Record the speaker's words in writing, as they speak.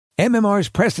MMR's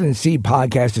Preston and Steve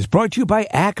podcast is brought to you by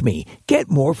Acme.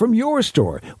 Get more from your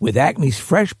store with Acme's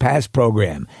Fresh Pass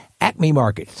program. Acme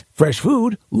Markets. Fresh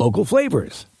food, local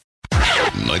flavors.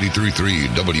 93.3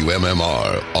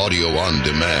 WMMR Audio on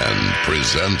Demand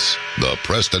presents the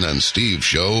Preston and Steve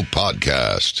Show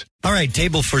podcast. All right,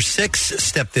 table for six.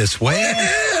 Step this way.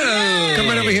 Come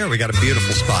right over here. We got a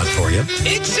beautiful spot for you.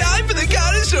 It's time for the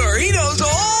connoisseur. He knows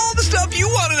all the stuff you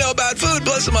want to know about food,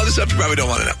 plus some other stuff you probably don't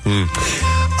want to know.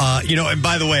 And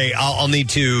by the way, I'll need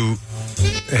to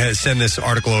send this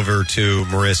article over to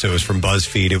Marissa. It was from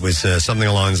BuzzFeed. It was something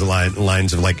along the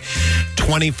lines of like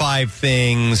 25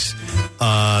 things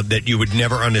that you would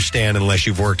never understand unless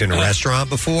you've worked in a restaurant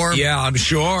before. Yeah, I'm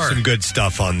sure. Some good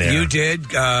stuff on there. You did.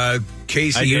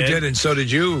 Casey, you did, and so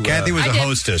did you. Kathy was a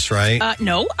hostess, right?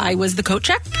 No, I was the coat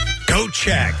check. Coat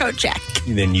check. Coat check.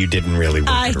 Then you didn't really work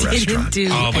at a restaurant. I didn't do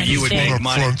but you would make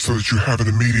money. Front so that you have it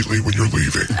immediately when you're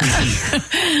leaving.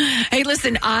 Hey,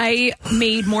 listen, I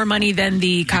made more money than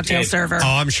the cocktail server. Oh,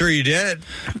 I'm sure you did.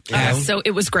 So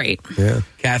it was great. Yeah.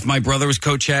 Kath, my brother was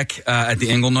coat check at the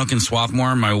Inglenook in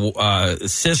Swarthmore. My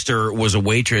sister was a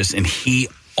waitress, and he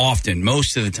often,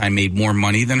 most of the time, made more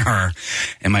money than her,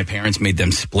 and my parents made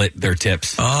them split their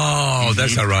tips. Oh,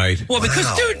 that's not right. Well, because,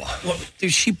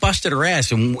 dude, she busted her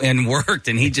ass and worked,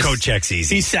 and he just... Coat check's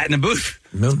easy. He sat in the booth.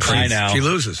 I know. She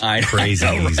loses. Crazy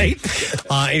easy.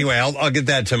 Right? Anyway, I'll get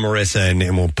that to Marissa, and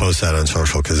we'll post that on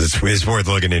social because it's worth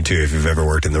looking into if you've ever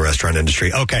worked in the restaurant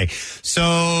industry. Okay,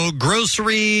 so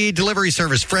grocery delivery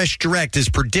service Fresh Direct is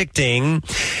predicting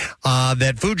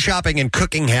that food shopping and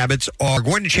cooking habits are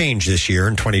going to change this year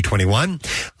in 2021.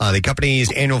 The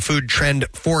company's annual food trend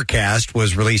forecast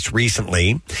was released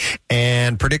recently,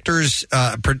 and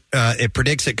it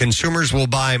predicts that consumers will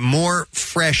buy more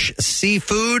fresh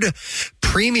seafood,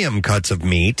 premium cuts of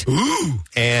meat,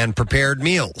 and prepared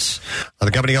meals. The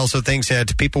company also thinks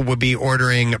that people will be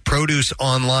ordering produce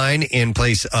online in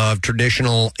place of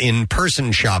traditional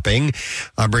in-person shopping,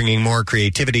 bringing more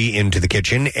creativity into the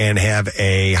kitchen and have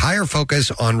a higher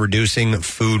focus on reducing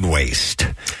food waste.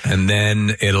 And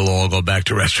then it'll all go back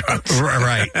to restaurants.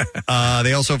 Right.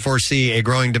 They also foresee a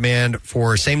growing demand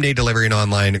for same-day delivery and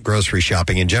online grocery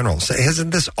shopping in general. So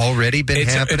hasn't this already been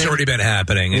happening? It's already been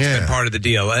happening. It's been part of the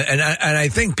deal. And I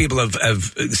think people have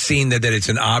seen that it's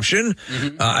an option.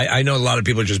 Mm-hmm. I know a lot of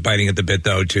people are just biting at the bit,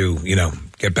 though, to,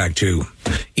 get back to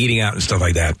eating out and stuff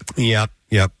like that. Yep.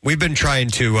 We've been trying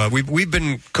to, we've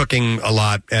been cooking a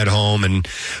lot at home, and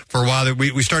for a while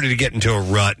we started to get into a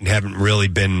rut and haven't really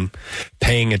been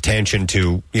paying attention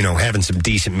to, having some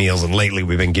decent meals, and lately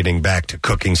we've been getting back to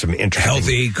cooking some interesting...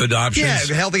 Healthy, good options.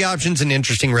 Yeah, healthy options and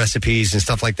interesting recipes and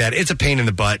stuff like that. It's a pain in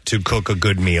the butt to cook a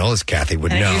good meal, as Kathy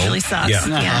would know. It usually sucks. Yeah.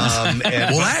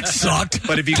 Yeah. Well, that sucked.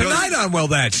 But if you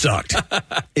that sucked.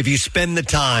 If you spend the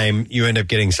time, you end up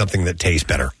getting something that tastes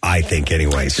better, I think,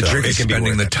 anyway. The trick is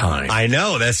spending the time. I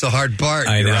know, that's the hard part.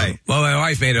 I know. Right. Well, my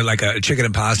wife made like a chicken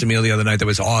and pasta meal the other night that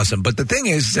was awesome. But the thing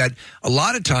is that a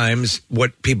lot of times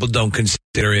what people don't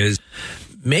consider is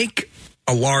make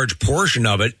a large portion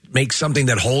of it, make something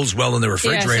that holds well in the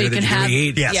refrigerator that you can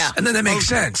eat. Yes. Yeah. And then that makes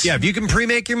sense. Yeah, if you can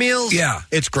pre-make your meals,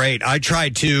 it's great. I try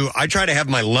to have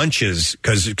my lunches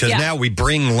because now we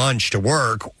bring lunch to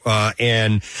work,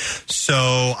 and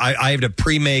so I have to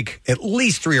pre-make at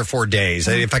least 3 or 4 days.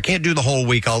 If I can't do the whole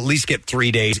week, I'll at least get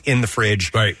 3 days in the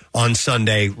fridge on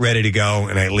Sunday, ready to go,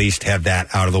 and I at least have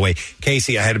that out of the way.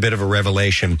 Casey, I had a bit of a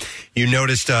revelation. You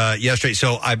noticed yesterday.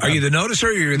 So are you the noticer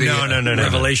or you're the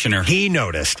revelationer? He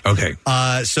noticed. Okay.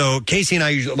 So Casey and I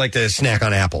usually like to snack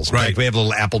on apples. Right. We have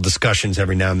little apple discussions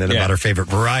every now and then about our favorite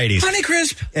varieties.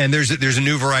 Honeycrisp. And there's a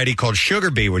new variety called Sugar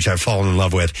Bee, which I've fallen in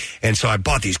love with. And so I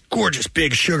bought these gorgeous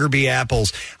big Sugar Bee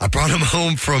apples. I brought them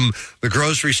home from the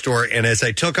grocery store, and as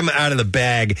I took them out of the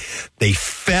bag, they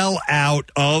fell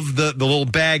out of the little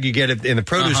bag you get in the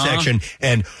produce section,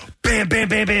 and bam, bam,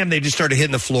 bam, bam, they just started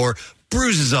hitting the floor.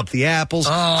 Bruises up the apples.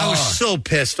 I was so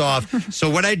pissed off. So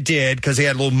what I did, because they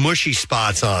had little mushy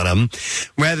spots on them,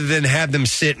 rather than have them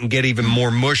sit and get even more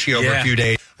mushy over a few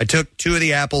days, I took 2 of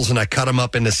the apples and I cut them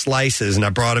up into slices and I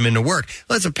brought them into work.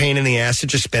 Well, that's a pain in the ass to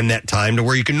just spend that time to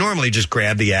where you can normally just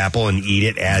grab the apple and eat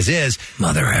it as is.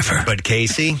 Mother effer. But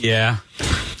Casey? Yeah.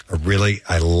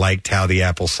 I liked how the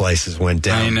apple slices went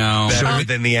down. I know. Better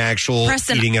than the actual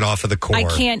Preston, eating it off of the core.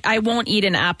 I won't eat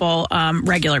an apple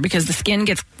regular because the skin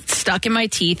gets stuck in my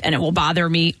teeth and it will bother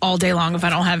me all day long if I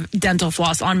don't have dental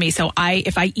floss on me. So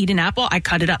if I eat an apple, I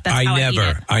cut it up. That's how I eat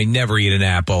it. I never eat an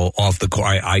apple off the core.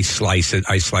 I slice it.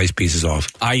 I slice pieces off.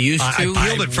 I used to. I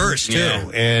peeled it first, too. Yeah.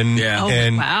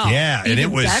 And wow. yeah. Even and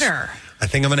it was better. I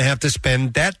think I'm going to have to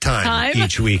spend that time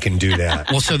each week and do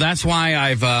that. Well, so that's why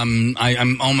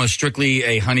I'm almost strictly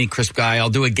a Honey Crisp guy. I'll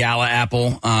do a Gala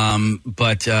apple,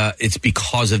 but it's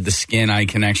because of the skin. I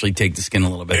can actually take the skin a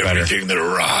little bit better. Everything that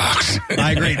rocks.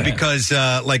 I agree because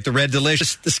like the Red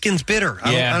Delicious, the skin's bitter.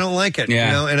 I don't like it.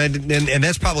 Yeah. You know, and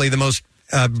that's probably the most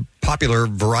popular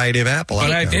variety of apple.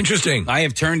 Interesting. I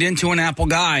have turned into an apple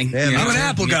guy. Yeah, I'm an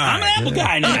apple guy. I'm an apple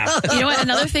guy now. You know what?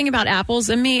 Another thing about apples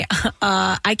and me,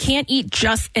 I can't eat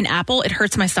just an apple. It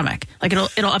hurts my stomach. Like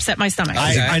it'll upset my stomach.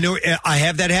 I know. I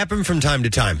have that happen from time to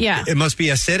time. Yeah. It must be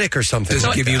acidic or something. Does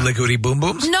it give you liquidy boom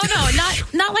booms? No,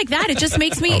 not like that. It just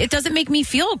makes me. It doesn't make me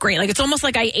feel great. Like it's almost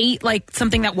like I ate like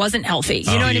something that wasn't healthy.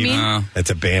 You know what I mean? That's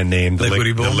a band name. The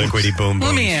Liquidy Boom The Liquidy Boom Boom.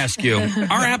 Let me ask you: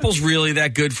 are apples really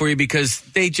that good for you? Because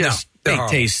they just they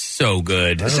taste so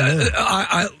good.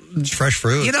 It's fresh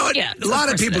fruit. You know what? Yeah, a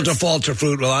lot of people default to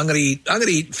fruit. Well, I'm going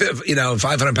to eat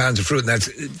 500 pounds of fruit, and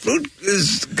fruit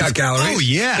is got calories. Oh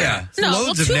yeah. No,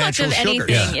 Loads of too much natural of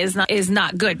sugar. anything is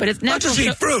not good. But it's natural. Not just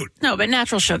eat fruit. No, but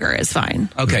natural sugar is fine.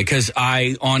 Okay, because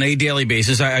on a daily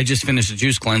basis, I just finished a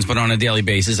juice cleanse, but on a daily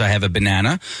basis, I have a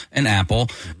banana, an apple,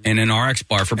 and an RX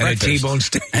bar for breakfast. And a T-bone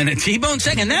steak. And a T-bone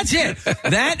steak, and that's it.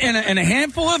 That and a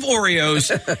handful of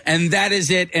Oreos, and that is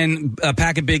it, and a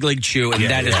pack of Big League Chew, and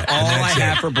that is all I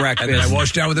have for breakfast. And then I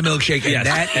wash down with a milkshake, and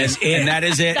that is it. And that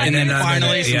is it. And then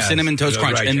finally some Cinnamon Toast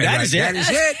Crunch. Right, and that is it. That is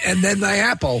it. And then my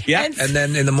apple. Yeah. And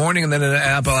then in the morning, and then an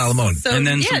apple a la mode. So, and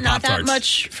then some not Pop-Tarts. that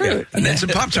much fruit. And then some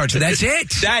Pop-Tarts. And that's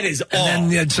it. That is all.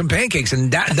 And then some pancakes,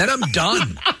 and then I'm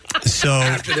done. So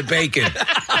After the bacon.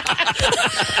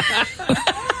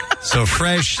 So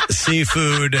fresh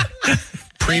seafood,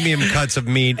 premium cuts of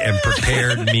meat, and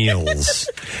prepared meals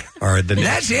are the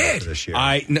That's next it. for this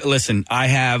year. Listen, I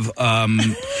have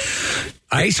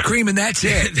Ice cream, and that's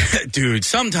it. dude,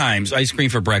 sometimes ice cream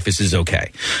for breakfast is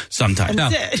okay. Sometimes. No,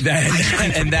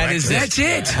 that is it. That's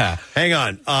it. Hang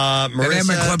on. And then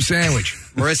my club sandwich.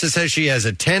 Marissa says she has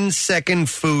a 10-second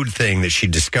food thing that she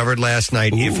discovered last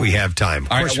night. If we have time.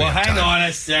 Of All course right, well, we have hang time. on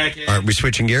a second. Are we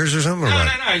switching gears or something? Or what?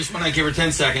 No. I just want to give her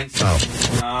 10 seconds.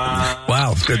 Oh.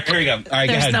 Wow. Good. Here we go. All right,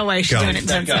 go There's ahead. no way she's Go. doing it in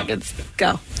 10 seconds.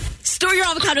 Go. Store your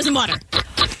avocados in water.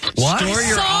 What? Store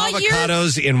your saw your-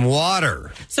 avocados in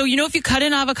water. So, if you cut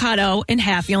an avocado in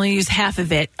half, you only use half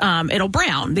of it, it'll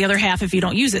brown. The other half, if you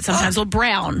don't use it, sometimes will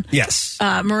brown. Yes.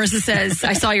 Marissa says,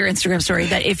 I saw your Instagram story,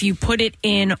 that if you put it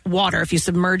in water, if you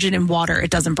submerge it in water, it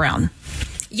doesn't brown.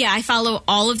 Yeah, I follow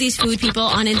all of these food people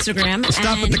on Instagram.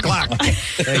 Stop at the clock.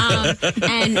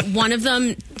 And one of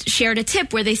them shared a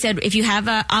tip where they said if you have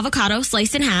an avocado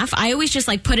sliced in half, I always just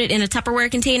put it in a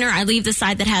Tupperware container. I leave the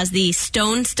side that has the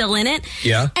stone still in it.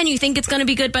 Yeah. And you think it's going to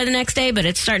be good by the next day, but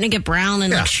it's starting to get brown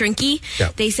and shrinky.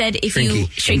 Yeah. They said if you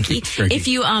if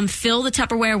you fill the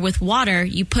Tupperware with water,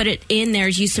 you put it in there,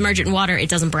 you submerge it in water, it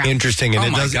doesn't brown. Interesting. And Oh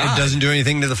it my doesn't God. it doesn't do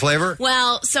anything to the flavor?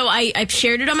 Well, so I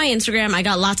shared it on my Instagram. I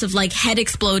got lots of head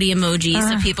explodey emojis.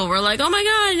 So people were like, oh my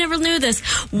God, I never knew this.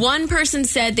 One person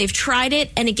said they've tried it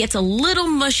and it gets a little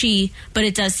mushy, but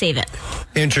it does save it.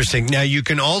 Interesting. Now you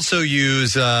can also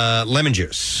use lemon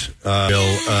juice.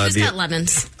 Just got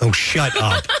lemons. Oh, shut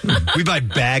up. We buy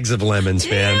bags of lemons,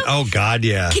 man. Yeah. Oh, God,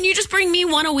 yeah. Can you just bring me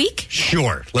one a week?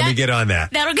 Sure. Let me get on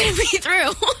that. That'll get me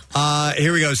through.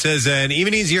 Here we go. It says an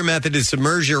even easier method is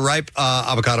submerge your ripe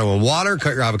avocado in water,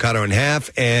 cut your avocado in half,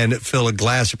 and fill a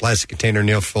glass or plastic container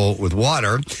near full with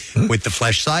water. With the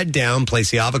flesh side down,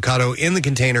 place the avocado in the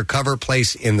container, cover,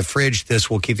 place in the fridge. This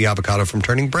will keep the avocado from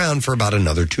turning brown for about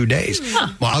another 2 days. Well,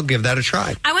 I'll give that a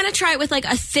try. I want to try it with a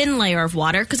thin layer of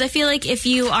water because I feel like if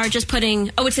you are just putting,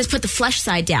 it says put the flesh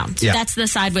side down. So that's the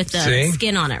side with the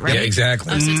skin on it, right? Yeah,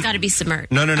 exactly. Oh, so it's got to be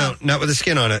submerged. No, not with the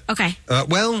skin on it. Okay.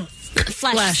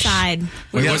 Flesh side. Yeah,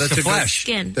 What's that's the a flesh?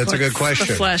 Skin. That's a good question.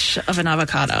 The flesh of an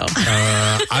avocado.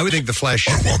 I would think the flesh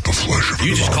I want the flesh of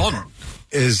You the just avocado. called her.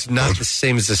 is not the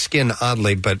same as the skin,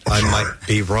 oddly, but I might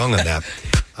be wrong on that.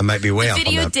 I might be way The off on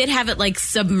video that. did have it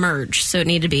submerged, so it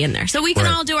needed to be in there. So we can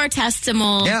Right. all do our tests and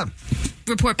we'll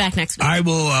report back next week. I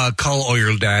will cull all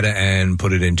your data and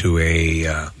put it into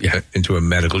a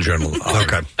medical journal.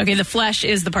 Okay, the flesh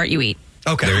is the part you eat.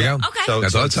 Okay. There you go. Okay. So, I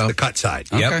thought it's so. the cut side.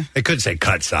 Yep. It could say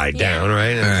cut side down,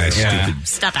 right? Stupid.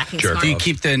 Stop acting Jerk. smart. Do you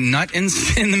keep the nut in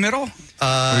the middle?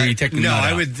 Or you take the No, nut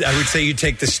I out? would say you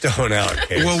take the stone out.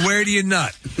 Well, where do you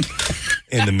nut?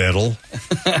 In the middle.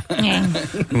 All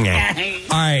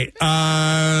right.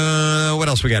 What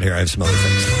else we got here? I have some other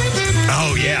things.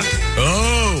 Oh, yeah.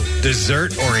 Oh,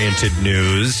 dessert-oriented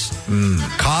news.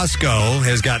 Costco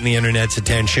has gotten the internet's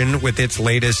attention with its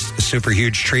latest super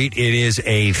huge treat. It is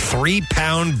a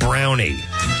 3-pound brownie.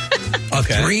 A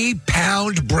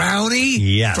 3-pound brownie?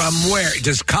 Yes. From where?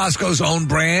 Does Costco's own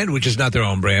brand, which is not their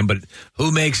own brand, but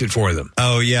who makes it for them?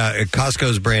 Oh, yeah.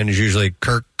 Costco's brand is usually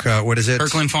what is it?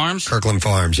 Kirkland Farms? Kirkland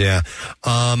Farms, yeah.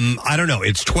 I don't know.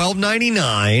 It's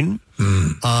 $12.99.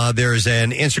 There's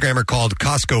an Instagrammer called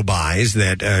Costco Buys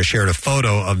that shared a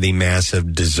photo of the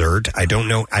massive dessert. I don't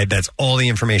know. That's all the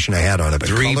information I had on it. But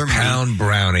 3-pound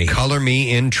brownie. Color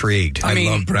me intrigued. I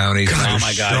love brownies. Oh,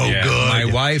 my God. So good. My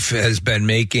wife has been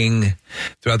making,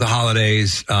 throughout the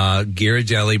holidays,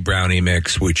 Ghirardelli brownie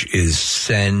mix, which is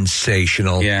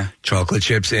sensational. Yeah. Chocolate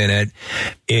chips in it.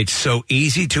 It's so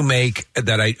easy to make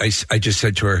that I just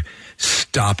said to her,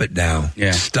 stop it now.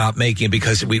 Yeah. Stop making it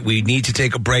because we need to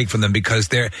take a break from them because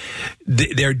they're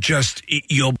just,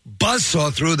 you'll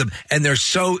buzzsaw through them and they're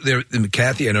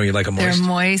Kathy, I know you like a moist. They're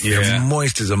moist. They're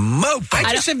moist as a mofo.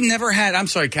 I just have never had, I'm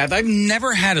sorry, Kath, I've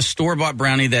never had a store-bought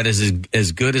brownie that is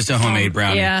as good as a homemade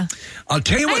brownie. Yeah. I'll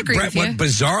tell you what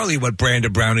bizarrely what brand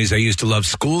of brownies I used to love.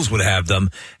 Schools would have them,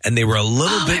 and they were a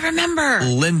little bit. I remember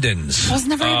Linden's. I was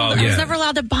never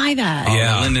allowed to buy that.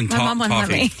 Yeah, Linden my mom wouldn't let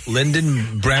me.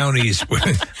 Linden brownies.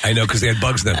 I know because they had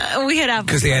bugs in them. We had apples.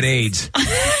 Because they had AIDS.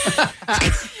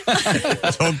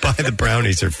 Don't buy the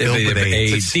brownies; they're filled with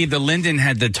AIDS. But see, the Linden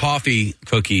had the toffee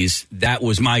cookies. That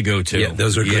was my go-to. Yeah,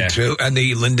 those are good too, and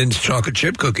the Linden's chocolate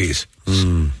chip cookies.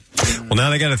 Well, now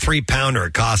they got a 3-pounder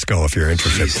at Costco if you're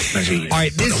interested. All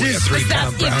right, this is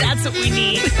 3-pound brownie. That's what we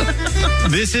need.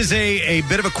 This is a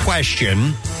bit of a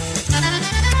question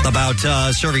about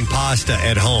serving pasta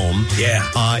at home. Yeah.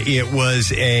 It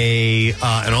was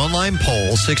an online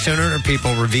poll. 600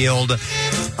 people revealed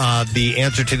the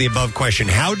answer to the above question.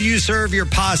 How do you serve your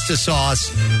pasta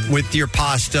sauce with your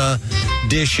pasta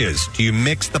dishes? Do you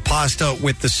mix the pasta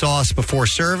with the sauce before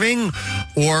serving,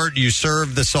 or do you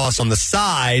serve the sauce on the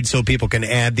side so people can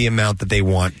add the amount that they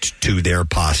want to their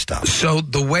pasta? So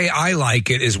the way I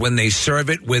like it is when they serve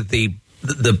it with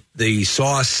the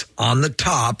sauce on the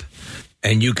top,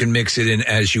 and you can mix it in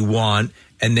as you want,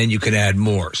 and then you can add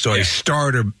more. So a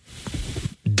starter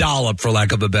dollop, for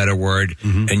lack of a better word,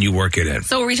 and you work it in.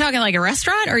 So are we talking like a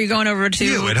restaurant, or are you going over to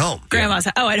You at home? Grandma's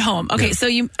house? Oh, at home. Okay, so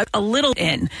you a little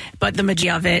in, but the majority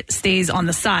of it stays on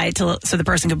the side so the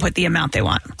person can put the amount they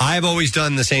want. I've always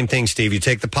done the same thing, Steve. You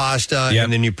take the pasta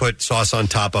and then you put sauce on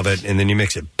top of it and then you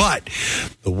mix it. But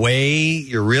the way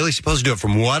you're really supposed to do it,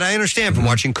 from what I understand from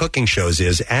watching cooking shows,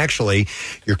 is actually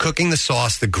you're cooking the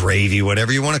sauce, the gravy,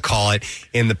 whatever you want to call it,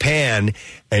 in the pan,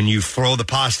 and you throw the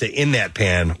pasta in that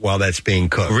pan while that's being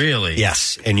cooked. Really?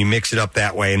 Yes. And you mix it up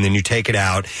that way, and then you take it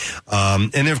out.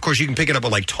 And then, of course, you can pick it up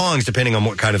with, like, tongs, depending on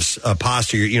what kind of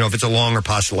pasta you're, if it's a longer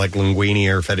pasta like linguine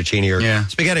or fettuccine or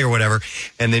spaghetti or whatever.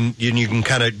 And then you can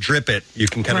kind of drip it. You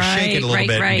can kind of shake it a little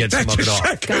bit and get some of it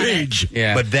off.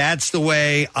 Yeah. But that's the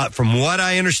way, from what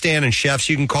I understand, and chefs,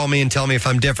 you can call me and tell me if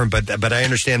I'm different, but I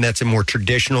understand that's a more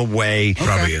traditional way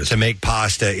to make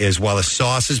pasta, is while the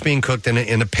sauce is being cooked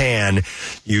in a pan,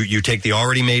 you take the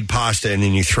already made pasta and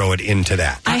then you throw it into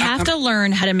that. I have to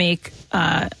learn how to make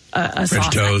a French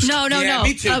sauce. toast. No.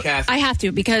 Me too, Kath. I have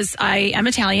to, because I am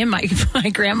Italian. My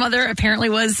grandmother apparently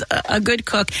was a good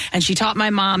cook, and she taught my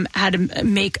mom how to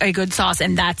make a good sauce,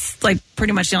 and that's like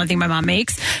pretty much the only thing my mom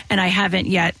makes, and I haven't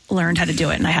yet learned how to do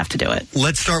it, and I have to do it.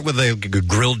 Let's start with a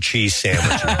grilled cheese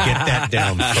sandwich and get that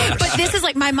down first. But this is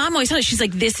like, my mom always tells me, she's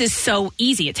like, this is so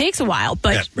easy. It takes a while,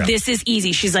 but this is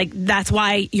easy. She's like, that's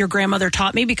why your grandmother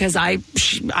taught me, because I'm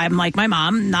like my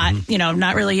mom,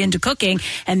 not really into cooking,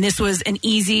 and this was an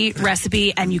easy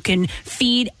recipe, and you can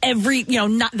feed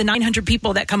not the 900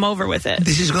 people that come over with it.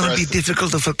 This is going to be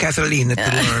difficult for Catalina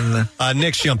to learn.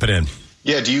 Nick's jumping in.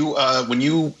 Yeah, do you, when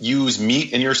you use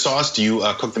meat in your sauce, do you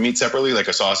cook the meat separately, like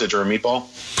a sausage or a meatball?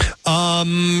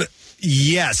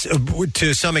 Yes,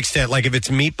 to some extent. Like if it's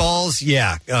meatballs,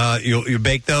 you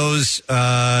bake those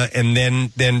and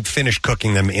then finish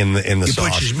cooking them in the You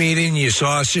sauce. put your meat in, your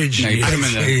sausage.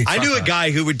 I knew a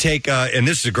guy who would take, and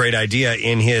this is a great idea,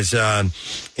 in his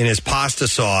pasta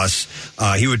sauce,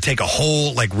 he would take a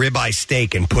whole ribeye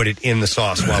steak and put it in the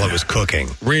sauce while it was cooking.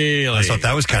 Really? I thought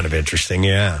that was kind of interesting.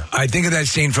 Yeah. I think of that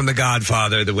scene from The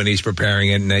Godfather, that when he's preparing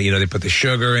it, and they put the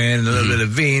sugar in, and a little bit of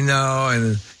vino,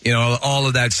 and all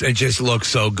of that. It just looks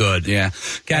so good. Yeah.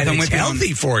 Kath, and it's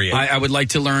healthy for you. I would like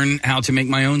to learn how to make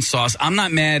my own sauce. I'm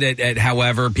not mad at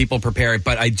however people prepare it,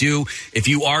 but I do, if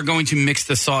you are going to mix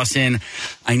the sauce in,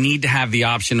 I need to have the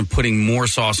option of putting more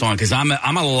sauce on, because I'm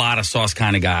a lot of sauce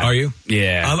kind of guy. guy. Are you?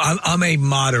 Yeah. I'm a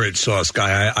moderate sauce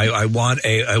guy. I want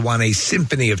a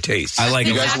symphony of taste. I like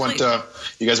You it. guys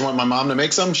want my mom to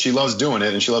make some? She loves doing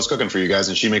it, and she loves cooking for you guys,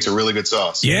 and she makes a really good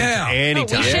sauce. Yeah.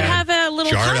 Anytime. We should have a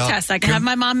little Jar it up. contest. I can have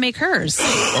my mom make hers.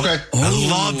 Okay. I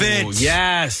love it.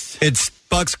 Yes. It's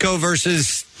Bucksco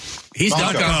versus He's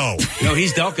Delco. Delco. No,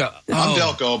 he's Delco. I'm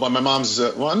Delco, but my mom's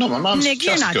my mom's Nick,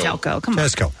 you're not Chesco. Delco. Come on.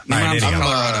 Tesco. All right, mom's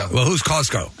anyhow. Well, who's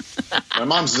Costco? My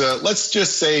mom's let's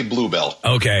just say Bluebell.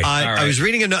 Okay. I was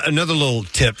reading another little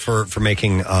tip for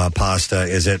making pasta.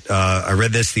 Is that I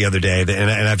read this the other day,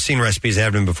 and I've seen recipes that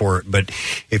have them before. But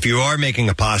if you are making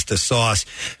a pasta sauce,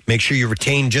 make sure you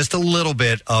retain just a little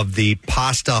bit of the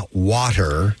pasta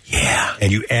water. Yeah.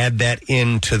 And you add that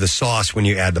into the sauce when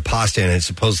you add the pasta in. It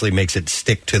supposedly makes it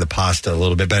stick to the pasta a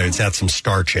little bit better. It's got some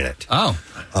starch in it. Oh.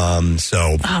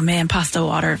 Oh man, pasta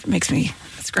water grosses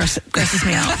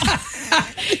me out.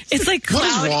 It's like What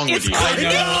is cloudy. wrong with It's you? cloudy.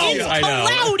 I know.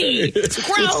 Cloudy. It's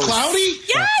gross. It's cloudy?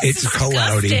 Yes. It's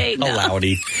cloudy. disgusting.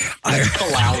 Cloudy.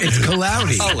 It's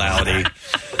cloudy. Cloudy.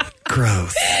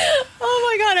 Gross.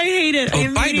 Oh my god, I hate it. I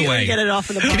Oh, by the immediately way, get it off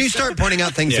of the Can you pasta. start pointing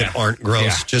out things Yeah. that aren't gross,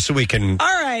 Yeah. just so we can? All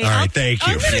right. All right. Thank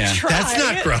you. I'm gonna Yeah. try. That's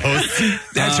not gross.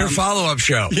 That's her follow-up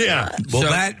show. Yeah. Well,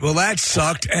 So- that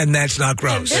sucked, and that's not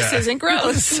gross. This isn't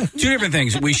gross. Two different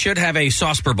things. We should have a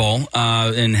sauce-per bowl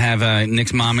and have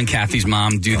Nick's mom and Kathy's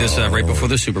mom do this right before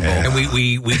the Super Bowl. And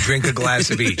we drink a glass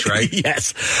of each, right?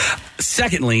 Yes.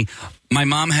 Secondly, my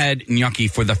mom had gnocchi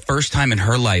for the first time in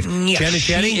her life.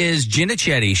 Genichetti? She is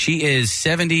Genichetti. She is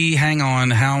 70, hang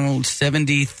on, how old?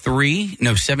 73?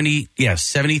 No, 70, yes,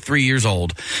 73 years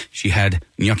old. She had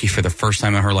gnocchi for the first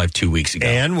time in her life 2 weeks ago.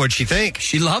 And what'd she think?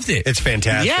 She loved it. It's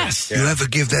fantastic. Yes. You ever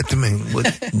give that to me?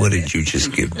 What did you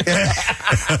just give me? Come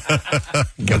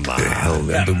on. The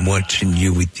hell? I've been watching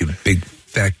you with your big,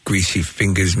 fat, greasy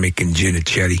fingers making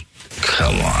ginichetti.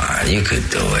 Come on, you could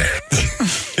do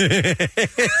it.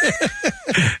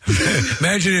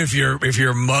 Imagine if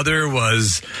your mother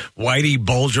was Whitey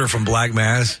Bulger from Black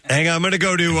Mass. Hang on, I'm going to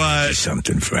go to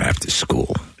Something for after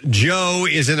school. Joe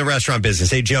is in the restaurant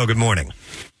business. Hey, Joe, good morning.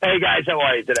 Hey guys, how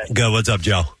are you today? Good. What's up,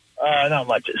 Joe? Not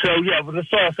much. So yeah, with the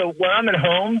sauce. So when I'm at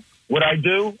home, what I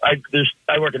do,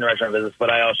 I work in the restaurant business, but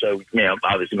I also,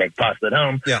 obviously make pasta at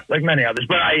home, like many others.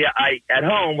 But I at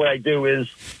home, what I do is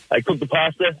I cook the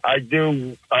pasta. I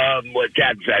do what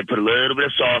Dad said. I put a little bit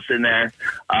of sauce in there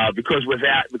because of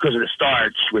the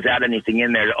starch, without anything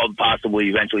in there, all the pasta will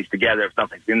eventually stick together if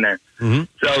nothing's in there. Mm-hmm.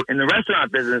 So in the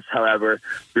restaurant business, however,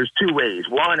 there's two ways.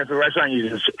 One, if a restaurant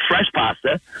uses fresh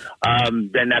pasta,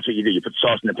 then that's what you do. You put the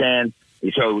sauce in the pan.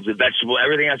 So the vegetable,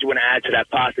 everything else you want to add to that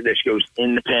pasta dish goes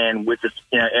in the pan with the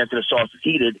after the sauce is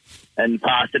heated, and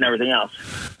pasta and everything else,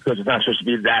 because it's not supposed to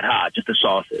be that hot, just the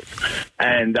sauce is.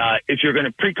 And if you're going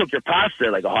to pre-cook your pasta,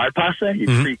 like a hard pasta, you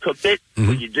pre-cooked it. Mm-hmm.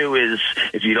 What you do is,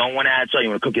 if you don't want to add salt, you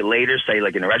want to cook it later. Say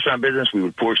like in the restaurant business, we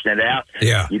would portion it out.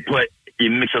 Yeah. You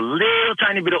mix a little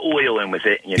tiny bit of oil in with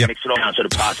it, and you mix it all down so the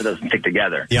pasta doesn't stick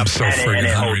together. Yeah, I'm so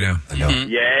freaking hungry now. Mm-hmm.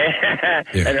 Yeah.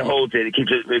 And it holds it. It keeps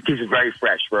it very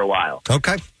fresh for a while.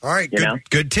 Okay. All right.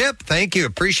 Good tip. Thank you.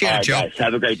 Appreciate it, Joe. Guys,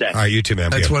 have a great day. All right, you too, man.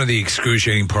 That's one of the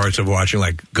excruciating parts of watching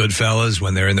like Goodfellas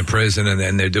when they're in the prison and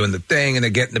then they're doing the thing and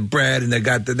they're getting the bread and they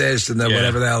got the this and the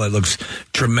whatever the hell. It looks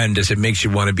tremendous. It makes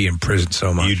you want to be in prison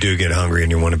so much. You do get hungry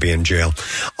and you want to be in jail.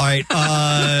 All right.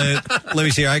 Let me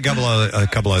see. All right, a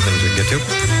couple other things we can get to.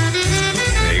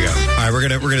 There you go. All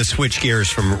right, we're gonna switch gears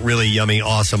from really yummy,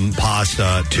 awesome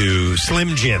pasta to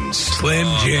Slim Jims. Slim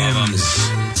Jims.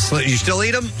 You still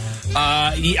eat them?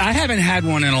 I haven't had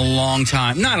one in a long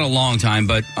time. Not a long time,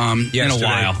 but in a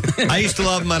while. I used to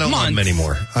love them. I don't love them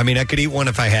anymore. I mean, I could eat one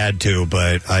if I had to,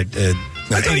 but I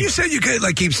thought you said you could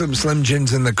like keep some Slim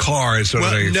Jims in the car.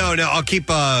 No, I'll keep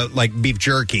like beef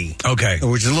jerky. Okay,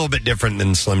 which is a little bit different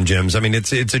than Slim Jims. I mean,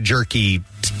 it's a jerky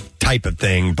type of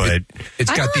thing, but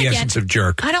it's got the essence of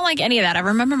jerk. I don't like any of that. I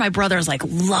remember my brother's like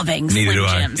loving Neither Slim do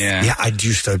I. Jims. Yeah, I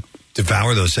used to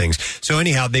devour those things. So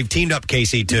anyhow, they've teamed up,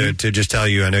 Casey, to just tell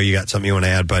you, I know you got something you want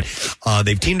to add, but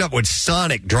they've teamed up with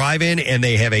Sonic Drive-In, and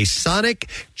they have a Sonic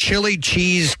chili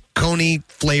cheese coney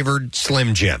flavored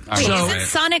Slim Jim. Wait, is it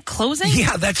Sonic closing?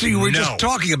 Yeah, that's what you were just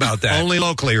talking about. That only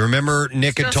locally. Remember,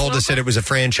 Nick had told us that it was a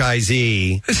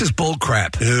franchisee. This is bull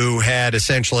crap. Who had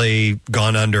essentially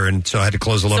gone under and so had to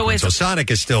close the local. So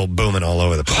Sonic is still booming all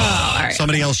over the place. Oh, all right.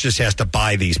 Somebody else just has to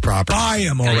buy these properties. Buy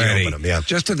them already. Open them, yeah.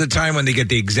 Just at the time when they get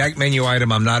the exact menu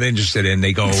item I'm not interested in,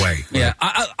 they go away. Yeah,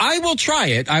 I will try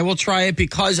it. I will try it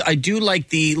because I do like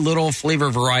the little flavor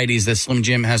varieties that Slim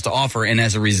Jim has to offer, and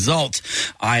as a result,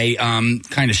 I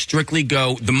kind of strictly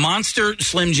go. The Monster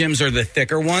Slim Jims are the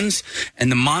thicker ones,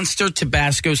 and the Monster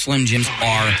Tabasco Slim Jims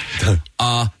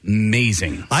are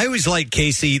amazing. I always like,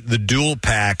 Casey, the dual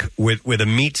pack with a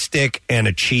meat stick and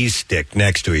a cheese stick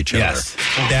next to each other. Yes.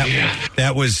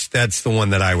 That's the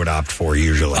one that I would opt for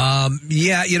usually.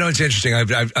 Yeah, it's interesting.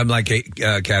 I'm like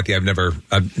Kathy. I've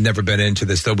never been into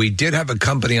this, though. We did have a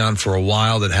company on for a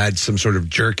while that had some sort of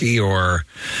jerky, or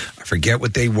I forget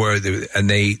what they were, and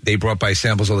they brought by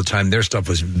samples all the time. Their stuff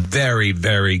was very,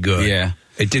 very good. Yeah.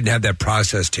 It didn't have that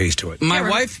processed taste to it. My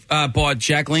wife bought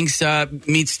Jack Link's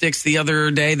meat sticks the other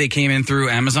day. They came in through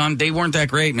Amazon. They weren't that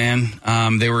great, man.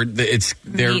 They're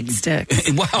meat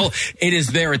sticks. Well, it is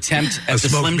their attempt at the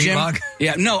Slim Jim. Log?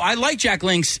 Yeah, no, I like Jack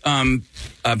Link's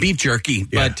beef jerky,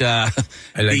 but I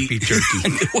like beef jerky.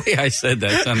 The way I said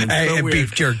that sounded so weird.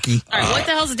 Beef jerky. All right, what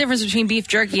the hell's the difference between beef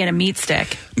jerky and a meat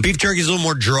stick? Beef jerky is a little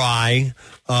more dry.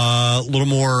 A little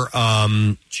more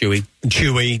chewy.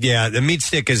 Yeah, the meat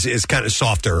stick is kind of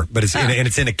softer, but it's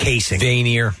in a casing.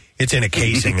 Veinier. It's in a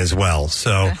casing as well.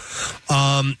 So,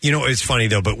 it's funny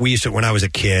though. But we used to, when I was a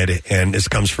kid, and this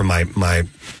comes from my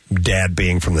dad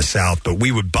being from the South, but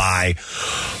we would buy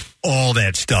all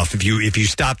that stuff. If you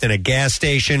stopped in a gas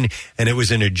station and it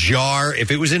was in a jar, if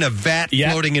it was in a vat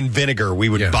floating in vinegar, we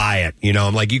would buy it.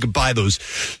 I'm like, you could buy those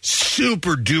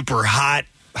super duper hot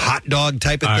dog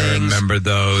type of things. I remember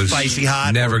those. Spicy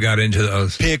hot. Never got into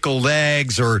those. Pickled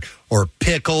eggs or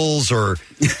pickles or,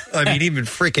 even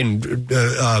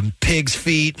freaking pig's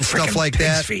feet and stuff like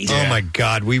that. Feet. Oh, my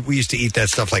God. We used to eat that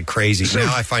stuff like crazy. So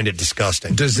now I find it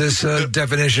disgusting. Does this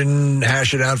definition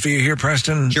hash it out for you here,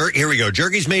 Preston? Here we go.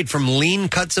 Jerky's made from lean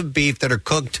cuts of beef that are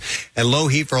cooked at low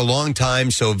heat for a long time,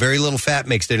 so very little fat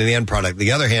mixed into the end product.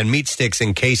 The other hand, meat sticks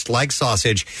encased like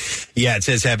sausage, it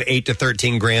says have 8 to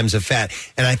 13 grams of fat.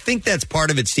 And I think that's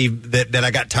part of it, Steve, that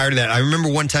I got tired of that. I remember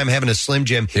one time having a Slim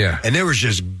Jim, and there was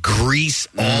just grease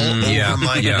all over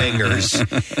my fingers.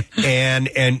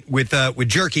 And with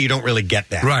jerky, you don't really get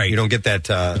that. Right. You don't get that.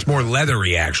 It's more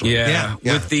leathery, actually. Yeah.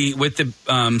 With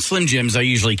the Slim Jims, I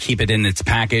usually keep it in its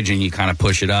package and you kind of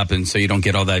push it up, and so you don't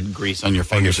get all that grease on your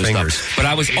fingers and stuff. But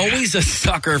I was always a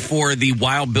sucker for the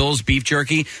Wild Bill's beef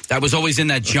jerky. That was always in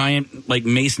that giant, like,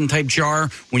 Mason type jar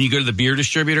when you go to the beer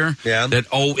distributor. Yeah.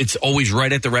 It's always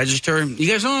right at the register. You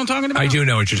guys know what I'm talking about? I do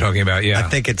know what you're talking about, yeah. I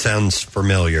think it sounds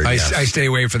familiar. I stay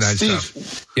away from that Steve,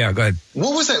 stuff. Yeah, go ahead.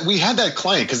 What was that? We had that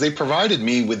client because they provided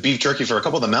me with beef jerky for a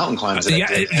couple of the mountain climbs.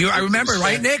 I remember,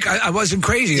 right, Nick? I wasn't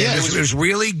crazy. Yeah, it was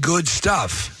really good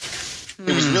stuff.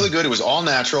 It was really good. It was all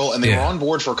natural, and they were on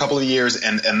board for a couple of years,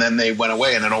 and then they went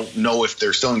away, and I don't know if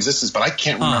they're still in existence, but I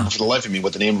can't remember for the life of me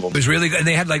what the name of them was. It was really good, and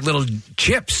they had, like, little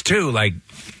chips, too, like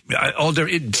older,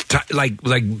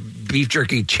 like beef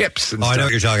jerky chips and stuff. I know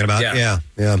what you're talking about. Yeah.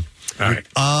 All right.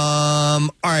 All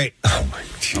right. Oh, my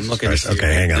Jesus I'm looking Christ. at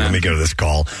Okay, hang on. Let me go to this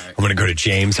call. I'm going to go to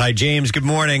James. Hi, James. Good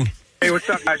morning. Hey, what's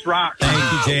up, guys? Rock.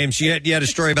 Thank you, James. You had a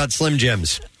story about Slim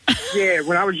Jims. Yeah,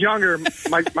 when I was younger,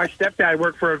 my stepdad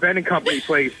worked for a vending company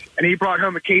place, and he brought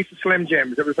home a case of Slim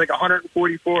Jims. It was like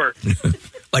 144.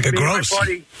 Like a gross.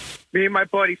 Me and my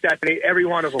buddy sat and ate every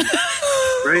one of them.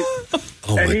 Right?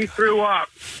 And he threw up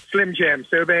Slim Jims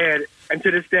so bad, and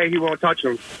to this day, he won't touch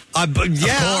them. Of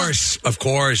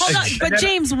course. Hold on, but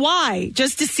James, why?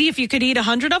 Just to see if you could eat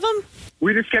 100 of them?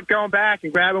 We just kept going back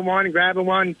and grabbing one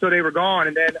until they were gone,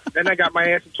 and then I got my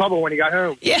ass in trouble when he got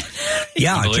home. Yeah.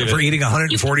 Yeah, for eating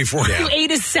 144. You ate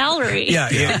his salary. Yeah,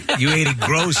 you ate a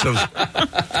gross of...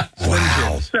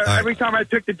 Wow. So every time I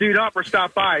picked the dude up or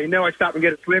stopped by, I stopped and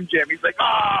get a Slim Jim. He's like,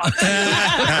 I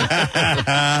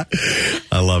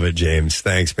love it, James.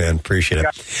 Thanks, man. Appreciate it.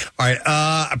 All right,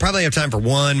 I probably have time for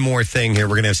one more thing here.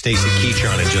 We're going to have Stacey Keach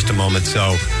on in just a moment,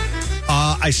 so...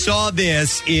 I saw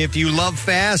this. If you love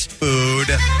fast food,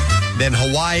 then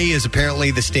Hawaii is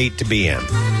apparently the state to be in.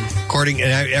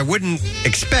 And I wouldn't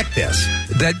expect this.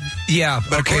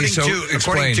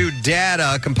 According to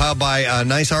data compiled by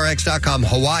NiceRx.com,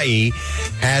 Hawaii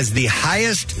has the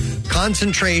highest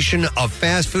concentration of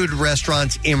fast food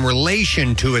restaurants in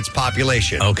relation to its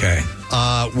population. Okay.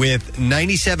 With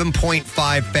 97.5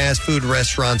 fast food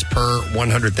restaurants per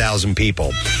 100,000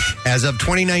 people. As of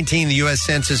 2019, the U.S.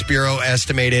 Census Bureau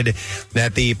estimated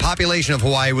that the population of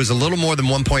Hawaii was a little more than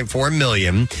 1.4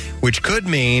 million, which could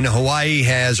mean Hawaii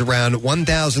has around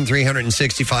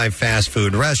 1,365 fast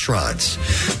food restaurants.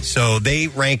 So they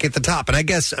rank at the top. And I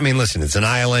guess, listen, it's an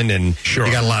island and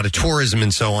you got a lot of tourism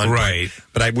and so on. Right.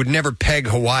 But I would never peg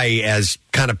Hawaii as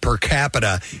kind of per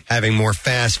capita having more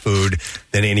fast food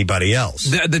than anybody else.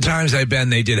 The times I've been,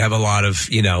 they did have a lot of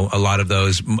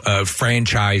those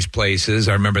franchise places.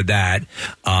 I remember that.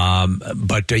 I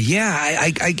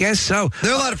guess so.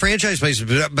 There are a lot of franchise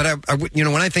places, but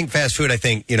when I think fast food, I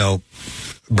think,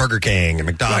 Burger King and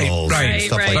McDonald's and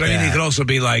stuff like that. But I mean, it could also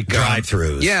be like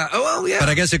drive-thrus. Yeah. Oh, well, yeah. But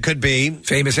I guess it could be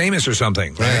Famous Amos or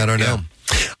something. Right? I don't know.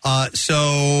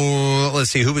 So let's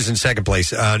see who was in second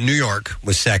place. New York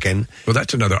was second. Well,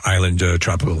 that's another island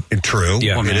tropical. True.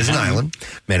 Yeah. It is an island.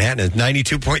 Manhattan has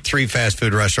 92.3 fast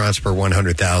food restaurants per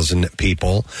 100,000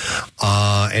 people.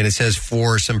 And it says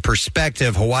for some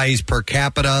perspective, Hawaii's per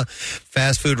capita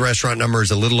fast food restaurant number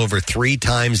is a little over 3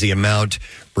 times the amount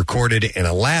recorded in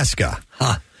Alaska.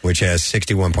 Which has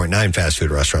 61.9 fast food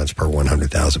restaurants per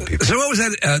 100,000 people. So what was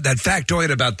that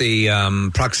factoid about the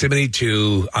proximity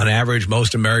to, on average,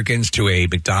 most Americans to a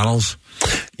McDonald's?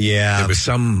 Yeah. There was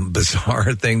some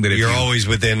bizarre thing that... You're always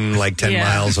within like 10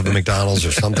 miles of a McDonald's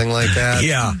or something like that.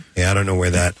 Yeah. Yeah, I don't know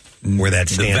where that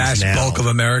stands the vast now. bulk of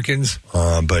Americans.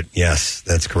 But yes,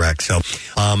 that's correct. So,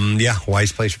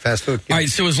 Hawaii's place for fast food. All right,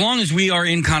 so as long as we are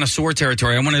in connoisseur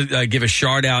territory, I want to give a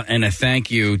shout out and a thank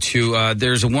you to,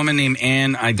 there's a woman named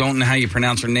Ann, I don't know how you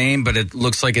pronounce her name, but it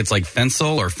looks like it's like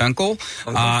Fenkel or Fenkel.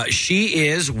 She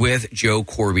is with Joe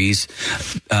Corby's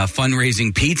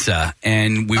fundraising pizza,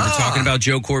 and we were talking about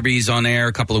Joe Corby's on air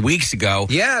a couple of weeks ago.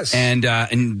 Yes. And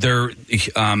they're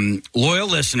loyal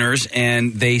listeners,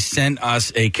 and they sent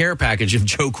us a care package of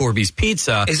Joe Corby's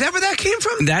pizza. Is that where that came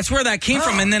from? That's where that came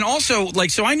from. And then also,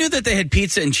 so I knew that they had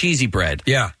pizza and cheesy bread.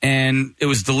 Yeah. And it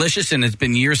was delicious, and it's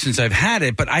been years since I've had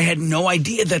it, but I had no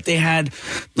idea that they had,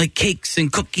 like, cakes and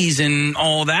cookies and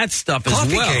all that stuff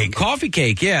as well. Coffee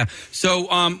cake, yeah. So,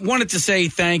 wanted to say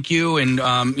thank you, and,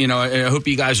 I hope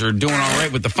you guys are doing all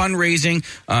right with the fundraising.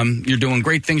 You're doing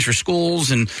great things for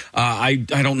schools, and I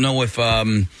don't know if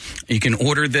you can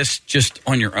order this just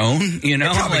on your own, You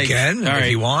probably can,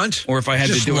 if you want. Or if I had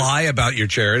just to do lie about your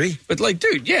charity. But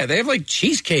dude, yeah, they have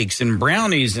cheesecakes and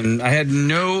brownies, and I had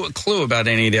no clue about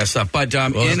any of that stuff. But a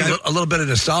little bit of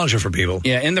nostalgia for people.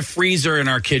 Yeah, in the freezer in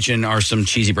our kitchen are some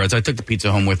cheesy breads. I took the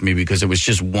pizza home with me because it was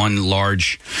just one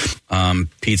large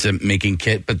pizza making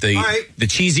kit. But the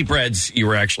cheesy breads you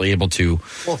were actually able to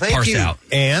parse out.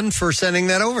 And for sending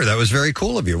that over, that was very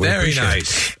cool of you. We very appreciate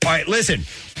nice. All right, listen,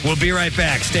 we'll be right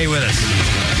back. Stay with us.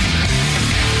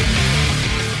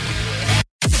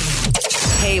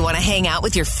 Hey, want to hang out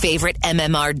with your favorite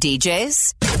MMR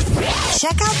DJs?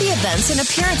 Check out the events and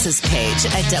appearances page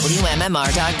at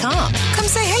WMMR.com. Come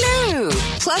say hello.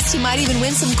 Plus, you might even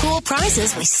win some cool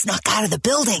prizes we snuck out of the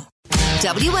building.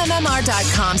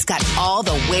 WMMR.com's got all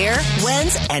the where,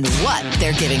 whens, and what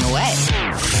they're giving away.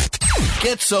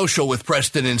 Get social with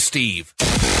Preston and Steve.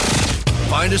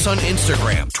 Find us on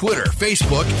Instagram, Twitter,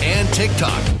 Facebook, and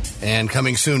TikTok. And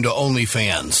coming soon to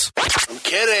OnlyFans. I'm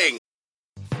kidding.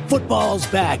 Football's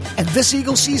back, and this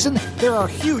Eagle season, there are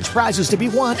huge prizes to be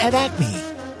won at Acme.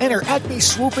 Enter Acme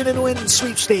Swoop In and Win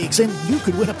sweepstakes, and you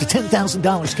could win up to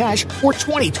 $10,000 cash or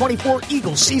 2024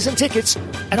 Eagles season tickets.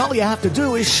 And all you have to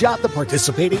do is shop the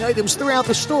participating items throughout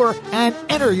the store and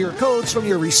enter your codes from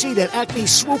your receipt at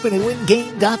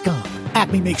acmeswoopinandwingame.com.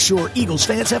 Acme makes sure Eagles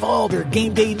fans have all their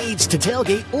game day needs to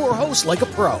tailgate or host like a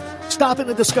pro. Stop in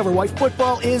and discover why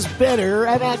football is better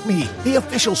at Acme, the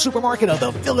official supermarket of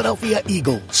the Philadelphia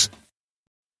Eagles.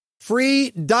 Free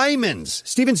diamonds.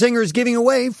 Steven Singer is giving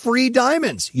away free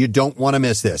diamonds. You don't want to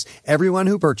miss this. Everyone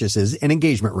who purchases an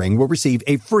engagement ring will receive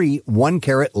a free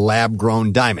 1-carat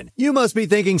lab-grown diamond. You must be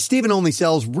thinking Steven only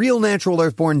sells real natural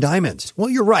earth-born diamonds.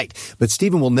 Well, you're right, but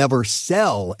Steven will never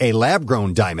sell a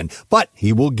lab-grown diamond, but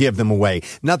he will give them away.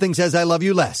 Nothing says I love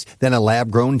you less than a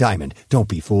lab-grown diamond. Don't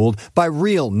be fooled by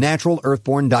real natural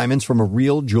earth-born diamonds from a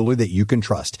real jeweler that you can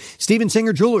trust. Steven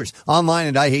Singer Jewelers, online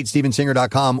at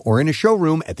IHateStevenSinger.com or in a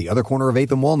showroom at the other corner of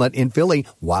 8th and Walnut in Philly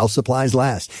while supplies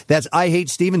last. That's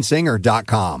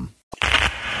IHateStevenSinger.com.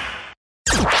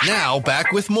 Now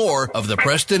back with more of the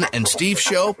Preston and Steve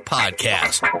Show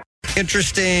podcast.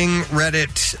 Interesting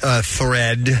Reddit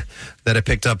thread that I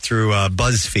picked up through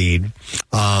BuzzFeed.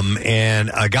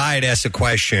 And a guy had asked a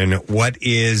question, what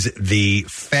is the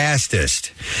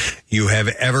fastest you have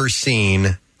ever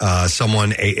seen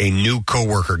someone, a new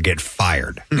coworker, get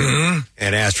fired?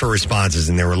 And asked for responses,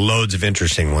 and there were loads of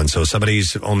interesting ones. So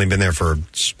somebody's only been there for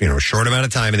a short amount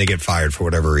of time, and they get fired for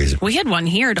whatever reason. We had one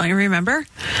here, don't you remember?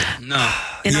 No.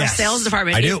 In our sales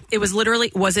department. I do. It was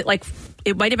literally,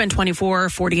 it might have been 24 or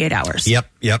 48 hours.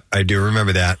 Yep, I do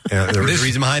remember that. There was a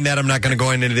reason behind that. I'm not going to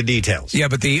go into the details. Yeah,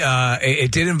 but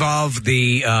it did involve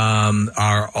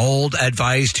our old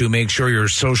advice to make sure your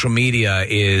social media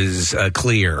is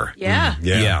clear. Yeah.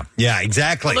 Yeah,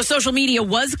 exactly. Well, the social media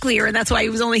was clear, and that's why he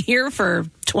was only here for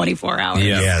 24 hours.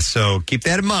 Yeah, so keep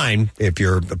that in mind if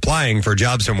you're applying for a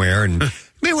job somewhere and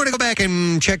may want to go back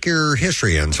and check your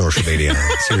history on social media,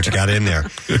 see what you got in there.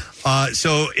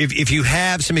 So if you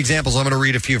have some examples, I'm going to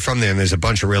read a few from there, and there's a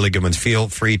bunch of really good ones. Feel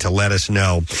free to let us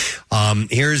know.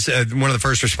 Here's one of the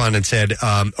first respondents said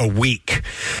a week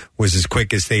was as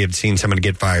quick as they had seen someone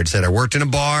get fired. Said, I worked in a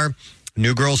bar.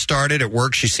 New girl started at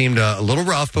work. She seemed a little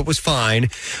rough, but was fine.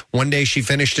 One day she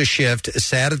finished a shift,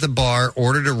 sat at the bar,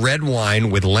 ordered a red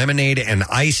wine with lemonade and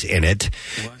ice in it.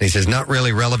 And he says, not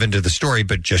really relevant to the story,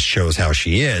 but just shows how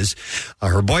she is.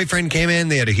 Her boyfriend came in.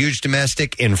 They had a huge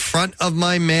domestic in front of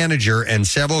my manager and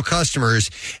several customers,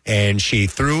 and she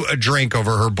threw a drink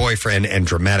over her boyfriend and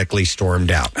dramatically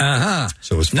stormed out.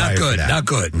 So it was not fired for good. that. Not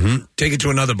good. Mm-hmm. Take it to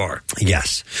another bar.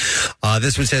 Yes.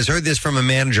 This one says, heard this from a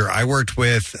manager I worked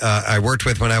with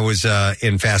when I was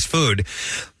in fast food.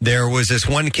 There was this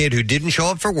one kid who didn't show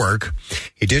up for work.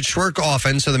 He ditched work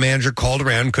often, so the manager called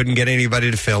around, couldn't get anybody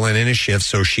to fill in his shift,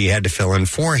 so she had to fill in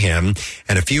for him.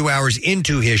 And a few hours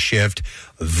into his shift,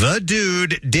 the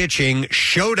dude ditching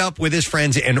showed up with his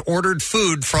friends and ordered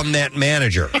food from that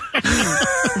manager.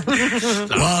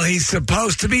 Well, he's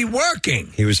supposed to be working.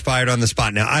 He was fired on the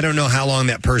spot. Now, I don't know how long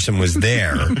that person was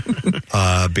there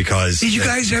because... Did you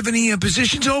guys have any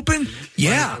positions open?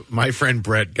 Yeah. My friend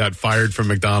Brett got fired from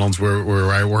McDonald's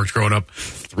where I worked growing up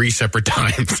 3 separate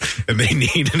times, and they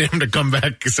needed him to come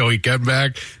back, so he came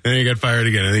back, and then he got fired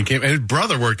again. And his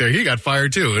brother worked there. He got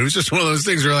fired, too. It was just one of those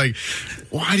things where, like,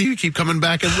 why do you keep coming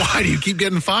back, and why do you keep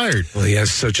getting fired? Well, he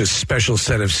has such a special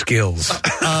set of skills.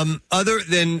 Other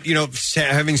than,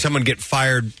 having someone get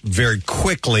fired very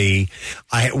quickly,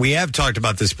 we have talked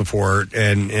about this before,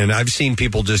 and I've seen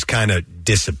people just kind of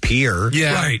disappear.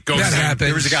 Yeah, right. That happens.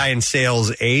 There was a guy in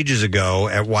sales ages ago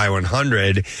at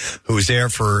Y100 who was there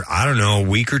for, I don't know, a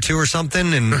week or two or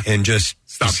something, and just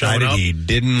decided he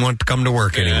didn't want to come to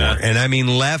work anymore. And I mean,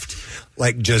 left,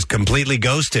 like, just completely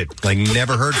ghosted. Like,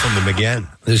 never heard from him again.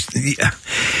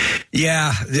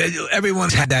 Yeah,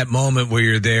 everyone's had that moment where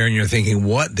you're there and you're thinking,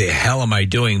 what the hell am I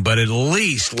doing? But at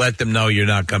least let them know you're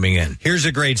not coming in. Here's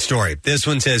a great story. This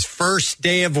one says, first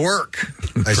day of work.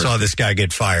 I saw this guy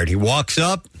get fired. He walks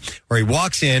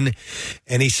in,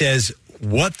 and he says,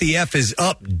 what the F is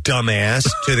up, dumbass,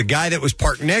 to the guy that was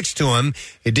parked next to him.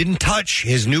 It didn't touch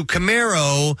his new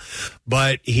Camaro,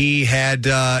 but he had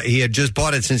just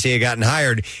bought it since he had gotten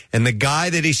hired. And the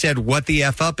guy that he said, what the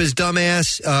F up is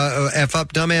dumbass, F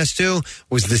up dumbass to,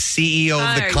 was the CEO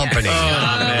of the company.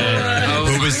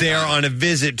 Who was there on a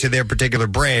visit to their particular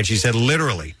branch. He said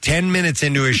literally 10 minutes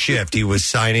into his shift, he was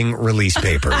signing release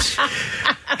papers.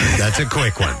 That's a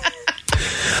quick one.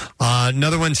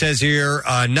 Another one says here,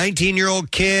 a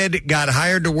 19-year-old kid got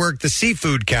hired to work the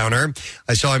seafood counter.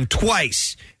 I saw him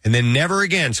twice and then never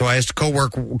again. So I asked a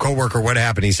coworker what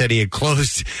happened. He said he had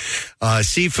closed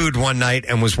seafood one night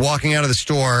and was walking out of the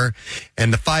store,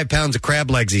 and the 5 pounds of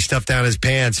crab legs he stuffed down his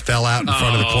pants fell out in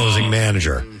front of the closing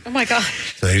manager. Oh, my God.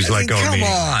 So he was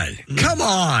Come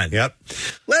on. Yep.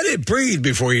 Let it breathe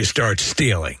before you start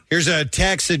stealing. Here's a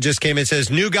text that just came in. It says,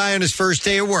 new guy on his first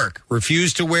day of work,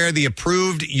 refused to wear the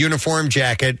approved uniform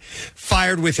jacket,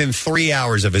 fired within 3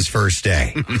 hours of his first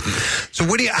day. So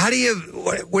what do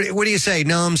you say?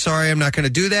 No, I'm sorry, I'm not going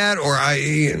to do that. Or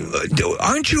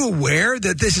aren't you aware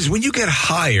that this is when you get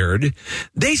hired,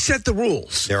 they set the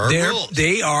rules. There are rules.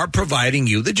 They are providing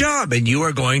you the job, and you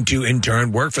are going to in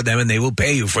turn work for them, and they will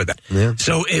pay you for that. Yeah.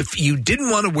 So if you didn't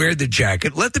want to wear the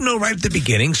jacket, let them know right at the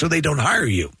beginning so they don't hire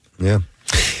you. Yeah.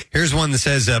 Here's one that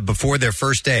says before their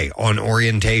first day on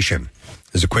orientation.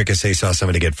 Is the quickest they saw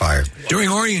somebody get fired.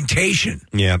 During orientation?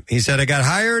 Yeah. He said, I got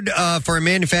hired for a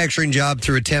manufacturing job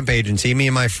through a temp agency. Me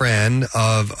and my friend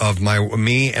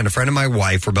me and a friend of my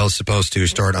wife were both supposed to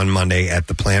start on Monday at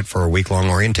the plant for a week-long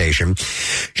orientation.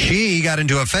 She got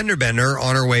into a fender bender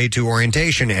on her way to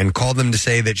orientation and called them to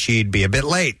say that she'd be a bit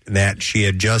late, that she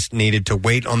had just needed to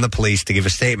wait on the police to give a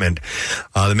statement.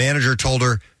 The manager told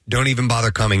her, don't even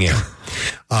bother coming in.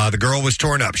 The girl was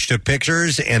torn up. She took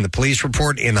pictures, and the police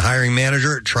report and the hiring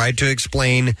manager tried to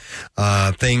explain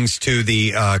things to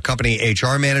the company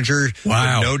HR manager.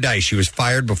 Wow. With no dice. She was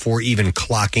fired before even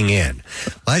clocking in.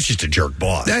 Well, that's just a jerk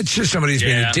boss. That's just somebody who's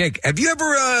being a dick. Have you ever,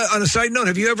 on a side note,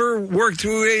 have you ever worked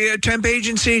through a temp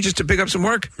agency just to pick up some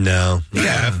work? No.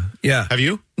 Yeah. Have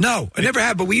you? No, I never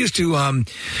have, but we used to,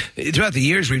 throughout the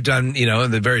years, we've done,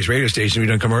 in the various radio stations, we've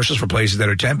done commercials for places that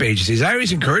are temp agencies. I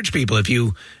always encourage people,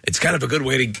 it's kind of a good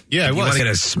way to you want to get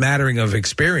a smattering of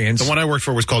experience. The one I worked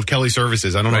for was called Kelly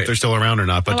Services. I don't know if they're still around or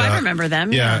not. But I remember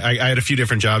them. Yeah, I had a few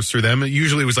different jobs through them.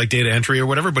 Usually it was like data entry or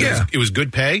whatever, but it was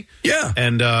good pay. Yeah.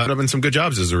 And it have been some good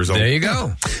jobs as a result. There you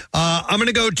go. I'm going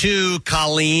to go to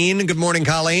Colleen. Good morning,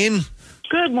 Colleen.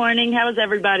 Good morning. How is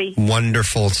everybody?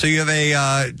 Wonderful. So you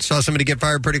have saw somebody get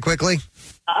fired pretty quickly?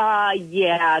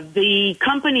 Yeah. The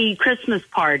company Christmas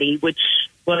party, which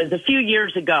was a few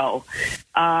years ago,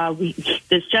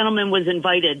 this gentleman was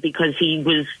invited because he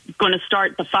was going to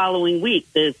start the following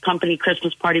week. The company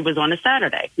Christmas party was on a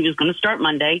Saturday. He was going to start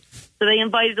Monday. So they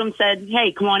invited him, said,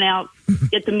 hey, come on out,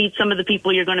 get to meet some of the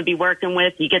people you're going to be working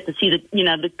with. You get to see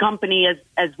the company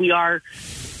as we are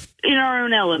in our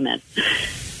own element.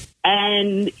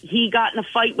 And he got in a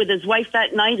fight with his wife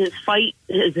that night. His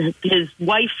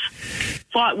wife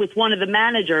fought with one of the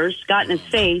managers, got in his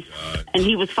face, and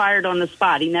he was fired on the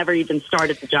spot. He never even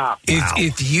started the job.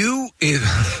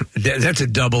 That's a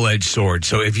double-edged sword.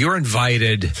 So if you're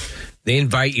invited, they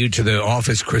invite you to the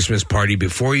office Christmas party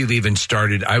before you've even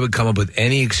started, I would come up with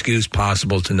any excuse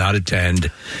possible to not attend,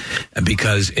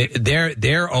 because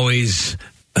they're always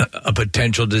a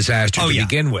potential disaster to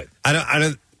begin with.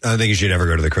 I don't think you should ever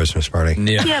go to the Christmas party.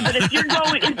 Yeah, but if you're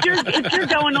going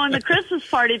on the Christmas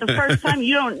party the first time,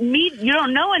 you don't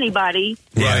know anybody.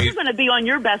 Right. You're going to be on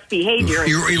your best behavior.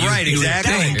 You're right,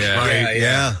 exactly.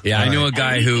 Yeah, I knew a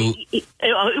guy who...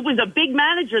 It was a big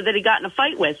manager that he got in a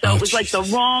fight with, so it was like the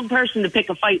wrong person to pick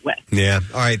a fight with. Yeah.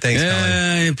 All right, thanks,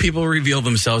 Colin. People reveal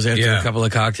themselves after a couple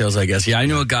of cocktails, I guess. Yeah, I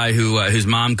knew a guy whose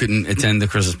mom couldn't attend the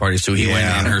Christmas party, so he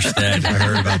went in her stead. I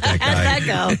heard about that guy. How'd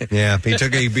that go? Yeah, he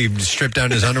stripped down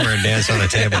his underwear and danced on a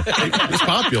table. It's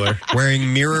popular.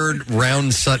 Wearing mirrored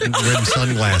round rimmed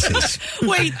sunglasses.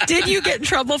 Wait, did you get in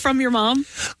trouble from your mom?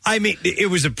 I mean,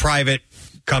 it was a private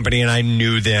company, and I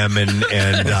knew them, and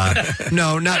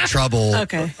no, not trouble.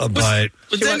 Okay. But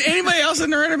was there anybody else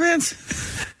in the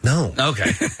underpants? No.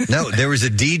 Okay. No, there was a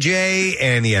DJ,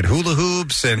 and he had hula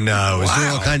hoops, and was doing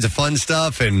all kinds of fun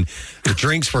stuff, and the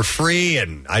drinks were free,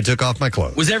 and I took off my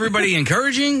clothes. Was everybody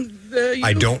encouraging you?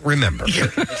 I don't remember.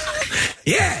 That's a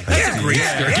great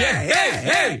story.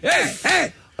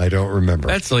 Hey. I don't remember.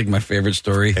 That's like my favorite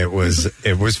story. It was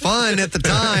fun at the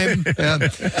time.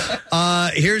 Yeah.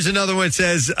 Here's another one. It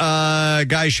says,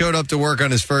 guy showed up to work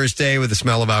on his first day with the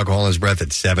smell of alcohol in his breath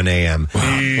at 7 a.m.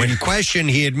 When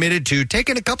questioned, he admitted to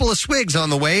taking a couple of swigs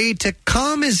on the way to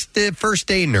calm his first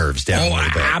day nerves down a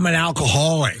little bit. I'm an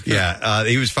alcoholic. Yeah,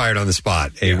 he was fired on the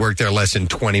spot. He worked there less than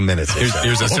 20 minutes.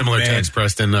 Here's a similar text,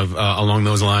 Preston, of along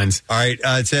those lines. All right.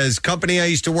 It says, company I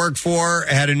used to work for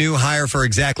had a new hire for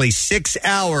exactly 6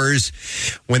 hours.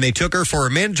 When they took her for a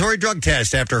mandatory drug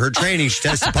test after her training, she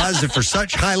tested positive for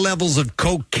such high levels of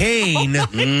cocaine.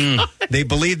 They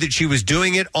believed that she was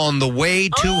doing it on the way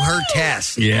to her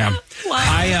test. Yeah.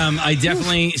 Wow. I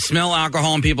definitely smell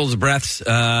alcohol in people's breaths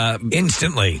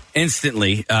instantly.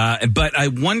 But I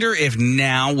wonder if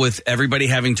now, with everybody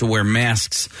having to wear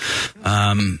masks,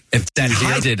 if that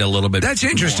hides it a little bit. That's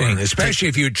interesting, especially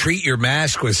if you treat your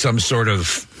mask with some sort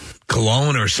of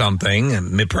cologne or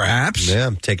something, perhaps. Yeah,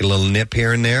 take a little nip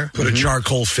here and there. Put a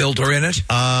charcoal filter in it.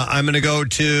 I'm going to go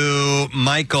to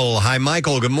Michael. Hi,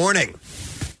 Michael. Good morning.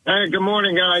 Hey, good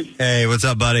morning, guys. Hey, what's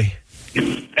up, buddy?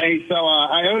 Hey, so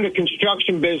I owned a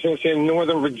construction business in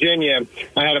Northern Virginia.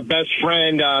 I had a best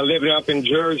friend living up in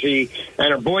Jersey,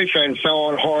 and her boyfriend fell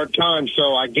on hard times.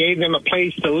 So I gave them a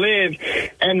place to live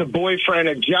and the boyfriend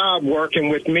a job working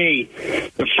with me.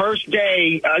 The first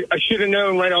day, I should have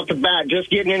known right off the bat, just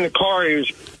getting in the car, he was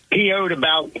PO'd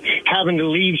about having to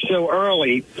leave so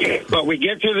early. But we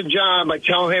get to the job. I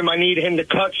tell him I need him to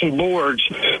cut some boards.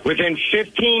 Within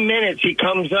 15 minutes, he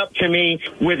comes up to me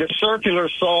with a circular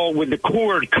saw with the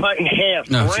cord cut in half,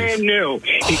 brand new.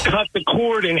 He cut the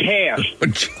cord in half.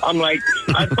 I'm like,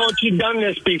 I thought you'd done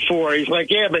this before. He's like,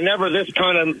 yeah, but never this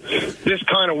kind of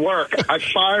work. I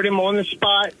fired him on the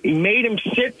spot, made him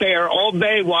sit there all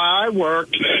day while I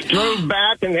worked, drove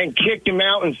back, and then kicked him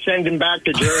out and sent him back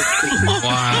to Jersey.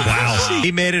 Wow.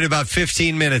 He made it about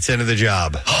 15 minutes into the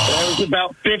job. That was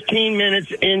about 15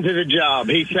 minutes into the job.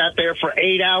 He sat there for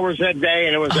 8 hours that day,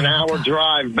 and it was an hour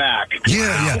drive back.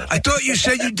 Yeah. I thought you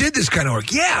said you did this kind of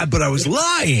work. Yeah, but I was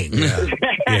lying.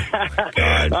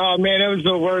 Oh, man, it was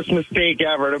the worst mistake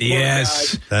ever.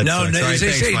 Yes. That's right.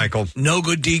 Thanks, Michael. No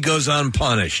good deed goes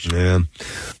unpunished. Yeah.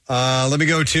 Let me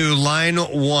go to line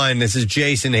 1. This is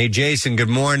Jason. Hey, Jason, good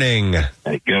morning.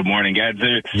 Hey, good morning,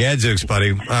 Gadzooks. Gadzooks,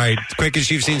 buddy. All right. Quickest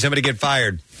you've seen somebody get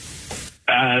fired.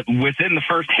 Within the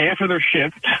first half of their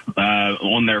shift,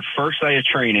 on their first day of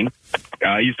training,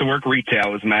 I used to work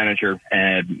retail as a manager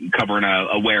and covering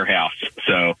a warehouse.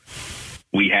 So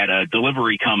we had a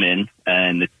delivery come in,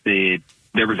 and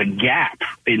there was a gap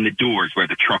in the doors where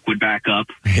the truck would back up,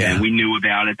 and we knew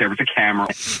about it. There was a camera.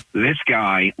 This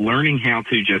guy learning how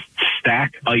to just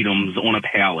stack items on a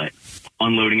pallet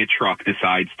unloading a truck,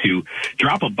 decides to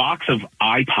drop a box of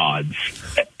iPods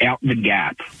out the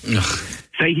gap.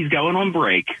 Say he's going on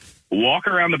break, walk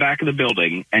around the back of the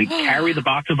building, and carry the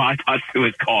box of iPods to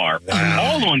his car.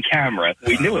 All on camera.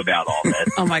 We knew about all this.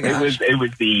 Oh, my gosh. It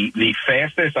was the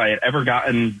fastest I had ever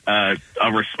gotten a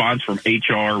response from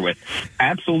HR with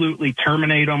absolutely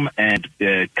terminate them, and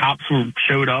cops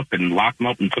showed up and locked them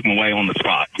up and took them away on the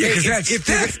spot. Yeah, because that's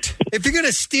theft. If you're going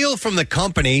to steal from the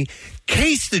company,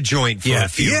 case the joint for a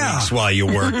few weeks while you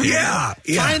work.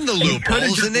 Find the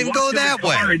loopholes and then go that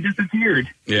way. And disappeared.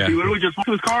 Yeah. He literally just walked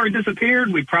to his car and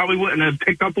disappeared. We probably wouldn't have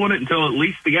picked up on it until at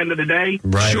least the end of the day.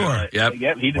 Right. Sure.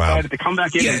 Yep. He decided to come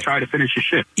back in and try to finish his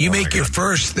shift. You make your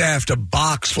first theft a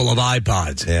box full of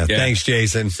iPods. Yeah. Thanks,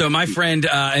 Jason. So my friend,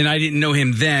 and I didn't know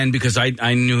him then because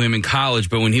I knew him in college,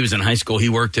 but when he was in high school, he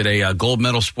worked at a Gold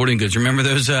Medal Sporting Goods. Remember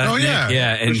those? Oh, Nick? yeah.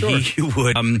 Yeah, and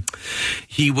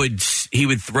he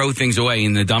would throw things away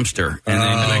in the dumpster. And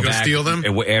then go steal them?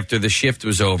 After the shift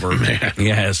was over.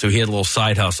 Yeah, so he had a little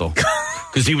side hustle.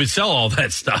 Because he would sell all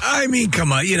that stuff. I mean,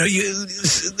 come on.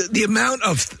 The amount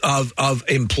of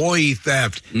employee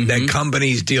theft that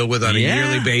companies deal with on a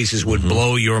yearly basis would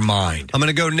blow your mind. I'm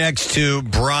going to go next to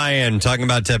Brian, talking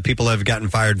about people that have gotten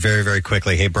fired very, very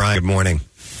quickly. Hey, Brian, good morning.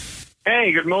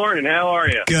 Hey, good morning. How are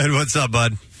you? Good. What's up,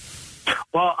 bud?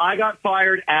 Well, I got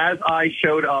fired as I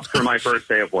showed up for my first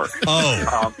day of work.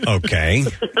 Oh, okay.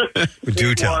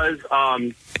 Do tell.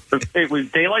 It was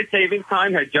daylight savings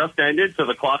time had just ended, so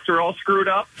the clocks are all screwed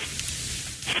up.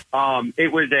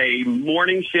 It was a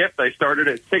morning shift. I started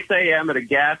at 6 a.m. at a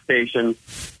gas station.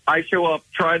 I show up,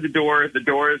 try the door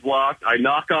is locked. I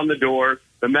knock on the door.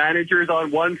 The manager's on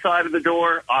one side of the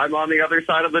door. I'm on the other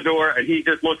side of the door, and he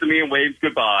just looks at me and waves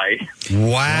goodbye.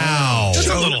 Wow. That's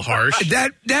a little harsh.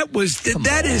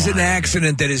 That is an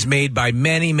accident that is made by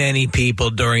many, many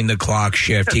people during the clock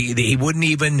shift. He wouldn't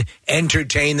even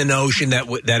entertain the notion that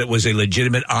it was a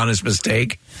legitimate, honest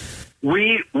mistake.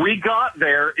 We got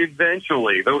there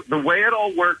eventually. The way it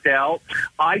all worked out,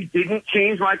 I didn't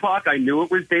change my clock. I knew it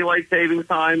was daylight savings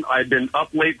time. I'd been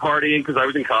up late partying because I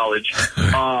was in college.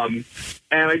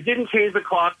 And I didn't change the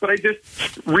clock, but I just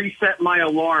reset my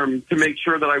alarm to make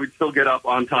sure that I would still get up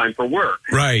on time for work.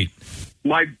 Right.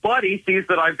 My buddy sees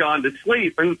that I've gone to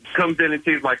sleep and comes in and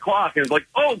sees my clock and is like,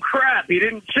 "Oh crap, he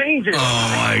didn't change it." Oh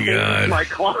my God. My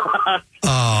clock.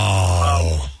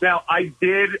 Oh. Now I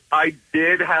did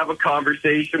have a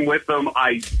conversation with them.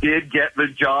 I did get the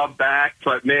job back,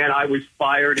 but man, I was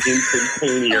fired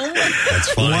instantaneously.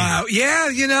 That's funny. Wow. Yeah,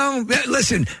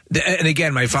 listen, and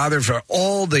again, my father, for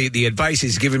all the advice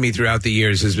he's given me throughout the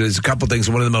years, there's a couple things.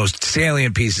 One of the most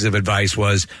salient pieces of advice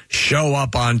was show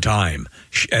up on time.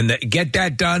 And get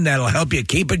that done. That'll help you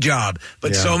keep a job.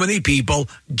 But so many people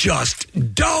just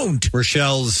don't.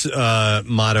 Rochelle's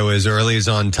motto is early is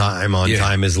on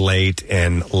time is late,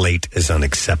 and late is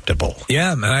unacceptable.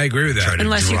 Yeah, and I agree with that.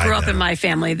 Unless you grew up in my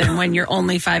family, then when you're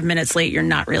only 5 minutes late, you're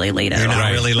not really late at all. You're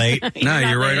not really late? No,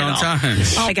 you're right on time.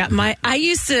 I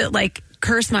used to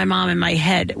curse my mom in my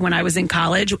head when I was in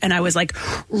college, and I was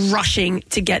rushing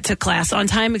to get to class on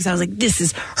time because I was like, this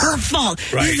is her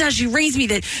fault. Right. This is how she raised me,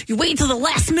 that you wait until the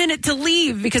last minute to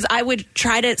leave, because I would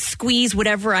try to squeeze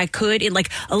whatever I could in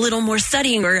a little more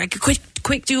studying, or I could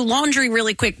quick do laundry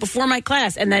really quick before my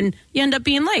class, and then you end up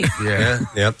being late. Yeah.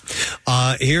 Yep.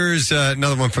 Here's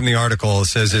another one from the article. It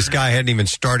says this guy hadn't even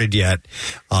started yet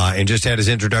and just had his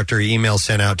introductory email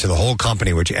sent out to the whole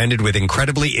company, which ended with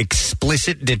incredibly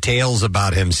explicit details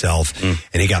about himself,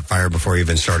 and he got fired before he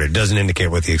even started. It doesn't indicate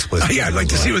what the explicit I'd like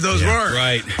to see what those were.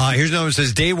 Right. Here's another one that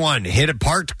says, day one, hit a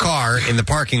parked car in the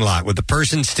parking lot with the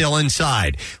person still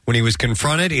inside. When he was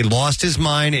confronted, he lost his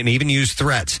mind and even used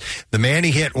threats. The man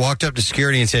he hit walked up to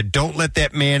security and said, "Don't let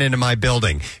that man into my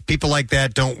building. People like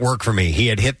that don't work for me." He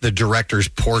had hit the director's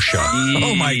Porsche.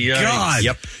 Oh my God.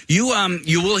 Yep. You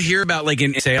will hear about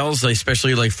in sales,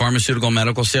 especially pharmaceutical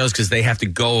medical sales, because they have to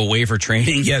go away for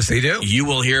training. Yes, they do. You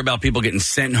will hear about people getting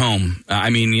sent home.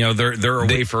 They're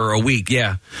away for a week.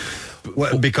 Yeah.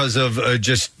 What, because of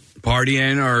just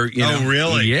partying or Oh,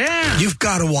 really? Yeah. You've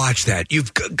got to watch that.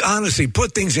 You've honestly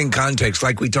put things in context,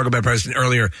 like we talked about, Preston,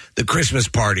 earlier, the Christmas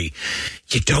party.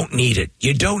 You don't need it.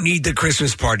 You don't need the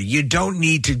Christmas party. You don't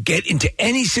need to get into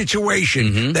any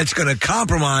situation that's going to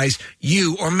compromise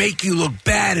you or make you look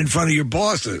bad in front of your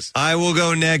bosses. I will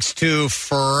go next to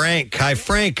Frank. Hi,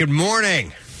 Frank. Good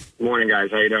morning. Morning, guys.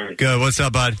 How you doing? Good. What's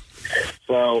up, bud?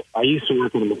 So I used to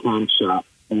work in a mechanic shop,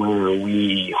 where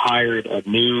we hired a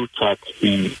new tech.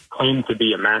 He claimed to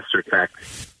be a master tech.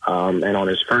 And on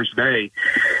his first day,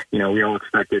 we all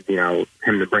expected, him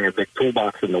to bring a big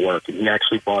toolbox into work. And he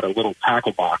actually bought a little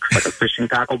tackle box, like a fishing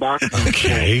tackle box.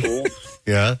 Okay.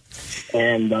 Yeah.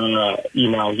 And,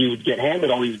 he would get handed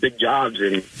all these big jobs,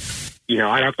 and,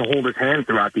 I'd have to hold his hand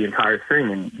throughout the entire thing.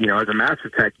 And, as a master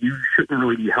tech, you shouldn't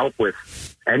really be helped with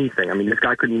anything. I mean, this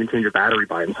guy couldn't even change a battery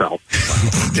by himself.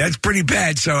 That's pretty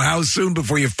bad. So how soon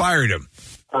before you fired him?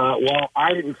 Well,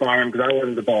 I didn't fire him because I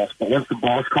wasn't the boss. But once the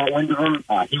boss caught wind of him,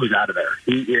 he was out of there.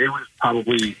 It was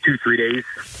probably 2-3 days.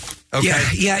 Okay.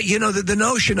 Yeah. The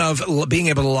notion of being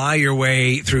able to lie your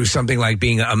way through something like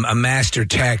being a master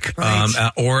tech,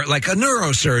 or like a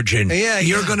neurosurgeon,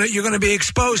 you're gonna be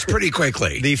exposed pretty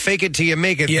quickly. The fake it till you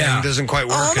make it thing doesn't quite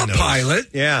work. I'm a pilot.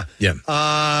 Yeah.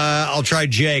 I'll try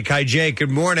Jake. Hi, Jake.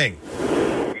 Good morning.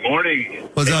 Morning.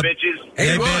 What's up, bitches?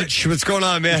 Hey, bitch. What's going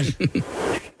on, man?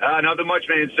 Nothing much,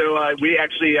 man. So we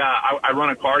actually, I run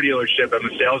a car dealership. I'm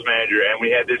a sales manager, and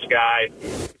we had this guy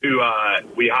who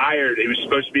we hired. He was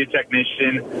supposed to be a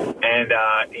technician, and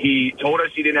he told us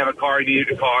he didn't have a car. He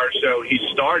needed a car, so he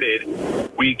started.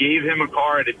 We gave him a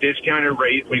car at a discounted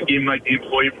rate. We gave him like the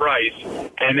employee price,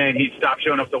 and then he stopped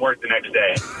showing up to work the next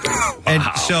day. And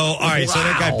so, all right, so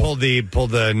that guy pulled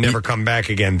the never come back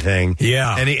again thing.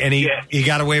 Yeah, and he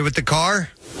got away with the car.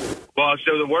 Well,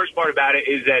 so the worst part about it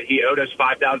is that he owed us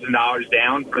 $5,000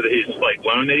 down for his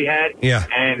loan that he had. Yeah.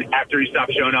 And after he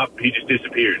stopped showing up, he just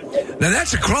disappeared. Now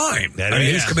that's a crime.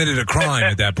 He's committed a crime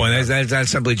at that point. That's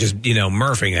simply just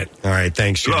murphing it. All right,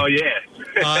 thanks, Jim. Oh yeah.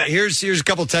 Here's a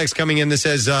couple texts coming in that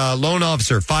says loan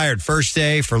officer fired first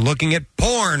day for looking at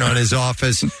porn on his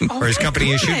office or his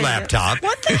company issued laptop.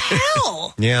 What the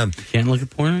hell? Yeah. You can't look at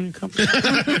porn on your company?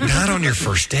 Not on your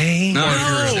first day. No.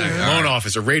 Loan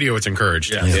office or radio, it's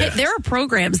encouraged. Yeah. There are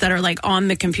programs that are on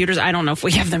the computers. I don't know if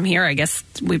we have them here. I guess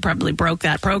we probably broke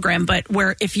that program. But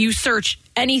where if you search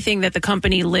anything that the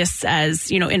company lists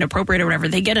as inappropriate or whatever,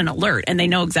 they get an alert and they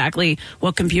know exactly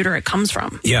what computer it comes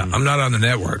from. Yeah, I'm not on the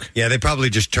network. Yeah, they probably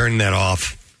just turned that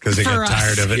off because they got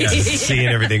tired of it, seeing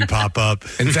everything pop up.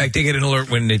 In fact, they get an alert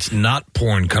when it's not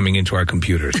porn coming into our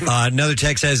computers. Another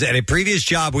text says, at a previous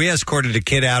job, we escorted a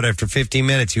kid out after 15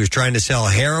 minutes. He was trying to sell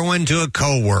heroin to a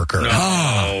coworker.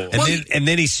 Oh. And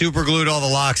then he super glued all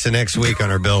the locks the next week on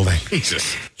our building.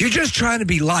 Jesus. You're just trying to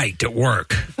be liked at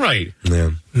work. Right.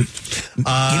 Yeah.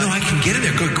 I can get in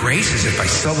their good graces if I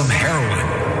sell them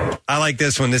heroin. I like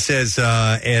this one. This says,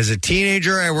 as a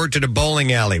teenager, I worked at a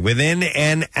bowling alley. Within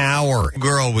an hour, a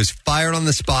girl was fired on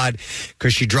the spot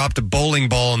because she dropped a bowling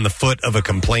ball on the foot of a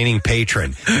complaining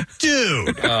patron.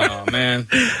 Dude. Oh, man.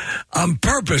 On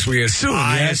purpose, we assume.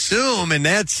 I assume, and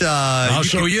that's... I'll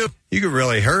show you. You could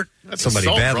really hurt somebody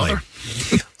assault, badly.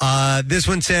 This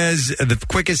one says the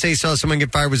quickest they saw someone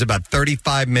get fired was about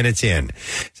 35 minutes in.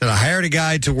 So I hired a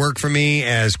guy to work for me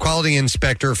as quality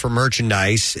inspector for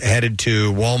merchandise, headed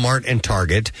to Walmart and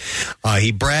Target.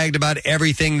 He bragged about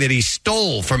everything that he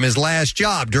stole from his last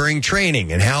job during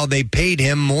training and how they paid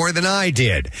him more than I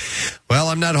did. Well,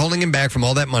 I'm not holding him back from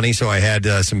all that money, so I had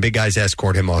some big guys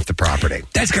escort him off the property.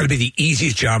 That's got to be the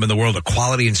easiest job in the world, a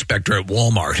quality inspector at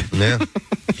Walmart. Yeah.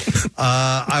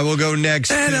 I will go next.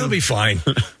 That'll be fine.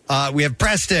 We have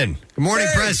Preston. Good morning,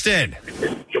 Preston.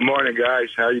 Good morning, guys.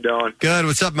 How you doing? Good.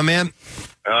 What's up, my man?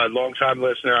 Long-time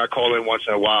listener. I call in once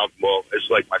in a while. Well, it's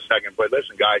like my second. But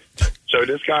listen, guys. So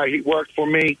this guy, he worked for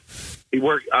me.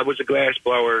 I was a glass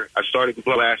blower. I started to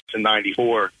blow glass in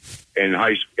 '94 in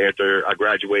after I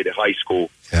graduated high school.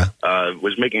 Yeah.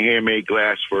 Was making handmade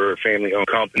glass for a family-owned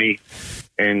company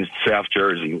in South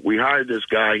Jersey. We hired this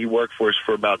guy. He worked for us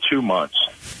for about 2 months.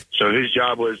 So his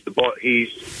job was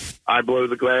I blow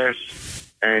the glass,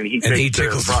 and he takes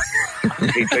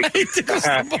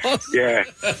yeah,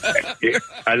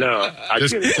 I know.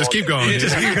 Just keep going.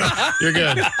 You're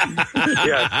good.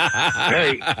 Yeah.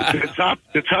 Hey, to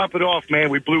top it off,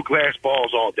 man, we blew glass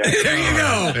balls all day. There you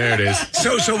go. There it is.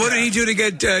 So what did he do to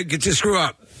get to screw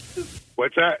up?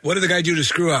 What's that? What did the guy do to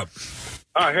screw up?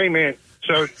 Hey, man.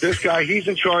 So this guy, he's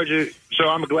in charge of. So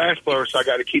I'm a glass blower, so I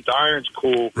got to keep the irons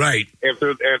cool, right?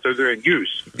 After they're in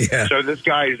use. Yeah. So this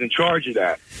guy is in charge of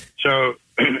that. So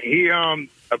he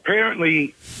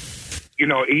apparently,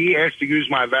 he asked to use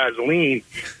my Vaseline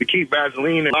to keep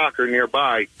Vaseline in the locker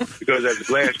nearby because as a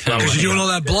glass blower, because you're doing all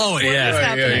that blowing.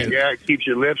 Yeah, it keeps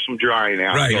your lips from drying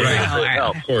out. Right, so right.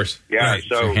 Of course. Yeah. Right.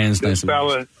 So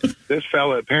this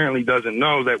fella apparently doesn't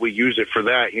know that we use it for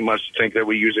that. He must think that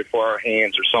we use it for our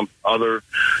hands or some other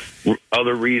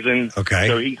reason. Okay.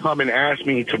 So he come and asked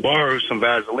me to borrow some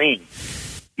Vaseline.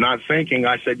 Not thinking,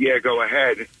 I said, yeah, go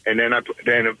ahead. And then a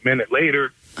minute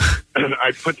later,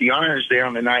 I put the irons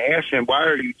down, and I asked him, why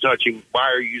are you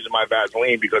using my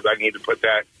Vaseline? Because I need to put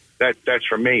that's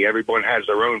for me. Everyone has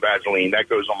their own Vaseline. That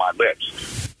goes on my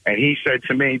lips. And he said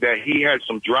to me that he had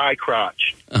some dry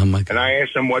crotch. Oh, my God. And I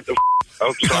asked him what the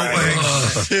sorry. Hang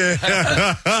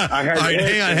on.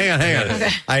 Okay.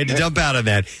 I had to dump out of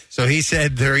that. So he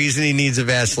said the reason he needs a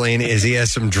Vaseline is he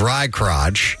has some dry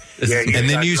crotch. Yeah, and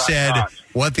then you said, crotch.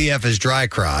 what the F is dry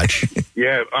crotch?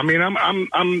 Yeah, I mean,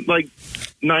 I'm like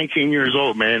 19 years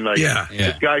old, man. Like,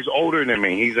 this guy's older than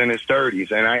me. He's in his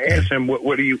 30s. And I asked him,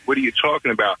 what are you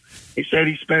talking about? He said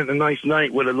he spent a nice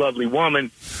night with a lovely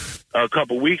woman a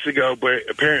couple weeks ago, but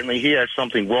apparently he had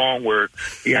something wrong where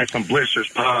he had some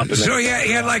blisters pop. So he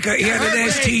had an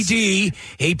STD.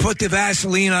 He put the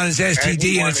Vaseline on his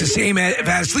STD, and it's the same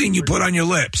Vaseline you put on your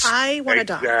lips. I want to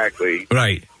die. Exactly.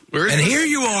 Right. And here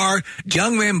you are,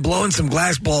 young man blowing some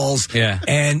glass balls,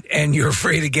 and you're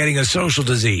afraid of getting a social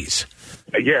disease.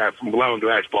 Yeah, from blowing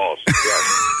glass balls. Yeah.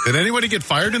 Did anybody get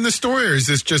fired in this story, or is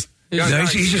this just... No,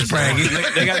 he's just bragging.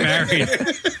 They got married.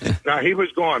 No, he was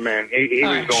gone, man. He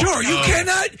was gone. Sure, you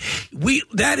cannot.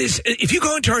 That is, if you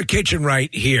go into our kitchen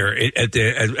right here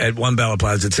at One Bella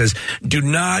Plaza, it says, "Do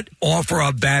not offer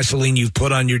up Vaseline you've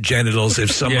put on your genitals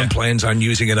if someone plans on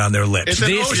using it on their lips." It's an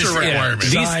OSHA requirement.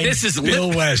 This is Bill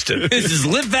Weston. This is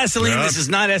lip Vaseline. This is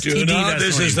not STD Vaseline.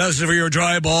 This is for your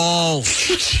dry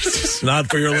balls. Not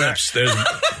for your lips.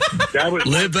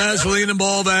 Lip Vaseline and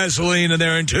ball Vaseline, and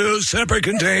they're in two separate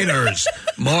containers.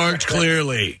 Marked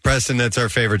clearly. Preston, that's our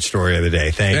favorite story of the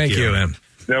day. Thank you. Man.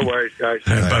 No worries, guys.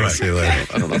 Bye-bye. See you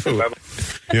later. I don't know if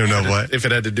you don't know what? If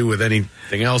it had to do with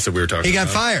anything else that we were talking about. He got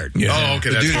fired. Yeah. Oh, okay.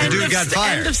 The dude got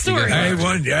fired. End of story. I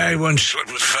once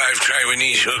slept with 5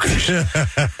 Taiwanese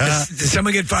hookers. Did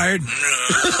someone get fired?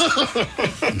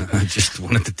 No. I just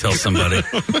wanted to tell somebody.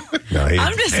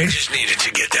 I just needed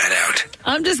to get that out.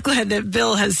 I'm just glad that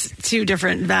Bill has 2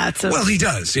 different vats of he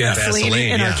does, Vaseline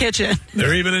in our kitchen.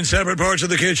 They're even in separate parts of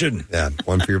the kitchen. Yeah,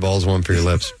 one for your balls, one for your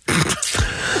lips.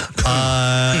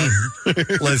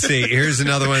 Let's see. Here's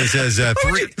another one that says,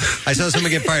 I saw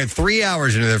someone get fired 3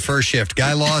 hours into their first shift.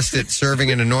 Guy lost it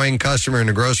serving an annoying customer in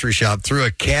a grocery shop, threw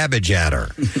a cabbage at her.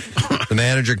 The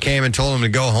manager came and told him to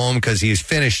go home because he's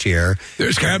finished here.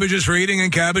 There's cabbages for eating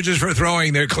and cabbages for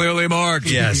throwing. They're clearly marked.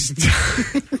 Yes.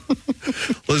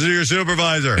 Listen to your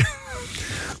supervisor.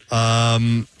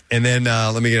 And then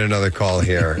let me get another call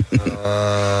here.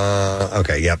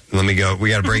 Okay, yep. Let me go. We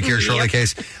got a break here shortly,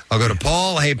 Case. I'll go to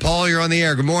Paul. Hey, Paul, you're on the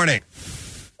air. Good morning.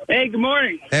 Hey, good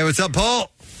morning. Hey, what's up,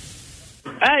 Paul?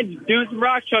 Hey, doing some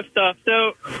rock truck stuff.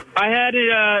 So I had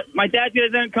my dad got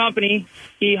his own company.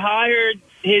 He hired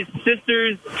his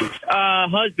sister's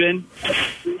husband,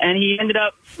 and he ended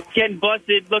up getting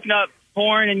busted looking up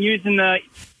porn and using the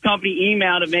company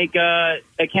email to make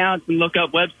accounts and look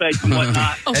up websites and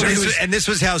whatnot. And this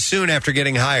was how soon after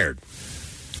getting hired?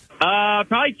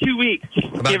 Probably 2 weeks,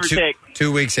 give or take.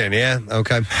 2 weeks in, yeah?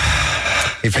 Okay.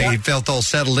 He felt all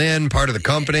settled in, part of the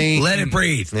company. Let it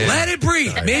breathe. Yeah. Let it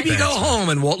breathe. Right, Maybe go home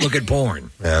and look at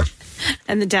porn. Yeah.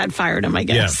 And the dad fired him, I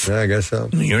guess. Yeah, I guess so.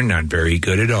 You're not very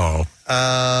good at all.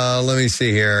 Let me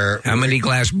see here. How many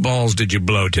glass balls did you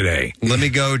blow today? Let me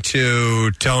go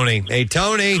to Tony. Hey,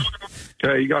 Tony.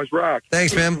 Hey, you guys rock.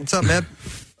 Thanks, man. What's up, man?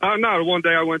 No, one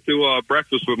day I went to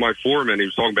breakfast with my foreman. He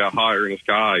was talking about hiring this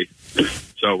guy.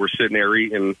 So we're sitting there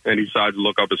eating, and he decides to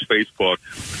look up his Facebook.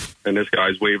 And this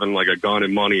guy's waving like a gun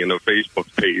and money in the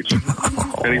Facebook page.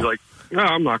 And he's like, no,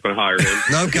 I'm not going to hire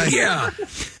him. Okay.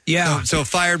 Yeah. So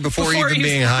fired before even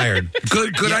being hired.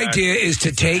 Good idea is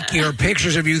to take your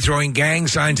pictures of you throwing gang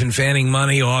signs and fanning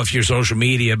money off your social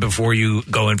media before you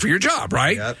go in for your job,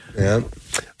 right? Yep.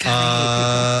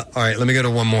 All right, let me go to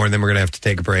one more, and then we're going to have to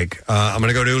take a break. I'm going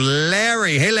to go to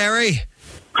Larry. Hey, Larry.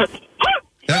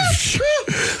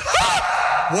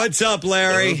 What's up,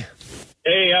 Larry?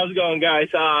 Hey, how's it going, guys?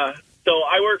 So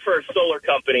I work for a solar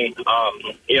company.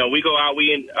 We go out,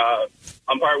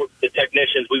 I'm part of the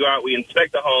technicians. We go out, we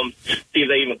inspect the homes, see if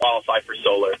they even qualify for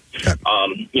solar.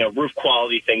 Roof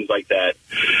quality, things like that.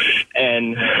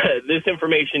 And this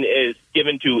information is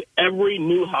given to every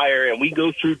new hire, and we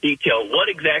go through detail what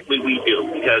exactly we do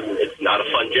because it's not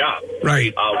a fun job.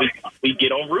 Right. We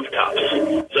get on rooftops.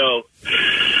 So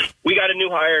we got a new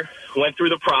hire, went through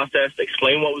the process,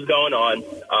 explained what was going on.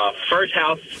 First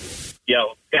house,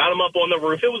 got them up on the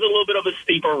roof. It was a little bit of a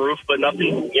steeper roof, but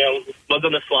nothing,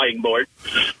 wasn't a sliding board.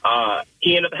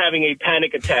 he ended up having a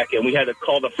panic attack, and we had to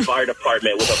call the fire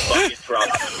department with a bucket truck.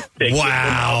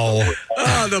 Wow.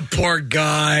 Oh, the poor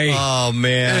guy. Oh,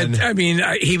 man. And, I mean,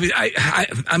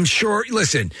 I'm sure,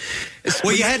 listen.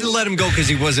 Well, you had to let him go because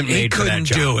he wasn't made for that job. He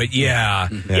job. couldn't do it,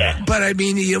 yeah. But, I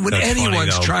mean, when That's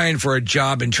anyone's funny, trying for a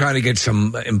job and trying to get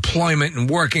some employment and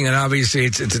working, and obviously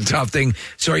it's a tough thing.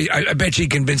 So I bet you he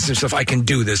convinced himself, I can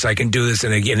do this,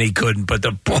 and again, he couldn't. But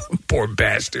the poor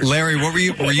bastard. Larry, what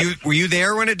were you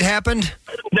there when it happened?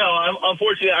 No,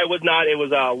 unfortunately, I was not. It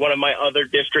was one of my other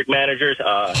district managers.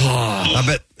 I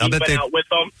bet went out with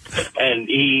them, and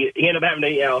he ended up having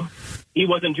to, he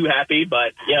wasn't too happy,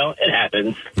 but, it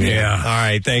happens. Yeah. All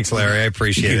right. Thanks, Larry. I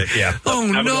appreciate it. Yeah. Oh,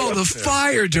 no, the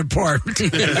fire department.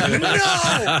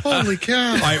 No. Holy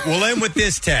cow. All right. We'll end with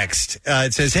this text.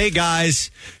 It says, hey, guys,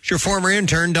 it's your former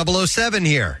intern 007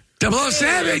 here.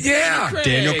 007, yeah.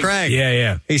 Daniel Craig.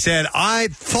 Yeah. He said, I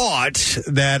thought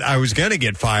that I was going to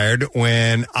get fired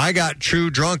when I got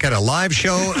true drunk at a live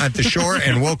show at the shore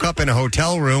and woke up in a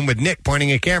hotel room with Nick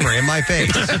pointing a camera in my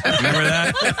face. Remember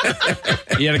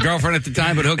that? You had a girlfriend at the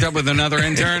time, but hooked up with another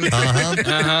intern?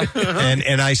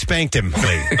 And I spanked him.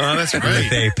 Oh, that's right.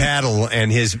 With a paddle,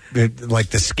 and his,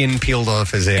 the skin peeled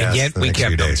off his ass. And yet we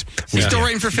kept him. He's still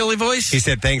writing for Philly Voice? He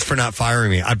said, thanks for not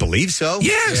firing me. I believe so.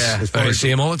 Yes. I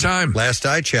see him all the time. Last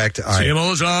I checked. All See right. him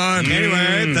all the time.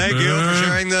 Anyway, thank you for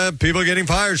sharing the people getting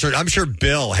fired. So I'm sure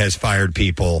Bill has fired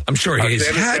people. I'm sure he's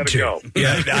had to.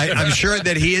 Yeah, I'm sure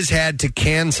that he has had to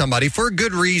can somebody for a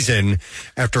good reason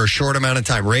after a short amount of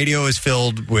time. Radio is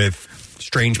filled with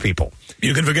strange people.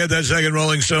 You can forget that second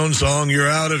Rolling Stone song. You're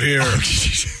out of here.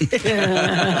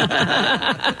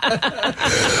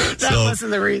 That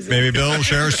wasn't the reason. Maybe Bill will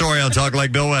share a story on Talk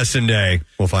Like Bill Weston Day.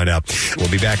 We'll find out.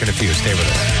 We'll be back in a few. Stay with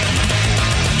us.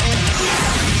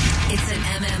 It's an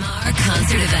MMR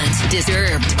concert event.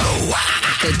 Disturbed. Oh, wow.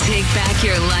 The Take Back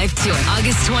Your Life Tour.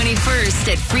 August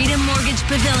 21st at Freedom Mortgage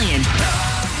Pavilion.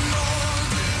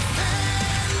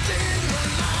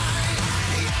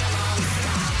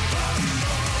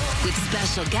 With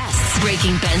special guests,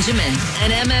 Breaking Benjamin.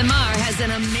 And MMR has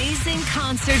an amazing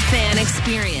concert fan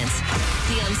experience.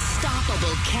 The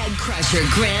Unstoppable Keg Crusher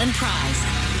Grand Prize.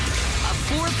 A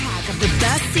 4-pack of the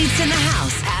best seats in the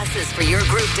house. Passes for your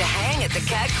group to hang at the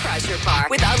Keg Crusher bar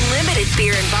with unlimited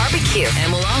beer and barbecue.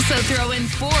 And we'll also throw in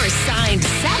 4 signed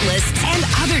set lists and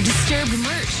other Disturbed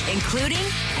merch, including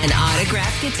an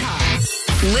autographed guitar.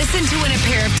 Listen to win a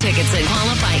pair of tickets and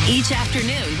qualify each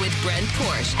afternoon with Brent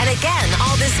Porsche. And again,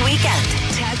 all this weekend.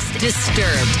 Text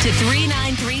Disturbed to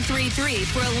 39333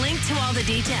 for a link to all the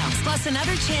details. Plus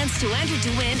another chance to enter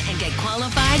to win and get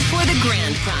qualified for the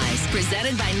grand prize.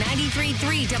 Presented by 93.3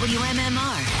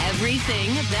 WMMR.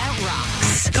 Everything that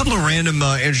rocks. A couple of random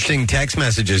interesting text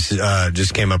messages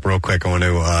just came up real quick. I want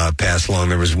to pass along.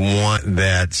 There was one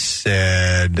that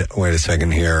said, wait a second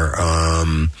here.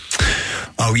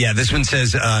 Oh, yeah, this one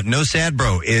says, no sad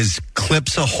bro, is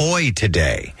Clips Ahoy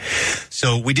today?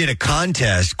 So we did a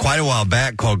contest quite a while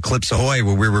back called Clips Ahoy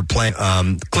where we were playing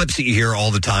clips that you hear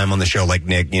all the time on the show, like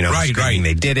Nick, right.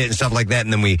 They did it and stuff like that.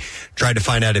 And then we tried to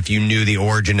find out if you knew the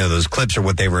origin of those clips or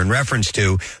what they were in reference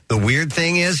to. The weird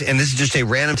thing is, and this is just a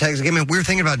random text, we were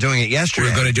thinking about doing it yesterday.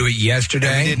 We were going to do it yesterday.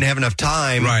 And we didn't have enough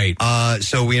time. Right.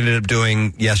 So we ended up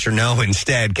doing yes or no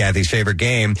instead, Kathy's favorite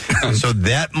game. So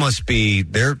that must be,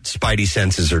 their spidey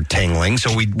senses are tingling.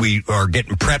 So we are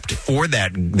getting prepped for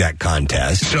that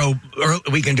contest. So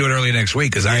we can do it early next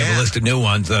week because I have a list of new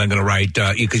ones that I'm going to write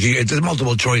because it's a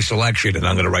multiple choice selection and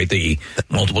I'm going to write the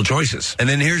multiple choices. And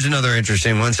then here's another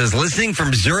interesting one. It says, listening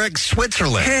from Zurich,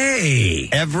 Switzerland. Hey!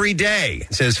 Every day.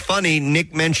 It says, funny,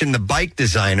 Nick mentioned the bike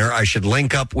designer. I should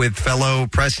link up with fellow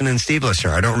Preston and Steve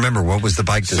listener. I don't remember. What was the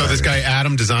bike designer? So this guy,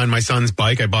 Adam, designed my son's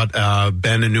bike. I bought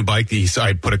Ben a new bike.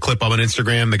 I put a clip up on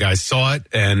Instagram. The guy saw it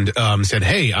and said,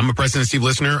 hey, I'm a Preston and Steve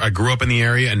listener. I grew up in the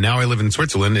area and now I live in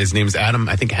Switzerland. His name's Adam.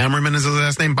 I think Hammerman is his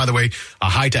last name. By the way, a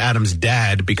hi to Adam's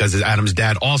dad because Adam's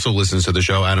dad also listens to the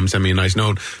show. Adam sent me a nice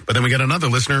note. But then we got another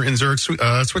listener in Zurich,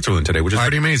 Switzerland today, which is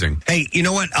pretty amazing. Hey, you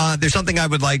know what? There's something I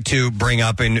would like to bring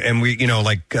up, and we,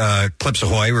 Clips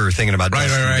Ahoy, we were thinking about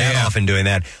dusting that off and doing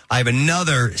that. I have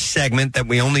another segment that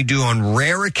we only do on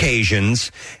rare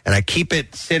occasions, and I keep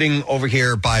it sitting over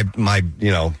here by my,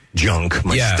 junk,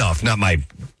 my stuff, not my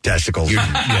testicles.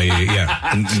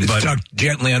 Yeah. And it's tucked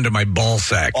gently under my ball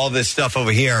sack. All this stuff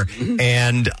over here,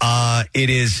 and it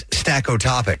is Stacko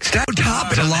Topics. Stacko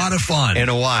Topics, a lot of fun. In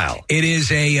a while, it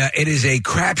is a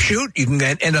crapshoot. You can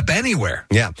end up anywhere.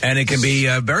 Yeah, and it can be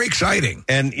very exciting.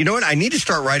 And you know what? I need to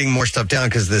start writing more stuff down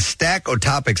because the Stacko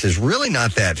Topics is really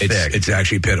not that thick. It's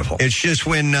actually pitiful. It's just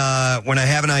when I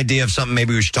have an idea of something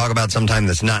maybe we should talk about sometime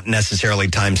that's not necessarily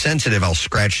time sensitive, I'll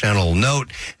scratch down a little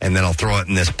note and then I'll throw it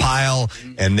in this pile.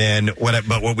 And then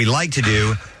what we like to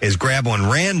do is grab one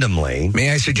randomly.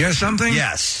 May I suggest something?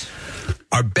 Yes.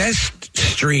 Our best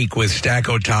streak with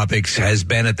Stacko Topics has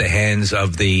been at the hands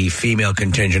of the female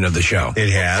contingent of the show. It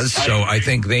has. So I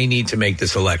think they need to make the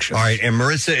selection. All right, and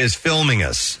Marissa is filming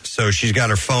us, so she's got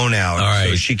her phone out,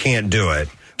 so she can't do it.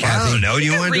 Kathy, no, do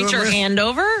you want to do it? Reach your Marissa? hand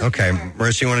over. Okay,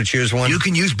 Marissa, you want to choose one? You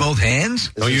can use both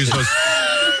hands. Don't use those.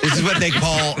 This is what they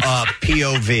call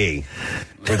POV.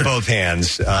 With both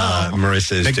hands,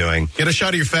 Marissa is doing. Get a shot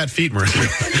of your fat feet, Marissa.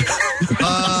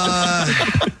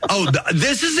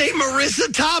 This is a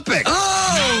Marissa topic.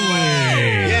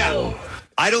 Yeah.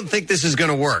 I don't think this is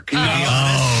going to work, to be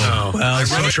honest. Well,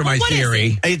 so for my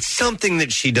theory. It's something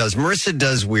that she does. Marissa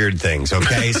does weird things,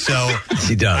 okay? So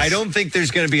she does. I don't think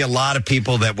there's going to be a lot of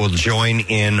people that will join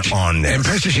in on this. And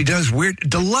Preston, she does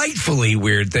delightfully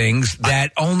weird things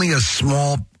that only a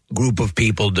small group of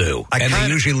people do. They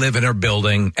usually live in her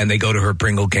building, and they go to her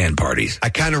Pringle can parties. I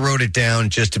kind of wrote it down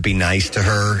just to be nice to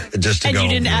her, just to and go. you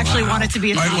didn't actually want it to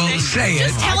be a topic? Well, say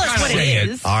Just it. tell us what it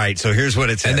is. All right, so here's what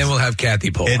it says. And then we'll have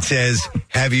Kathy pull. It says,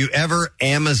 have you ever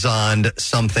Amazoned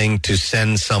something to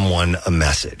send someone a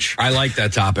message? I like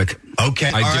that topic. Okay,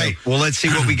 I all do. right. Well, let's see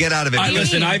what we get out of it.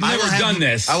 Listen, I've never done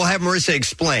this. I will have Marissa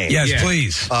explain. Yes,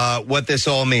 please. What this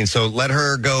all means. So let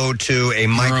her go to a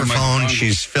microphone.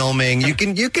 She's filming. You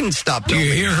can stop. Do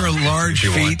you hear her large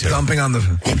feet thumping on the?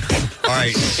 All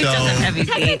right. So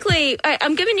technically,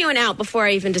 I'm giving you an out before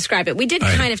I even describe it. We did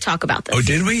kind of talk about this. Oh,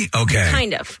 did we? Okay.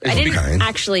 Kind of. I didn't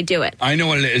actually do it. I know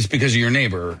what it is because of your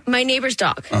neighbor. My neighbor's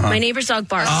dog. My neighbor's dog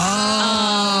barks.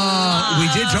 We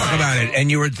did talk about it,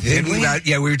 and you were thinking about.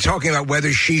 Yeah, we were talking about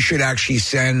whether she should actually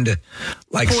send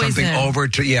something over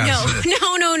to. Yeah.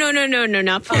 No,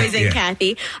 not poison,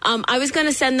 Kathy. I was going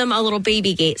to send them a little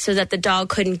baby gate so that the dog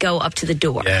couldn't go up to the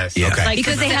door. Yes. Okay.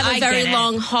 Because they have a very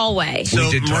long hallway. So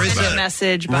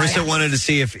Marissa wanted to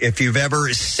see if you've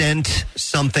ever sent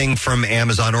something from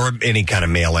Amazon or any kind of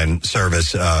mail-in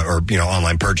service or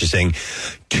online purchasing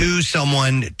to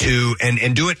someone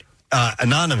and do it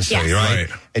anonymously, right?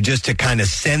 And just to kind of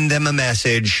send them a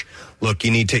message. Look,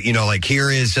 you need to, here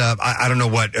is, I don't know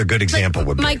what a good example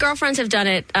would be. My girlfriends have done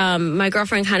it. My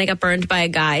girlfriend kind of got burned by a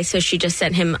guy, so she just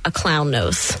sent him a clown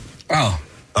nose. Oh.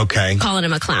 Okay. Calling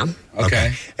him a clown.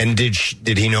 Okay. And did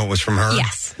he know it was from her?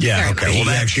 Yes. Yeah. Very Okay. Well,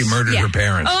 they actually murdered her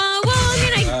parents.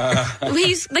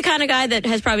 He's the kind of guy that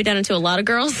has probably done it to a lot of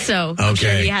girls, so I'm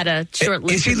sure he had a short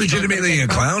list. Is he legitimately a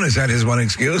clown? Is that his one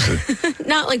excuse?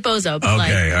 Not like bozo, but all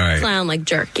right. Clown, like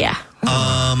jerk, yeah.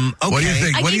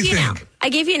 Okay. What do you think? I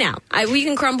gave you an out. We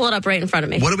can crumble it up right in front of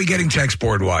me. What are we getting text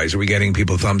board wise? Are we getting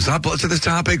people thumbs up to this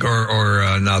topic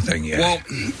or nothing yet? Well,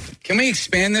 can we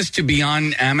expand this to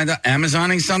beyond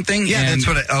Amazoning something? Yeah, that's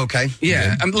what okay.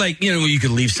 Yeah, I'm you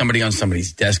could leave somebody on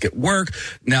somebody's desk at work.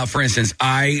 Now, for instance,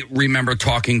 I remember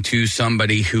talking to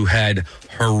somebody who had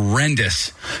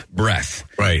horrendous breath.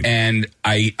 Right. And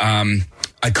I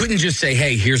couldn't just say,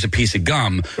 hey, here's a piece of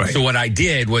gum. Right. So what I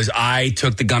did was I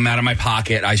took the gum out of my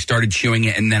pocket, I started chewing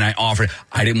it, and then I offered.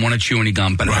 I didn't want to chew any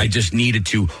gum, but I just needed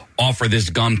to offer this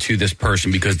gum to this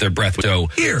person because their breath was so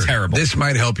terrible. This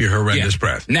might help your horrendous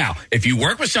breath. Now, if you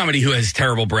work with somebody who has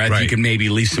terrible breath, you can maybe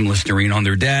leave some Listerine on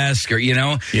their desk or,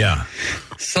 Yeah.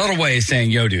 Subtle way of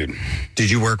saying, yo, dude.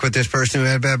 Did you work with this person who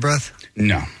had bad breath?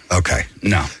 No. Okay.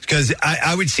 No. Because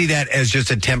I would see that as just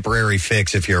a temporary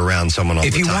fix if you're around someone all the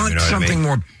time. If you want something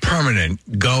more permanent,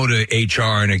 go to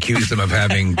HR and accuse them of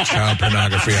having child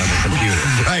pornography on the computer.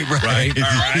 Right.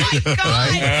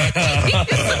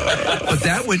 But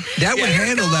that would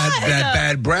handle that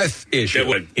bad breath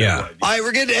issue. Yeah. All right,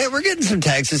 we're getting some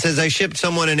text. It says I shipped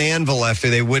someone an anvil after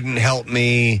they wouldn't help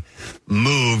me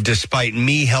move, despite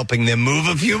me helping them move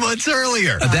a few months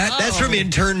earlier. That's from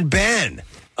intern Ben.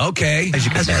 Okay. As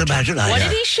you can imagine. What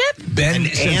did he ship? Ben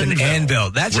sent an anvil.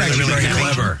 That's actually very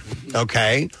clever.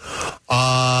 Okay.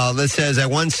 That says I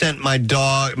once sent my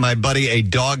buddy a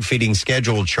dog feeding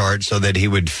schedule chart so that he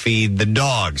would feed the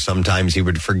dog. Sometimes he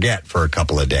would forget for a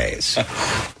couple of days.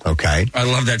 Okay. I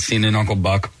love that scene in Uncle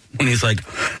Buck when he's like,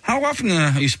 how often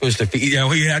are you supposed to feed?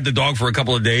 He had the dog for a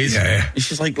couple of days. Yeah. It's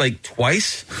just like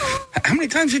twice. How many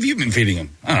times have you been feeding him?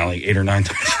 I don't know, like 8 or 9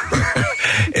 times.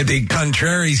 The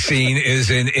contrary scene is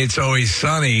in It's Always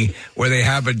Sunny, where they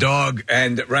have a dog,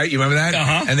 and right, you remember that?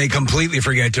 And they completely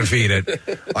forget to feed it.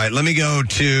 All right,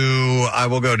 I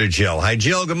will go to Jill. Hi,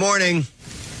 Jill. Good morning.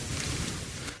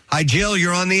 Hi, Jill.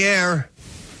 You're on the air.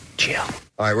 Jill.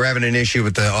 All right, we're having an issue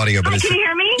with the audio, but Hi, can you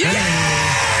hear me?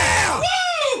 Yeah!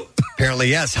 Woo! Apparently,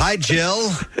 yes. Hi, Jill.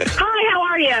 Hi, how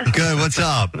are you? Good. What's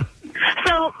up?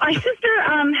 So my sister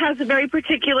has a very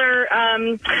particular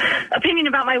opinion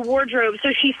about my wardrobe. So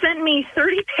she sent me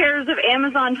 30 pairs of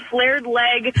Amazon flared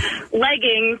leg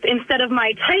leggings instead of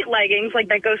my tight leggings, like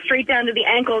that go straight down to the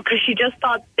ankle, because she just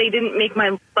thought they didn't make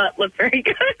my butt look very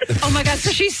good. Oh, my God.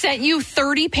 So she sent you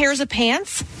 30 pairs of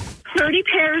pants? 30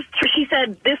 pairs. She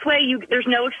said, this way there's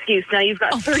no excuse. Now you've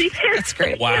got 30 pairs. That's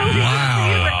great.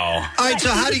 Wow. All right, so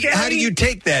how do you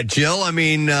take that, Jill? I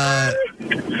mean, well,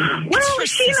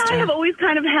 she and I have always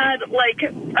kind of had like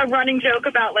a running joke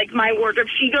about like my wardrobe.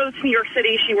 She goes to New York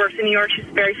City. She works in New York. She's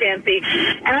very fancy,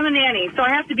 and I'm a nanny, so I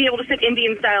have to be able to fit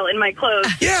Indian style in my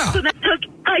clothes. Yeah. So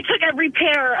I took every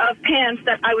pair of pants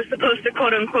that I was supposed to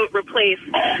quote unquote replace,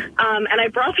 and I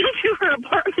brought them to her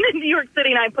apartment in New York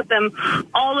City, and I put them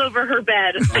all over her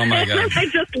bed. Oh my God. And I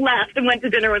just left and went to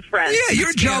dinner with friends. Yeah,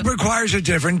 your job requires a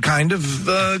different kind of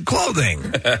clothing.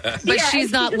 But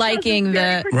she's not liking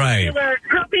the... Right.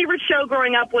 Her favorite show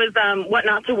growing up was What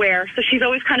Not to Wear, so she's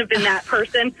always kind of been that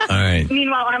person. All right.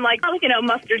 Meanwhile, I'm like,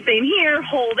 mustard stain here,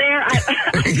 hole there.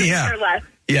 I Yeah. care less.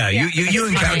 Yeah, you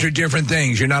encounter different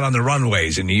things. You're not on the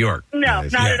runways in New York. No,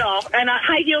 not at all. And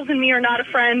high heels and me are not a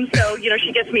friend, so,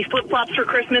 she gets me flip-flops for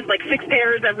Christmas, like 6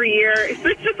 pairs every year.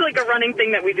 It's just like a running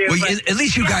thing that we do. Well, at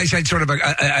least you guys had sort of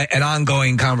an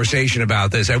ongoing conversation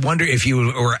about this. I wonder if you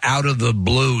were out of the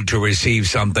blue to receive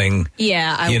something,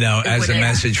 as a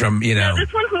message from, No,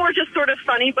 this one's more just sort of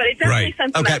funny, but it definitely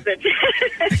sends a message.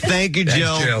 Thank you,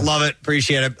 Jill. Thanks, Jill. Love it.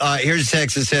 Appreciate it. Here's a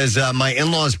text that says, my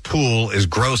in-laws' pool is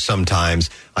gross sometimes.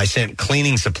 I sent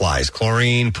cleaning supplies,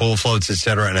 chlorine, pool floats,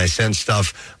 etc., and I sent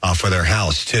stuff for their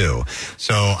house, too.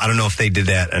 So I don't know if they did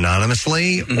that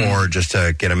anonymously or just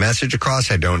to get a message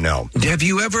across. I don't know. Have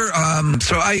you ever,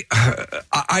 so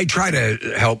I try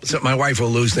to help. So my wife will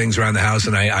lose things around the house,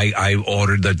 and I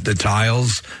ordered the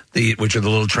tiles, which are the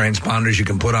little transponders you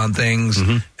can put on things,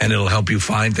 and it'll help you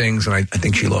find things, and I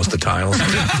think she lost the tiles.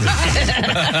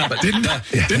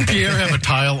 Didn't Pierre have a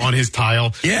tile on his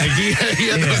tile? Yeah. Like he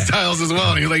had those tiles as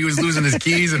well, and he was losing his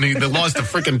keys, and they lost a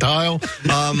freaking tile.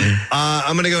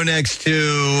 I'm going to go next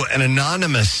to an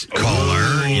anonymous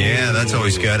caller. Yeah, that's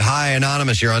always good. Hi,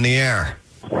 Anonymous. You're on the air.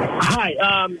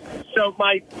 Hi. So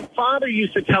my father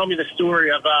used to tell me the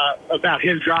story of about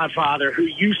his godfather who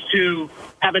used to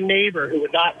have a neighbor who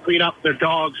would not clean up their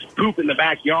dog's poop in the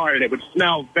backyard, and it would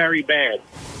smell very bad.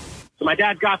 So my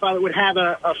dad's godfather would have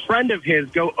a friend of his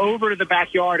go over to the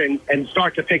backyard and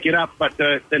start to pick it up, but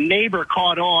the neighbor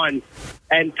caught on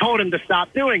and told him to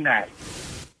stop doing that.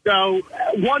 So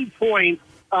at one point,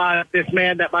 this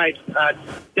man that my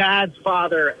dad's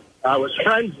father was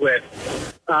friends with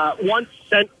once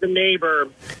sent the neighbor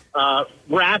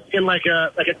wrapped in like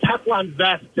a Teflon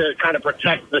vest to kind of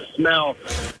protect the smell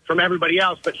from everybody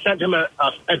else, but sent him a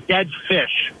dead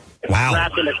fish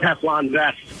wrapped in a Teflon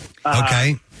vest.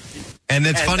 Okay. And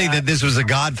it's funny that this was a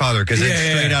Godfather because it's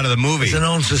straight out of the movie. It's an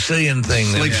old Sicilian thing.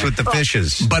 Sleeps with the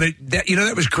fishes. But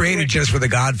that was created just for the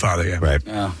Godfather. Yeah. Right.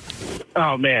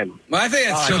 Oh man! Well, I think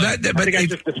that's I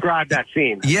just described that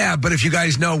scene. Yeah, but if you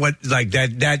guys know what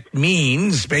that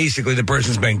means, basically the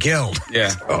person's been killed.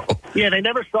 Yeah. Yeah, they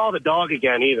never saw the dog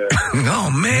again either. Oh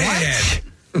man.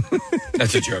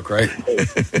 That's a joke, right?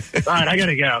 All right, I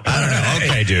gotta go. I don't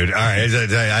know. Okay, dude. All right,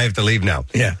 I have to leave now.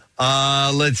 Yeah.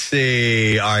 Let's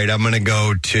see. All right, I'm going to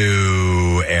go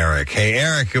to Eric. Hey,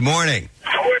 Eric, good morning.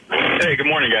 Hey, good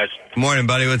morning, guys. Good morning,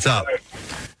 buddy. What's up?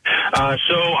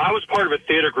 So I was part of a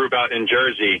theater group out in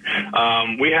Jersey.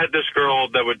 We had this girl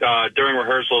that would, during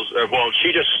rehearsals,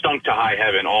 she just stunk to high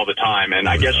heaven all the time, and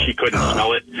I guess she couldn't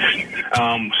smell it.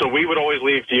 So we would always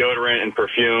leave deodorant and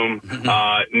perfume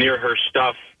near her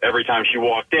stuff every time she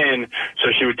walked in, so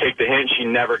she would take the hint. She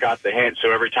never got the hint, so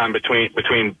every time between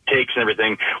takes and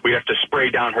everything, we'd have to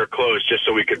spray down her clothes just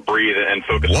so we could breathe and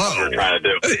focus on what we were trying to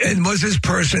do. And was this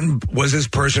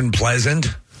person pleasant?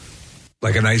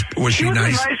 Like was she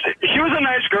nice? She was a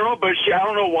nice girl, but I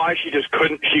don't know why she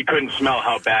couldn't smell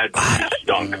how bad she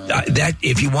stunk. That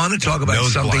if you want to talk about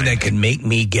something that can make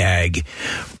me gag,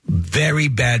 very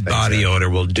bad body odor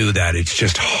will do that. It's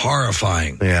just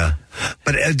horrifying. Yeah.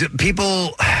 But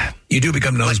people, you do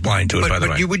become nose blind to it, by the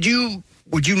way.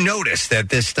 would you notice that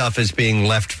this stuff is being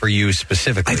left for you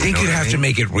specifically? I think you'd have to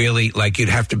make it really like you'd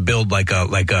have to build like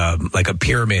a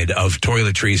pyramid of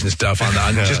toiletries and stuff on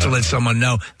just to let someone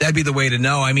know. That'd be the way to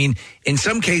know. I mean, in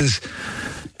some cases,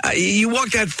 you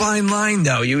walk that fine line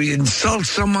though. You insult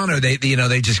someone, or they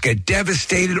just get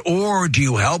devastated, or do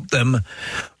you help them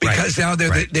because now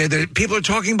they're people are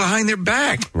talking behind their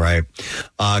back. Right.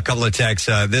 A couple of texts.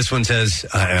 This one says,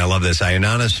 and I love this. I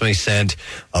anonymously sent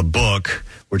a book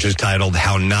which is titled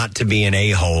 "How Not to Be an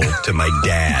A-Hole" to my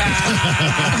dad.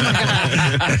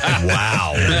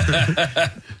 Wow.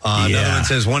 Another one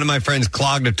says, one of my friends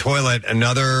clogged a toilet.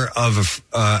 Another of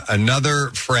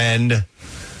another friend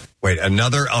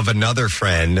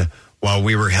while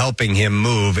we were helping him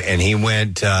move, and he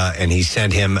went and he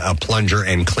sent him a plunger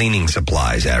and cleaning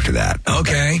supplies after that.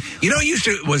 Okay. Used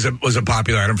to was a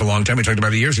popular item for a long time. We talked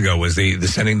about it years ago. Was the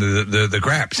sending the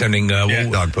crap, sending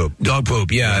dog poop. Dog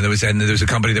poop. Yeah, there was a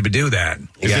company that would do that.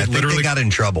 I think they got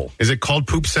in trouble. Is it called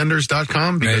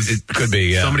poopsenders.com? Because it could be.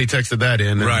 Yeah. Somebody texted that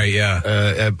in. Right.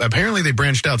 Yeah. Apparently they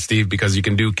branched out, Steve, because you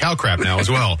can do cow crap now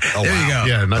as well. Oh, there you go.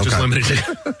 Yeah, not just limited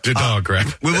to dog crap.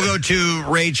 We will go to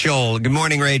Rachel. Good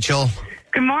morning, Rachel.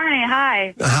 Good morning.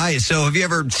 Hi. Hi. So have you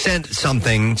ever sent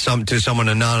something to someone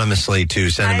anonymously to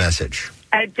send a message?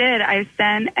 I did. I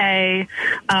sent a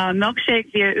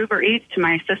milkshake via Uber Eats to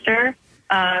my sister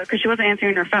because she wasn't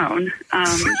answering her phone.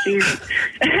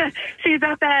 She's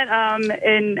up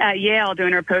at Yale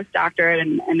doing her postdoctorate,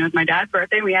 and it was my dad's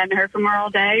birthday. We hadn't heard from her all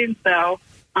day, and so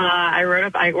I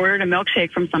ordered a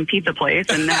milkshake from some pizza place,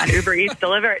 and had Uber Eats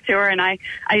deliver it to her. And I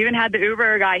even had the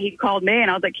Uber guy. He called me,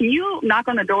 and I was like, "Can you knock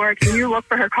on the door? Can you look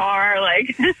for her car?"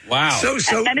 Like, wow. So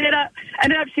ended up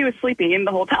she was sleeping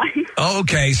the whole time.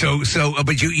 Okay,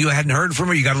 but you hadn't heard from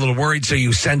her. You got a little worried, so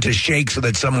you sent a shake so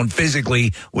that someone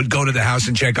physically would go to the house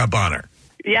and check up on her.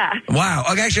 Yeah. Wow.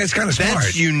 Okay, actually, that's kind of smart.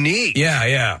 That's unique. Yeah.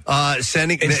 You're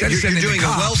doing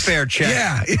a welfare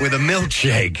check with a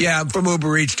milkshake. Yeah, I'm from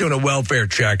Uber Eats doing a welfare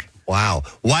check. Wow.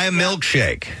 Why a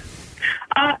milkshake?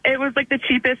 It was like the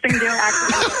cheapest thing to do.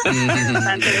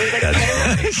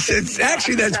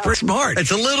 Actually, that's pretty smart.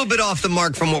 It's a little bit off the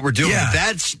mark from what we're doing. Yeah.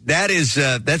 That's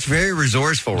very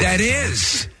resourceful. That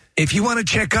is. If you want to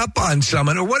check up on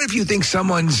someone, or what if you think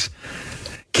someone's...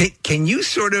 Can you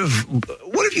sort of?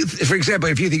 What if you, for example,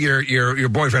 if you think your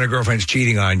boyfriend or girlfriend's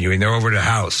cheating on you and they're over at the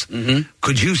house,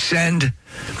 could you send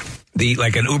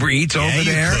an Uber Eats over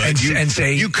there and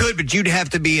say you could, but you'd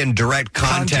have to be in direct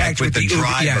contact with the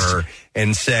driver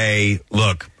and say,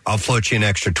 "Look, I'll float you an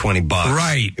extra $20,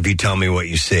 right? If you tell me what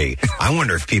you see." I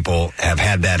wonder if people have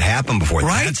had that happen before.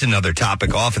 Right? That's another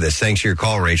topic off of this. Thanks for your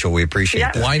call, Rachel. We appreciate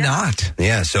that. Why not?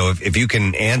 Yeah. So if you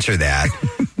can answer that.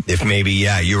 If maybe,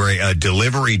 you were a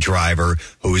delivery driver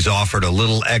who was offered a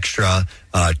little extra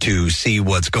to see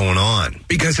what's going on.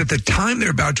 Because at the time they're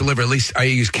about to deliver, at least I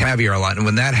use Caviar a lot, and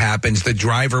when that happens, the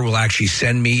driver will actually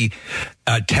send me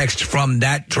a text from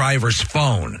that driver's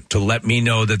phone to let me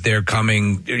know that they're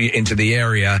coming into the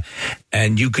area,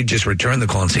 and you could just return the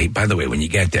call and say, by the way, when you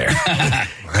get there.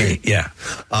 Right. Yeah.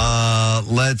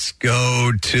 Let's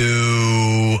go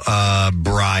to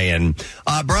Brian.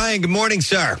 Brian, good morning,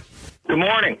 sir. Good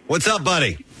morning. What's up,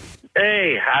 buddy?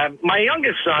 Hey, my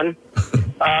youngest son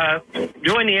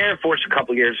joined the Air Force a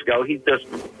couple years ago. He just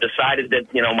decided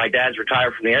that, my dad's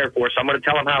retired from the Air Force. I'm going to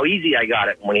tell him how easy I got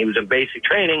it. When he was in basic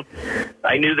training,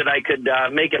 I knew that I could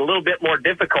make it a little bit more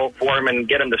difficult for him and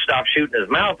get him to stop shooting his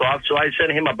mouth off. So I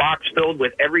sent him a box filled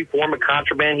with every form of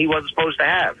contraband he wasn't supposed to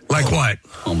have. Like what?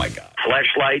 Oh, my God.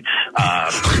 Fleshlights,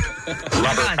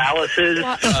 rubber phalluses.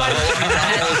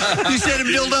 You sent him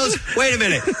dildos? Wait a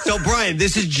minute. So, Brian,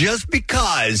 this is just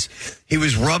because he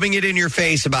was rubbing it in your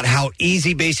face about how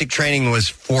easy basic training was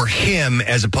for him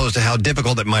as opposed to how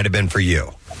difficult it might have been for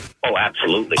you. Oh,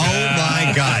 absolutely. Oh,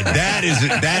 my God.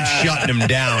 That's shutting him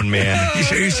down, man.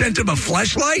 You sent him a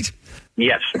fleshlight?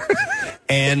 Yes.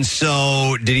 And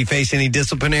so, did he face any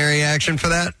disciplinary action for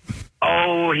that?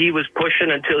 Oh, he was pushing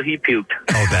until he puked.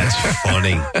 Oh, that's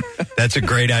funny. That's a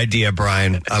great idea,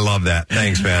 Brian. I love that.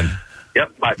 Thanks, man.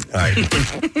 Yep. Bye. All right.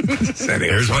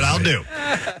 Here's what I'll do.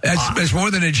 That's more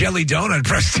than a jelly donut,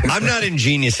 Preston. I'm not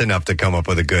ingenious enough to come up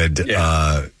with a good, dig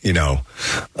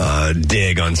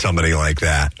on somebody like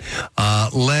that.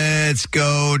 Let's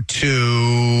go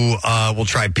to, we'll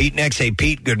try Pete next. Hey,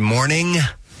 Pete, good morning.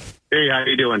 Hey, how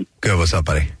you doing? Good. What's up,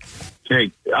 buddy?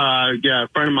 Hey, a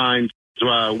friend of mine,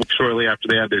 shortly after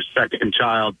they had their second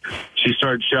child, she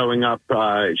started showing up.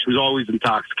 She was always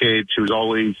intoxicated. She was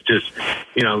always just,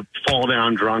 fall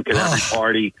down drunk at every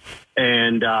party.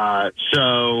 And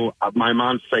so my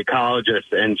mom's a psychologist,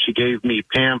 and she gave me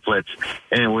pamphlets,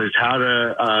 and it was how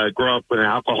to grow up with an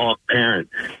alcoholic parent.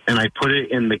 And I put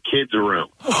it in the kids' room.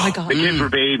 Oh, my God. The kids were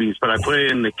babies, but I put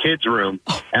it in the kids' room.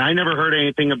 And I never heard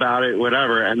anything about it,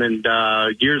 whatever. And then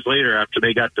years later, after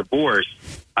they got divorced,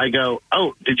 I go,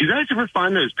 oh, did you guys ever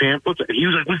find those pamphlets? He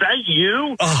was like, was that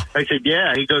you? I said,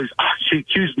 yeah. He goes, she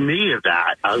accused me of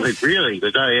that. I was like, really? He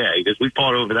goes, oh, yeah. He goes, we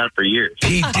fought over that for years.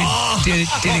 Did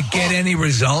it get any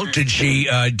result? Did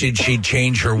she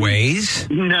change her ways?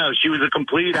 No, she was a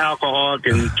complete alcoholic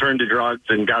and turned to drugs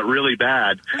and got really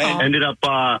bad. Ended up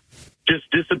just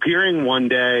disappearing one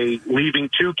day, leaving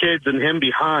 2 kids and him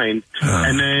behind.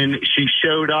 And then she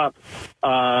showed up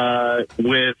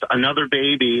with another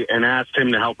baby and asked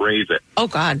him to help raise it. Oh,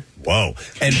 God. Whoa.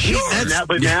 And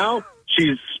but now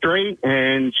she's straight,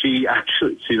 and she's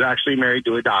actually married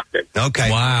to a doctor. Okay.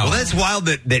 Wow. Well, that's wild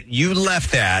that you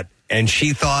left that, and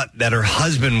she thought that her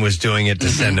husband was doing it to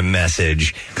send a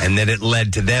message, and that it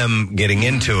led to them getting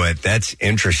into it. That's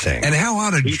interesting. And how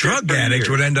odd a drug addict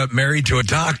would end up married to a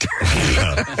doctor.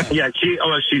 Yeah,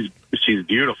 she's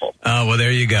beautiful. Oh, well,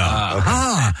 there you go.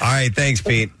 All right, thanks,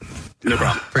 Pete. No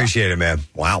problem. Appreciate it, man.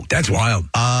 Wow. That's wild.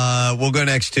 We'll go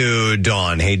next to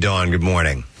Dawn. Hey, Dawn, good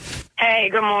morning. Hey,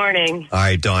 good morning. All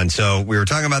right, Dawn. So we were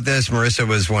talking about this. Marissa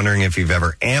was wondering if you've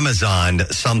ever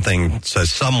Amazoned something, so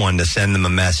someone to send them a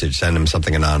message, send them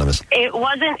something anonymous. It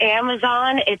wasn't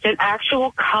Amazon. It's an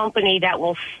actual company that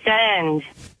will send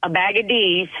a bag of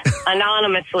D's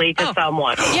anonymously to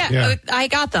someone. Yeah, I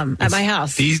got them at my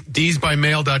house.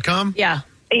 Dsbymail.com? Yeah.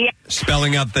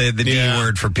 Spelling up the D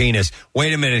word for penis.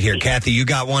 Wait a minute here. Kathy, you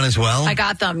got one as well? I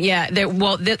got them, yeah.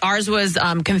 Ours was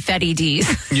confetti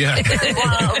D's. Yeah.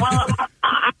 well,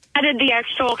 I added the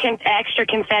extra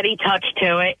confetti touch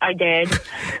to it. I did.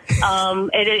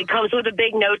 It comes with a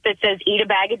big note that says, eat a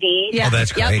bag of D's. Yeah. Oh,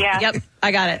 that's great. Yep,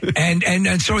 I got it.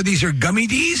 And so these are gummy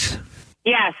D's?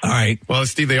 Yes. All right. Well,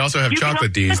 Steve, they also have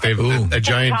chocolate D's. They have a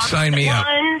giant... Sign me up.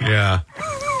 Yeah.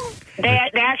 They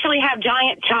actually have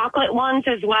giant chocolate ones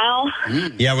as well.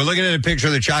 Yeah, we're looking at a picture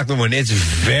of the chocolate one. It's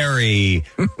very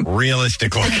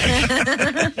realistic looking.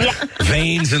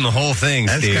 Veins and the whole thing,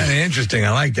 That's Steve. kind of interesting.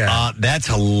 I like that. That's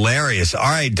hilarious. All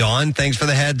right, Dawn, thanks for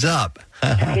the heads up.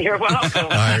 You're welcome. All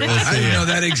right, we'll see I didn't you. know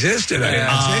that existed.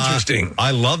 That's interesting. I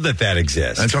love that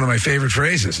exists. That's one of my favorite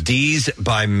phrases. D's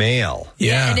by mail.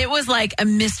 Yeah. And it was like a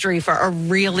mystery for a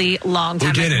really long time.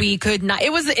 Who did Like, it? we could not.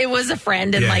 It was a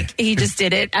friend, and like he just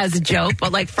did it as a joke.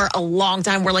 But like for a long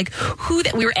time, we're like, who?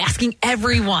 That we were asking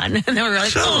everyone, and then we were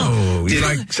like, you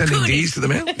like sending D's to the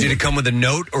mail? Did it come with a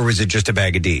note, or was it just a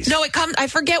bag of D's? No, it comes. I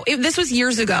forget. This was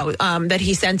years ago that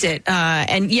he sent it,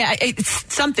 and yeah,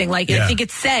 it's something like I think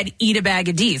it said, "Eat a bag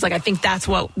of D's." Like I think that's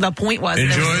what the point was.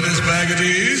 Enjoy this bag of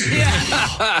D's.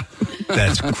 Yeah.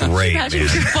 That's great, Imagine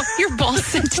man. your boss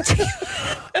sent it to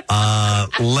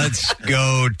you. Let's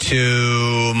go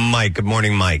to Mike. Good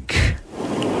morning, Mike.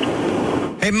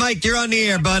 Hey, Mike, you're on the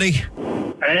air, buddy.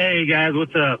 Hey, guys,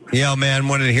 what's up? Yeah, man,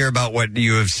 wanted to hear about what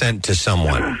you have sent to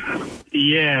someone.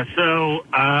 Yeah, so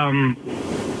I'm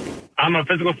a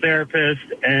physical therapist,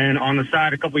 and on the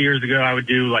side, a couple years ago, I would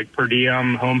do like per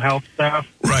diem home health stuff.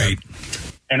 Right.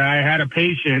 And I had a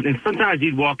patient, and sometimes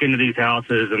you'd walk into these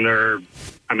houses, and they're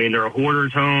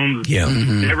hoarders' homes. Yeah.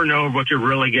 You never know what you're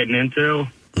really getting into.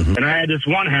 And I had this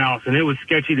one house, and it was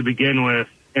sketchy to begin with.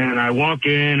 And I walk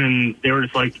in, and they were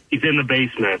just like, he's in the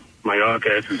basement. I'm like, oh,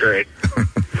 okay, this is great.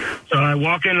 So I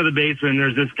walk into the basement, and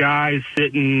there's this guy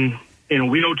sitting in a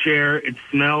wheelchair. It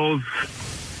smells.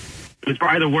 It's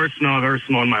probably the worst smell I've ever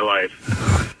smelled in my life.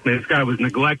 I mean, this guy was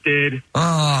neglected.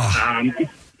 Oh.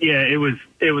 Yeah, it was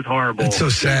horrible. It's so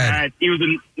sad. He was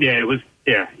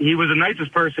the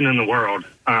nicest person in the world.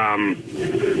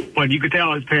 But you could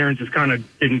tell his parents just kind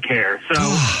of didn't care. So,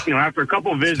 after a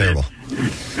couple of visits,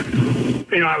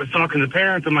 I was talking to the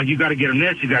parents. I'm like, you got to get him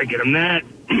this, you got to get him that.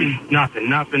 Nothing.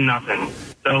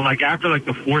 So, like, after, like,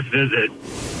 the 4th visit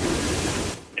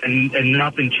and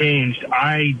nothing changed,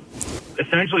 I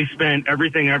essentially spent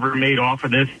everything I ever made off of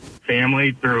this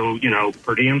family through,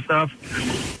 per diem stuff.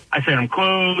 I sent him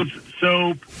clothes,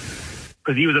 soap,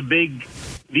 because he was a big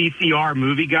VCR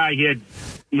movie guy. He had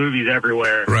movies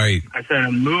everywhere. Right. I sent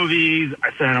him movies.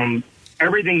 I sent him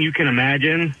everything you can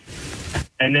imagine.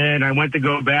 And then I went to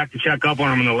go back to check up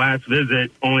on him in the last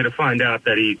visit, only to find out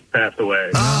that he passed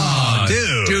away. Oh,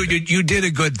 Dude, you did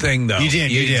a good thing, though. You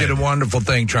did a wonderful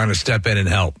thing trying to step in and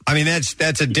help. I mean,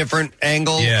 that's a different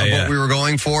angle of what we were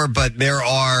going for, but there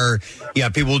are,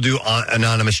 people do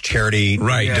anonymous charity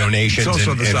donations. It's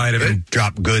also the side of it. And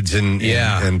drop goods and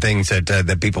things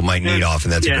that people might need off,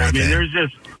 and that's a great thing. There's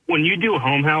just, when you do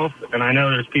home health, and I know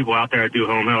there's people out there that do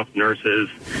home health, nurses,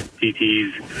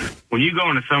 PTs, when you go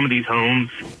into some of these homes,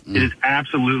 it is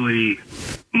absolutely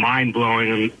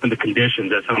mind-blowing in the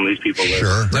conditions that some of these people live.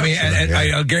 Sure.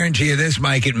 I'll guarantee you this,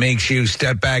 Mike, it makes you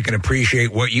step back and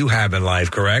appreciate what you have in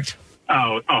life, correct?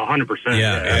 Oh, 100%.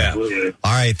 Yeah. Absolutely.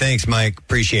 All right, thanks, Mike.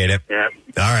 Appreciate it. Yeah.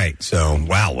 All right, so,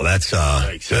 that's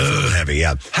a little heavy,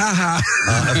 yeah. Ha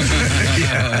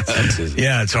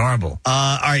yeah, it's horrible.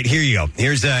 All right, here you go.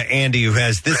 Here's Andy, who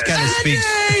has this kind of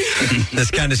speaks.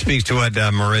 This kind of speaks to what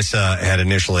Marissa had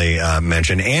initially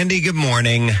mentioned. Andy, good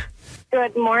morning.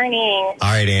 Good morning. All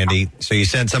right, Andy. So you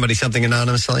sent somebody something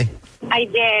anonymously? I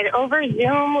did. Over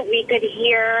Zoom, we could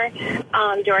hear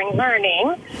during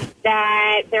learning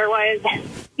that there was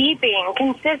beeping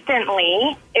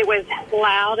consistently. It was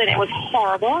loud and it was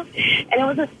horrible. And it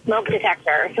was a smoke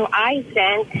detector. So I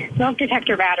sent smoke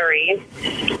detector batteries.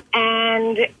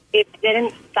 And it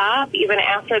didn't stop even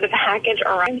after the package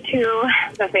arrived to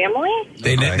the family.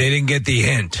 They didn't get the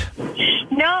hint.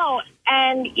 No.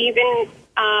 And even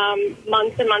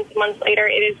months and months and months later,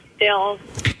 it is still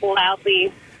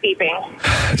loudly beeping.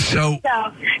 So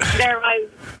there was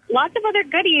lots of other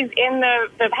goodies in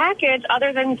the package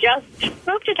other than just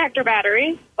smoke detector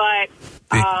batteries, but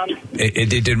it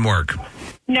didn't work.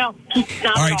 No,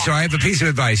 not all right, so I have a piece of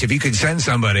advice. If you could send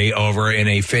somebody over in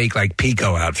a fake,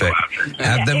 Pico outfit,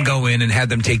 have them go in and have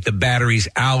them take the batteries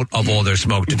out of all their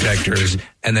smoke detectors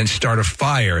and then start a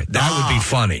fire. That would be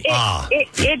funny.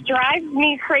 It drives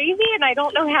me crazy, and I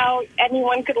don't know how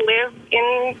anyone could live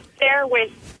in there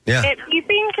with it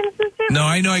beeping consistent. No,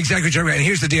 I know exactly what you're talking about. And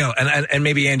here's the deal, and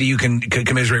maybe, Andy, you can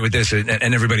commiserate with this and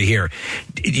everybody here.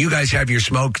 You guys have your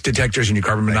smoke detectors and your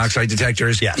carbon monoxide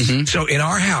detectors. Yes. Mm-hmm. So in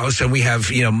our house, and we have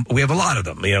a lot of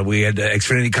them. We had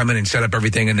Xfinity come in and set up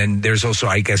everything, and then there's also,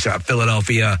 I guess, a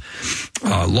Philadelphia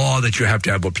law that you have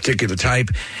to have a particular type.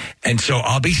 And so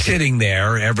I'll be sitting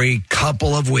there every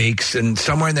couple of weeks, and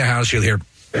somewhere in their house you'll hear...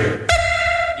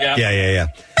 Yeah.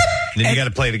 Then you got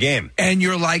to play the game. And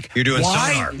you're like, you're doing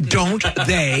why sonar. don't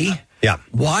they...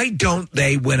 Why don't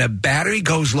they, when a battery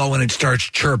goes low and it starts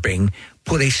chirping,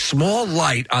 put a small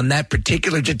light on that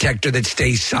particular detector that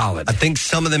stays solid? I think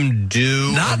some of them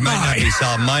do. Not might mine. not be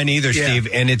solid. Mine either, Steve.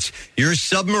 And it's your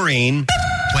submarine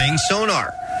playing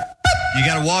sonar. You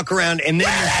got to walk around, and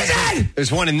then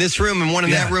there's one in this room and one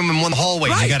in that room and one hallway.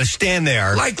 Right. You got to stand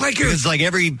there. It's like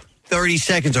every 30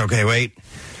 seconds. Okay, wait.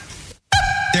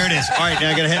 There it is. All right, now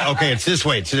I got to hit. Okay, it's this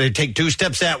way. So they take 2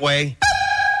 steps that way.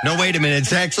 No, wait a minute. It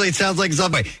sounds like a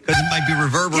subway because it might be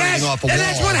reverberating off a wall. And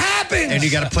that's what happens. And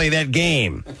you got to play that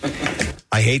game.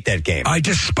 I hate that game.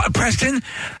 Preston,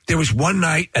 there was one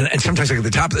night, and sometimes at the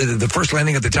top, the first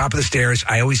landing at the top of the stairs,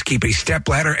 I always keep a step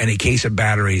ladder and a case of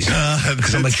batteries.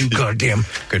 Because I'm like, you goddamn.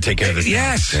 Go take care of this.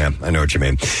 Yes. Yeah, I know what you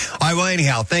mean. All right, well,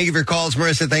 anyhow, thank you for your calls,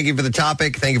 Marissa. Thank you for the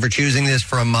topic. Thank you for choosing this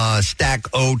from Stack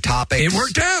O Topics. It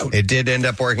worked out. It did end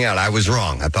up working out. I was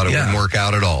wrong. I thought it wouldn't work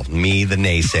out at all. Me, the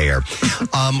naysayer.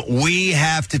 We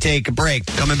have to take a break.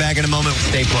 Coming back in a moment.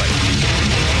 Stay put.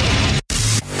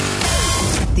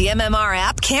 The MMR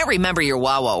app can't remember your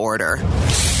Wawa order,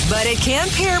 but it can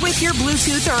pair with your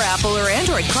Bluetooth or Apple or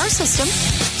Android car system,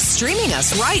 streaming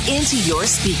us right into your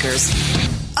speakers.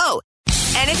 Oh,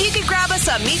 and if you could grab us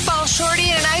a meatball shorty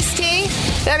and an iced tea,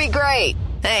 that'd be great.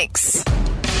 Thanks.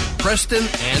 Preston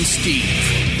and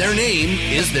Steve. Their name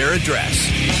is their address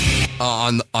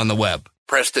on the web.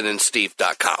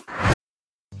 PrestonandSteve.com.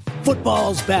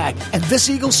 Football's back, and this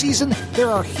Eagle season, there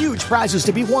are huge prizes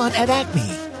to be won at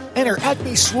Acme. Enter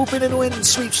Acme Swoop In and Win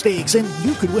sweepstakes, and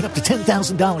you could win up to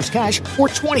 $10,000 cash or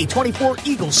 2024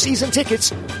 Eagles season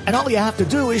tickets. And all you have to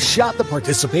do is shop the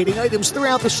participating items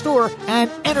throughout the store and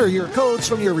enter your codes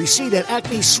from your receipt at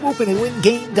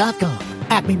acmeswoopinandwingame.com.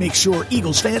 Acme makes sure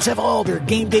Eagles fans have all their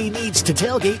game day needs to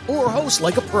tailgate or host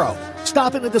like a pro.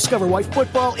 Stop in and discover why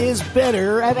football is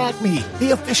better at Acme,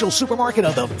 the official supermarket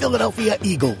of the Philadelphia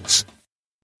Eagles.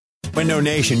 Window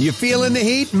Nation, you feeling the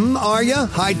heat? Are you?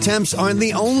 High temps aren't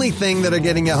the only thing that are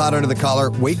getting you hot under the collar.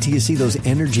 Wait till you see those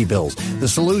energy bills. The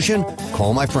solution?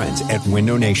 Call my friends at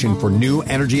Window Nation for new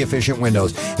energy-efficient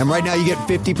windows. And right now you get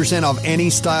 50% off any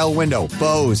style window.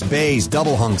 Bows, bays,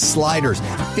 double hung, sliders.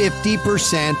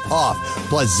 50% off.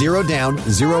 Plus 0 down,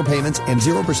 0 payments, and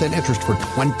 0% interest for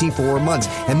 24 months.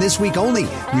 And this week only,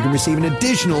 you can receive an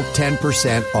additional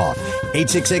 10% off.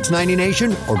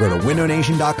 866-90-NATION or go to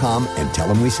windownation.com and tell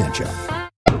them we sent you.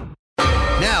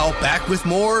 back with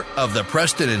more of the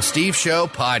Preston and Steve Show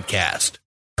podcast.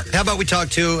 How about we talk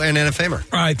to an NFMer?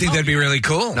 I think that'd be really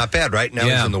cool. Not bad, right? Now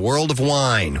he's in the world of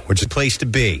wine, which is a place to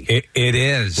be. It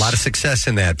is. A lot of success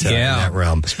in that, in that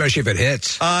realm. Especially if it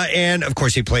hits. And, of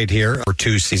course, he played here for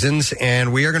 2 seasons,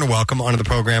 and we are going to welcome onto the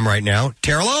program right now,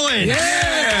 Terrell Owens.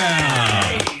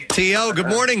 Yeah! T.O., good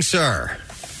morning, sir.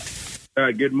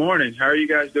 Good morning. How are you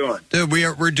guys doing?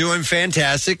 We're doing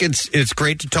fantastic. It's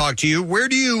great to talk to you. Where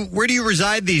do you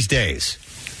reside these days?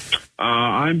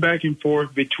 I'm back and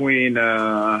forth between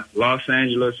Los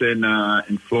Angeles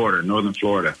and Florida, northern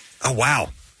Florida. Oh, wow.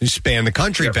 You span the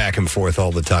country back and forth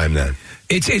all the time then.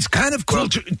 It's kind of cool.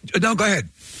 No, go ahead.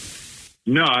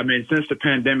 No, I mean, since the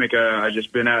pandemic, I've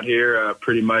just been out here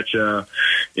pretty much,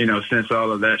 since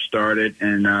all of that started.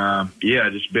 And,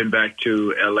 I've just been back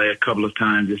to L.A. a couple of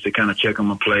times just to kind of check on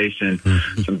my place and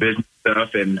some business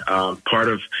stuff. And part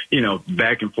of,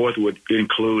 back and forth would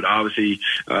include, obviously,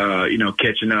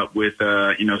 catching up with,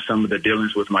 some of the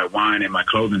dealings with my wine and my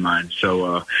clothing line.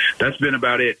 So that's been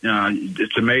about it.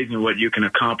 It's amazing what you can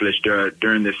accomplish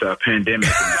during this pandemic.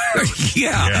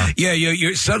 Yeah.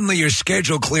 Suddenly your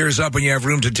schedule clears up and you have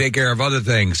room to take care of other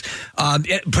things.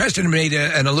 Preston made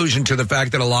an allusion to the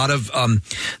fact that a lot of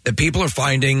the people are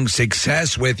finding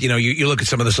success with, you look at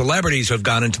some of the celebrities who have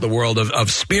gone into the world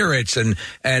of spirits and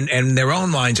their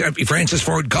own lines. Francis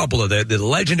Ford Coppola, the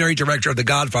legendary director of the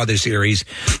Godfather series,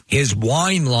 his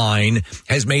wine line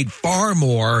has made far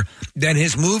more than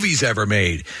his movies ever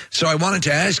made. So I wanted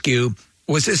to ask you,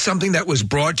 was this something that was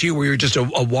brought to you where you're just a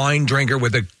wine drinker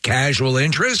with a casual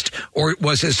interest, or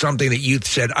was this something that you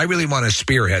said, I really want to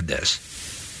spearhead this?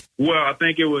 Well, I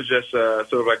think it was just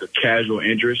sort of like a casual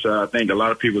interest. I think a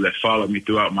lot of people that followed me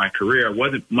throughout my career, I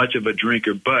wasn't much of a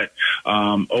drinker, but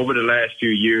over the last few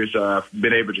years, I've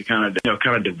been able to kind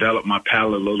of develop my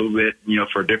palate a little bit,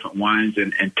 for different wines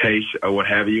and tastes or what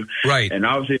have you. Right. And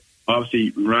obviously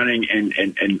running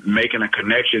and making a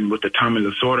connection with the Tommy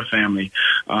Lasorda family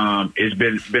has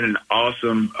been an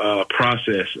awesome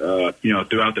process,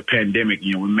 throughout the pandemic.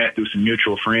 We met through some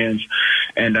mutual friends.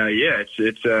 And,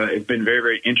 it's been very,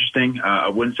 very interesting. I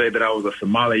wouldn't say that I was a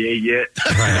sommelier yet.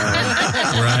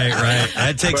 Right.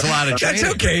 That takes a lot of training.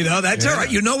 That's okay, though. That's all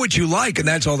right. You know what you like, and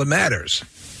that's all that matters.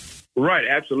 Right,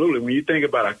 absolutely. When you think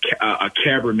about a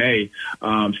Cabernet,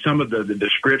 some of the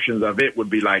descriptions of it would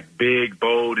be like big,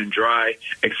 bold, and dry,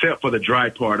 except for the dry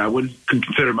part. I wouldn't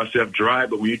consider myself dry,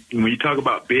 but when you talk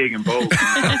about big and bold.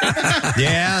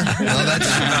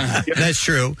 That's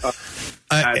true.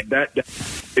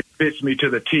 It fits me to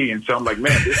the T, and so I'm like,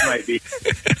 man, this might be.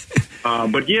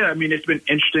 But yeah, I mean, it's been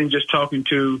interesting just talking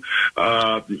to,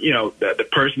 the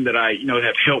person that I,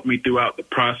 have helped me throughout the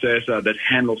process, that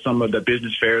handles some of the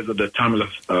business affairs of the Tommy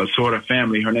Lasorda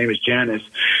family. Her name is Janice.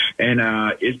 And,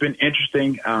 it's been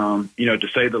interesting, to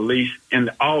say the least, in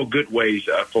all good ways,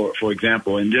 for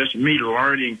example, and just me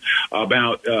learning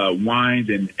about, wines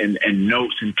and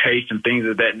notes and tastes and things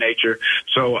of that nature.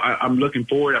 So I'm looking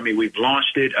forward. I mean, we've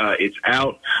launched it. It's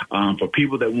out, for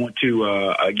people that want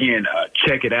to,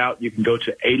 check it out. You can go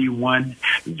to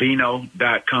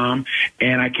 81vino.com,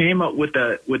 and I came up with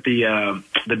the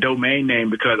domain name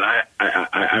because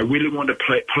I really wanted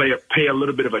to pay a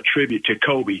little bit of a tribute to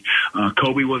Kobe.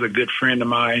 Kobe was a good friend of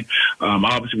mine.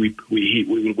 Obviously,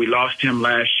 we lost him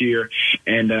last year,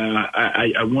 and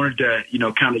I wanted to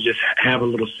kind of just have a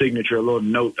little signature, a little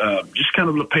note, just kind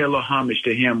of pay a little homage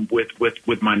to him with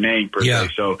my name per se.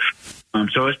 So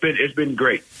it's been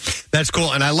great. That's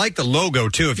cool, and I like the logo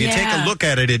too. If you take a look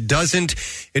at it, it doesn't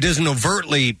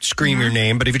overtly scream your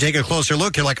name, but if you take a closer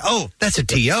look, you're like, oh, that's a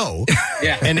T.O.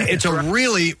 And it's a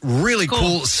really, really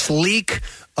cool, sleek,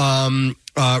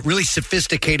 really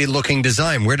sophisticated looking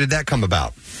design. Where did that come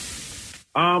about?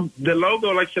 The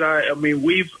logo, like I said, I mean,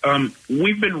 we've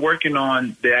been working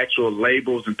on the actual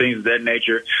labels and things of that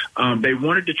nature. They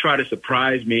wanted to try to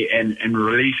surprise me and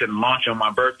release and launch on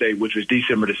my birthday, which was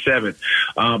December the 7th.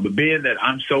 But being that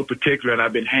I'm so particular and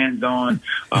I've been hands-on,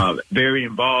 very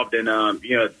involved, and,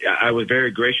 I was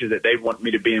very gracious that they want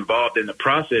me to be involved in the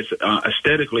process,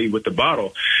 aesthetically with the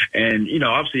bottle. And,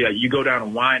 obviously you go down a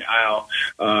wine aisle,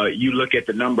 you look at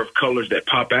the number of colors that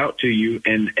pop out to you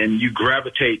and you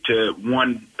gravitate to one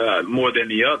more than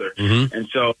the other. Mm-hmm. And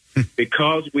so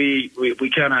because we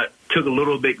kind of took a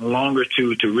little bit longer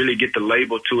to really get the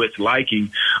label to its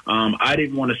liking, I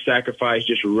didn't want to sacrifice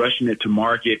just rushing it to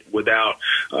market without,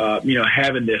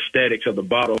 having the aesthetics of the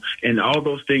bottle and all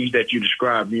those things that you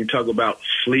described. When you talk about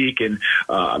sleek and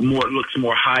looks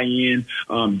more high end,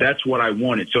 that's what I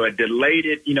wanted. So I delayed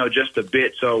it, just a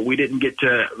bit. So they didn't get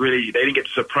to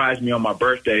surprise me on my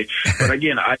birthday. But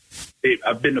again,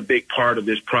 I've been a big part of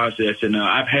this process, and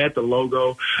I've had the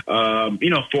logo,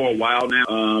 for a while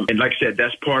now. And like I said,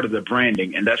 that's part of the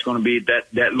branding, and that's going to be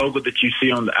that logo that you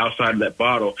see on the outside of that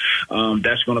bottle.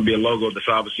 That's going to be a logo that's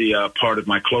obviously part of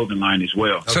my clothing line as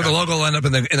well. So the logo will end up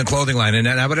in the clothing line, and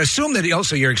I would assume that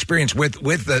also your experience with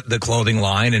the clothing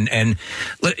line, and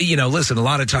listen, a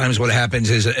lot of times what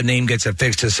happens is a name gets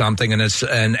affixed to something, and a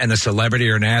celebrity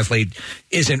or an athlete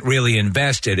isn't really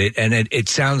invested. It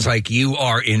sounds like you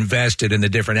are invested in the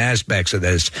different aspects of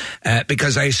this,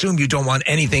 because I assume you don't want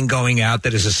anything going out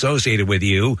that is associated with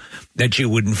you that you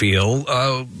wouldn't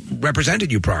feel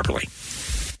represented you properly.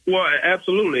 Well,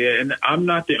 absolutely, and I'm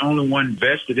not the only one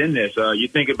vested in this. You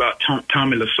think about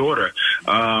Tommy Lasorda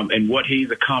and what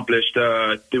he's accomplished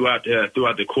throughout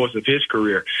the course of his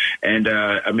career, and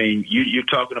you're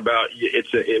talking about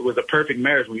it was a perfect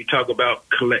marriage when you talk about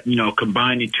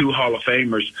combining two Hall of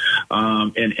Famers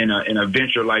in a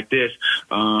venture like this.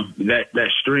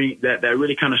 That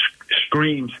really kind of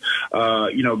screams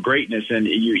greatness, and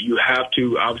you have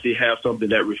to obviously have something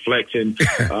that reflects in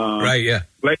right, yeah.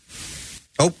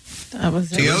 Oh,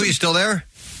 T.O., you still there?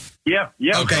 Yeah.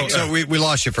 Okay, so we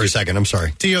lost you for a second. I'm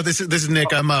sorry. T.O., this is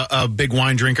Nick. I'm a big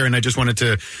wine drinker, and I just wanted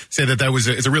to say that was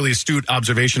it's a really astute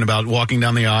observation about walking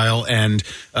down the aisle and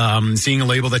seeing a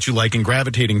label that you like and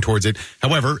gravitating towards it.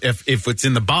 However, if it's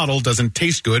in the bottle, doesn't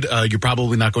taste good, you're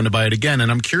probably not going to buy it again.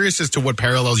 And I'm curious as to what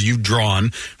parallels you've drawn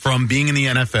from being in the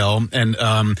NFL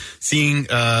and seeing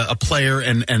a player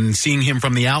and seeing him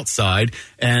from the outside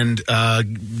and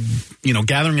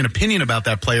gathering an opinion about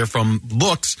that player from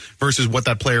looks versus what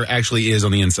that player actually is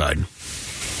on the inside.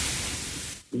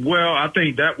 Well, I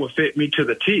think that will fit me to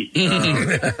the T.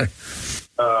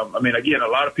 Again, a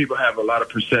lot of people have a lot of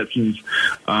perceptions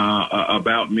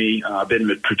about me. I've been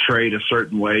portrayed a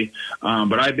certain way,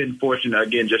 but I've been fortunate,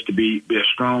 again, just to be a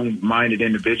strong-minded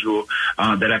individual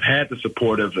that I've had the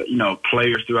support of,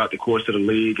 players throughout the course of the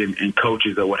league and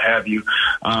coaches or what have you.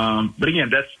 But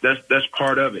again, that's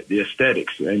part of it, the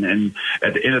aesthetics. And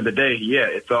at the end of the day,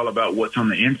 it's all about what's on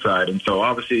the inside. And so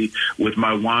obviously with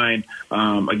my wine,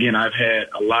 again, I've had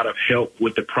a lot of help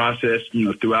with the process,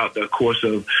 throughout the course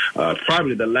of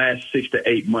probably the last 6 to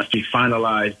 8 months to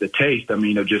finalize the taste.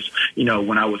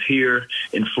 When I was here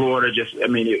in Florida,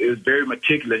 it was very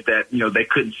meticulous that, they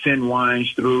couldn't send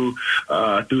wines through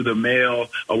the mail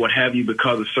or what have you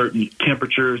because of certain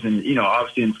temperatures. And,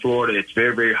 obviously in Florida, it's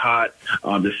very, very hot.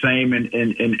 The same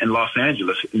in Los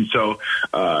Angeles. And so,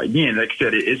 again, like I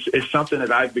said, it's something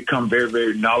that I've become very,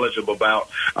 very knowledgeable about.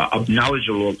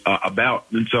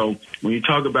 And so when you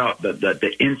talk about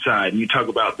the inside and you talk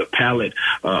about the palate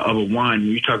of a wine, when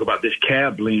you talk about this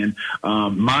cab blend,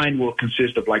 mine will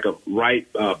consist of like a ripe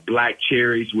black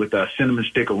cherries with cinnamon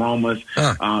stick aromas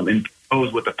and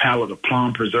goes with a palette of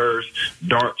plum preserves,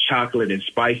 dark chocolate, and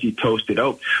spicy toasted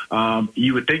oak.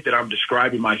 You would think that I'm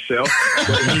describing myself.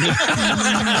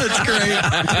 That's great.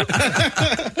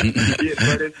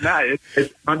 But it's not.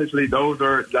 It's honestly, those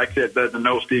are, like I said, the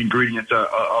notes, the ingredients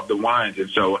of the wines. And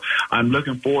so I'm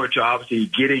looking forward to obviously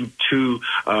getting to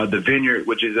the vineyard,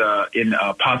 which is in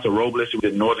Paso Robles,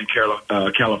 in Northern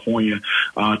California,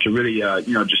 to really,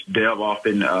 just delve off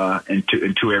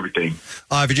into everything.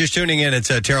 If you're just tuning in, it's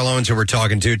Terrell Owens who we're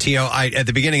talking to. T.O., at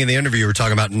the beginning of the interview, you were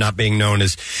talking about not being known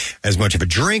as much of a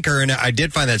drinker, and I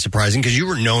did find that surprising because you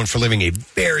were known for living a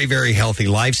very, very healthy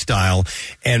lifestyle.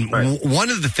 And one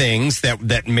of the things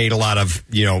that made a lot of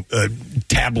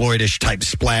tabloidish type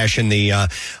splash in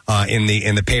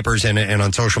the papers and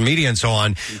on social media and so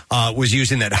on was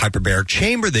using that hyperbaric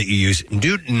chamber that you use.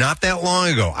 Dude, not that long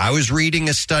ago, I was reading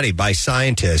a study by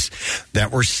scientists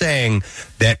that were saying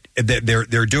that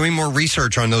they're doing more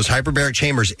research on those hyperbaric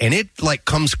chambers, and it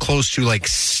comes close to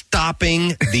stopping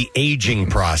the aging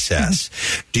process.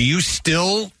 Do you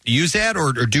still use that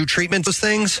or do treatment those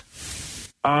things?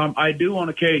 I do on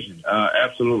occasion.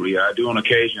 Absolutely. I do on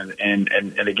occasion. And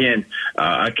again,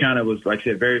 I kind of was, like I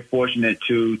said, very fortunate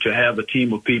to have a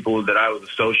team of people that I was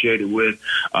associated with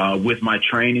my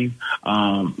training.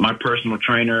 My personal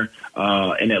trainer,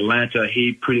 in Atlanta,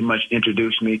 he pretty much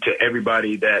introduced me to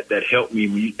everybody that helped me.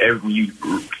 When you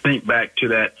think back to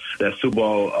that Super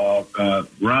Bowl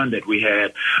run that we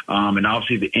had, and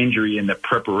obviously the injury and the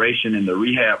preparation and the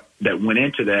rehab that went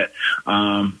into that,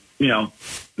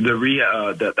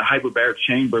 the hyperbaric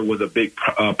chamber was a big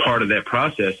part of that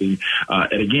process, and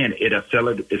again, it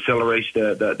accelerates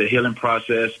the healing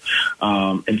process.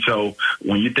 And so,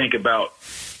 when you think about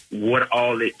what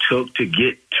all it took to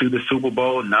get to the Super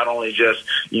Bowl, not only just,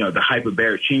 the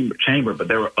hyperbaric chamber, but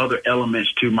there were other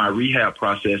elements to my rehab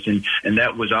process. And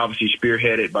that was obviously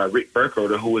spearheaded by Rick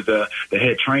Burkholder, who was the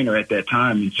head trainer at that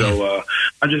time. And so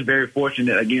I'm just very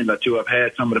fortunate, again, to have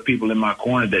had some of the people in my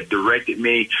corner that directed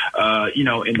me,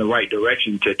 in the right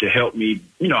direction to help me,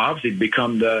 obviously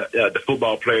become the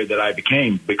football player that I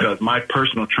became, because my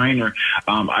personal trainer,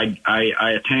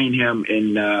 I attained him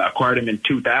acquired him in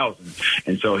 2000.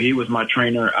 And so he was my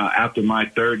trainer after my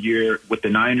third year with the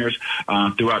Niners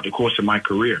throughout the course of my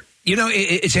career.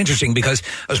 It's interesting because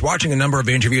I was watching a number of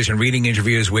interviews and reading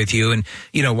interviews with you and,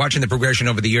 watching the progression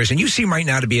over the years. And you seem right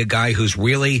now to be a guy who's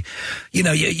really,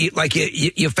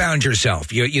 you found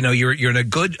yourself. You're in a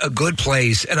good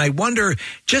place. And I wonder,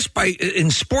 just in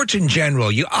sports in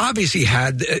general, you obviously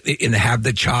have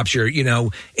the chops you're,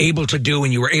 able to do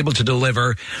and you were able to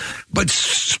deliver. But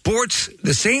sports,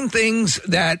 the same things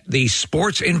that the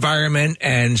sports environment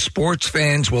and sports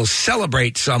fans will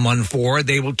celebrate someone for,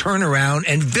 they will turn around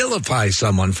and vilify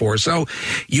someone for. So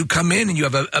you come in and you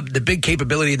have the big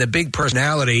capability and the big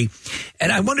personality.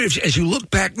 And I wonder if, as you look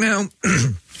back now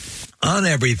on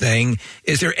everything,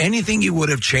 is there anything you would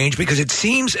have changed? Because it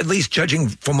seems, at least judging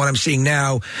from what I'm seeing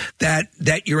now, that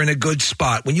you're in a good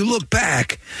spot. When you look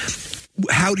back,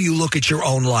 how do you look at your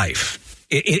own life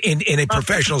in a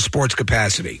professional sports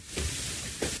capacity?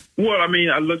 Well,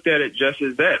 I looked at it just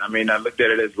as that. I looked at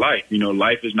it as life.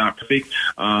 Life is not perfect.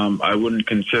 I wouldn't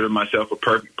consider myself a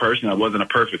perfect person. I wasn't a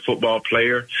perfect football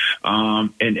player.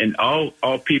 And all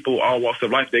people, all walks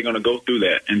of life, they're going to go through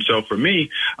that. And so for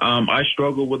me, I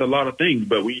struggle with a lot of things.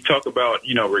 But when you talk about,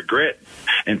 regret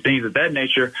and things of that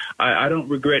nature, I don't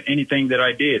regret anything that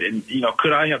I did. And,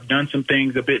 could I have done some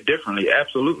things a bit differently?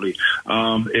 Absolutely.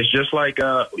 It's just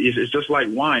like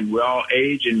wine. We all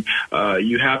age, and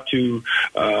you have to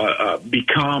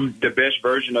become the best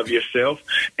version of yourself,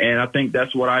 and I think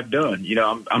that's what I've done.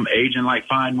 I'm aging like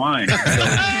fine wine.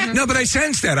 No, but I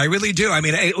sense that. I really do.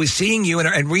 I was seeing you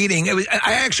and reading.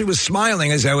 I actually was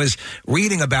smiling as I was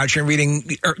reading about you and reading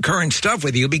current stuff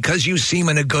with you, because you seem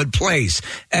in a good place,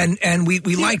 and we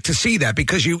like to see that,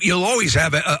 because you'll always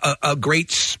have a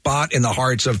great spot in the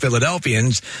hearts of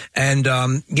Philadelphians, and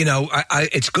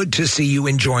it's good to see you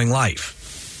enjoying life.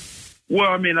 Well,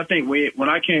 I think when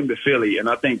I came to Philly, and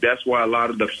I think that's why a lot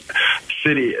of the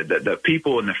city, the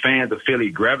people and the fans of Philly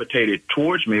gravitated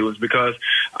towards me, was because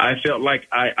I felt like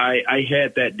I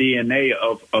had that DNA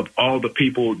of all the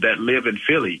people that live in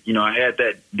Philly. I had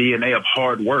that DNA of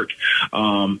hard work,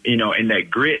 and that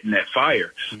grit and that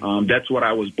fire. That's what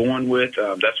I was born with.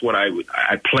 That's what I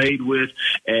played with.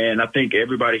 And I think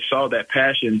everybody saw that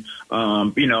passion.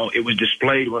 It was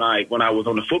displayed when I was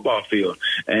on the football field.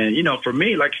 And, for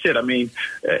me, like I said,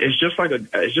 it's just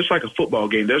like a football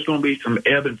game. There's going to be some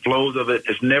ebb and flows of it.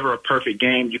 It's never a perfect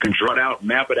game. You can draw it out,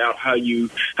 map it out how you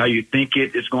think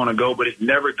it's going to go, but it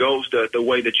never goes the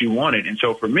way that you want it. And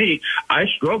so for me, I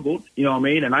struggled,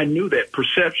 and I knew that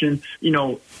perception,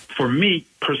 for me,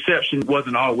 perception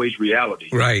wasn't always reality.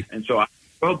 Right. And so I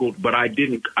struggled, but I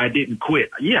didn't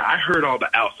quit. Yeah, I heard all the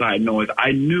outside noise.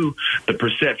 I knew the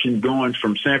perception going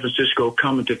from San Francisco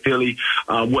coming to Philly,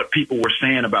 what people were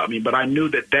saying about me, but I knew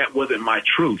that wasn't my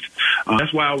truth.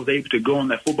 That's why I was able to go on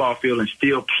that football field and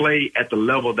still play at the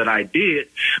level that I did,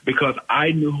 because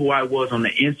I knew who I was on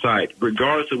the inside,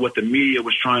 regardless of what the media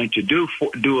was trying to do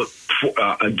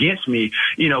against me,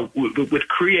 with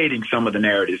creating some of the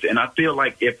narratives. And I feel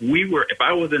like if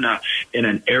I was in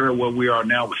an era where we are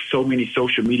now with so many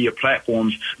social media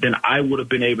platforms, then I would have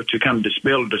been able to kind of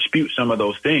dispel or dispute some of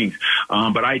those things.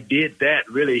 But I did that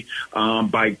really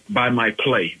by my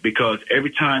play, because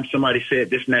every time somebody said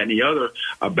this, and that, and the other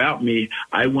about me,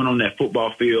 I went on that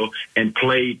football field and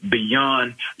played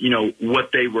beyond,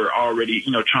 what they were already,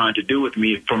 trying to do with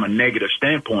me from a negative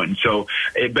standpoint. And so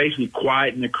it basically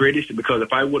quietened the critics, because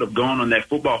if I would have gone on that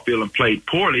football field and played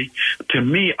poorly, to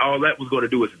me, all that was going to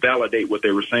do was validate what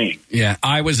they were saying. Yeah,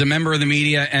 I was a member of the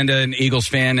media and an Eagles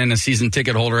fan and a season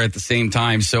ticket holder at the same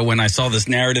time. So when I saw this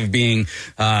narrative being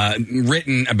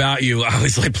written about you, I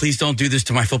was like, please don't do this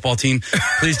to my football team.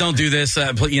 Please don't do this.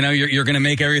 You're going to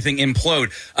make everything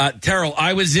implode. Terrell,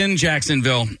 I was in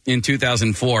Jacksonville in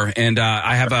 2004, and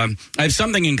I have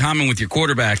something in common with your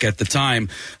quarterback at the time.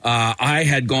 I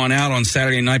had gone out on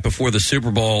Saturday night before the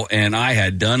Super Bowl, and I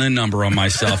had done a number on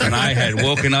myself, and I had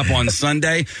woken up on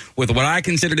Sunday with what I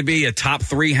consider to be a top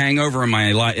 3 hangover in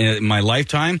my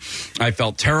lifetime. I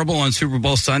felt terrible on Super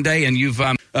Bowl Sunday, and you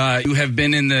have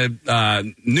been in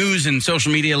the news and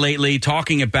social media lately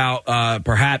talking about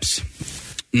perhaps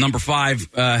number 5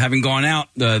 having gone out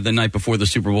the night before the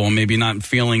Super Bowl and maybe not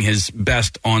feeling his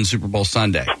best on Super Bowl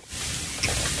Sunday.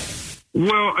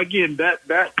 Well, again,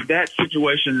 that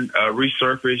situation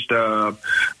resurfaced.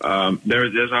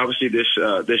 There's obviously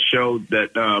this show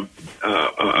that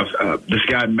this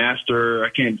guy Master, I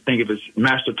can't think of his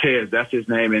Master Tez, that's his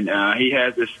name, and he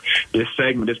has this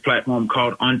segment, this platform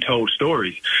called Untold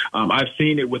Stories. I've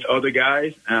seen it with other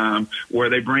guys where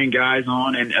they bring guys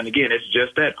on, and again, it's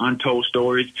just that Untold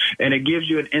Stories, and it gives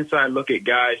you an inside look at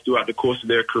guys throughout the course of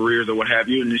their careers or what have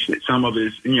you. And some of it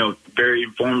is very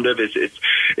informative.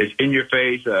 It's in your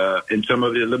face, and some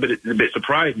of it a little bit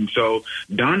surprising. So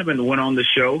Donovan went on the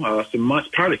show some months,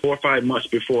 probably 4 or 5 months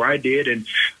before I did, and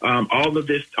all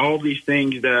these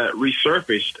things that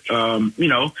resurfaced.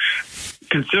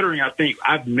 Considering I think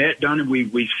I've met Donovan,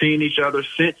 we've seen each other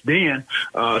since then,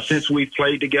 since we've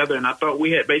played together, and I thought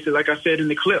we had basically, like I said in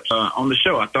the clips on the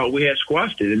show, I thought we had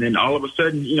squashed it, and then all of a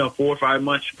sudden, 4 or 5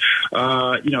 months,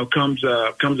 comes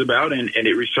about, and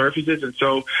it resurfaces, and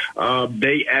so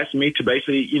they asked me to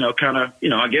basically,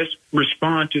 I guess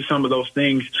respond to some of those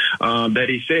things that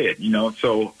he said,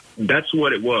 so that's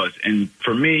what it was, and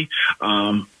for me,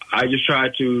 I just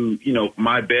tried to,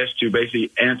 my best to basically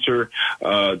answer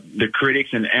the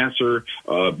critics and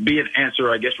be an answer,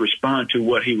 I guess, respond to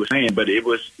what he was saying. But it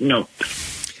was,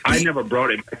 I never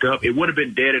brought it back up. It would have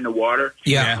been dead in the water.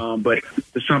 Yeah. But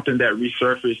it's something that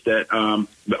resurfaced that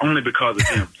only because of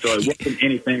him. So it wasn't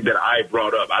anything that I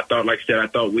brought up. I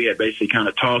thought we had basically kind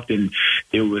of talked, and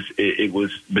it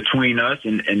was between us,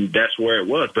 and that's where it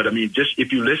was. But I mean, just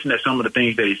if you listen to some of the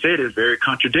things that he said, is very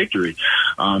contradictory.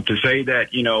 To say that,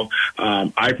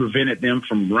 I prevented them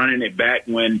from running it back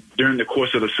when during the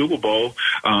course of the Super Bowl,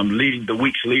 the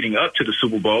weeks leading up to the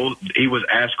Super Bowl, he was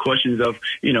asked questions of,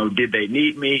 did they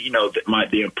need me?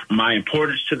 My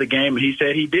importance to the game, and he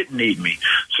said he didn't need me.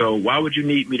 So why would you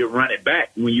need me to run it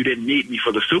back when you didn't need me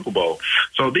for the Super Bowl?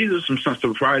 So these are some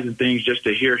surprising things just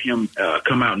to hear him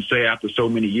come out and say after so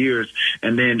many years.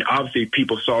 And then obviously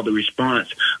people saw the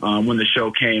response when the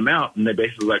show came out, and they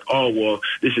basically like, oh, well,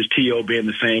 this is T.O. being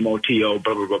the same old T.O.,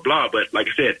 blah, blah, blah, blah. But like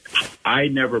I said, I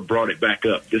never brought it back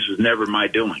up. This was never my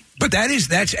doing. But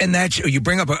that's you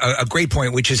bring up a great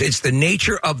point, which is it's the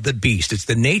nature of the beast. It's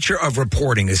the nature of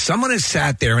reporting. As someone has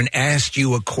sat there and asked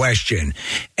you a question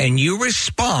and you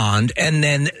respond, and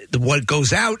then what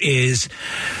goes out is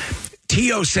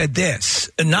T.O. said this,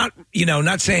 not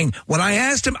saying, when I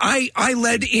asked him, I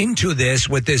led into this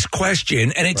with this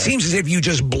question, and it seems as if you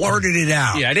just blurted it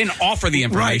out. Yeah, I didn't offer the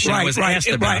information. I was asked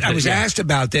about it. I was asked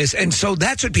about this, and so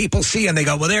that's what people see, and they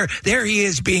go, well, there he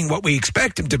is being what we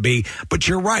expect him to be, but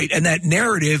you're right, and that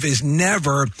narrative is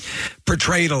never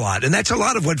portrayed a lot, and that's a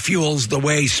lot of what fuels the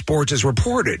way sports is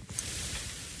reported.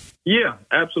 Yeah,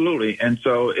 absolutely. And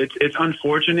so it's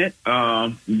unfortunate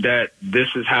that this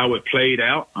is how it played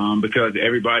out because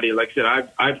everybody, like I said,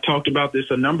 I've talked about this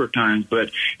a number of times,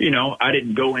 but, I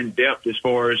didn't go in depth as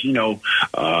far as,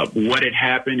 what had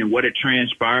happened and what had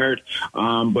transpired.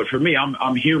 But for me,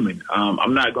 I'm human.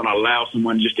 I'm not going to allow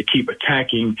someone just to keep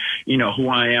attacking, who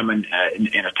I am and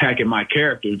attacking my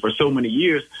character. For so many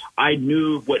years, I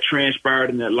knew what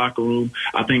transpired in that locker room.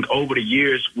 I think over the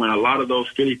years, when a lot of those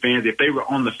Philly fans, if they were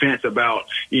on the fence about,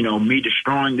 me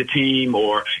destroying the team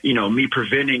or, me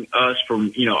preventing us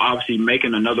from, obviously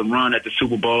making another run at the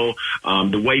Super Bowl,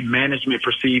 the way management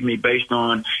perceived me based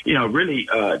on, really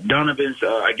Donovan's,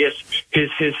 I guess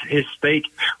his stake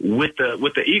with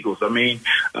the Eagles. I mean,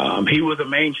 he was a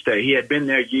mainstay. He had been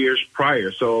there years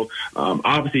prior. So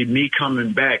obviously me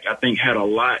coming back, I think had a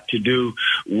lot to do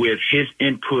with his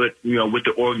input, with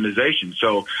the organization.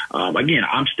 So again,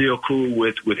 I'm still cool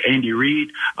with Andy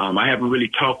Reid. I haven't really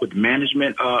talked with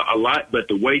management a lot, but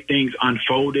the way things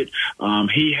unfolded,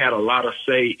 he had a lot of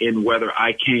say in whether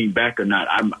I came back or not.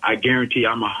 I guarantee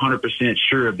I'm 100%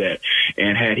 sure of that.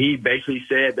 And had he basically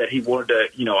said that he wanted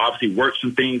to, obviously work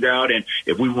some things out, and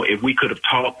if we could have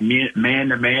talked man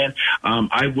to man,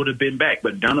 I would have been back.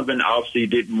 But Donovan obviously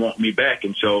didn't want me back,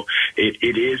 and so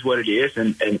it is what it is,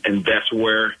 and that's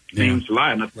where things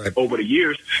lie. And over the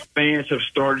years, fans have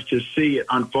started to see it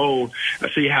unfold,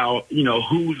 see how,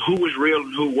 who was real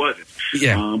and who wasn't.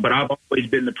 Yeah. But I've always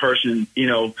been the person,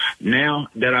 now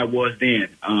that I was then.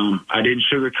 I didn't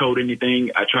sugarcoat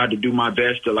anything. I tried to do my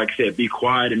best to, like I said, be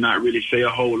quiet and not really say a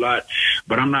whole lot.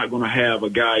 But I'm not going to have a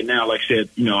guy now, like I said,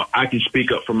 I can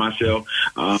speak up for myself.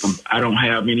 I don't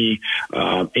have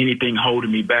anything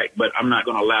holding me back, but I'm not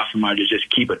going to allow somebody to just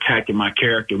keep attacking my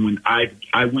character when I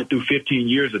went through 15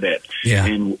 years of that. Yeah.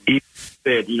 And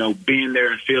said, being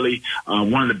there in Philly,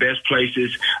 one of the best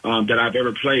places that I've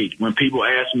ever played. When people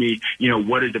ask me,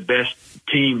 what is the best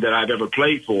team that I've ever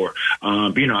played for,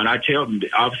 and I tell them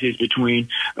that obviously it's between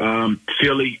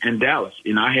Philly and Dallas.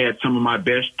 And I had some of my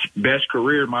best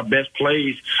career, my best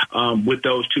plays with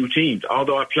those two teams.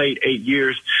 Although I played 8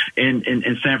 years in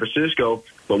San Francisco,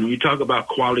 but when you talk about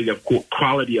quality of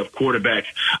quarterbacks,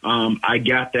 I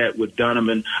got that with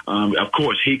Donovan. Of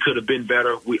course, he could have been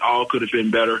better. We all could have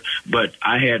been better. But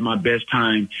I had my best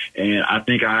time, and I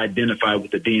think I identified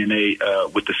with the DNA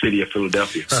with the city of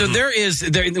Philadelphia. So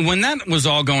when that was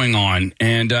all going on,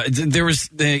 and there was,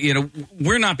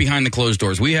 we're not behind the closed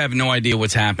doors. We have no idea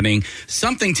what's happening.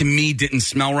 Something to me didn't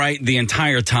smell right the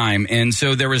entire time, and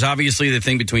so there was obviously the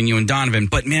thing between you and Donovan.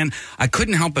 But man, I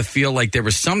couldn't help but feel like there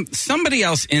was somebody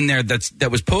else in there that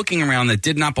was poking around that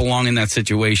did not belong in that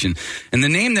situation. And the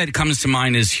name that comes to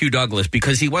mind is Hugh Douglas,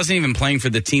 because he wasn't even playing for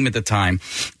the team at the time,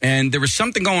 and there was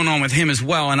something going on with him as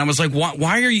well. And I was like,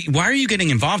 why are you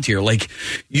getting involved here? Like,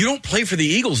 you don't play for the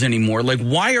Eagles anymore. Like,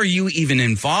 why are you even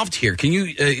involved here? Can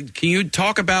you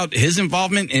talk about his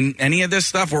involvement in any of this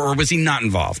stuff, or was he not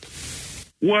involved?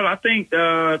 Well, I think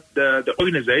the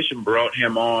organization brought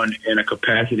him on in a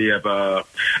capacity of I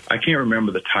can't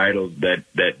remember the title that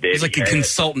it was like a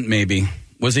consultant, maybe.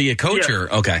 Was he a coach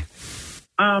or okay?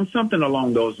 Something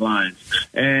along those lines.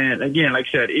 And again, like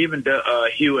I said, even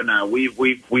Hugh and I,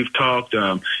 we've talked.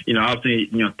 Obviously,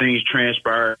 things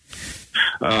transpire.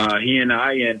 He and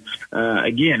I, and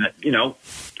again,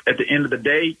 at the end of the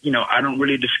day, I don't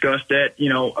really discuss that,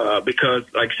 because,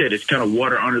 like I said, it's kind of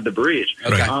water under the bridge.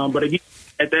 Okay. But again,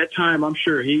 at that time, I'm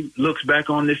sure he looks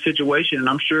back on this situation, and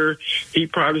I'm sure he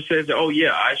probably says, oh,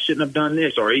 yeah, I shouldn't have done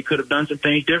this, or he could have done some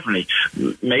things differently.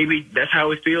 Maybe that's how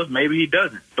he feels. Maybe he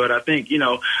doesn't. But I think,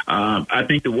 I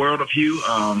think the world of Hugh.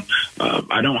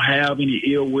 I don't have any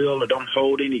ill will or don't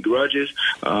hold any grudges,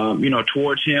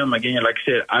 towards him. Again, like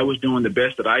I said, I was doing the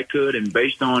best that I could, and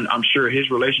based on, I'm sure,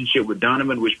 his relationship with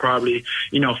Donovan, which probably,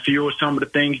 fueled some of the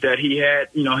things that he had,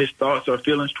 his thoughts or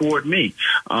feelings toward me.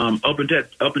 Up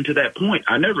until that point,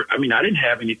 I didn't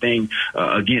have anything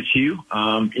against Hugh.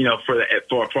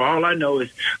 For all I know is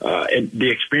and the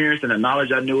experience and the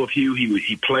knowledge I knew of Hugh.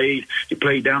 He played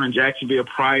down in Jacksonville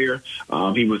prior.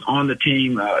 He was on the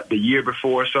team the year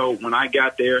before. So when I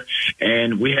got there,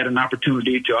 and we had an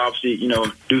opportunity to obviously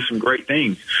do some great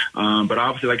things. But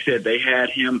obviously, like I said, they had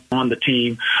him on the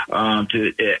team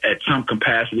at some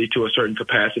capacity, to a certain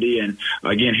capacity, and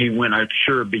again, he went, I'm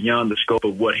sure, beyond the scope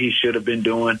of what he should have been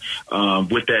doing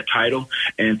with that title.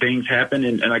 And things happen,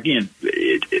 and again,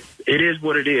 it is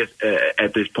what it is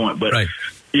at this point. But I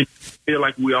feel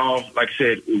like we all, like I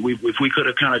said, if we could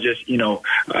have kind of just,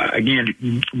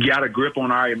 again, got a grip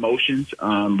on our emotions,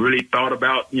 really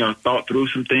thought through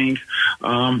some things,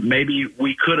 maybe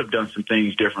we could have done some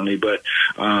things differently. But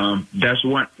that's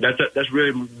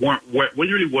really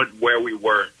where we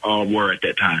were at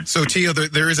that time. So, Tio,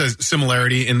 there is a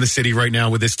similarity in the city right now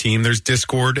with this team. There's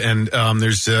discord and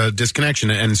there's disconnection.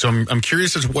 And so I'm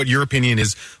curious as to what your opinion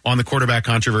is on the quarterback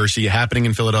controversy happening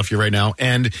in Philadelphia right now.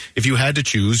 And if you had to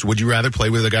choose, would you rather play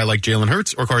with a guy like Jalen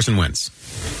Hurts or Carson Wentz?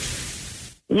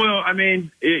 Well,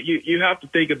 you have to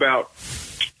think about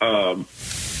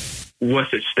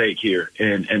what's at stake here,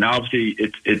 and obviously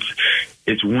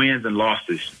it's wins and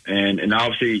losses, and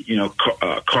obviously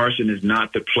Carson is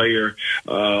not the player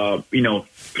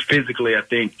physically, I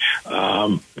think,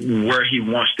 where he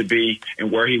wants to be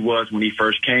and where he was when he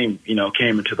first came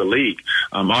into the league.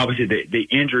 Obviously the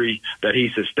injury that he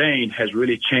sustained has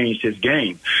really changed his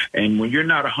game. And when you're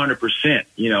not 100%,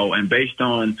 and based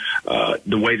on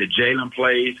the way that Jalen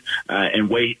plays and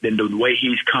the way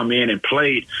he's come in and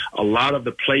played, a lot of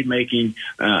the playmaking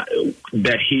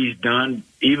that he's done,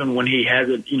 even when he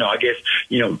hasn't,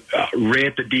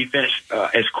 read the defense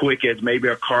as quick as maybe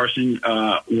a Carson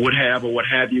would have or what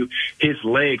have you, his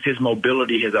legs, his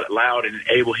mobility has allowed and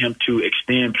enabled him to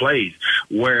extend plays.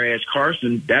 Whereas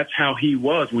Carson, that's how he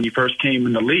was when he first came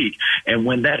in the league. And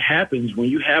when that happens, when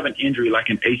you have an injury like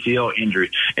an ACL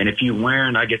injury, and if you're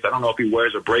wearing, I don't know if he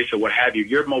wears a brace or what have you,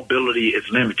 your mobility is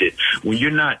limited. When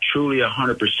you're not truly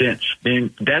 100%,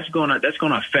 then that's gonna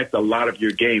affect a lot of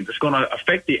your game. It's gonna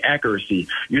affect the accuracy.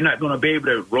 You're not going to be able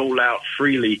to roll out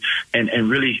freely and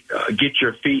really get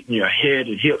your feet and your head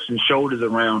and hips and shoulders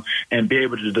around and be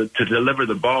able to deliver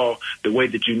the ball the way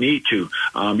that you need to.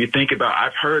 You think about,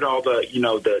 I've heard all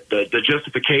the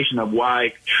justification of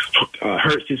why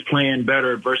Hurts is playing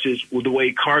better versus the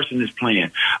way Carson is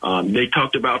playing. They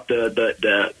talked about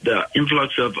the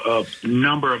influx of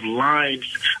number of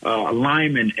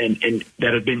linemen and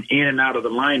that have been in and out of the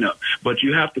lineup. But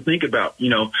you have to think about,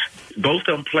 both of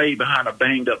them play behind a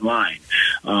banged up line.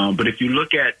 But if you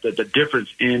look at the difference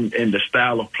in the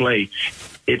style of play,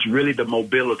 it's really the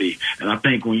mobility. And I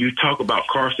think when you talk about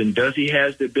Carson, does he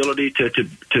has the ability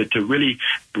to really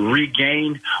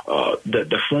regain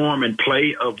the form and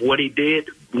play of what he did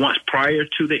once prior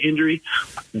to the injury?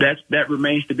 That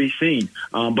remains to be seen.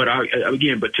 But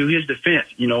to his defense,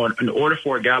 in order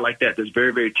for a guy like that that's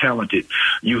very, very talented,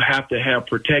 you have to have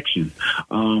protection.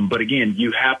 But again,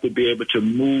 you have to be able to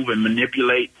move and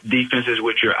manipulate defenses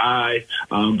with your eyes,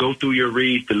 go through your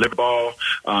reads, deliver the ball,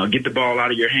 get the ball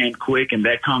out of your hand quick, and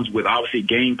that comes with obviously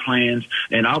game plans.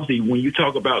 And obviously, when you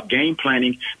talk about game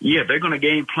planning, they're going to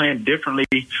game plan differently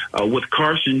with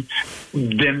Carson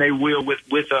than they will with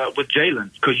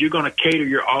Jalen, because you're going to cater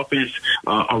your offense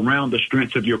around the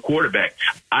strengths of your quarterback.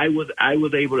 I was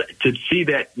able to see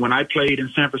that when I played in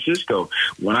San Francisco,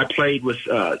 when I played with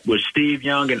Steve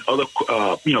Young and other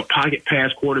pocket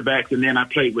pass quarterbacks, and then I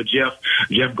played with Jeff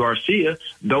Garcia.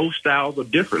 Those styles are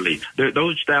different.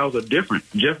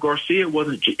 Jeff Garcia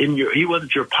wasn't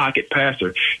your pocket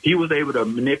passer. He was able to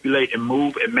manipulate and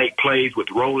move and make plays with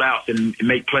rollouts and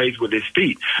make plays with his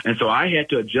feet. And so I had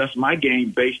to adjust my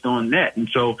game based on that. And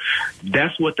so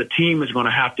that's what the team is going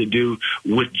to have to do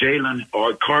with Jalen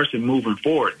or Carson moving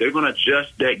forward. They're going to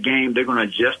adjust that game. They're going to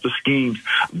adjust the schemes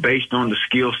based on the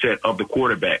skill set of the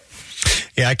quarterback.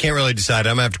 Yeah, I can't really decide.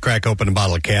 I'm going to have to crack open a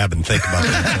bottle of Cab and think about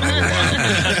that for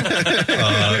a little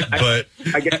while. But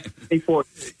I got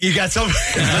you got some.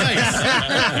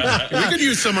 Nice. We could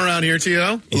use some around here,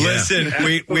 Tio. Listen,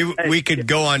 we could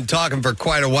go on talking for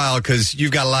quite a while because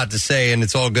you've got a lot to say and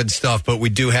it's all good stuff. But we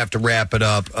do have to wrap it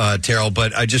up, Terrell.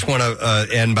 But I just want to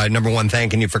end by, number one,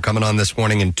 thanking you for coming on this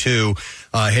morning, and two,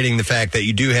 hitting the fact that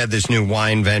you do have this new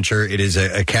wine venture. It is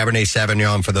a Cabernet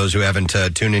Sauvignon for those who haven't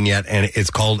tuned in yet, and it's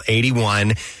called 81.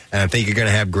 And I think you're going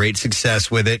to have great success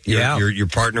with it. You're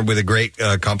partnered with a great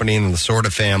company in the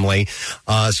Sorta family.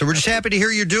 So we're just happy to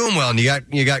hear you're doing well, and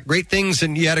you got great things,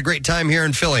 and you had a great time here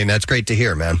in Philly, and that's great to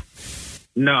hear, man.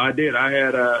 No, I did. I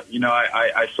had,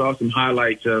 I saw some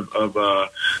highlights of Ertz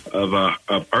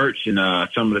and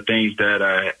some of the things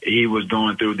that he was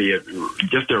going through,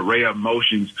 just the array of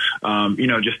emotions.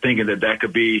 Just thinking that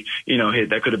could be,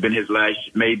 that could have been his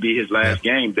last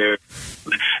game there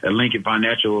at Lincoln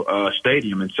Financial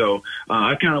Stadium. And so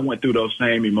I kind of went through those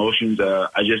same emotions.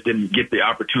 I just didn't get the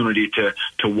opportunity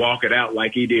to walk it out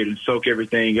like he did and soak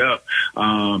everything up.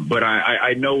 But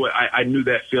I knew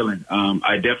that feeling.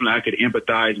 I could empathize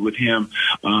with him,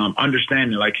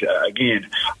 understanding, again,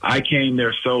 I came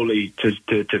there solely to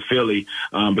Philly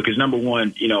because, number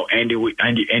one, Andy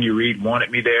Reid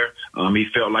wanted me there. He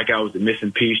felt like I was the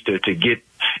missing piece to get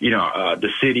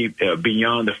the city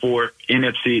beyond the four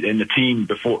NFC and the team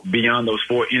beyond those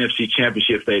four NFC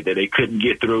championships that they couldn't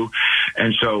get through.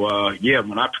 And so,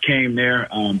 when I came there,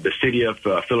 the city of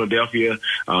Philadelphia,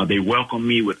 they welcomed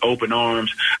me with open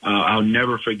arms. I'll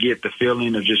never forget the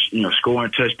feeling of just,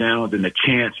 scoring touchdowns and the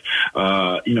chants,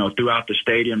 throughout the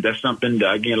stadium. That's something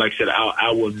that, again, like I said,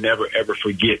 I will never, ever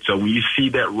forget. So when you see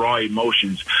that raw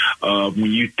emotions,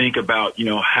 when you think about,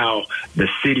 how the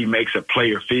city makes a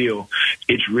player feel,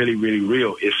 it's really, really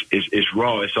real. It's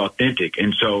raw. It's authentic.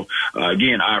 And so,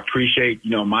 again, I appreciate,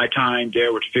 my time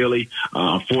there with Philly.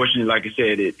 Unfortunately, like I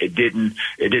said, it didn't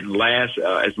last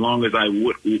as long as I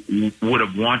would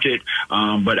have wanted.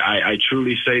 But I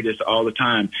truly say this all the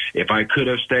time. If I could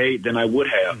have stayed, then I would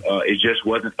have. It just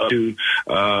wasn't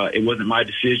it wasn't my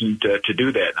decision to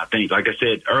do that. I think, like I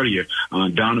said earlier,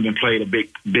 Donovan played a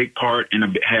big part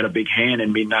and had a big hand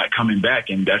in me not coming back.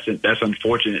 And that's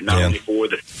unfortunate, not only for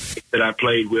the that I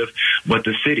played with, but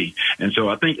the city. And so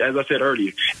I think, as I said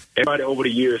earlier, everybody over the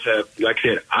years have, like I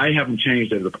said, I haven't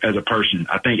changed as a person.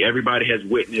 I think everybody has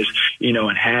witnessed,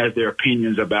 and has their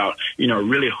opinions about,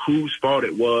 really whose fault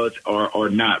it was or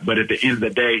not. But at the end of the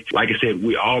day, like I said,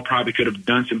 we all probably could have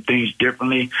done some things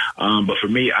differently. But for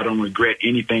me, I don't regret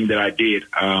anything that I did.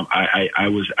 I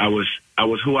was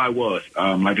who I was.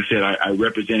 Like I said, I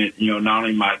represented, not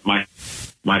only my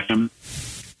family,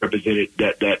 represented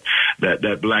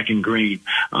that black and green,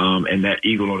 and that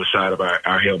eagle on the side of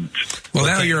our helmets. Well,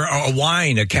 now you're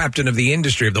a captain of the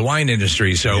industry, of the wine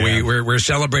industry. So we're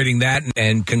celebrating that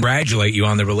and congratulate you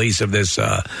on the release of this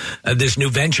this new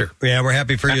venture. Yeah, we're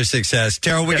happy for your success.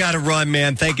 Terrell, we got to run,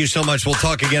 man. Thank you so much. We'll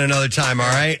talk again another time, all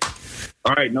right?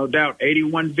 All right, no doubt.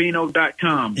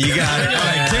 81vino.com. You got it. All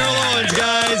right, Terrell Owens,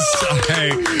 guys.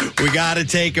 Okay, we got to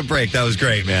take a break. That was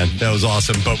great, man. That was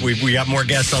awesome. But we got more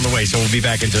guests on the way, so we'll be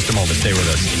back in just a moment. Stay with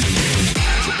us.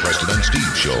 The Preston and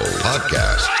Steve Show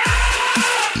podcast.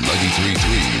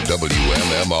 93.3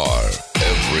 WMMR.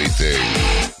 Everything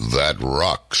that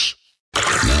rocks.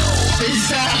 Now,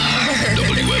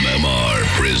 WMMR.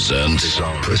 presents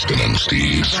Preston and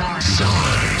Steve's Bizarre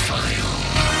File.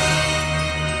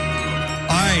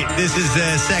 All right, this is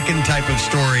the second type of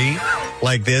story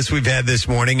like this we've had this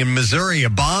morning. In Missouri, a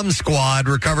bomb squad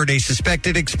recovered a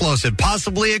suspected explosive,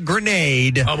 possibly a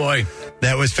grenade. Oh, boy.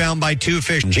 That was found by two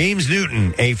fishermen. James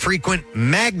Newton, a frequent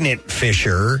magnet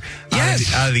fisher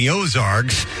out of the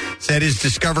Ozarks, said his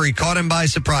discovery caught him by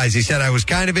surprise. He said, I was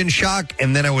kind of in shock,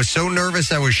 and then I was so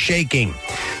nervous I was shaking.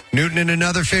 Newton and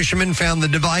another fisherman found the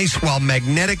device while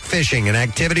magnetic fishing, an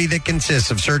activity that consists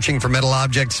of searching for metal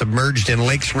objects submerged in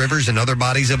lakes, rivers, and other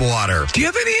bodies of water. Do you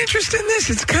have any interest in this?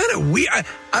 It's kind of weird.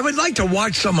 I would like to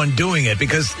watch someone doing it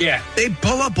because they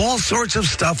pull up all sorts of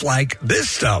stuff like this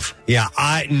stuff. Yeah,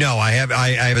 I have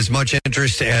as much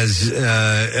interest as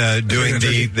doing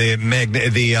the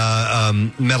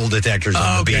metal detectors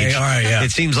on the beach. All right, yeah.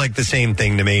 It seems like the same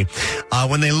thing to me.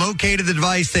 When they located the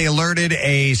device, they alerted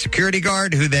a security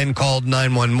guard who then called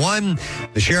 911.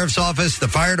 The sheriff's office, the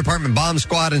fire department, bomb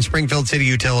squad, and Springfield City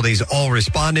Utilities all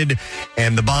responded,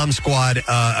 and the bomb squad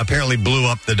apparently blew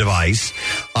up the device.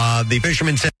 The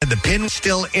fisherman said the pin was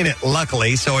still in it,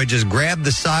 luckily, so I just grabbed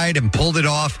the side and pulled it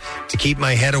off to keep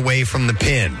my head away from the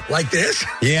pin. Like this?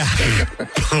 Yeah.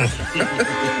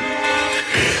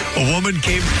 A woman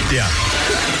came... Yeah.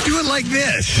 Do it like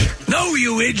this. No,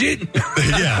 you idiot.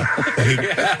 Yeah.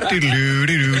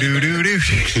 Do-do-do-do-do-do-do.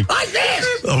 Like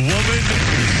this. A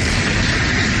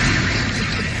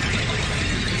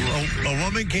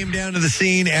woman came down to the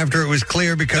scene after it was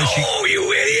clear because she... Oh,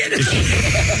 you idiot.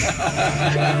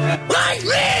 Like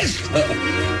this.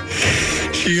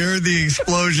 She heard the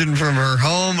explosion from her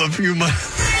home a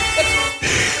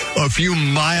few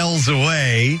miles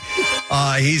away.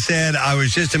 He said, I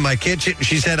was just in my kitchen.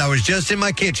 She said, I was just in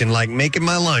my kitchen, like making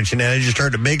my lunch, and then I just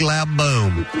heard a big loud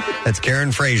boom. That's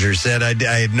Karen Fraser said. I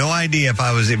had no idea if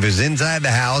it was inside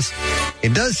the house.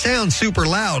 It does sound super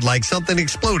loud, like something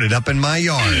exploded up in my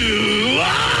yard.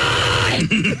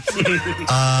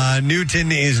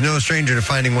 Newton is no stranger to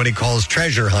finding what he calls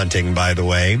treasure hunting, by the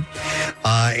way.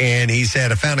 And he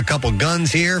said, I found a couple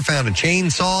guns here, found a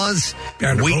chainsaws,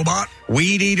 found a robot,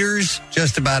 weed eaters,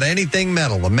 just about anything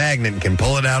metal. A magnet can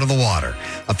pull it out of the water.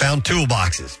 I found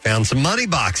toolboxes, found some money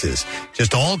boxes,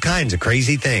 just all kinds of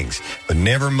crazy things. But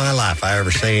never in my life I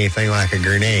ever seen anything like a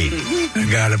grenade. I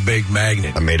got a big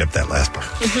magnet. I made up that last part.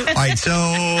 All right,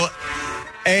 so...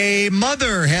 A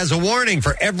mother has a warning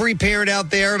for every parent out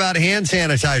there about hand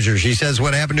sanitizer. She says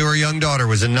what happened to her young daughter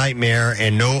was a nightmare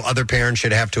and no other parent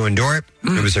should have to endure it.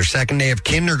 It was her second day of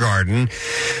kindergarten.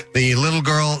 The little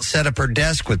girl set up her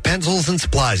desk with pencils and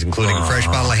supplies, including a fresh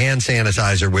bottle of hand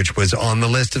sanitizer, which was on the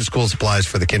list of school supplies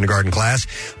for the kindergarten class.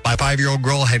 My 5-year-old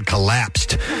girl had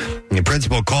collapsed. The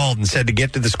principal called and said to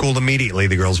get to the school immediately.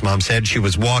 The girl's mom said she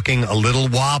was walking a little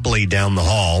wobbly down the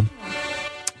hall.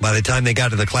 By the time they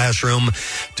got to the classroom,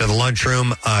 to the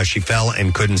lunchroom, she fell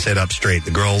and couldn't sit up straight.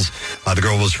 The girl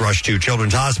was rushed to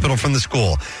Children's Hospital from the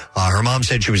school. Her mom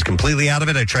said she was completely out of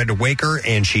it. I tried to wake her,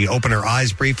 and she opened her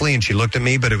eyes briefly, and she looked at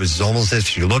me, but it was almost as if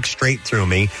she looked straight through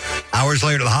me. Hours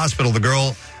later at the hospital, the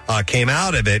girl came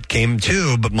out of it, came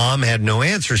to, but mom had no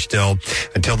answer still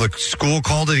until the school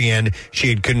called it again. She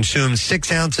had consumed 6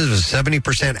 ounces of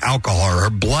 70% alcohol. Her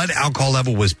blood alcohol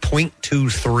level was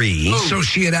 0.23. So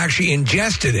she had actually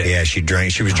ingested it. Yeah, she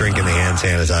was drinking the hand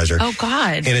sanitizer. Oh,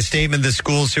 God. In a statement, the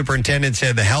school superintendent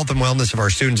said the health and wellness of our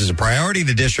students is a priority.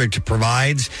 The district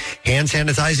provides hand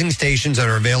sanitizing stations that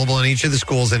are available in each of the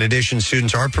schools. In addition,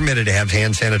 students are permitted to have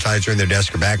hand sanitizer in their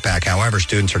desk or backpack. However,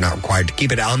 students are not required to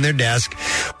keep it on their desk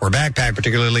or backpack,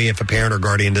 particularly if a parent or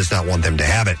guardian does not want them to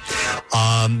have it.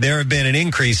 There have been an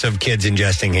increase of kids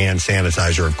ingesting hand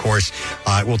sanitizer, of course.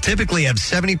 It will typically have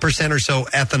 70% or so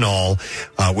ethanol,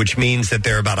 which means that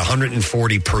they're about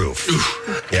 140 proof.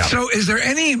 Yeah. So is there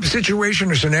any situation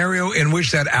or scenario in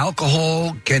which that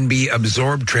alcohol can be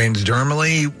absorbed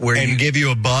transdermally and give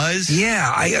you a buzz?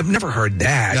 Yeah, I've never heard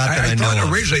that. Not that I know thought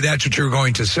of. originally that's what you were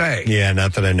going to say. Yeah,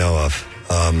 not that I know of.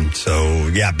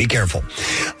 Be careful.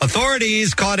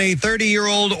 Authorities caught a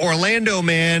 30-year-old Orlando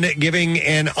man giving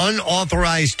an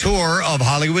unauthorized tour of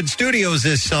Hollywood studios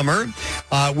this summer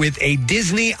with a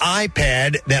Disney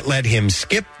iPad that let him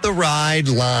skip the ride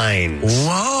lines.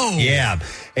 Whoa. Yeah.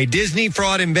 A Disney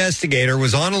fraud investigator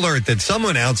was on alert that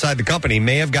someone outside the company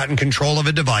may have gotten control of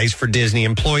a device for Disney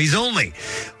employees only.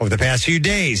 Over the past few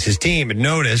days, his team had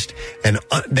noticed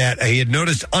that he had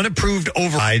noticed unapproved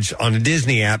overrides on a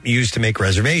Disney app used to make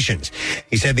reservations.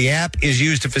 He said the app is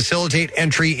used to facilitate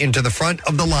entry into the front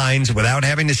of the lines without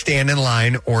having to stand in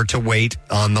line or to wait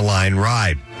on the line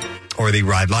ride. Or the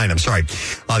ride line, I'm sorry.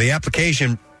 The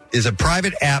application is a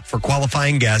private app for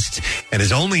qualifying guests and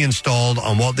is only installed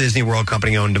on Walt Disney World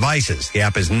Company-owned devices. The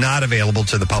app is not available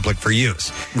to the public for use.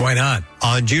 Why not?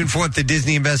 On June 4th, the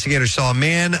Disney investigators saw a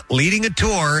man leading a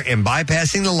tour and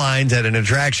bypassing the lines at an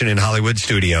attraction in Hollywood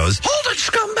Studios. Hold it,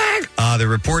 scumbag! The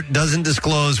report doesn't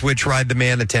disclose which ride the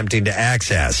man attempting to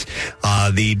access.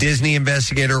 The Disney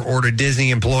investigator ordered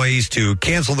Disney employees to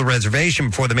cancel the reservation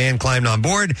before the man climbed on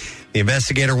board. The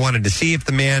investigator wanted to see if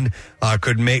the man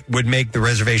would make the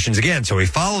reservations again. So he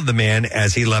followed the man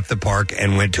as he left the park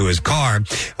and went to his car.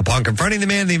 Upon confronting the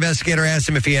man, the investigator asked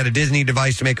him if he had a Disney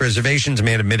device to make reservations. The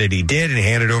man admitted he did and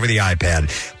handed over the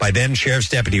iPad. By then, sheriff's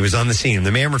deputy was on the scene.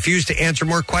 The man refused to answer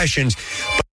more questions,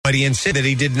 but he insisted that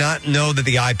he did not know that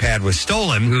the iPad was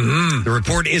stolen. Mm-hmm. The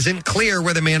report isn't clear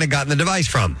where the man had gotten the device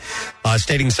from,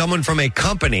 stating someone from a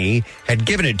company had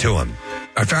given it to him.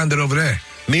 I found it over there.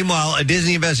 Meanwhile, a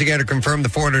Disney investigator confirmed the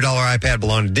 $400 iPad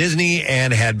belonged to Disney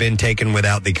and had been taken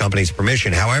without the company's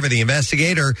permission. However, the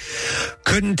investigator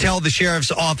couldn't tell the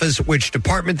sheriff's office which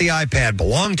department the iPad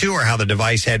belonged to or how the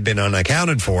device had been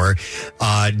unaccounted for.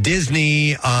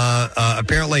 Disney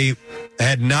apparently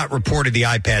had not reported the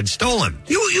iPad stolen.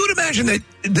 You would imagine that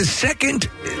the second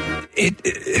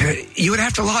you would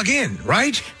have to log in,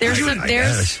 right? There's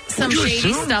some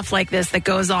shady stuff like this that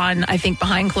goes on, I think,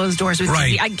 behind closed doors with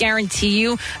right. Disney. I guarantee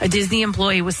you a Disney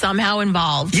employee was somehow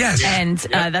involved. Yes. And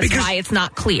that's because why it's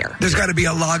not clear. There's got to be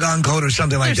a log-on code or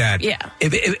something like that. Yeah.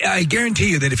 If I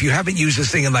guarantee you that if you haven't used this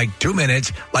thing in like 2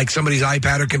 minutes, like somebody's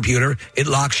iPad or computer, it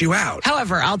locks you out.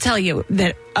 However, I'll tell you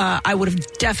that I would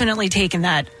have definitely taken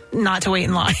that not to wait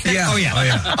in line. Yeah. Oh,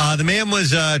 yeah. The man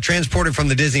was transported from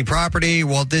the Disney property.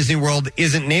 Walt Disney World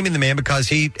isn't naming the man because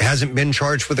he hasn't been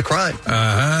charged with a crime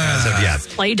as of yet.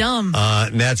 Play dumb.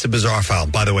 That's a bizarre file.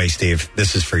 By the way, Steve,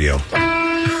 this is for you.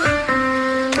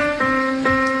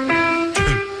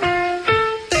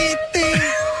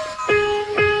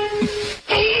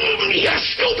 You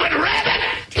stupid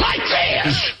rabbit! Like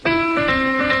this!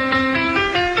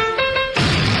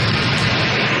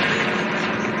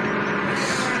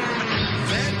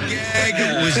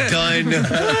 It was done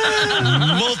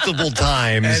multiple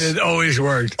times, and it always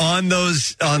worked on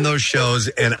those shows.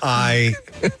 And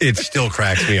it still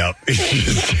cracks me up.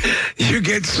 You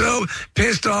get so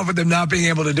pissed off with them not being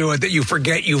able to do it that you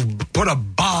forget you've put a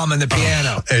bomb in the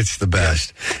piano. It's the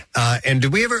best. And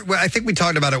did we ever? I think we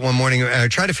talked about it one morning.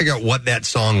 Try to figure out what that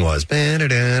song was. And I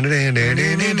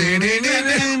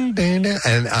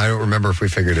don't remember if we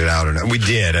figured it out or not. We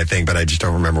did, I think, but I just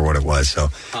don't remember what it was. So,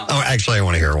 actually, I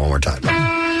want to hear it one more time.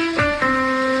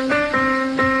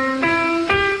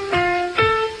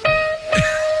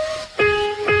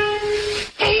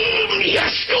 You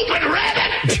stupid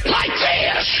rabbit! Like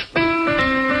this!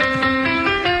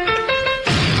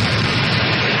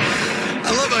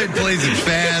 I love how he plays it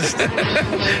fast.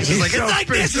 He's like, it's like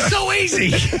this. It's so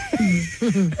easy.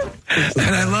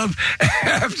 And I love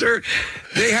after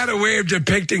they had a way of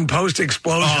depicting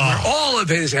post-explosion where all of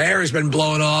his hair has been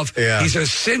blown off. Yeah. He's a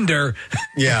cinder.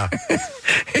 Yeah.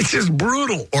 It's just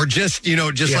brutal. Or just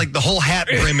like the whole hat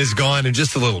brim is gone and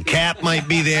just a little cap might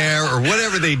be there or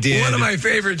whatever they did. One of my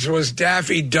favorites was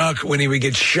Daffy Duck when he would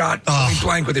get shot point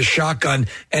blank with a shotgun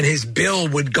and his bill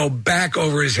would go back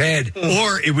over his head.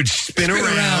 Or it would spin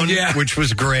around, which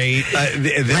was great.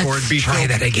 Or it'd be try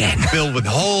that again. Filled with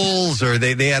holes, or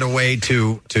they had a way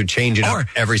to change it up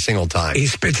every single time. He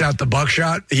spits out the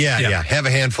buckshot. Yeah. Have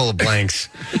a handful of blanks.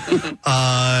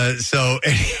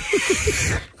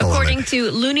 According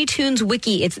to Looney Tunes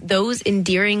Wiki, it's those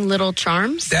endearing little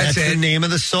charms. That's the name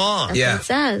of the song. That's what it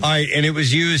says. All right, and it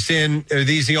was used in, are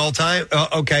these the all-time?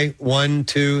 Okay, 1,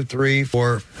 2, 3,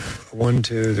 4. 1,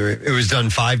 2, 3. It was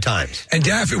done 5 times. And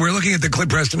Daffy, we're looking at the clip,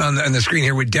 Preston, on the screen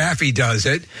here where Daffy does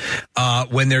it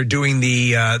when they're doing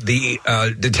the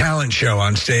talent show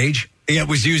on stage. Yeah, it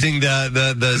was using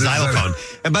the xylophone.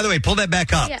 And by the way, pull that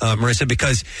back up, Marissa,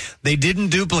 because they didn't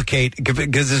duplicate,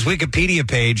 because this Wikipedia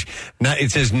page,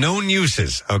 it says known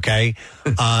uses, okay?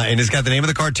 And it's got the name of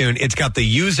the cartoon. It's got the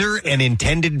user and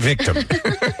intended victim.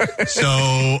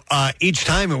 So each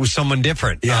time it was someone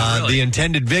different. Really? The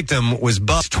intended victim was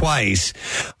buzzed twice,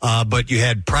 but you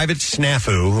had Private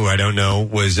Snafu, who I don't know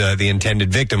was the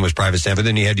intended victim was Private Snafu.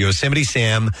 Then you had Yosemite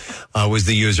Sam was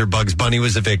the user. Bugs Bunny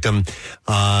was the victim.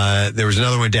 There was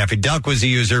another one, Daffy Duck was the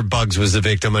user, Bugs was the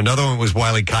victim. Another one was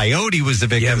Wile E. Coyote was the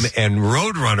victim, and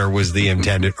Roadrunner was the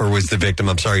intended, or was the victim.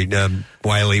 I'm sorry,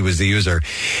 Wile E. was the user.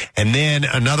 And then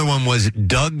another one was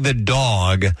Doug the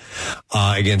Dog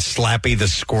against Slappy the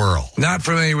Squirrel. Not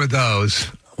familiar with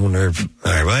those. I wonder if,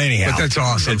 all right, well, anyhow. But that's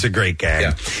awesome. It's a great gag.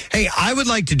 Yeah. Hey, I would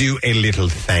like to do a little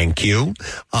thank you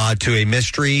to a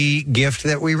mystery gift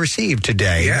that we received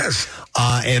today. Yes.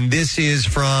 And this is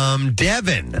from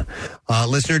Devin,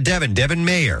 listener Devin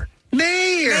Mayer.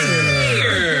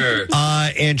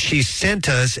 And she sent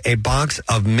us a box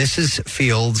of Mrs.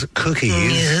 Fields cookies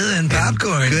and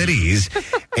popcorn goodies.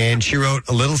 And she wrote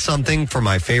a little something for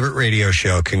my favorite radio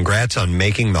show. Congrats on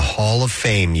making the Hall of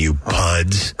Fame, you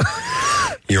puds.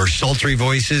 Your sultry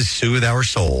voices soothe our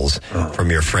souls.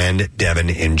 From your friend Devin.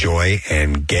 Enjoy.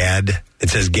 And Gad. It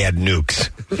says Gad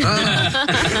Nukes.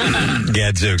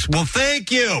 Gadzooks. Well,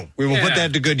 thank you. We will put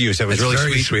that to good use. That was really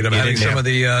very sweet. I'm having some of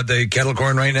the kettle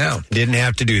corn right now. Didn't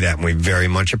have to do that, and we very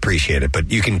much appreciate it.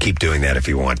 But you can keep doing that if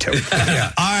you want to. All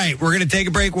right, we're going to take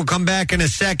a break. We'll come back in a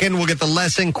second. We'll get the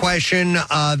lesson question,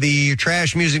 the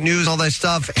trash music news, all that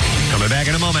stuff. Coming back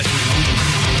in a moment.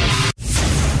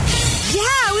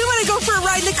 Yeah, we want to go for a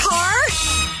ride in the car.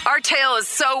 Our tail is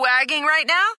so wagging right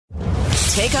now.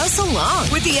 Take us along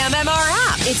with the MMR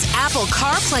app. It's Apple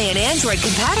CarPlay and Android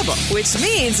compatible, which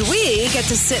means we get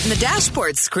to sit in the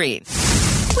dashboard screen.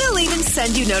 We'll even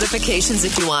send you notifications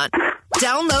if you want.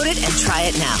 Download it and try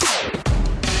it now.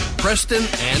 Preston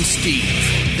and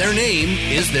Steve. Their name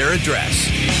is their address.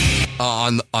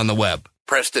 On the web.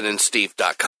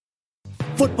 PrestonandSteve.com.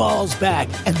 Football's back,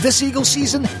 and this Eagle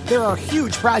season, there are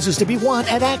huge prizes to be won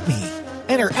at Acme.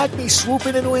 Enter Acme Swoop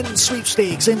In and Win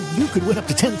sweepstakes, and you could win up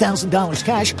to $10,000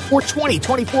 cash or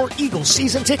 2024 Eagles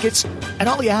season tickets. And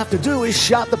all you have to do is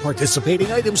shop the participating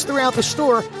items throughout the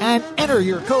store and enter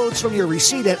your codes from your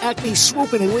receipt at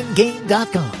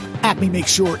acmeswoopinandwingame.com. Acme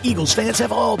makes sure Eagles fans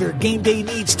have all their game day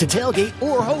needs to tailgate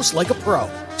or host like a pro.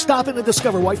 Stop in to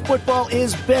discover why football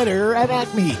is better at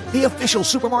Acme, the official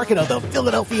supermarket of the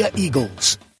Philadelphia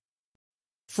Eagles.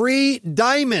 Free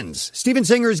diamonds. Steven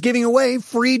Singer is giving away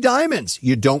free diamonds.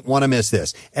 You don't want to miss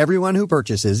this. Everyone who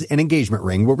purchases an engagement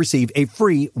ring will receive a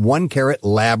free 1-carat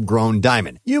lab-grown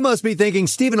diamond. You must be thinking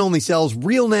Steven only sells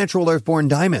real natural earthborn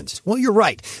diamonds. Well, you're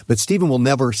right, but Steven will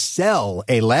never sell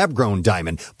a lab-grown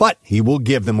diamond, but he will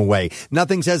give them away.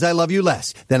 Nothing says I love you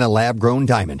less than a lab-grown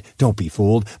diamond. Don't be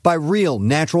fooled. Buy real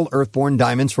natural earthborn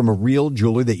diamonds from a real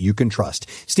jeweler that you can trust.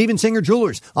 Steven Singer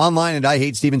Jewelers, online at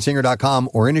IHateStevenSinger.com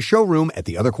or in a showroom at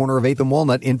the other corner of 8th and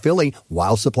Walnut in Philly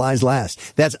while supplies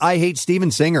last. That's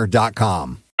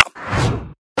IHateStevenSinger.com.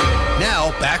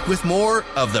 Now, back with more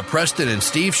of the Preston and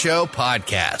Steve Show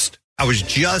podcast. I was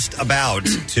just about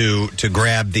to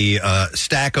grab the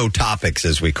stacko topics,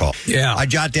 as we call. Yeah. I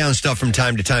jot down stuff from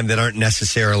time to time that aren't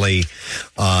necessarily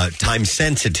time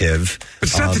sensitive. But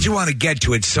stuff that you want to get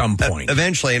to at some point.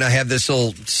 Eventually, and I have this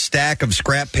little stack of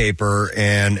scrap paper,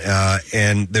 and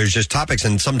there's just topics,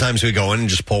 and sometimes we go in and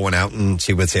just pull one out and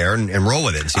see what's there and roll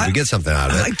with it and see if we get something out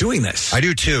of it. I like doing this. I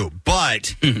do too.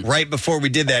 But right before we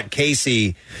did that,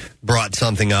 Casey brought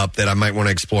something up that I might want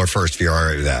to explore first, if you're all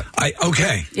right with that.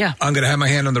 Okay. Yeah. I'm going to have my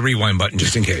hand on the rewind button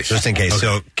just in case. Just in case. Okay.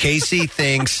 So Casey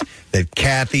thinks that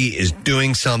Kathy is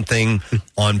doing something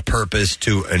on purpose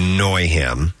to annoy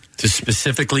him. To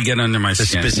specifically get under my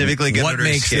skin. Specifically get what under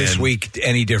his makes skin. this week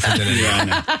any different than any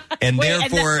other?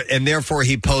 And therefore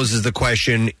he poses the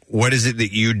question, what is it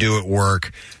that you do at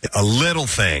work, a little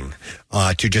thing,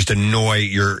 to just annoy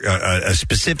your a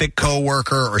specific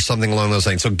coworker or something along those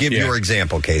lines? So give your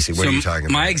example, Casey. What are you talking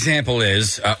about? My example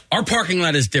is our parking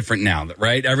lot is different now,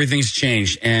 right? Everything's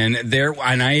changed. And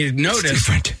I had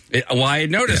noticed I had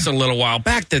noticed a little while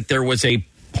back that there was a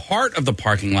part of the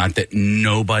parking lot that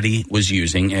nobody was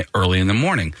using early in the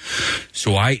morning.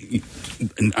 So I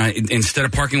instead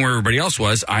of parking where everybody else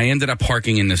was, I ended up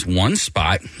parking in this one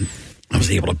spot. I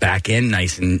was able to back in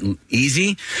nice and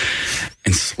easy,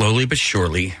 and slowly but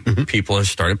surely, people have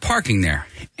started parking there.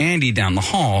 Andy down the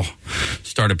hall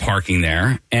started parking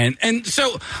there, and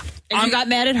so. And you got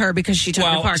mad at her because she took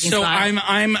your parking spot.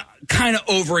 I'm kind of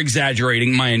over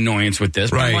exaggerating my annoyance with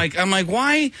this. But Right. I'm like,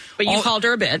 why? But you called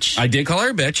her a bitch. I did call her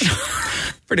a bitch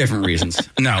for different reasons.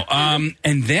 No.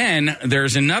 And then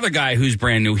there's another guy who's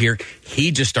brand new here.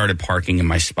 He just started parking in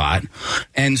my spot.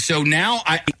 And so now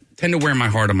I tend to wear my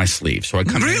heart on my sleeve. So I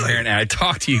come in here and I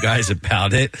talk to you guys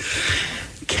about it.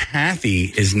 Kathy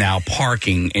is now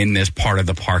parking in this part of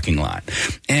the parking lot.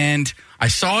 And I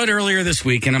saw it earlier this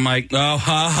week, and I'm like, oh, ha,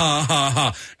 ha, ha,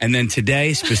 ha. And then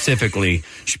today, specifically,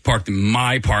 she parked in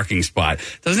my parking spot.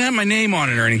 Doesn't have my name on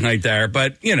it or anything like that,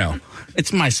 but,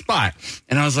 it's my spot.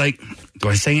 And I was like, do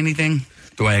I say anything?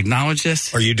 Do I acknowledge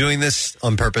this? Are you doing this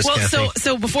on purpose, Well, Kathy?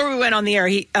 so before we went on the air,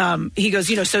 he goes,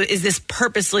 so is this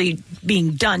purposely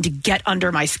being done to get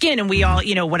under my skin? And we all,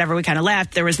 whatever, we kind of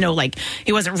laughed. There was no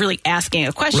he wasn't really asking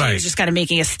a question. Right. He was just kind of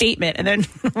making a statement. And then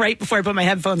right before I put my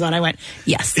headphones on, I went,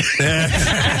 yes.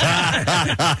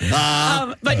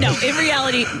 But no, in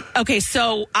reality, okay,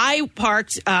 so I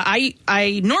parked,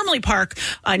 I normally park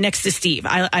next to Steve.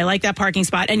 I like that parking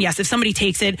spot. And yes, if somebody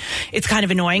takes it, it's kind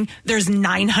of annoying. There's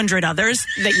 900 others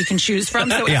that you can choose from.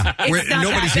 So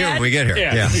nobody's here when we get here.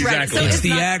 Yeah. Right, Exactly. so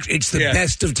It's the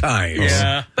best of times.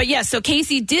 Yeah. But yes, so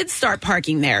Casey did start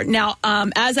parking there. Now,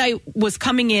 as I was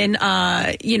coming in,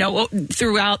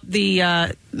 throughout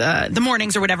the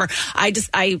mornings or whatever,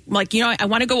 I want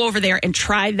to go over there and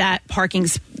try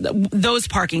those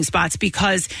parking spots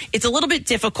because it's a little bit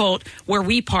difficult where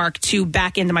we park to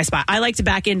back into my spot. I like to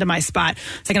back into my spot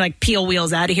so I can peel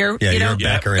wheels out of here. Yeah, you're a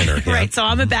backer inner. Yeah. Right, so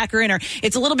I'm a backer inner.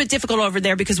 It's a little bit difficult over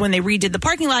there because when they redid the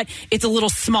parking lot, it's a little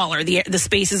smaller. The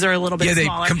spaces are a little bit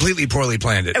smaller. They completely poorly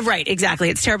planned it. Right, exactly.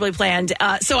 It's terribly planned.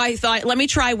 So I thought, let me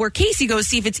try where Casey goes,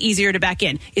 see if it's easier to back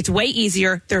in. It's way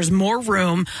easier. There's more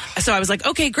room. So I was like,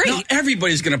 okay, great. No,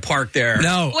 everybody's going to park there.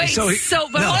 No. Wait, so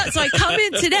I come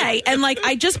in today and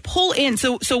I just pull in.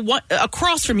 So what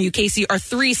across from you, Casey, are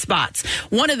 3 spots.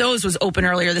 One of those was open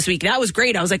earlier this week. That was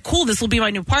great. I was like, cool, this will be my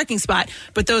new parking spot.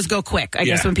 But those go quick, I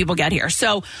guess, when people get here.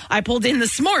 So I pulled in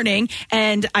this morning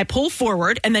and I pull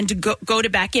forward and then to go to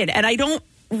back in. And I don't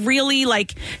really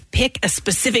pick a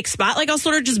specific spot. I'll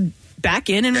sort of just back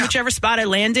in whichever spot I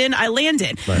land in, I land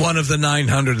in. Right. One of the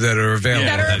 900 that are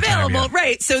available.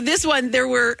 Right. So this one, there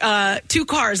were 2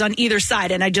 cars on either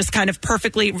side, and I just kind of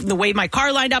perfectly, the way my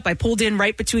car lined up, I pulled in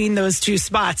right between those 2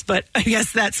 spots, but I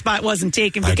guess that spot wasn't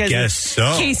taken because it's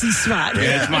Casey's spot.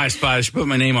 Yeah, it's my spot. I should put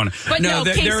my name on it. But no,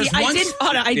 Casey,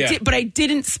 I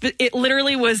didn't, it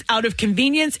literally was out of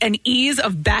convenience and ease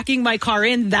of backing my car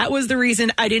in. That was the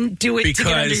reason I didn't do it to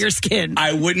get under your skin.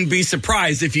 I wouldn't be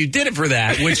surprised if you did it for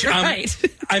that, which right.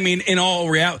 I mean, in all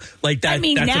reality,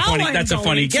 that's a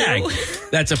funny gag.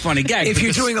 That's a funny gag. If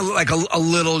you're doing a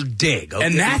little dig. Okay?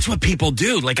 And that's what people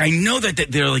do. I know that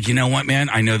they're like, you know what, man?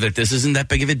 I know that this isn't that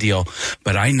big of a deal,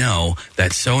 but I know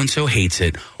that so-and-so hates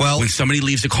it when somebody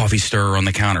leaves a coffee stirrer on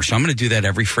the counter. So I'm going to do that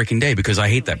every freaking day because I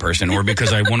hate that person or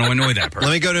because I want to annoy that person.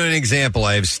 Let me go to an example.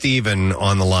 I have Steven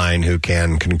on the line who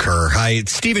can concur. Hi,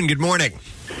 Steven. Good morning.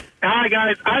 Hi,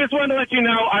 guys. I just wanted to let you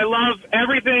know I love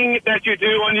everything that you do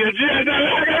on your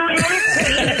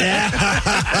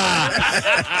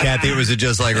Kathy, it was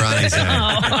just like Ronnie said.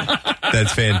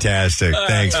 That's fantastic.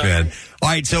 Thanks, man. All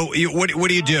right, so what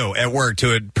do you do at work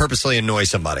to purposely annoy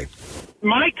somebody?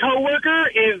 My coworker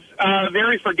is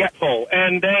very forgetful,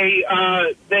 and they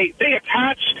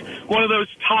attached one of those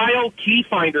tile key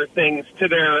finder things to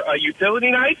their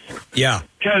utility knife. Yeah,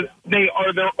 because they're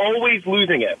always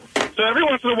losing it. So every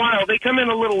once in a while, they come in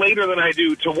a little later than I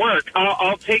do to work.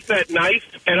 I'll take that knife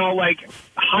and I'll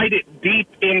hide it deep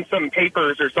in some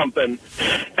papers or something.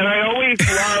 And I always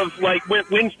love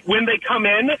when they come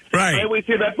in. Right. I always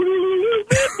hear that,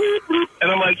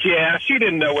 and I'm like, yeah, she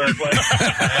didn't know where it was.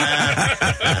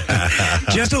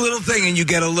 Just a little thing, and you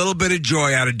get a little bit of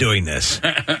joy out of doing this.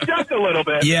 Just a little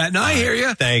bit. Yeah, no, I hear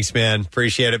you. Thanks, man.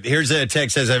 Appreciate it. Here's a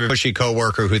text that says, I have a pushy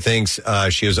coworker who thinks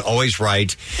she is always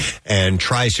right and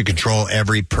tries to control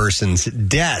every person's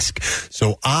desk.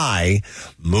 So I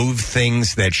move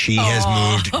things that she has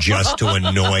moved just to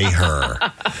annoy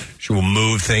her. She will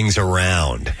move things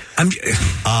around.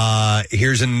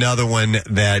 Here's another one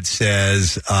that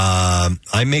says,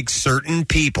 I make certain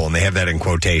people, and they have that in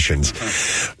quotations,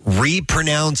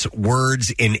 repronounce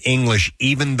words in English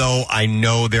even though I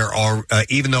know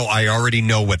even though I already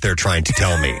know what they're trying to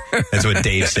tell me. That's what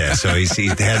Dave says. So he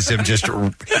has him just.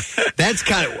 That's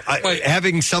kind of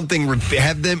having something.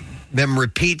 Have them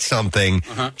repeat something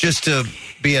just to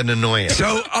be an annoyance.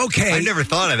 So, okay. I never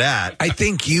thought of that. I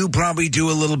think you probably do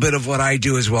a little bit of what I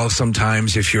do as well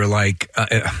sometimes if you're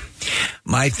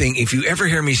my thing, if you ever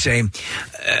hear me say,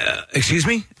 excuse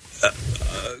me,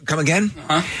 come again?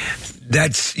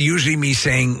 That's usually me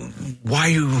saying,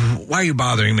 why are you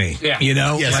bothering me? Yeah. You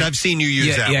know? Yes, I've seen you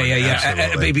use that one.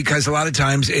 Yeah. Because a lot of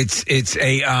times it's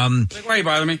a why are you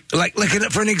bothering me? Like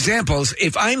for an example,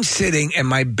 if I'm sitting and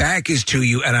my back is to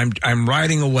you and I'm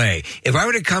riding away, if I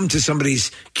were to come to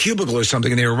somebody's cubicle or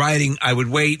something and they were riding, I would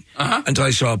wait until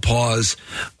I saw a pause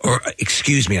or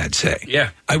excuse me, I'd say.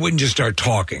 Yeah. I wouldn't just start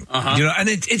talking. You know, and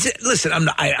it's listen,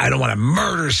 I don't want to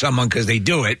murder someone because they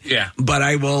do it. Yeah. But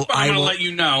I will let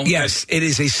you know. Yes, it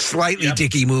is a slightly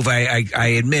dicky move. I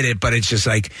admit it, but it's just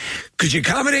like, could you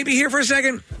accommodate me here for a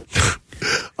second?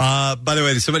 By the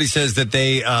way, somebody says that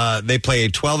they play a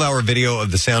 12-hour video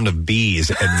of the sound of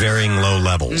bees at varying low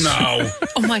levels. No.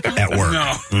 Oh, my God. At work.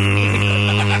 No.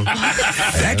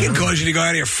 That can cause you to go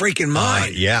out of your freaking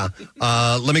mind. Yeah.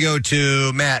 Let me go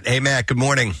to Matt. Hey, Matt, good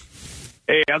morning.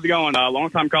 Hey, how's it going?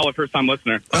 Long-time caller, first-time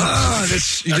listener. Oh,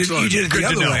 you did it the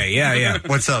other way. Yeah.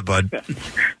 What's up, bud?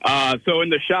 So in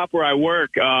the shop where I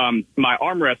work, my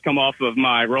armrests come off of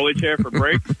my rolly chair for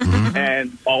breaks,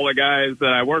 and all the guys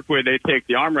that I work with, they take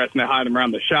the armrests and they hide them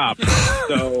around the shop.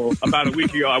 So about a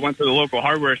week ago, I went to the local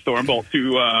hardware store and bought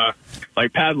two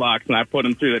padlocks, and I put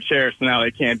them through the chair, so now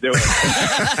they can't do it.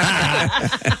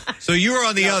 So you were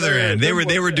on the other end.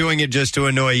 They were doing it just to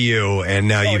annoy you, and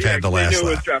now you've had the last They knew it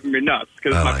was laugh. driving me nuts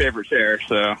because it's my favorite chair.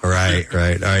 So Right. All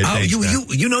right. Thanks,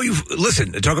 Matt.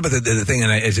 Listen. Talk about the thing,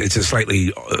 and it's a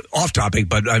slightly off topic,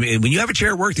 but I mean, when you have a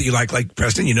chair at work that you like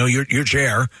Preston, your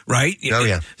chair, right? Oh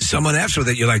yeah. Someone F's with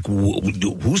it, you're like,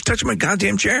 who's touching my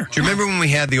goddamn chair? Do you remember when we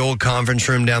had the old conference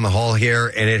room down the hall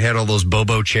here, and it had all those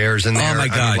Bobo chairs in there? Oh my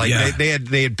God! Yeah.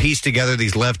 They had pieced together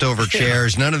these leftover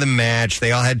chairs. None of them matched.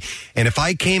 They all had. And if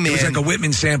I came in, it was like a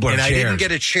Whitman sampler, and of I didn't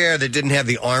get a chair that didn't have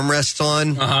the armrests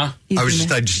on. I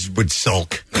just would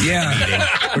sulk.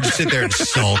 Yeah, would just sit there and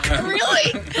sulk.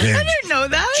 Really? Yeah. I didn't know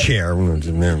that. Chair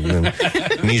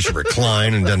needs to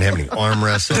recline and doesn't have any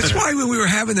armrests on That's it. why when we were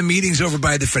having the meetings over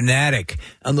by the Fanatic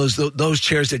on those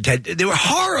chairs that they were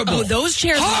horrible. Oh, those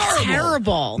chairs were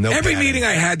terrible. No Every padding. meeting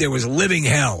I had there was living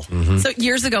hell. So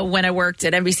years ago when I worked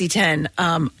at NBC 10,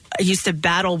 I used to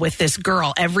battle with this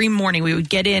girl. Every morning we would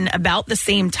get in about the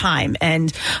same time.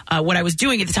 And what I was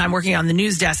doing at the time, working on the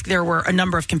news desk, there were a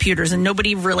number of computers and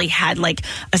nobody really had like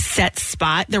a set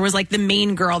spot. There was like the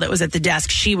main girl that was at the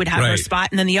desk. She would have her spot.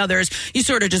 And then the others, you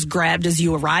sort of just grabbed as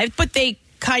you arrived. But they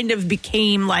kind of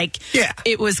became like,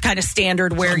 it was kind of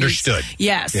standard where understood.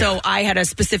 So I had a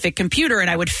specific computer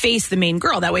and I would face the main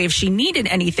girl. That way, if she needed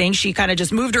anything, she kind of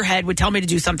just moved her head, would tell me to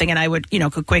do something, and I would,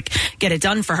 could quick get it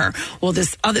done for her. Well,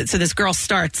 this girl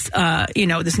starts,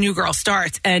 this new girl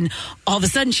starts, and all of a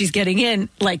sudden she's getting in,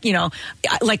 like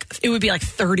it would be like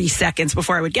 30 seconds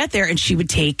before I would get there, and she would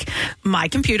take my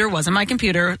computer, wasn't my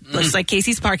computer, looks like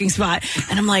Casey's parking spot,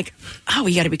 and I'm like, oh,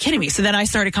 you got to be kidding me. So then I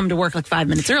started coming to work like 5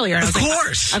 minutes earlier, and I was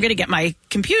like, I'm going to get my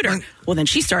computer. Well, then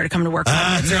she started coming to work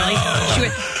 5 minutes early.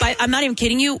 But I'm not even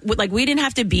kidding you. Like, we didn't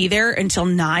have to be there until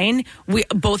 9.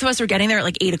 Both of us were getting there at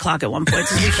like 8 o'clock at one point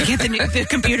so we could get the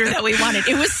computer that we wanted.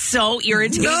 It was so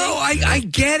irritating. No, I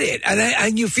get it,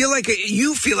 and you feel like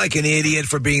an idiot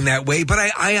for being that way. But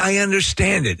I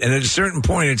understand it. And at a certain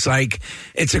point, it's like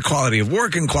it's a quality of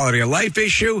work and quality of life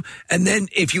issue. And then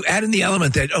if you add in the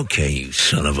element that, okay, you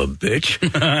son of a bitch,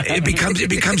 it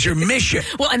becomes your mission.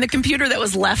 Well, and the computer that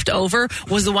was left over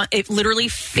was the one. It literally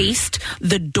faced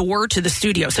the door to the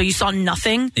studio, so you saw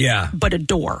nothing. But a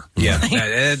door. Yeah, I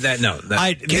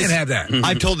can't have that.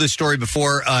 I've told this story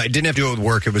before. It didn't have to do with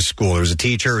work. It was school. There was a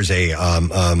teacher. It was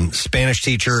a Spanish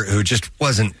teacher who just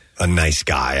wasn't a nice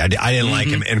guy. I didn't like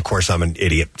him, and of course, I'm an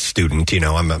idiot student.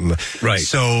 I'm right.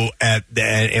 So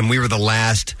and we were the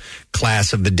last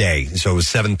class of the day, so it was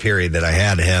 7th period that I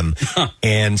had him,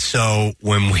 and so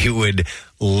when we would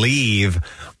leave,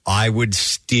 I would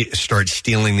start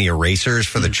stealing the erasers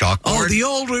for the chalkboard. Oh, the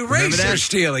old eraser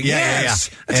stealing. Yes.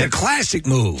 That's a classic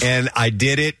move. And I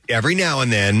did it every now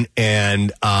and then,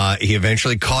 and he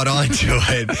eventually caught on to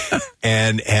it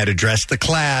and had addressed the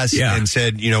class and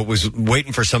said, was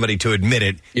waiting for somebody to admit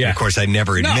it. Yeah. And of course, I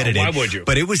never admitted it. Why would you?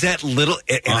 But it was that little,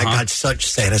 and I got such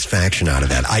satisfaction out of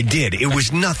that. I did. It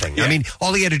was nothing. I mean,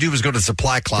 all he had to do was go to the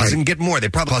supply closet and get more. They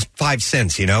probably cost 5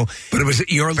 cents, But it was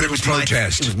your little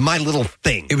protest. It was my little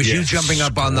thing. It was you jumping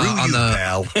up on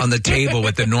the table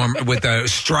with the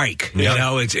strike. Yep.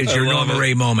 It's your Norma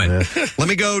Ray moment. Let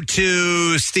me go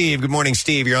to Steve. Good morning,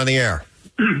 Steve. You're on the air.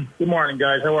 Good morning,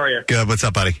 guys. How are you? Good. What's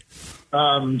up, buddy?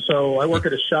 So I work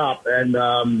at a shop, and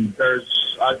I'm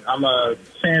a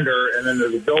sander, and then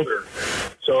there's a builder.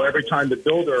 So every time the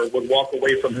builder would walk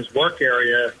away from his work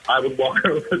area, I would walk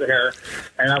over there,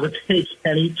 and I would take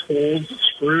any tools,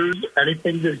 screws,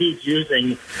 anything that he's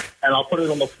using, and I'll put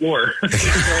it on the floor.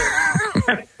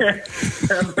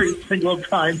 Every single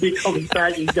time he comes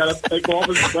back, he's got to pick all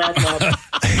the crap up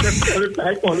and put it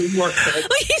back on his work bench.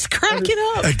 He's cracking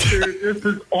up. Dude, this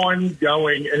is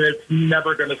ongoing, and it's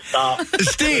never going to stop.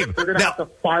 Steve, they're going to have to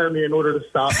fire me in order to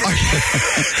stop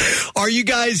it. Are you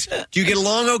guys, do you get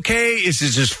along okay? Is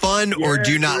this just fun, or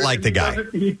do you not like the guy?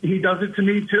 He does it to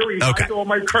me, too. He finds all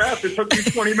my crap. It took me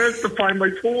 20 minutes to find my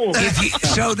tools.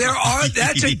 So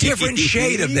that's a different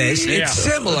shade of this. It's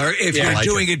similar if you're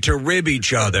doing it to rib each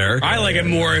each other. I like it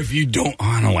more if you don't. Oh,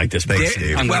 I don't like this. Thanks,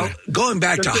 Steve. Going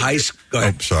back to high school. Go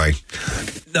ahead. Sorry.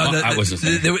 No, I wasn't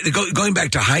saying. Going back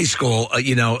to high school,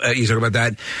 you talk about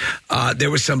that.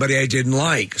 There was somebody I didn't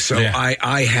like, so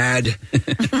I had,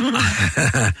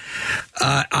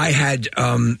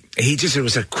 it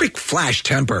was a quick flash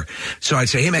temper. So I'd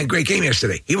say, "Hey man, great game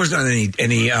yesterday." He wasn't on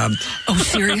any. Oh,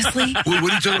 seriously? What are you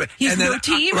talking about? He's your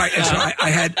team, right? And so I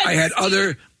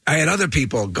had other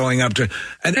people going up to,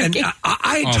 and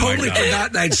I had totally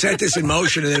forgotten I'd set this in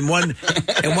motion. And then one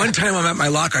time I'm at my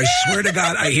locker, I swear to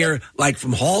God, I hear like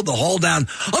from the hall down,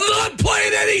 "I'm not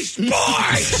playing any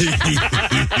sports."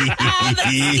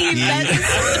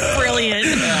 That's brilliant.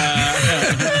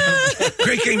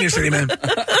 Great game yesterday, man.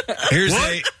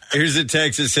 Here's a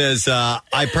text that says,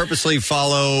 I purposely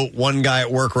follow one guy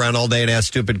at work around all day and ask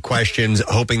stupid questions,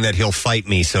 hoping that he'll fight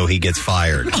me so he gets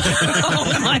fired.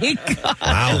 Oh, my God.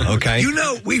 Wow, okay.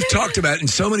 We've talked about in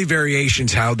so many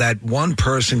variations how that one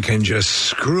person can just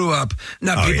screw up.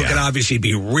 Now, people can obviously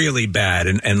be really bad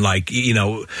and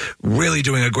really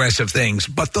doing aggressive things,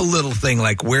 but the little thing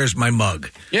like, where's my mug?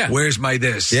 Yeah. Where's my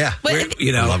this? Yeah.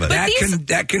 Love it.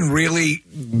 That can really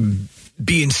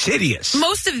be insidious.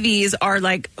 Most of these are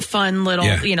like fun little,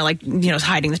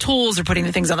 hiding the tools or putting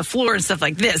the things on the floor and stuff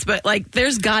like this. But like,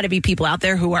 there's got to be people out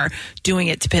there who are doing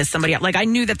it to piss somebody off. Like, I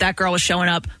knew that girl was showing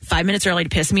up 5 minutes early to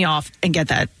piss me off and get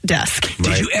that desk.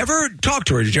 Right. Did you ever talk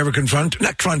to her? Did you ever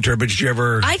not confront her, but did you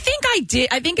ever? I think I did.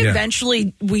 I think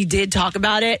eventually we did talk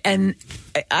about it, and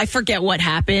I forget what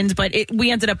happened, but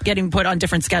we ended up getting put on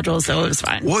different schedules, so it was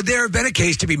fine. Would there have been a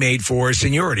case to be made for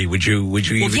seniority? Would you? Well,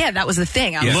 yeah, that was the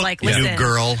thing. I was like, listen, new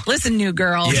girl. Listen, new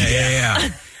girl.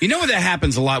 Yeah. You know what that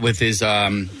happens a lot with is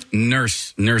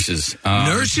nurses.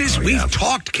 Nurses, we've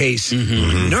talked, Case.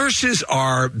 Mm-hmm. Nurses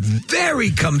are very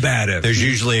combative. There's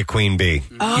usually a queen bee.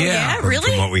 Oh, yeah,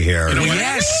 really? From what we hear. You know what?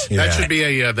 Yes. That should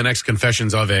be the next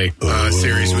Confessions of a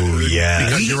series. Yeah.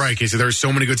 Because you're right, Casey. There's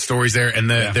so many good stories there, and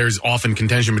there's often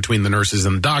contention between the nurses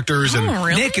and the doctors. Oh,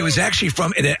 really? Nick, it was actually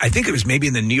from, I think it was maybe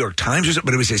in the New York Times or something,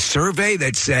 but it was a survey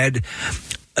that said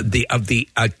the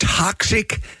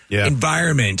toxic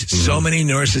environment so many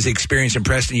nurses experience in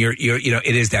Preston.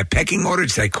 It is that pecking order.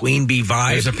 It's that queen bee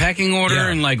vibe. There's a pecking order,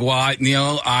 and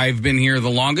I've been here the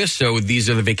longest, so these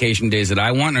are the vacation days that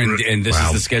I want, and this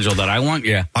is the schedule that I want.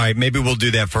 Yeah. All right, maybe we'll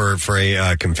do that for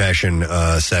a confession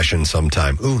session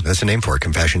sometime. Ooh, that's a name for a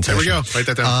confession session. There we go. Write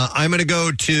that down. I'm going to go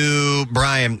to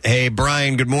Brian. Hey,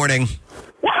 Brian. Good morning.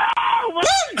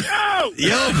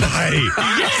 Yo, buddy.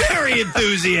 Very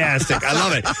enthusiastic. I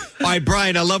love it. All right,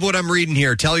 Brian, I love what I'm reading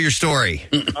here. Tell your story.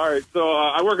 All right, so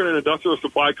I work at an industrial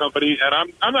supply company,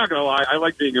 and I'm not going to lie, I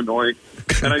like being annoying,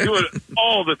 and I do it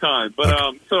all the time.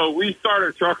 But so we start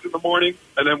our trucks in the morning,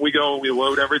 and then we go and we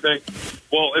load everything.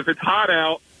 Well, if it's hot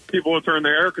out, people will turn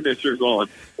their air conditioners on.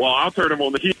 Well, I'll turn them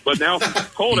on the heat. But now if it's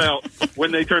cold out,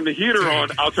 when they turn the heater on,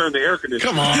 I'll turn the air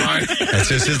conditioner on. Come on. That's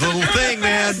just his little thing,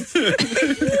 man.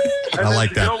 I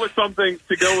like that. To go with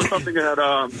something that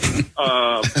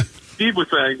Steve was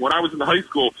saying, when I was in high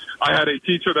school, I had a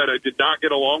teacher that I did not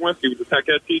get along with. He was a tech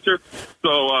ed teacher.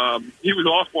 So he was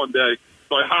off one day.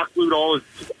 So I hot glued all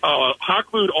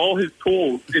his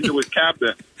tools into his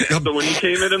cabinet. So when he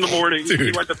came in the morning,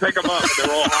 he went to pick them up, and they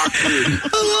were all hot glued. I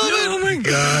love it. Oh my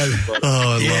God! Oh,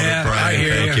 I love it, Brian. I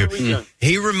hear Thank you.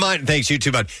 Thanks, you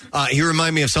too, bud. He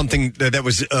reminded me of something that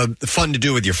was fun to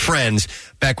do with your friends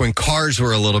back when cars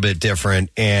were a little bit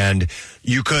different, and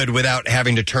you could, without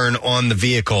having to turn on the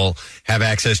vehicle, have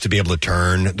access to be able to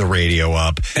turn the radio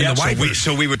up. And the wipers.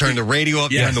 So we would turn the radio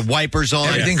up, turn the wipers on.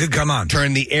 Everything could come on.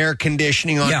 Turn the air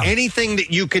conditioning on. Yeah. Anything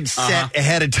that you could set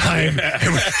ahead of time.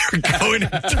 And we're going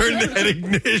to turn that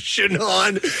ignition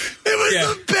on. It was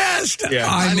the best. Yeah.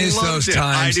 I miss those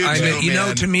times. I do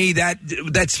too, to me,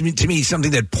 that's to me something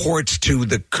that ports to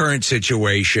the current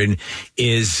situation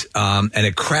is, and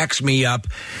it cracks me up,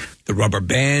 the rubber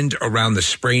band around the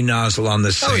spray nozzle on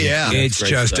the sink. Oh, yeah. It's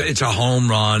just, it's a home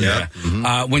run. Yeah.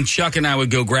 Mm-hmm. When Chuck and I would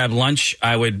go grab lunch,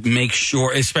 I would make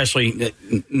sure,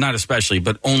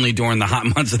 but only during the hot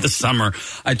months of the summer,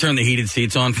 I'd turn the heated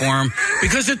seats on for him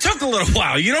because it took a little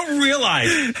while. You don't realize.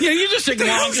 You just think,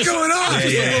 what's going on?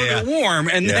 It's a little bit warm.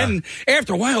 And then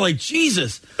after a while, like,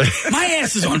 Jesus, my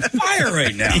ass is on fire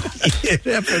right now. It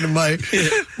happened to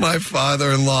my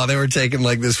father-in-law. They were taking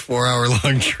like this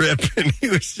 4-hour-long trip, and he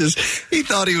was just He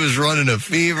thought he was running a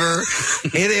fever.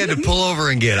 They had to pull over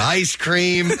and get ice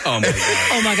cream. Oh, my God.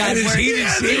 Oh, my God. He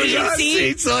was on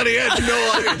seats on. He had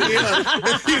no idea.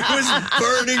 He was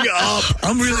burning up.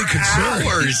 I'm really concerned.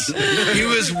 He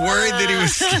was worried that he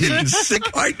was getting sick.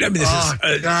 I mean, this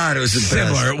is God, it was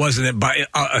similar, wasn't it? But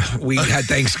we had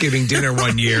Thanksgiving dinner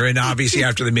one year, and obviously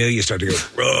after the meal, you start to go,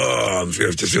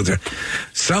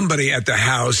 somebody at the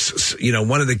house,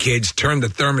 one of the kids turned the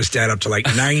thermostat up to like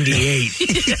 98,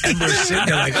 and we're sitting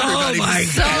there like, oh my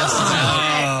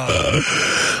God.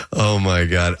 Oh my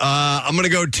God. I'm going to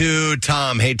go to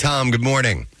Tom. Hey, Tom, good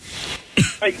morning.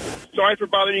 Hey, sorry for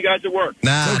bothering you guys at work.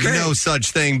 Nah, no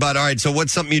such thing. But all right, so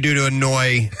what's something you do to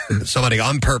annoy somebody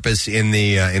on purpose in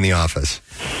the office?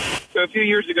 So a few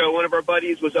years ago, one of our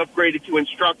buddies was upgraded to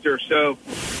instructor. So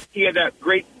he had that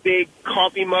great big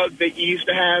coffee mug that you used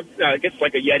to have. I guess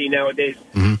like a Yeti nowadays.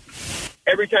 Mm-hmm.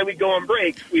 Every time we'd go on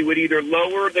break, we would either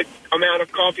lower the amount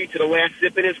of coffee to the last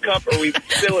sip in his cup, or we'd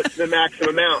fill it to the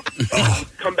maximum amount.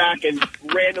 Come back and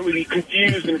randomly be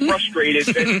confused and frustrated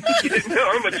that he didn't know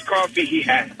how much coffee he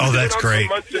had. Oh, that's great.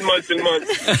 For months and months and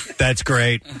months. That's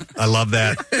great. I love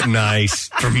that. Nice.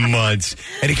 For months.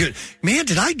 And he could, man,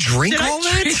 did I drink all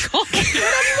that?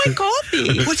 My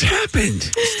coffee. What's happened?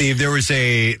 Steve, there was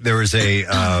an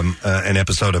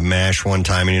episode of MASH one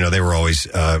time, and they were always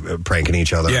pranking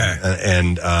each other. Yeah.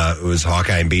 And it was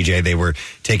Hawkeye and BJ. They were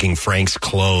taking Frank's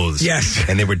clothes. Yes.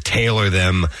 And they would tailor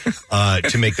them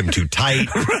to make them too tight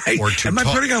or too Am I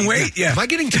putting on weight? Yeah. Am I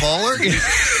getting taller? I'm doing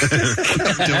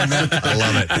that. I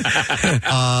love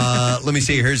it. Let me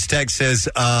see. Here's a text says,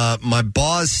 my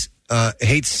boss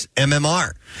hates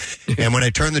MMR. And when I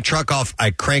turn the truck off,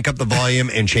 I crank up the volume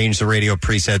and change the radio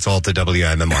presets all to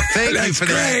WMMR. Thank you for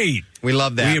great. That. We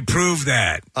love that. We approve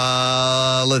that.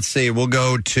 Let's see. We'll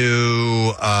go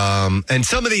to, and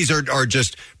some of these are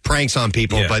just pranks on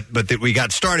people, but that we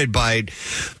got started by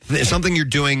something you're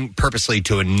doing purposely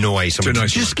to annoy someone.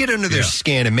 Just get under their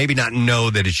skin and maybe not know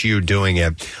that it's you doing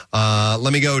it.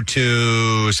 Let me go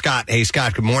to Scott. Hey,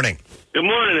 Scott, good morning. Good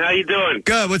morning. How you doing?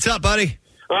 Good. What's up, buddy?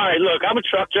 All right, look, I'm a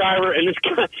truck driver, and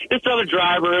this other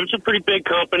driver, it's a pretty big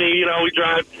company, we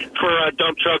drive for a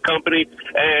dump truck company,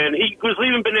 and he was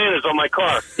leaving bananas on my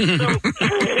car. So,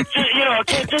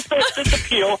 just a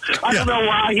peel. I don't know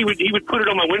why he would put it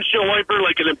on my windshield wiper,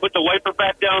 and then put the wiper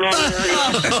back down on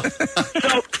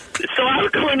there. So I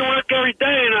would go into work every day,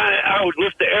 and I would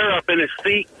lift the air up in his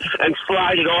seat and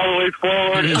slide it all the way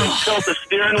forward, and then tilt the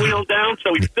steering wheel down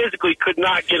so he physically could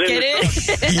not get in.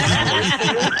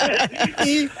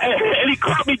 And he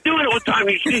caught me doing it one time.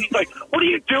 He's like, "What are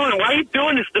you doing? Why are you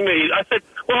doing this to me?" I said,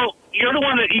 "Well, you're the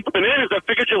one that eats bananas. I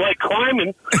figured you like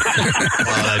climbing."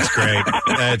 Oh, that's great.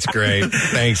 That's great.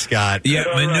 Thanks, Scott. Yeah,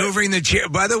 maneuvering the chair.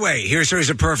 By the way, here's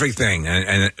a perfect thing.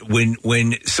 And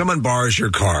when someone borrows your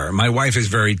car, my wife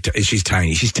is she's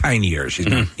tiny. She's tinier. She's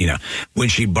not, when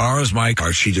she borrows my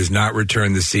car, she does not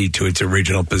return the seat to its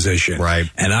original position. Right.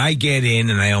 And I get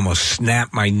in and I almost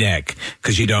snap my neck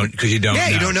because you don't. Yeah,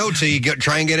 you don't know till you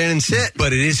try and get in and sit.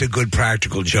 But it is a good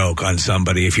practical joke on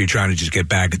somebody if you're trying to just get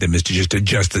back at them is to just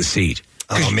adjust the seat.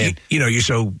 Oh, man. You're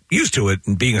so used to it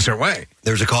and being a certain way.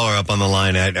 There's a caller up on the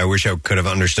line. I wish I could have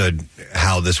understood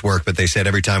how this worked, but they said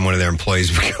every time one of their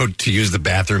employees would go to use the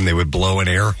bathroom, they would blow an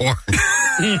air horn.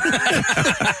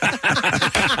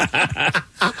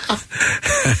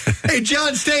 Hey,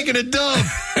 John's taking a dump.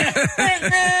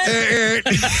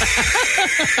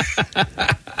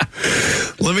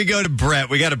 Let me go to Brett.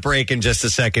 We got a break in just a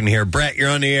second here. Brett, you're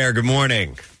on the air. Good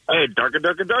morning. Hey, darker.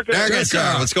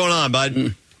 What's going on,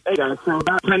 bud? Hey, guys. So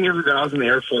about 10 years ago, I was in the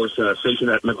Air Force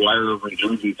stationed at McGuire over in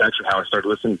Jersey. It's actually how I started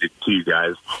listening to you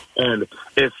guys. And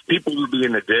if people were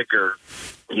being a dick or,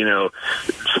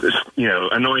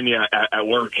 annoying you at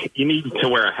work, you need to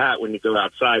wear a hat when you go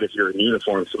outside if you're in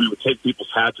uniform. So we would take people's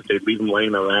hats if they'd leave them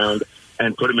laying around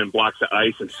and put them in blocks of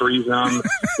ice and freeze them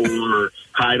or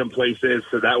hide them places.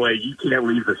 So that way you can't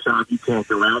leave the shop. You can't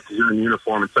go out because you're in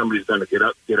uniform and somebody's going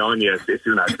to get on you if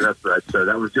you're not dressed right. So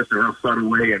that was just a real subtle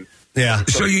way. And yeah.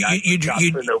 So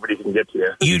nobody can get to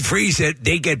you. You'd freeze it.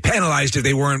 They get penalized if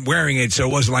they weren't wearing it, so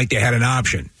it wasn't like they had an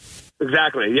option.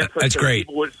 Exactly. Yes, that's great.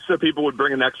 People would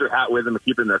bring an extra hat with them to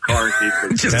keep it in their car.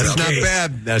 That's not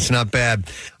bad. That's not bad.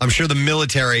 I'm sure the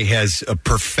military has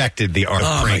perfected the art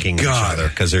of pranking each other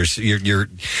because you're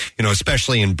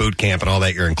especially in boot camp and all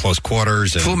that, you're in close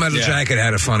quarters. And, Full Metal Jacket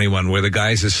had a funny one where the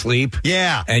guy's asleep.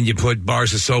 Yeah. And you put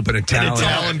bars of soap in a towel.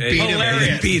 And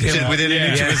beat him within an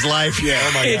inch of his life. Yeah.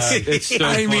 Oh my God. It's so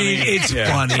funny. It's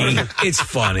funny. It's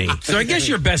funny. So I guess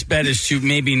your best bet is to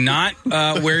maybe not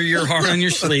wear your heart on your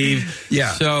sleeve.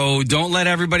 Yeah. So don't let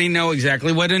everybody know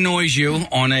exactly what annoys you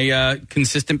on a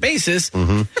consistent basis.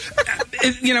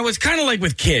 It's kind of like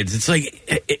with kids. It's like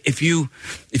if you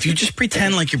just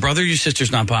pretend like your brother or your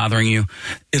sister's not bothering you,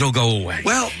 it'll go away.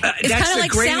 Well, it's kind of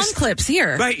like sound clips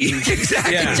here. Right,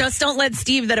 exactly. Yeah. Just don't let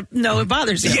Steve know it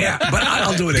bothers you. Yeah, but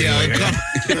I'll do it anyway.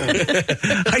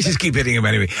 I just keep hitting him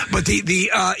anyway. But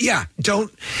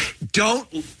don't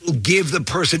give the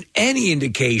person any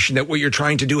indication that what you're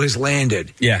trying to do has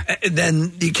landed. Yeah.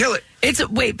 Then you kill it.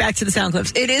 Wait, back to the sound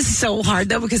clips. It is so hard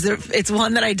though because it's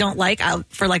one that I don't like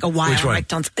for like a while. Which one?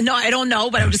 I'm like, I don't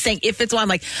know, but I'm just saying if it's one, I'm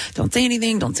like, don't say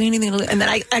anything, and then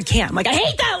I can't. I'm like, I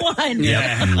hate that one.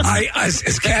 Yeah.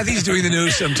 As Kathy's doing the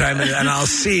news sometime, and I'll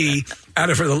see out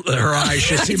of her eyes,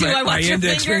 she'll see my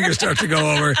index finger start to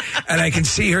go over, and I can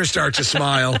see her start to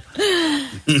smile.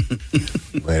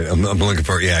 Wait, I'm looking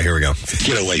for it. Yeah, here we go.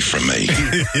 Get away from me.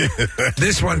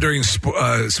 This one during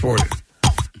sport.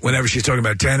 Whenever she's talking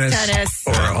about tennis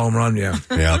or a home run, yeah.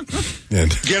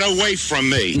 Get away from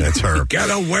me. That's her. Get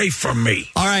away from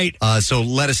me. All right, so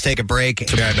let us take a break.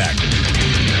 We'll be right back.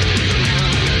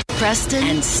 Preston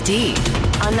and Steve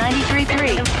on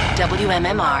 93.3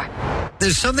 WMMR.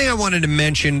 There's something I wanted to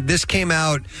mention. This came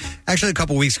out actually a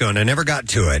couple weeks ago, and I never got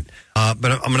to it.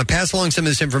 But I'm going to pass along some of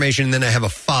this information, and then I have a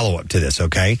follow-up to this,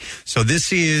 okay? So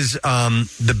this is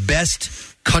the best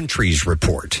countries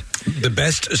report. The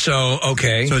best,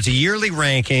 okay. So it's a yearly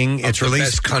ranking. It's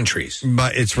released best countries.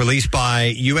 But it's released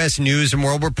by U.S. News and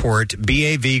World Report,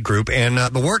 BAV Group, and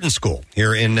the Wharton School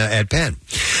here at Penn.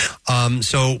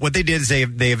 So what they did is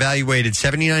they evaluated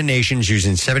 79 nations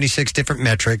using 76 different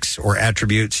metrics or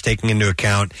attributes, taking into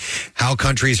account how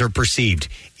countries are perceived: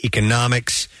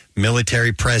 economics,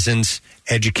 military presence,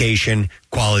 education,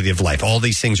 quality of life. All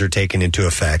these things are taken into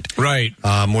effect. Right.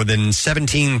 More than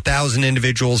 17,000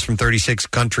 individuals from 36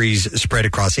 countries spread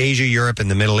across Asia, Europe,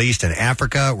 and the Middle East and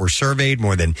Africa were surveyed.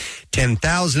 More than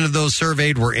 10,000 of those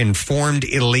surveyed were informed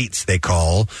elites, they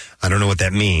call. I don't know what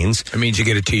that means. It means you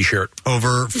get a T-shirt.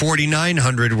 Over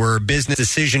 4,900 were business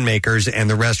decision makers, and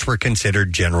the rest were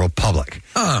considered general public.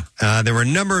 There were a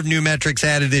number of new metrics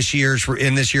added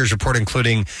in this year's report,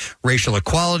 including racial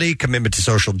equality, commitment to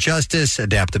social justice,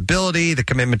 adaptability, the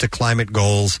commitment to climate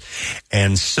goals,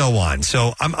 and so on.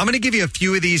 So I'm going to give you a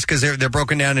few of these because they're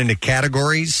broken down into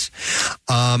categories.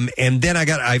 And then I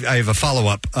have a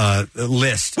follow-up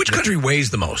list. Which country weighs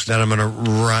the most? That I'm going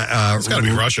to it's got to be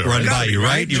Russia. run by you,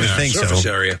 right? You would think surface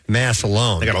so. Area. Mass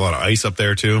alone. They got a lot of ice up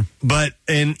there, too. But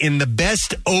in the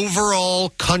best overall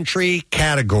country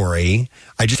category,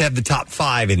 I just have the top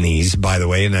 5 in these, by the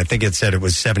way, and I think it said it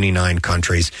was 79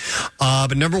 countries.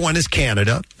 But number 1 is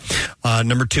Canada.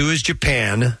 Number 2 is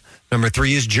Japan. Number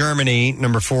 3 is Germany.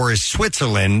 Number 4 is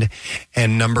Switzerland.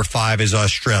 And number 5 is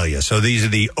Australia. So these are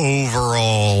the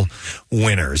overall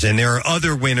winners. And there are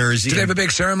other winners. Do they have a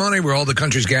big ceremony where all the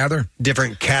countries gather?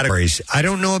 Different categories. I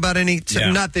don't know about any.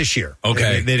 Not this year.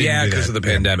 Okay. They didn't because of the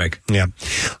pandemic. Yeah.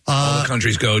 All the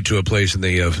countries go to a place in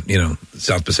the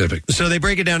South Pacific. So they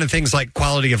break it down to things like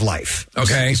quality of life.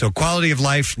 Okay. So quality of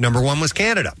life, number 1 was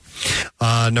Canada.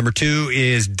 Number 2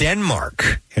 is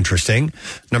Denmark. Interesting.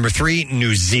 Number 3,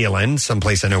 New Zealand,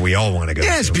 someplace I know we all want to go.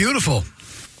 Yeah, it's beautiful.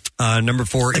 Number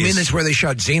 4 is... that's where they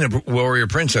shot Xena, Warrior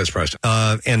Princess, Preston.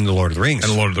 And The Lord of the Rings.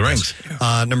 And The Lord of the Rings.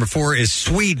 Number 4 is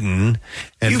Sweden.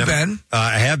 And You've been?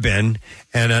 I have been.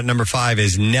 And number 5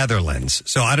 is Netherlands.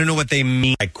 So I don't know what they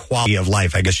mean by quality of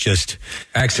life. I guess just...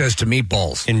 access to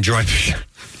meatballs. Enjoy...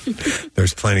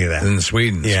 There's plenty of that. In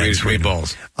Sweden. Yeah, Swedish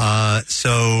meatballs.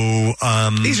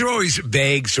 These are always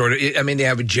vague, sort of. I mean, they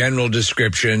have general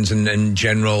descriptions and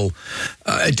general...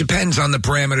 it depends on the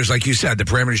parameters, like you said. The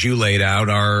parameters you laid out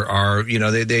are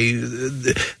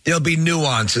there'll be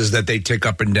nuances that they tick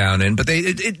up and down in. But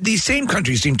these same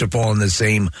countries seem to fall in the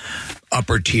same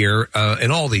upper tier in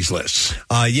all these lists.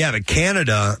 But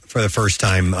Canada, for the first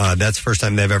time, that's the first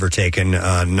time they've ever taken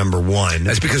number 1.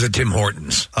 That's because of Tim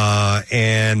Hortons.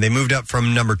 And they moved up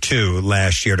from number 2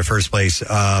 last year to first place.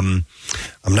 I'm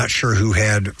not sure who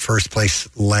had first place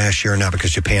last year or not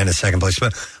because Japan is second place.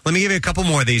 But let me give you a couple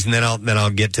more of these, and then I'll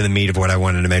get to the meat of what I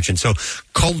wanted to mention. So,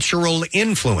 cultural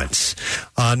influence.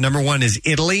 Number 1 is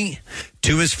Italy.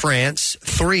 2 is France.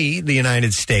 3, the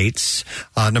United States.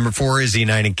 Number 4 is the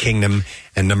United Kingdom.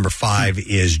 And number 5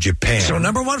 is Japan. So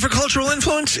number 1 for cultural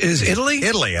influence is Italy?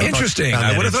 Italy. Interesting.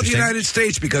 I would have thought the United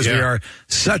States because we are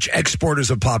such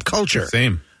exporters of pop culture.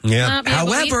 Same. Yeah.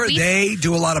 However, they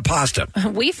do a lot of pasta.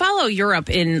 We follow Europe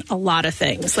in a lot of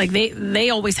things. Like they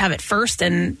always have it first,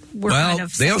 and we're kind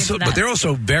of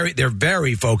they're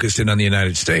very focused in on the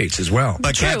United States as well.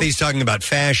 But Kathy's talking about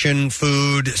fashion,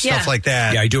 food, stuff like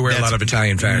that. Yeah, I do wear a lot of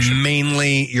Italian fashion.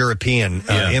 Mainly European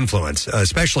influence,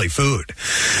 especially food.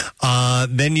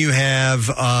 Then you have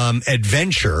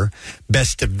adventure,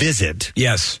 best to visit.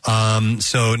 Yes.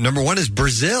 So number 1 is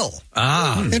Brazil.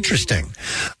 Interesting.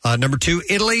 Number 2,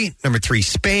 Italy. Number 3,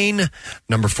 Spain.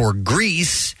 Number 4,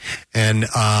 Greece. And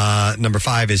number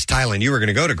 5 is Thailand. You were going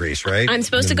to go to Greece, right? I'm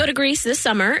supposed to go to Greece this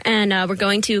summer, and we're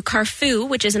going to Corfu,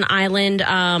 which is an island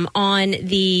on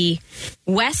the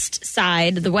west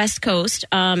side, the west coast.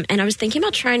 And I was thinking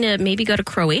about trying to maybe go to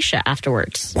Croatia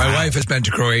afterwards. My wife has been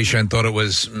to Croatia and thought it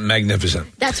was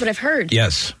magnificent. That's what I've heard.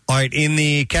 Yes. All right. In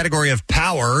the category of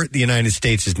power, the United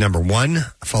States is number 1,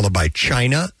 followed by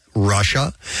China,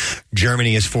 Russia,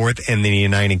 Germany is 4th, and the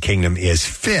United Kingdom is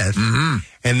 5th. Mm-hmm.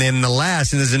 And then the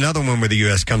last, and there's another one where the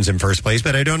U.S. comes in first place,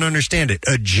 but I don't understand it.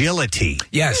 Agility.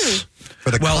 Yes.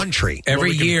 For the country.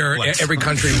 Every year, every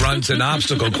country runs an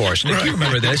obstacle course. Nick, you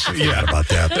remember this? Yeah, about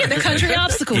that. Yeah, the country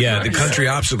obstacle course. Yeah, the country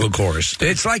obstacle course.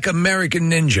 It's like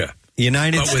American Ninja.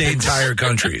 United States with entire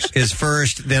countries is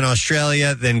first, then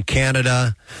Australia, then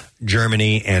Canada,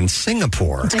 Germany, and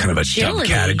Singapore. It's kind of a dumb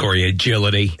category,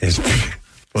 agility.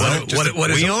 We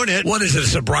own it. What is it, a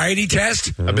sobriety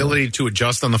test? Ability to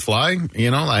adjust on the fly.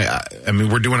 You know, I mean,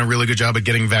 we're doing a really good job at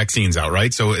getting vaccines out,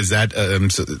 right? So is that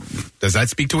does that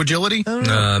speak to agility?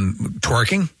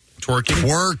 Twerking?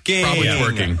 Twerking? Probably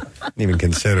twerking. Didn't even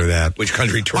consider that. Which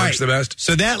country twerks the best?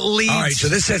 So that leads. All right, so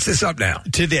this sets this up now.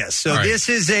 To this. So right. this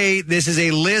is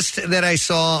a list that I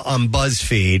saw on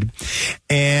BuzzFeed,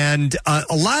 and a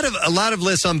lot of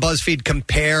lists on BuzzFeed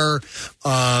compare.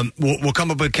 We'll come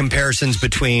up with comparisons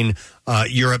between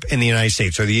Europe and the United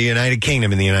States, or the United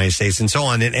Kingdom and the United States, and so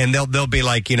on. And they'll be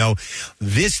like,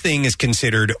 this thing is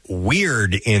considered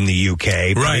weird in the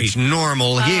UK, but it's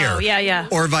normal here. Yeah.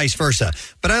 Or vice versa.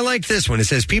 But I like this one. It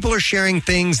says people are sharing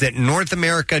things that North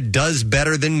America does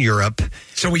better than Europe.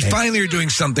 So we finally are doing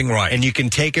something right. And you can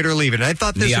take it or leave it. And I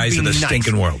thought this the would eyes be of the nice.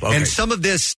 stinking world. Okay. And some of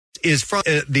this is from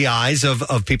the eyes of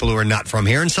people who are not from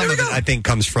here, and some of it I think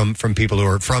comes from people who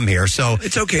are from here. So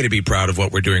it's okay to be proud of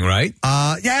what we're doing, right?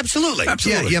 Yeah, absolutely.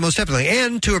 Yeah, most definitely,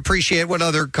 and to appreciate what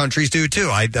other countries do too.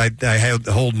 I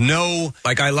hold no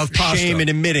I love pasta. Shame in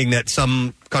admitting that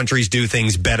some countries do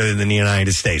things better than the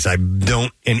United States. I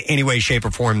don't in any way, shape,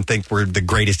 or form think we're the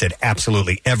greatest at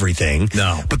absolutely everything.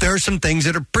 No. But there are some things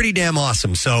that are pretty damn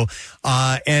awesome. So,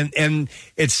 and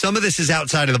it's some of this is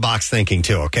outside of the box thinking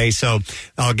too, okay? So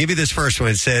I'll give you this first one.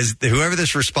 It says, whoever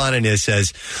this respondent is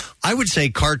says, I would say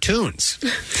cartoons.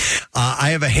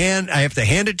 I have to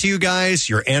hand it to you guys.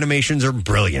 Your animations are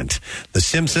brilliant. The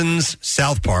Simpsons,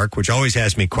 South Park, which always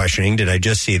has me questioning, did I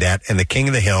just see that? And The King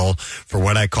of the Hill for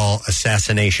what I call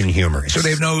assassination humor. So they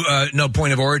have no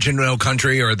point of origin, no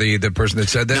country, or the person that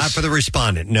said this? Not for the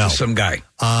respondent, no. Some guy.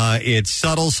 It's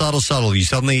subtle. You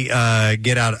suddenly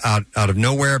get out of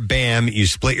nowhere, bam, you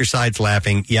split your sides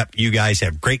laughing. Yep, you guys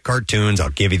have great cartoons. I'll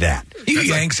give you that. You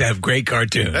Yanks have great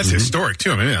cartoons. That's historic,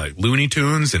 too. I mean, like Looney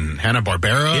Tunes and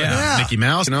Hanna-Barbera and Mickey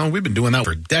Mouse. We've been doing that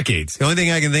for decades. The only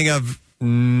thing I can think of,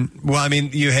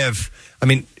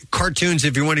 cartoons,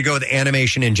 if you want to go with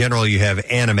animation in general, you have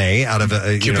anime out of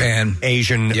Japan,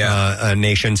 Asian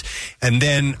nations. And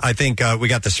then I think we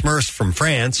got the Smurfs from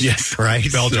France. Yes. Right?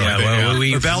 Belgium.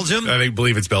 Or Belgium? I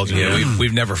believe it's Belgium. Yeah,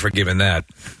 we've never forgiven that.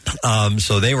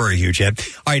 So they were a huge hit.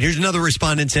 All right, here's another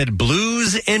respondent said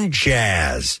blues and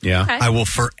jazz. Yeah. Okay. I will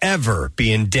forever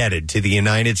be indebted to the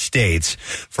United States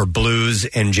for blues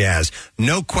and jazz.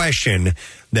 No question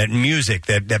that music,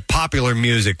 that popular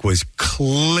music was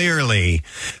clearly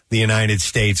the United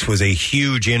States was a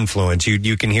huge influence.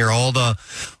 You can hear all the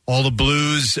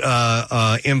blues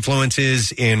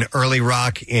influences in early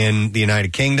rock in the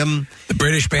United Kingdom. The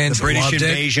British bands, the British loved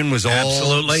invasion it. was all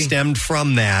Absolutely stemmed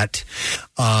from that.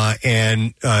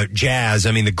 And jazz.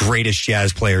 I mean, the greatest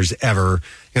jazz players ever.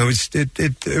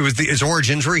 Its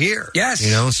origins were here. Yes.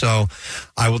 So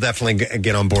I will definitely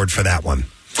get on board for that one.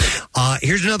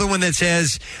 Here's another one that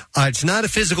says, it's not a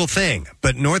physical thing,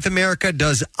 but North America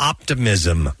does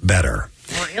optimism better.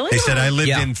 Really? They said, I lived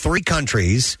in 3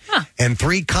 countries and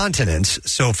 3 continents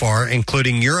so far,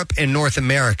 including Europe and North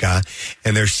America.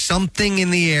 And there's something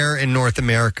in the air in North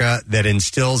America that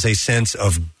instills a sense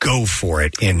of go for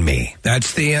it in me.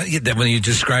 That's when you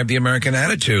describe the American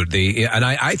attitude. And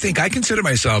I think I consider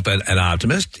myself an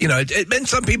optimist. You know, and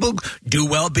some people do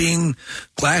well being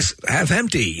glass half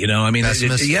empty. You know, I mean,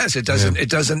 it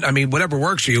doesn't. I mean, whatever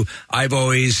works for you. I've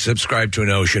always subscribed to a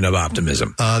notion of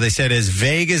optimism. They said, as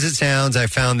vague as it sounds, I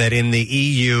found that in the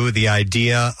EU, the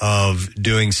idea of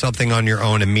doing something on your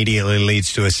own immediately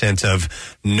leads to a sense of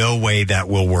no way that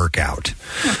will work out.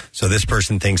 So this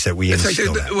person thinks that we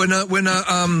instill that. When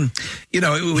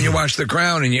you watch The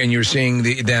Crown and you're seeing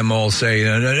them all say,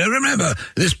 remember,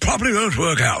 this probably won't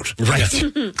work out. Right.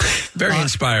 Very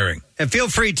inspiring. And feel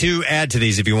free to add to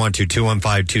these if you want to.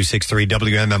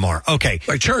 215-263-WMMR. Okay.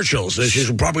 Like Churchill's, this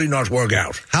will probably not work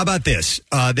out. How about this?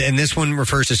 And this one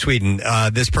refers to Sweden.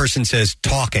 This person says,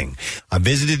 talking. I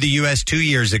visited the U.S. 2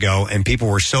 years ago, and people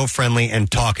were so friendly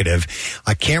and talkative.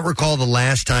 I can't recall the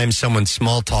last time someone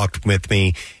small talked with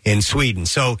me in Sweden.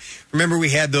 So remember, we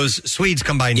had those Swedes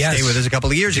come by and stay with us a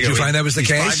couple of years ago. Did you find that was the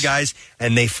case? 5 guys,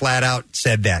 and they flat out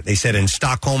said that. They said in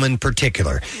Stockholm in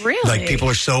particular. Really? Like, people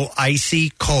are so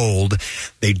icy cold,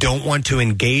 they don't want to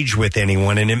engage with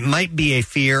anyone, and it might be a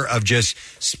fear of just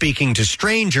speaking to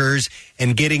strangers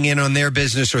and getting in on their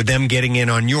business or them getting in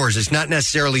on yours. It's not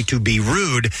necessarily to be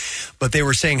rude, but they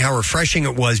were saying how refreshing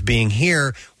it was being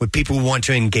here with people who want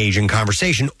to engage in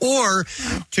conversation, or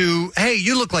to, hey,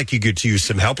 you look like you could use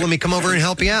some help. Let me come over and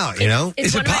help you out, you know?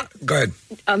 Go ahead.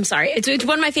 I'm sorry. It's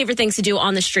one of my favorite things to do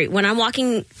on the street. When I'm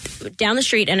walking down the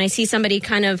street and I see somebody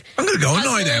kind of... I'm going to go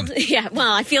annoy them. Yeah,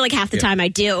 well, I feel like half the time I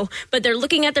do. But they're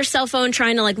looking at their cell phone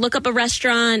trying to, like, look up a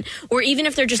restaurant, or even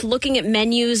if they're just looking at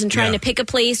menus and trying to pick a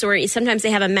place, or sometimes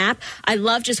they have a map. I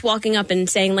love just walking up and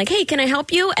saying, like, hey, can I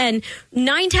help you? And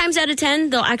 9 times out of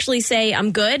 10, they'll actually say,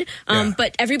 I'm good.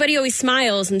 But everybody always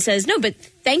smiles and says, no, but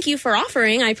thank you for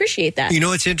offering. I appreciate that. You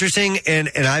know, it's interesting, and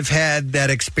I've had that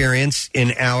experience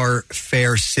in our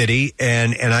fair city,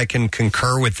 and I can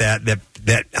concur with that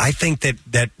I think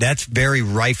that's very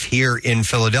rife here in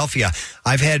Philadelphia.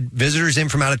 I've had visitors in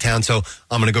from out of town, so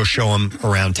I'm going to go show them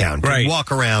around town. Right.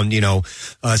 Walk around,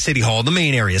 City Hall, the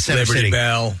main area, Center Liberty City.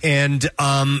 Bell. And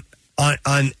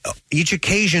on each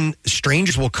occasion,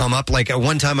 strangers will come up. Like at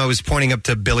one time, I was pointing up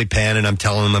to Billy Penn, and I'm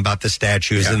telling him about the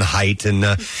statues and the height and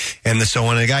the so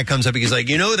on. And the guy comes up, he's like,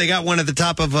 they got one at the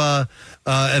top of the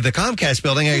Comcast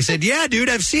building. I said, yeah, dude,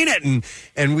 I've seen it.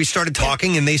 And we started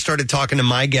talking, and they started talking to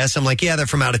my guests. I'm like, yeah, they're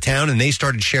from out of town, and they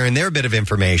started sharing their bit of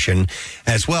information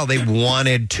as well. They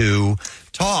wanted to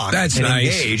talk and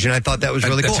engage, and I thought that was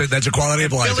really cool. That's a quality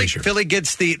of life issue. Philly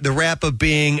gets the rap of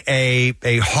being a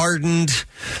hardened,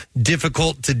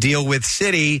 difficult to deal with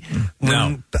city.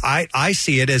 When I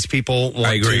see it as people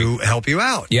want to help you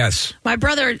out. Yes. My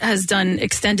brother has done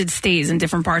extended stays in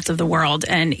different parts of the world,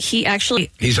 and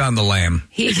he's on the lam.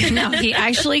 He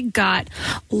actually got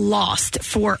lost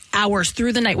for hours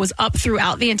through the night, was up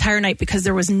throughout the entire night because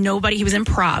there was nobody. He was in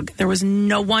Prague. There was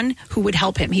no one who would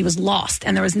help him. He was lost,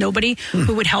 and there was nobody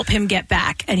who would help him get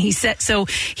back. And he said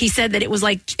that it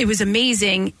was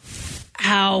amazing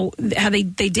how they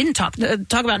didn't talk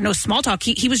about no small talk.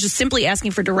 He was just simply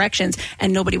asking for directions,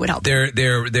 and nobody would help him.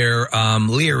 They're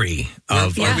leery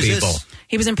of people.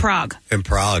 He was in Prague. In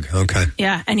Prague, okay.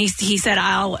 Yeah, and he said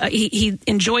he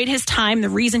enjoyed his time. The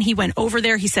reason he went over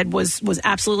there, he said, was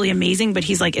absolutely amazing. But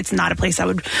he's like, it's not a place I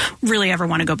would really ever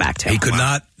want to go back to. He could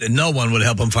not. No one would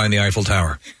help him find the Eiffel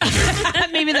Tower.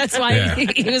 Maybe that's why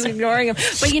he was ignoring him.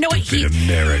 But you know what?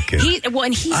 American.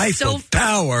 Eiffel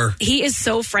Tower. He is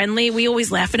so friendly. We always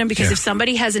laugh at him because if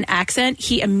somebody has an accent,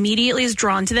 he immediately is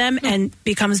drawn to them and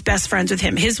becomes best friends with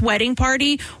him. His wedding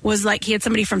party was like he had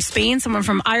somebody from Spain, someone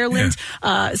from Ireland.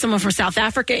 Someone from South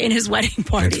Africa in his wedding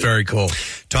party. It's very cool.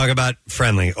 Talk about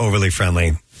friendly, overly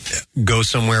friendly. Go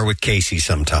somewhere with Casey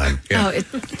sometime.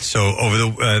 So over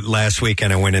the last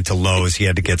weekend, I went into Lowe's. He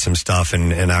had to get some stuff,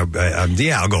 and I'll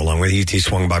go along with you. He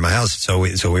swung by my house, so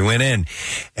we went in,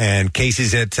 and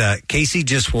Casey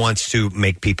just wants to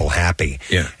make people happy.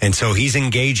 Yeah, and so he's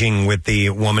engaging with the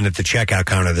woman at the checkout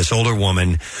counter, this older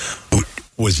woman who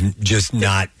was just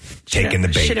not taking the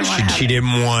bait. She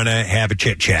didn't want to have a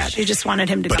chit chat. She just wanted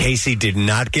him to. But Casey did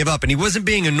not give up, and he wasn't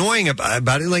being annoying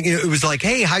about it. Like it was like,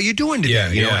 "Hey, how you doing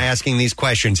today?" You know, asking these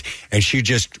questions, and she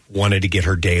just wanted to get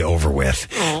her day over with.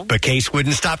 Aww. But Case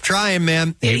wouldn't stop trying,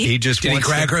 man. He just did he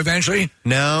crack her eventually?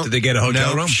 No. Did they get a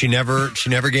hotel room? She never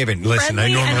gave it. Listen, I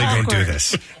normally don't do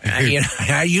this.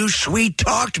 You sweet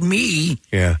talked me.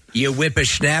 Yeah, you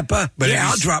whippersnapper. But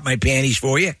I'll drop my panties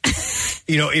for you.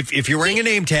 You know, if you're wearing a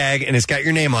name tag and it's got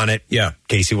your name on it, it. Yeah.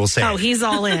 Casey will say Oh, it. he's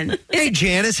all in. Hey,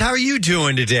 Janice, how are you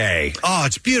doing today? Oh,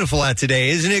 it's beautiful out today,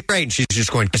 isn't it? Great. And she's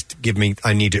just going, just give me,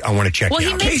 I want to check you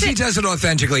out. Casey does it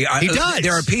authentically. He does.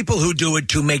 There are people who do it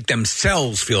to make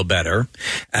themselves feel better,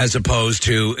 as opposed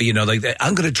to, like,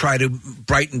 I'm going to try to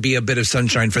brighten, be a bit of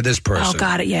sunshine for this person. Oh,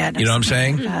 got it. Yeah. You know what I'm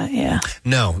saying? Yeah.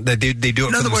 No, they do it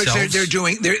In for other words,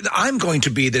 themselves. I'm going to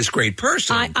be this great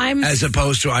person, as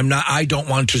opposed to I'm not. I don't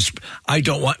want.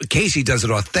 Casey does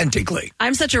it authentically.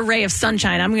 I'm such a ray of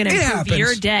sunshine. I'm going to improve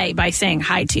your day by saying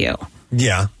hi to you.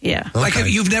 Yeah. Yeah. Like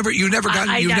you've never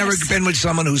been with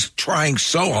someone who's trying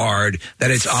so hard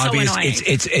that it's So obvious annoying.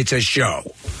 it's a show.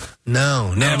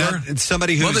 No, Never? It's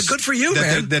somebody who's Well, then good for you,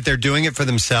 man. That they're doing it for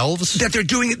themselves. That they're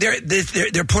doing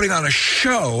it. They're putting on a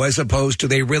show as opposed to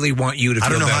they really want you to feel I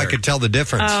don't know better. how I could tell the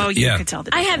difference. Oh, you could tell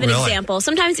the I difference. have an Really? example.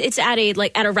 Sometimes it's at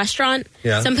a restaurant.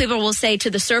 Yeah. Some people will say to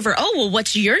the server, "Oh, well,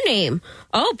 what's your name?"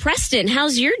 "Oh, Preston.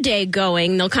 How's your day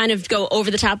going?" They'll kind of go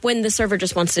over the top when the server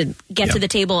just wants to get to the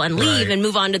table and leave and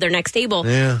move on to their next table.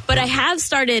 Yeah. But I have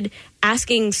started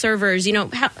asking servers,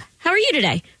 how are you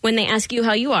today? When they ask you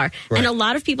how you are. Right. And a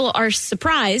lot of people are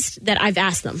surprised that I've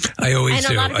asked them. I always And a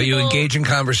do. lot of You people- engage in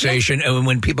conversation, and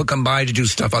when people come by to do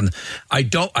stuff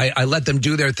I let them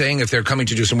do their thing if they're coming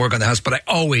to do some work on the house, but I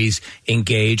always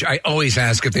engage. I always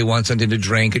ask if they want something to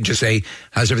drink and just say,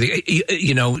 how's everything?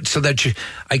 So that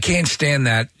I can't stand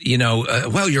that,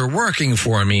 well, you're working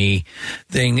for me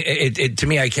thing. It to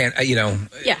me, I can't,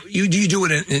 Yeah. You do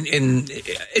it in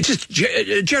it's just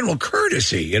general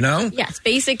courtesy, Yes,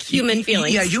 basic human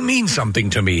feelings. Yeah, you mean something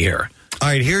to me here. All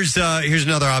right, here's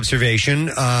another observation.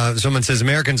 Someone says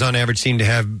Americans on average seem to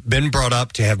have been brought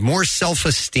up to have more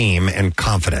self-esteem and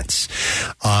confidence.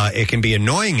 It can be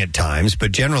annoying at times,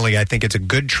 but generally I think it's a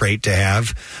good trait to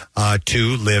have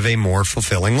to live a more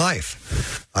fulfilling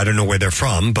life. I don't know where they're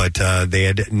from, but they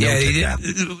had noted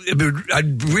that.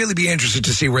 I'd really be interested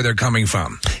to see where they're coming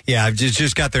from. Yeah, I've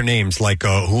just got their names, like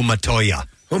Humatoya.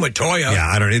 Humatoya? Yeah,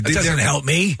 I don't know. That doesn't help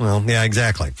me. Well, yeah,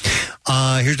 exactly.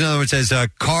 Here's another one that says,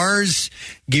 cars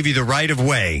give you the right of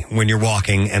way when you're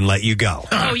walking and let you go.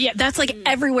 Oh, yeah. That's like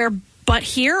everywhere but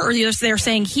here, or they're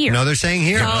saying here? No, they're saying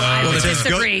here. Oh, I would it says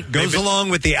disagree. goes along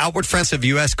with the outward friends of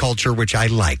U.S. culture, which I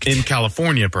liked. In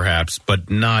California, perhaps, but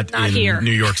not in here.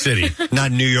 New York City.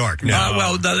 Not in New York,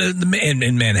 no.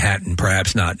 In Manhattan,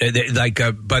 perhaps not.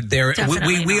 But there,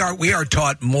 we are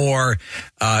taught more.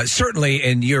 Certainly,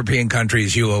 in European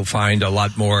countries, you will find a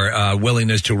lot more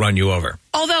willingness to run you over.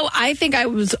 Although I think I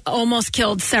was almost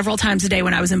killed several times a day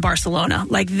when I was in Barcelona.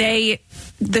 Like the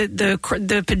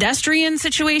pedestrian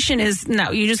situation is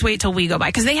no. You just wait till we go by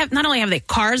because they have not only have they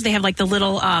cars, they have like the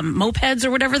little mopeds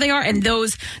or whatever they are, and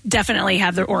those definitely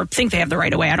have or think they have the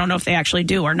right of way. I don't know if they actually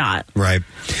do or not. Right.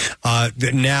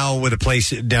 Now with a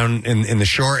place down in the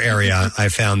shore area, I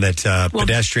found that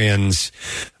pedestrians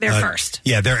they're first.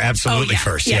 Yeah, they're absolutely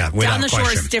first. Yeah, without down the question.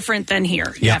 shore is different than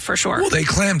here. Yeah, for sure. Well, they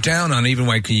clamp down on even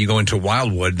when you go into Wildwood.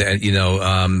 That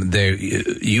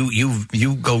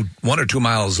you go 1 or 2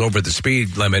 miles over the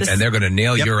speed limit, and they're going to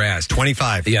nail your ass.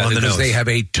 25. Yeah, on the because nose. they have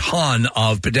a ton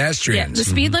of Yeah, pedestrians. the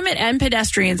speed limit and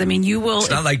pedestrians. I mean, you will. It's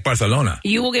not like Barcelona.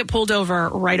 You will get pulled over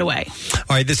right away. All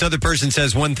right, this other person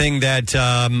says one thing that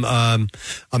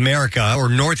America or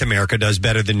North America does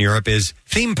better than Europe is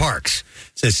theme parks.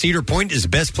 Says Cedar Point is the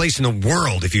best place in the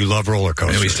world if you love roller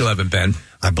coasters. And we still haven't been.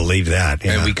 I believe that.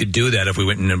 Yeah. And we could do that if we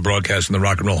went and broadcast in the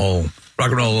Rock and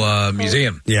Roll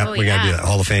Museum. Yeah, we got to do that.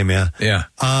 Hall of Fame, yeah.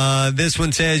 Yeah. This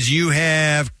one says you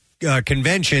have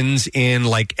conventions in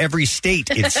like every state,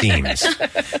 it seems.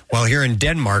 Well, here in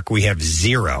Denmark, we have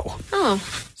 0.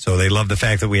 Oh. So they love the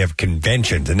fact that we have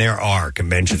conventions, and there are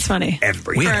conventions. It's funny.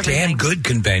 We have damn good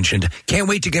conventions. Can't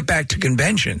wait to get back to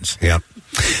conventions. Yep.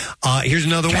 Here's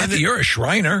another one. Kathy, you're a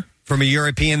Shriner. From a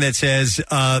European that says,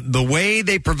 the way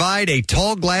they provide a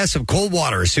tall glass of cold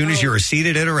water as soon as you're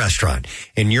seated at a restaurant.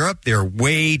 In Europe, they're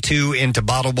way too into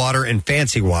bottled water and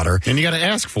fancy water. And you got to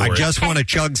ask for I it. just want to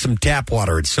chug some tap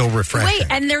water. It's so refreshing.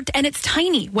 Wait, and it's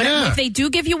tiny. If they do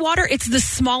give you water, it's the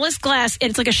smallest glass, and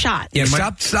it's like a shot. Yeah,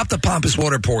 stop the pompous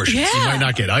water portions. Yeah. You might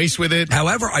not get ice with it.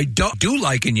 However, I do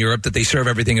like in Europe that they serve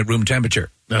everything at room temperature.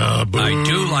 I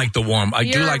do like the warm. I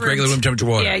do like regular room temperature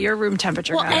water. Yeah, you're room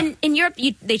temperature. Well, guy. and in Europe,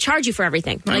 they charge you for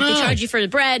everything. Like they know. charge you for the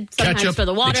bread, sometimes Ketchup. for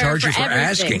the water, They charge you for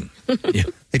everything.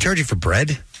 asking. They charge you for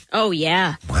bread? Oh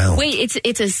yeah. Wow. Wait,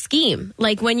 it's a scheme.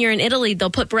 Like when you're in Italy, they'll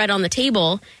put bread on the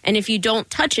table, and if you don't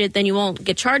touch it, then you won't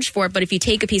get charged for it. But if you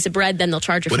take a piece of bread, then they'll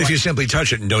charge you What for if it. you simply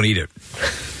touch it and don't eat it?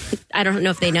 I don't know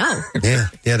if they know.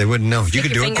 Yeah, they wouldn't know. You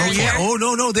could do it. finger in there. Oh,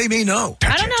 no, they may know.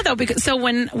 I don't know though, because so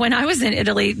when I was in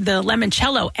Italy, the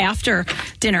limoncello after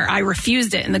dinner, I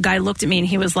refused it, and the guy looked at me and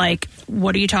he was like,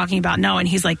 "What are you talking about?" No, and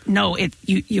he's like, "No,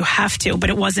 you have to." But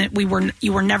it wasn't.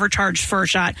 You were never charged for a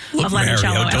shot of limoncello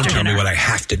Mario, after don't tell dinner. me what I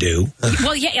have to do.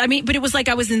 Well, yeah, I mean, but it was like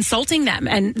I was insulting them,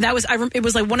 and that was it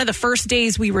was like one of the first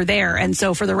days we were there, and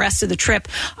so for the rest of the trip,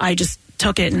 I just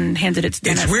took it and handed it to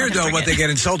Dennis. It's weird though what they get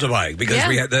insulted by, because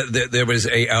we had there was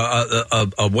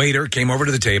a waiter came over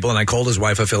to the table, and I called his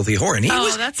wife a filthy whore, and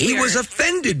he was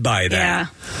offended by that.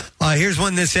 Here's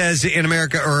one that says in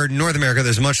America or North America,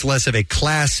 there's much less of a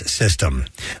class system.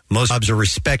 Most jobs are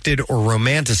respected or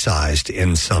romanticized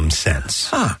in some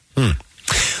sense.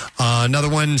 Another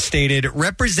one stated,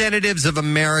 representatives of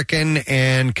American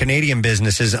and Canadian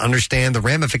businesses understand the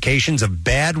ramifications of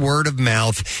bad word of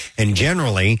mouth and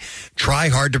generally try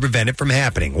hard to prevent it from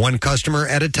happening, one customer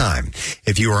at a time.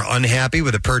 If you are unhappy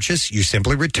with a purchase, you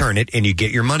simply return it and you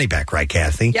get your money back, right,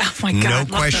 Kathy? Yeah, oh my God,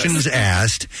 no questions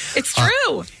asked. It's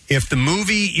true. If the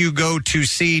movie you go to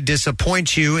see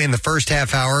disappoints you in the first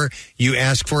half hour, you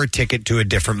ask for a ticket to a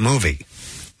different movie.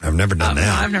 I've never done that.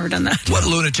 No, I've never done that. What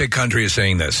lunatic country is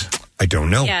saying this? I don't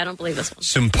know. Yeah, I don't believe this one.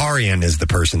 Sumparian is the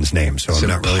person's name, so I'm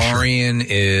not really sure. Sumparian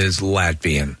is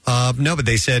Latvian. No, but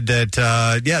they said that,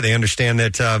 they understand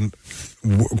that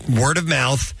word of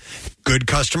mouth, good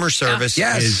customer service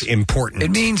is important.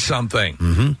 It means something.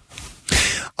 Mm-hmm.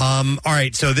 All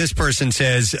right, so this person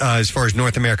says, as far as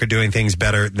North America doing things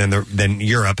better than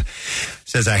Europe,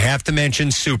 says, I have to mention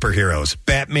superheroes.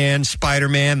 Batman,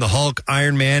 Spider-Man, the Hulk,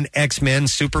 Iron Man, X-Men,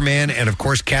 Superman, and of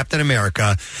course Captain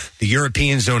America. The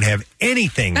Europeans don't have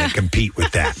anything that compete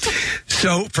with that.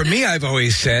 So for me, I've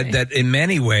always said that in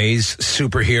many ways,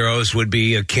 superheroes would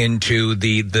be akin to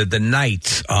the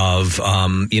knights of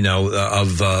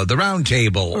the Round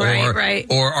Table,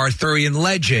 or Arthurian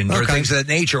legend, or things of that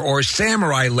nature, or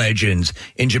samurai legends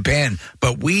in Japan.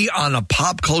 But we, on a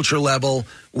pop culture level,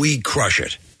 we crush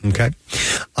it. Okay.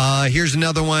 Here's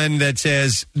another one that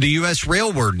says the U.S.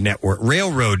 railroad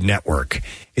network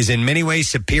is in many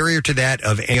ways superior to that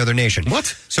of any other nation. What?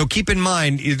 So keep in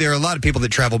mind, there are a lot of people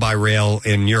that travel by rail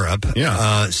in Europe.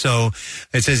 Yeah. So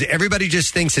it says everybody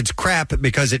just thinks it's crap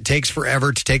because it takes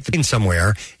forever to take the train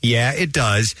somewhere. Yeah, it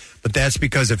does. But that's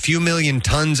because a few million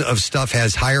tons of stuff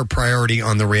has higher priority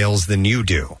on the rails than you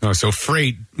do. Oh, so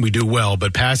freight, we do well,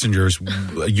 but passengers,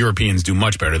 Europeans do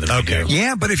much better than we do.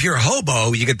 Yeah, but if you're a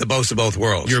hobo, you get the most of both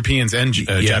worlds. Europeans and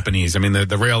Japanese. I mean,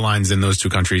 the rail lines in those two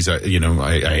countries, I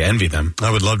envy them. I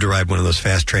would love to ride one of those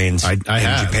fast trains I in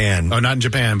have. Japan. Oh, not in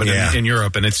Japan, but in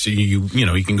Europe. And it's, you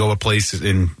can go a place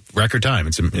in record time.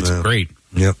 It's great.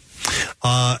 Yep.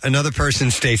 Another person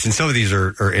states, and some of these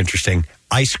are interesting,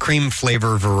 ice cream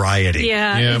flavor variety.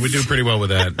 Yeah, we do pretty well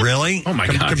with that. Really? Oh, my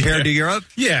God. Compared to Europe?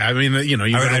 Yeah, I mean, you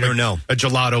I don't know. A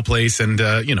gelato place and,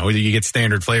 you get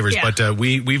standard flavors. Yeah. But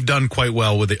we've done quite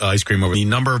well with the ice cream over the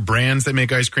number of brands that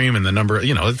make ice cream and the number,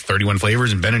 31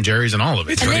 flavors and Ben & Jerry's and all of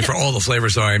it. It's funny, for all the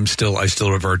flavors, though, I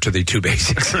still revert to the two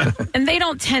basics. And they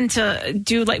don't tend to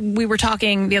do, like we were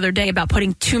talking the other day about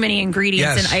putting too many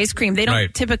ingredients in ice cream. They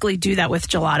don't typically do that with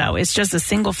gelato. It's just a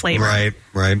single flavor.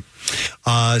 Right.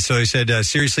 So he said,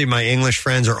 seriously, my English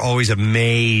friends are always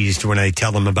amazed when I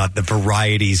tell them about the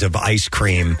varieties of ice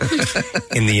cream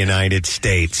in the United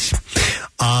States.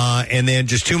 And then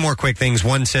just two more quick things.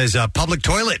 One says public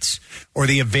toilets, or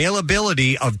the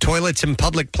availability of toilets in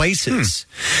public places.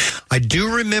 I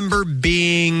do remember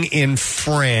being in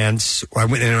France. I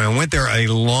went there a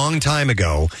long time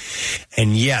ago.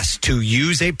 And yes, to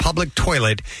use a public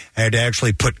toilet, I had to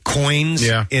actually put coins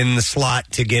in the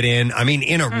slot to get in. I mean,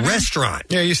 in a restaurant.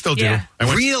 Yeah, you still do. Yeah.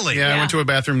 Really? Yeah, I went to a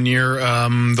bathroom near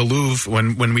the Louvre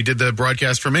when we did the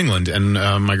broadcast from England, and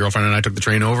my girlfriend and I took the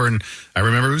train over, and I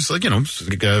remember it was like,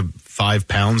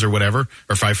 £5 or whatever,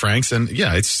 or 5 francs, and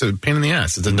yeah, it's a pain in the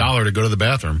ass. It's $1 to go to the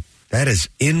bathroom. That is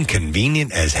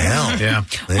inconvenient as hell. Yeah.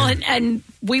 Well, and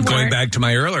we were going back to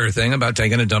my earlier thing about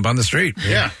taking a dump on the street.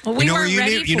 Yeah. Well, we weren't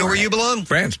ready for where you belong?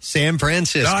 France. San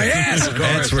Francisco. Oh, yes, of course.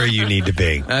 That's where you need to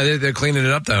be. They're cleaning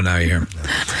it up, though, now here.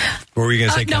 What were you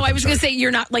going to say? No, I was going to say you're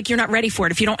not ready for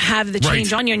it if you don't have the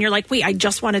change on you, and you're like, wait, I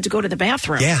just wanted to go to the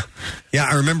bathroom. Yeah.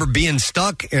 I remember being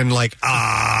stuck and like,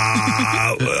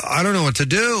 I don't know what to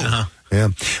do. Yeah. All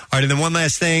right, and then one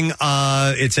last thing.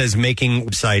 It says making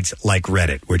websites like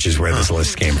Reddit, which is where this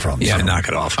list came from. Yeah, So- knock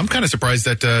it off. I'm kind of surprised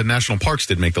that national parks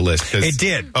did make the list. 'cause- It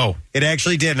did. Oh. It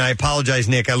actually did, and I apologize,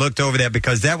 Nick. I looked over that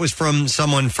because that was from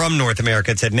someone from North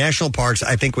America. It said, national parks,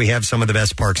 I think we have some of the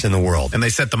best parks in the world. And they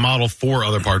set the model for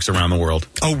other parks around the world.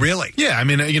 Oh, really? Yeah, I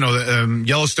mean,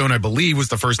 Yellowstone, I believe, was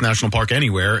the first national park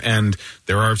anywhere, and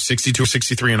there are 62 or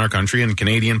 63 in our country, and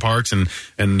Canadian parks and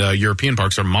European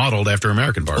parks are modeled after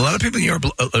American parks. A lot of people in Europe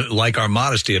like our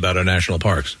modesty about our national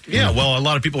parks. Yeah, well, a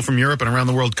lot of people from Europe and around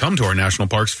the world come to our national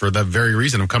parks for that very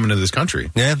reason of coming to this country.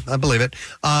 Yeah, I believe it.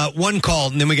 One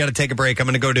call, and then we got to take a break. I'm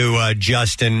going to go to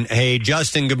Justin. Hey,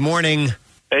 Justin, good morning.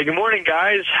 Hey, good morning,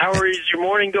 guys. How is your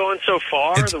morning going so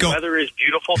far? The weather is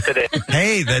beautiful today.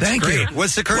 Hey, that's Thank great. you.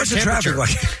 What's the current What's the temperature?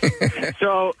 traffic like?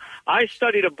 So I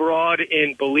studied abroad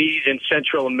in Belize in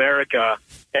Central America,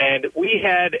 and we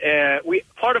had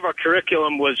part of our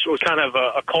curriculum was kind of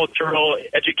a cultural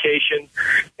education,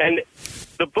 and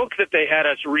the book that they had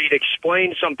us read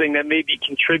explained something that may be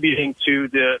contributing to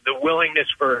the willingness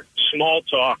for small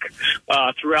talk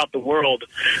throughout the world.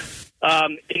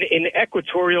 In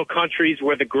equatorial countries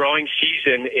where the growing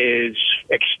season is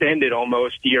extended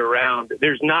almost year-round,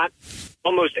 there's not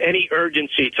almost any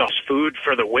urgency to food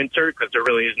for the winter because there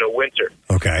really is no winter.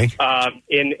 Okay.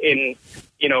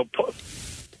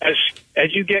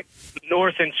 As you get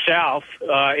north and south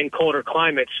in colder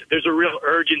climates, there's a real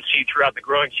urgency throughout the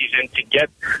growing season to get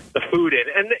the food in.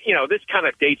 And, this kind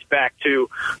of dates back to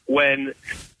when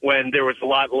there was a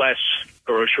lot less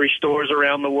grocery stores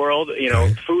around the world.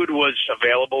 Food was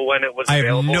available when it was I have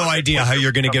available. no idea how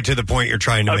you're going to get to the point you're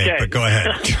trying to make, but go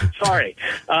ahead. Sorry.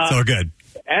 It's all good.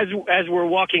 As we're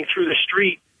walking through the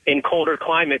street in colder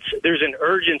climates, there's an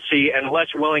urgency and less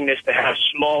willingness to have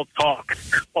small talk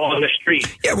on the street.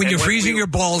 Yeah, when you're freezing your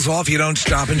balls off, you don't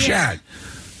stop and chat.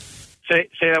 Say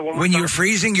that one more When time. you're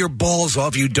freezing your balls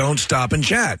off, you don't stop and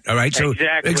chat. All right, so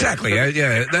exactly. So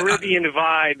Yeah. The Caribbean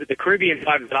vibe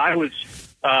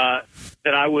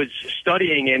that I was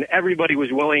studying in, everybody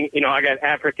was willing. I got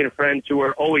African friends who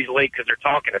are always late because they're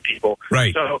talking to people.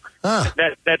 Right. So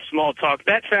that small talk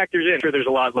that factors in. Sure, there's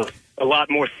a lot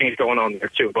more things going on there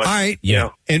too. But All right. Yeah.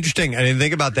 Interesting. I didn't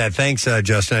think about that. Thanks,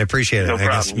 Justin. I appreciate it. No I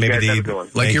guess problem. You guys have a good one.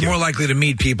 Like you're you. more likely to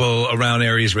meet people around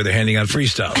areas where they're handing out free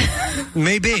stuff.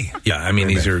 Maybe. Yeah, I mean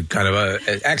these are kind of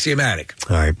axiomatic.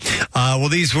 All right. Well,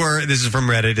 this is from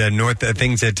Reddit.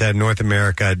 Things that North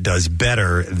America does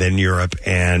better than Europe,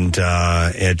 and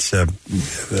it's a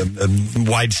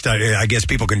wide study. I guess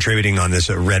people contributing on this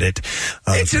Reddit.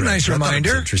 It's a nice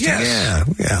reminder. Interesting. Yes.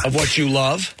 Yeah. Of what you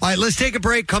love. All right, let's take a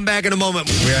break. Come back in a moment.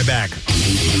 We'll be right back.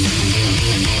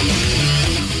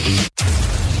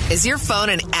 Is your phone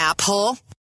an app hole?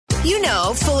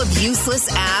 Full of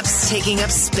useless apps taking up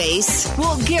space.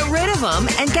 Well, get rid of them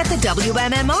and get the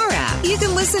WMMR app. You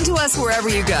can listen to us wherever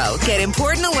you go, get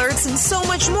important alerts, and so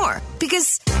much more.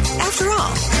 Because, after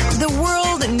all, the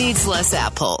world needs less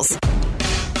app holes.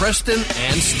 Preston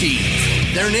and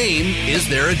Steve. Their name is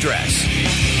their address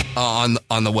on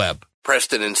the web.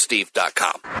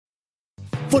 PrestonandSteve.com.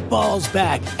 Football's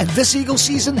back, and this Eagles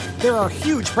season, there are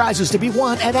huge prizes to be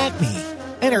won at Acme.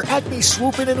 Enter Acme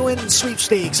Swoop In and Win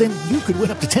sweepstakes, and you could win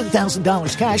up to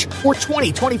 $10,000 cash or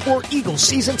 2024 Eagles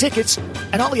season tickets.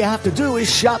 And all you have to do is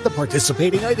shop the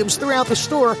participating items throughout the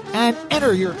store and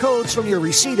enter your codes from your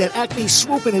receipt at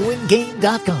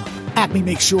acmeswoopinandwingame.com. Acme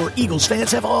makes sure Eagles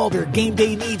fans have all their game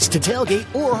day needs to tailgate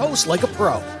or host like a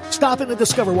pro. Stop in and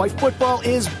discover why football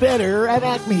is better at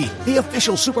Acme, the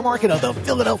official supermarket of the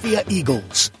Philadelphia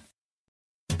Eagles.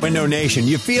 Window Nation,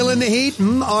 you feeling the heat?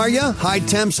 Are you? High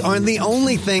temps aren't the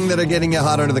only thing that are getting you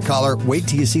hot under the collar. Wait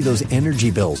till you see those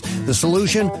energy bills. The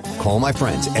solution? Call my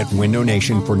friends at Window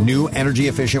Nation for new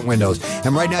energy-efficient windows.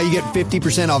 And right now you get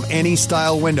 50% off any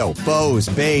style window. Bows,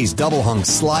 bays, double hung,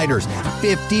 sliders.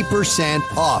 50%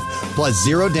 off. Plus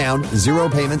 0 down, 0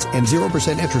 payments, and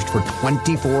 0% interest for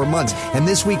 24 months. And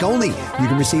this week only, you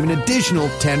can receive an additional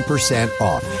 10%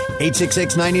 off.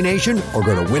 866-90-NATION or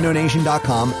go to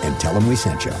windownation.com and tell them we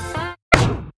sent you.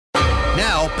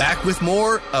 Now, back with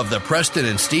more of the Preston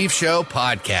and Steve Show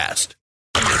podcast.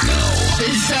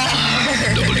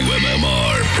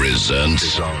 WMMR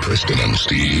presents Preston and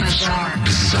Steve's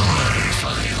Bizarre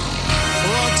File.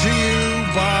 Brought to you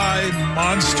by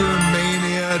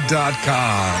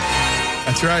MonsterMania.com.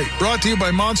 That's right. Brought to you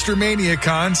by Monster Mania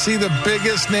Con. See the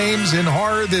biggest names in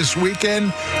horror this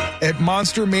weekend at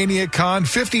Monster Mania Con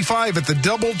 55 at the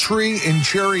Doubletree in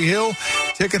Cherry Hill.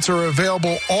 Tickets are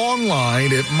available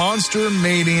online at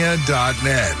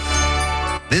monstermania.net.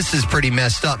 This is pretty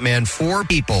messed up, man. 4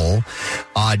 people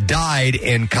died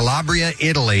in Calabria,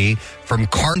 Italy, from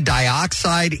carbon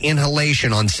dioxide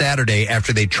inhalation on Saturday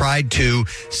after they tried to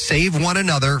save one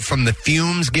another from the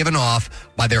fumes given off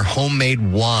by their homemade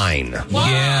wine. Whoa.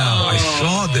 Yeah, I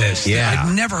saw this. Yeah.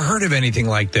 I'd never heard of anything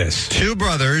like this. 2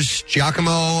 brothers,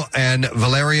 Giacomo and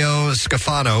Valerio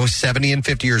Scafano, 70 and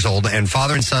 50 years old, and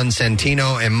father and son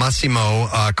Santino and Massimo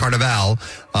Carnaval,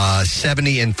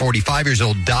 70 and 45 years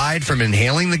old, died from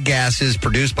inhaling the gases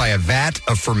produced by a vat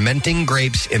of fermenting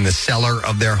grapes in the cellar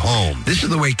of their home. This is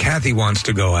the way Kathy wants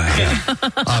to go at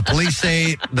it. Police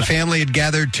say the family had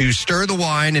gathered to stir the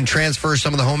wine and transfer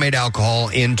some of the homemade alcohol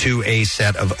into a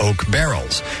set of oak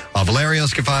barrels. Valerio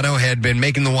Scafano had been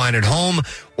making the wine at home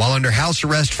while under house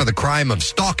arrest for the crime of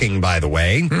stalking, by the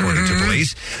way, according to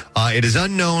police. It is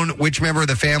unknown which member of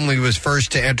the family was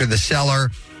first to enter the cellar,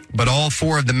 but all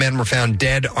 4 of the men were found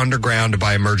dead underground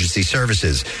by emergency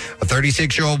services. A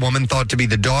 36-year-old woman thought to be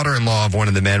the daughter-in-law of one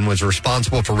of the men was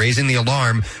responsible for raising the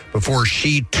alarm before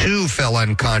she, too, fell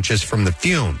unconscious from the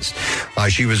fumes.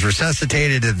 She was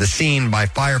resuscitated at the scene by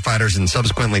firefighters and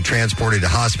subsequently transported to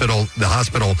the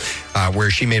hospital where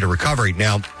she made a recovery.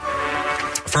 Now,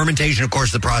 fermentation, of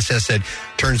course, the process that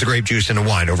turns the grape juice into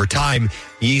wine. Over time,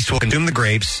 yeast will consume the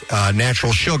grapes,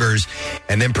 natural sugars,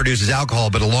 and then produces alcohol.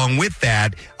 But along with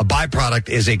that, a byproduct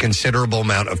is a considerable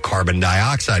amount of carbon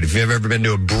dioxide. If you've ever been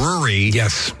to a brewery,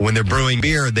 yes, when they're brewing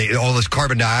beer, all this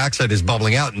carbon dioxide is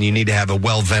bubbling out, and you need to have a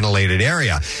well-ventilated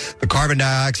area. The carbon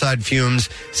dioxide fumes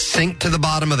sink to the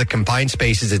bottom of the confined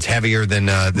spaces. It's heavier than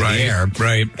the air,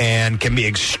 and can be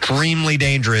extremely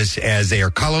dangerous as they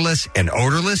are colorless and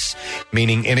odorless,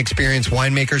 meaning inexperienced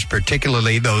winemakers,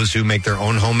 particularly those who make their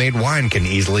own homemade wine, can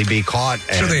easily be caught.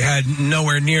 So they had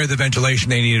nowhere near the ventilation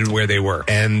they needed where they were.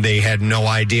 And they had no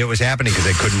idea it was happening because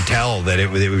they couldn't tell that it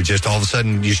was just all of a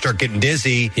sudden you start getting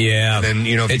dizzy. Yeah. And then,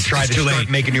 if you try to start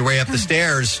making your way up the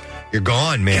stairs, you're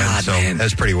gone, man. God,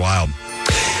 that's pretty wild.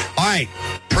 All right.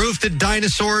 Proof that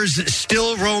dinosaurs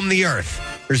still roam the earth.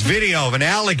 There's video of an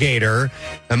alligator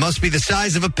that must be the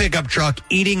size of a pickup truck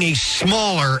eating a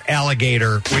smaller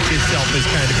alligator, which itself is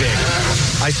kind of big.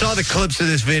 I saw the clips of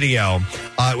this video.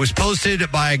 It was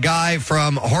posted by a guy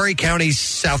from Horry County,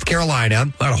 South Carolina.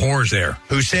 A lot of whores there.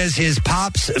 Who says his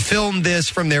pops filmed this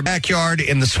from their backyard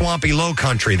in the swampy low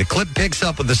country. The clip picks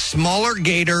up with the smaller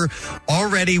gator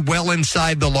already well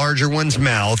inside the larger one's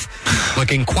mouth,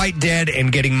 looking quite dead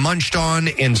and getting munched on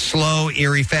in slow,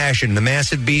 eerie fashion. The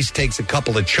massive beast takes a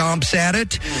couple of chomps at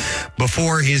it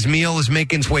before his meal is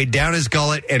making its way down his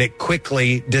gullet, and it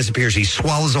quickly disappears. He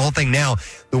swallows the whole thing. Now,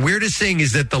 the weirdest thing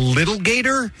is that the little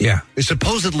gator is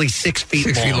supposedly 6 feet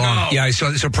long. 6 feet long. Yeah, I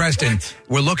saw. So, Preston,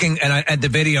 we're looking at the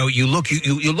video. You're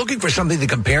looking for something to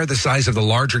compare the size of the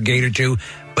larger gator to,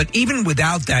 but even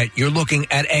without that, you're looking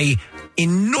at a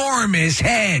enormous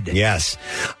head. Yes.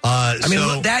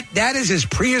 Look, that is as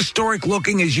prehistoric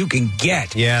looking as you can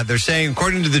get. Yeah, they're saying,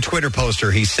 according to the Twitter poster,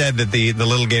 he said that the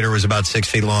little gator was about 6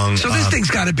 feet long. So this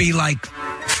thing's got to be like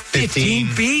 15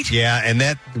 feet? Yeah, and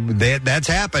that's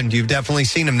happened. You've definitely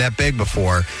seen them that big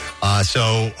before.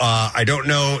 I don't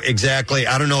know exactly.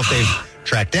 I don't know if they've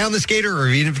track down this gator or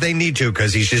even if they need to,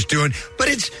 because he's just doing, but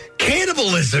it's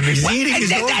cannibalism. He's eating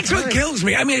his own That's what kills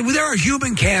me. I mean, there are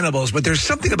human cannibals, but there's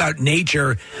something about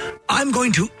nature. I'm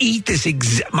going to eat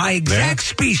my exact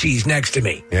species next to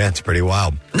me. Yeah, it's pretty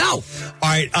wild. No. All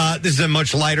right, this is a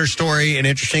much lighter story, an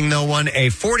interesting though one. A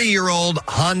 40-year-old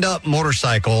Honda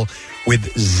motorcycle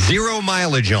with 0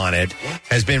 mileage on it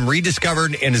has been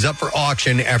rediscovered and is up for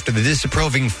auction after the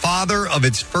disapproving father of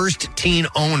its first teen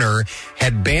owner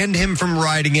had banned him from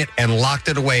riding it and locked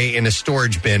it away in a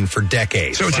storage bin for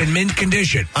decades. So it's in mint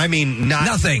condition. I mean,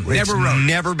 nothing.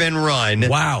 Never been run.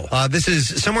 Wow. This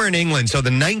is somewhere in England. So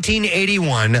the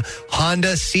 1981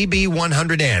 Honda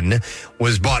CB100N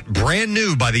was bought brand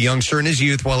new by the youngster in his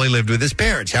youth while he lived with his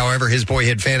parents. However, his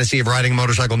boyhood fantasy of riding a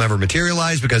motorcycle never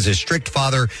materialized because his strict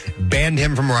father banned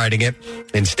him from riding it.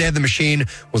 Instead, the machine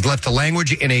was left to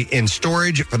languish in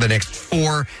storage for the next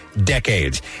 4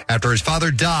 decades. After his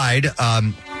father died,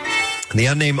 the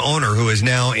unnamed owner, who is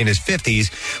now in his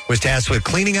 50s, was tasked with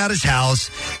cleaning out his house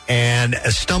and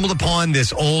stumbled upon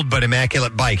this old but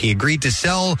immaculate bike. He agreed to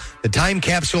sell the time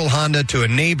capsule Honda to a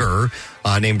neighbor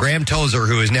named Graham Tozer,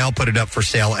 who has now put it up for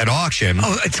sale at auction.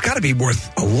 Oh, it's got to be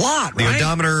worth a lot, The right?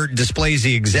 odometer displays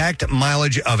the exact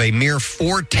mileage of a mere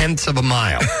 0.4 of a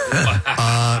mile.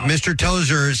 Mr.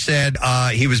 Tozer said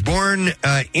he was born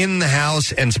in the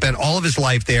house and spent all of his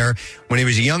life there. When he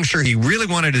was a youngster, he really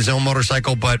wanted his own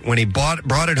motorcycle, but when he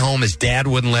brought it home, his dad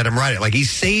wouldn't let him ride it. Like, he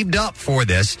saved up for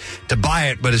this to buy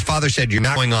it, but his father said, you're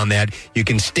not going on that. You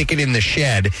can stick it in the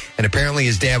shed. And apparently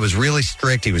his dad was really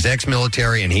strict. He was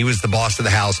ex-military, and he was the boss of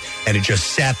the house, and it just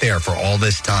sat there for all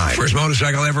this time. First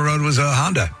motorcycle I ever rode was a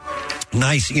Honda.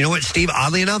 Nice. You know what, Steve?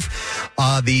 Oddly enough,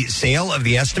 the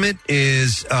estimate of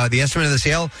the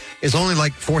sale is only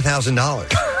like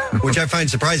 $4,000, which I find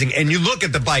surprising. And you look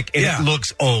at the bike, and it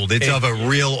looks old. It's of a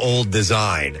real old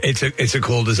design. It's a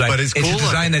cool design, but it's cool. It's a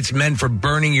design that's meant for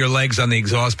burning your legs on the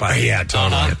exhaust pipe. Yeah,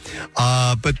 totally.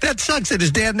 But that sucks that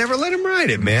his dad never let him ride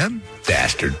it, man.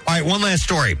 Bastard. All right, one last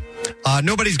story.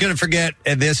 Nobody's going to forget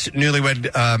this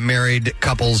newlywed married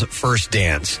couple's first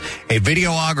dance. A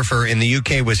videographer in the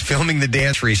UK was filming the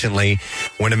dance recently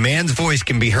when a man's voice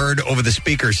can be heard over the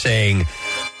speaker saying,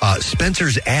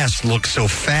 Spencer's ass looks so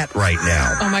fat right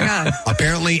now. Oh, my God.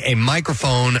 Apparently, a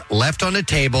microphone left on a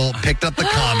table picked up the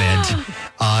comment.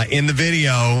 In the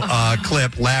video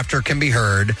clip, laughter can be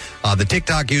heard. The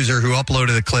TikTok user who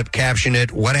uploaded the clip captioned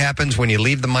it, what happens when you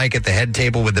leave the mic at the head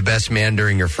table with the best man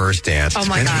during your first dance? Oh,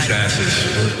 my God. Ass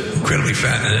is incredibly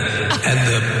fat, and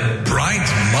the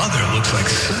bride's mother looks like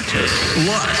such a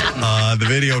slut. The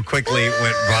video quickly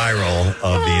went viral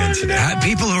of the incident.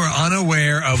 People who are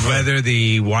unaware of whether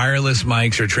the wireless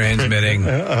mics are transmitting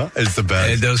is the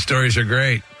best. Those stories are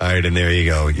great. All right, and there you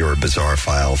go, your bizarre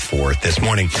file for this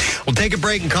morning. We'll take a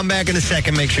break and come back in a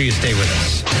second. Make sure you stay with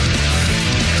us.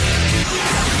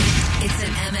 It's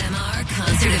an MMR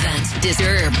concert event.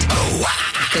 Disturbed. Oh, wow.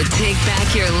 The Take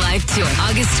Back Your Life Tour,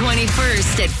 August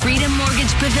 21st at Freedom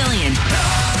Mortgage Pavilion.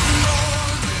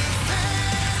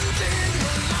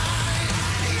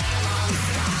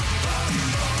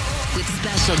 With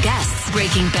special guests,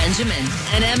 Breaking Benjamin.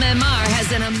 And MMR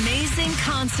has an amazing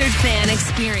concert fan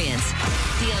experience.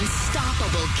 The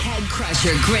Unstoppable Keg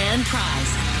Crusher Grand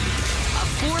Prize. A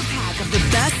 4-pack of the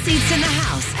best seats in the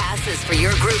house. Passes for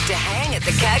your group to hang at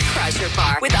the Keg Crusher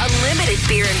bar with unlimited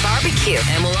beer and barbecue.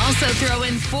 And we'll also throw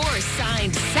in 4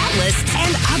 signed set lists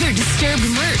and other Disturbed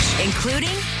merch,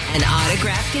 including an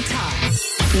autographed guitar.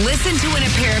 Listen to win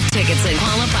a pair of tickets and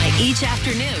qualify each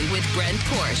afternoon with Brent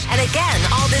Porsche. And again,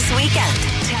 all this weekend.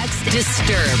 Text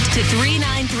DISTURBED to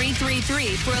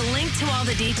 39333 for a link to all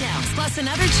the details. Plus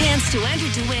another chance to enter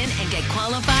to win and get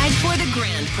qualified for the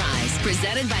grand prize.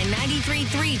 Presented by 93.3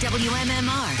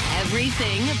 WMMR.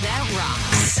 Everything that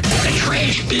rocks. The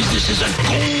trash business is a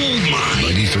gold mine.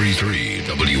 93.3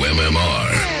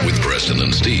 WMMR with Preston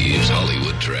and Steve's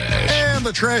Hollywood Trash. And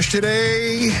the trash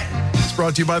today is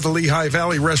brought to you by the Lehigh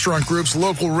Valley Restaurant Group's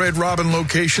local Red Robin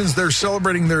locations. They're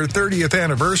celebrating their 30th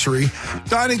anniversary.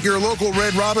 Dine at your local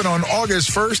Red Robin on August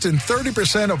 1st, and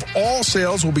 30% of all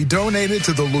sales will be donated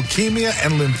to the Leukemia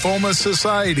and Lymphoma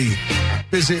Society.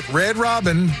 Visit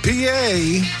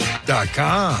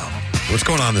redrobinpa.com. What's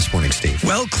going on this morning, Steve?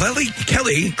 Well, Kelly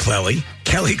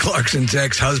Clarkson's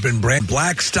ex-husband, Brent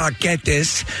Blackstock, get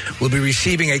this, will be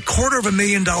receiving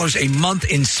 $250,000 a month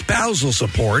in spousal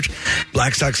support.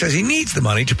 Blackstock says he needs the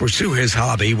money to pursue his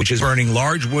hobby, which is burning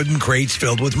large wooden crates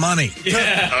filled with money.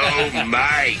 Yeah. Oh,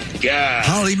 my God.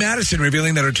 Holly Madison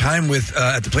revealing that her time with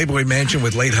at the Playboy Mansion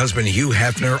with late husband Hugh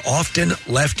Hefner often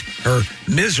left her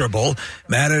miserable.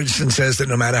 Madison says that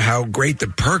no matter how great the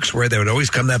perks were, there would always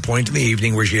come that point in the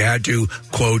evening where she had to,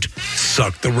 quote,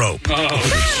 suck the rope. Oh,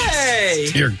 hey!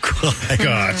 Dear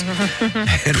God.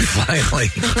 And finally...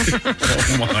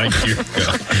 Oh, my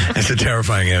God. That's a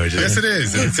terrifying image. Yes, it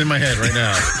is. It's in my head right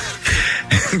now.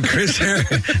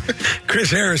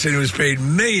 Chris Harrison, who was paid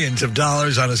millions of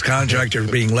dollars on his contract for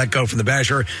being let go from The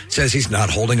Bachelor, says he's not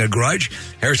holding a grudge.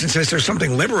 Harrison says there's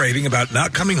something liberating about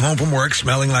not coming home from work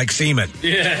smelling like semen.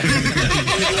 Yeah.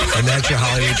 And that's your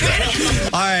Hollywood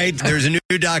trash. All right, there's a new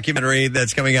documentary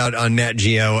that's coming out on Nat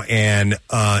Geo, and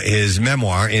his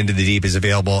memoir, Into the Deep, is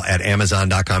available at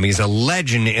Amazon.com. He's a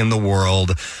legend in the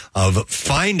world of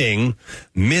finding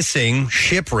missing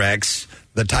shipwrecks.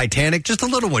 The Titanic, just a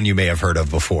little one you may have heard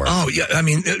of before. Oh, yeah, I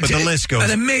mean... But the list goes...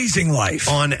 An amazing life.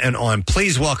 On and on.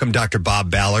 Please welcome Dr. Bob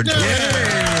Ballard to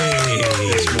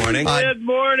this morning. Good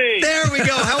morning. There we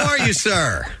go. How are you,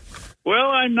 sir? Well,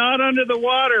 I'm not under the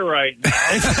water right now.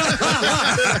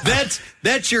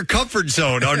 That's your comfort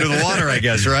zone, under the water, I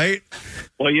guess, right?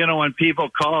 Well, you know, when people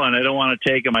call and I don't want to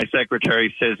take him, my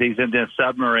secretary says he's in this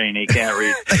submarine. He can't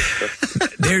read.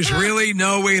 There's really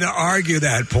no way to argue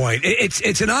that point.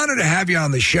 It's an honor to have you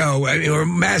on the show. I mean, we're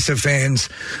massive fans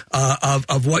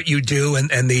of what you do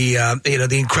and the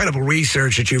the incredible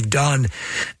research that you've done.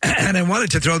 And I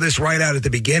wanted to throw this right out at the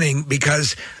beginning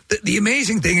because the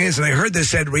amazing thing is, and I heard this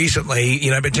said recently,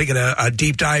 I've been taking a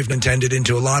deep dive intended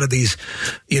into a lot of these,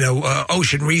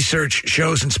 ocean research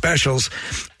shows and specials.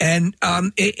 And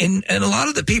a lot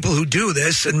of the people who do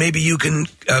this, and maybe you can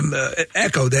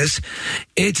echo this,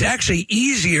 it's actually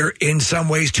easier in some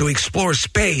ways to explore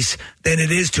space than it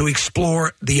is to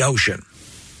explore the ocean.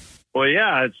 Well,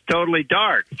 yeah, it's totally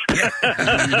dark.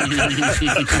 That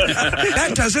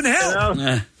doesn't help.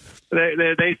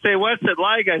 They say, what's it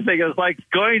like? I think it's like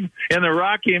going in the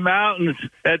Rocky Mountains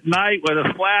at night with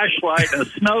a flashlight in a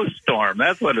snowstorm.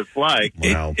 That's what it's like.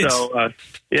 Wow. It's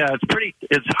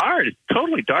hard. It's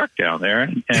totally dark down there,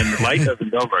 and light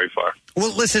doesn't go very far.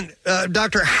 Well, listen,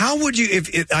 Doctor, how would you,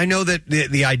 I know that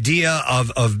the idea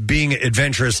of being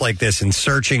adventurous like this and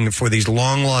searching for these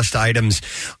long-lost items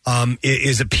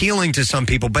is appealing to some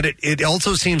people, but it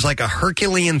also seems like a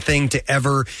Herculean thing to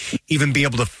ever even be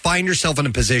able to find yourself in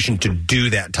a position to do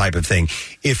that type of thing.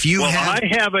 I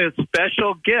have a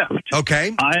special gift.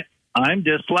 Okay. I'm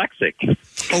dyslexic.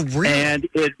 Oh, really? And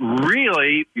it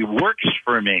really works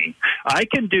for me. I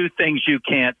can do things you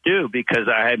can't do because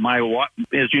as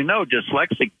you know,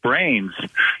 dyslexic brains,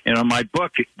 my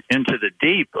book, Into the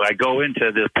Deep, I go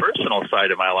into the personal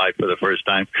side of my life for the first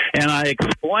time. And I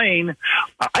explain,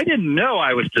 I didn't know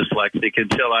I was dyslexic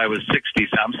until I was 60.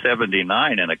 I'm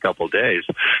 79 in a couple days.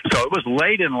 So it was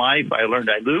late in life. I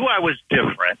knew I was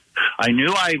different. I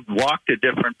knew I walked a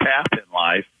different path in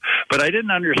life, but I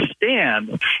didn't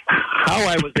understand how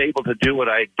I was able to do what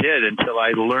I did until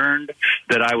I learned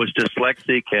that I was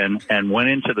dyslexic and went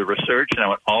into the research, and I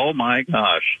went, oh my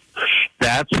gosh,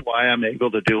 that's why I'm able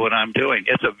to do what I'm doing.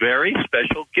 It's a very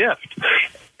special gift.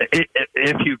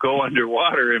 If you go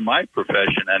underwater, in my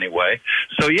profession anyway.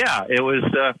 So yeah,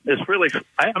 it's really,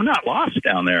 I'm not lost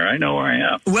down there. I know where I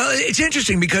am. Well, it's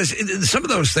interesting because some of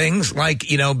those things like,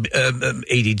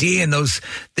 ADD and those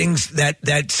things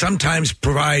that sometimes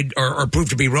provide or prove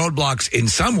to be roadblocks in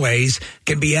some ways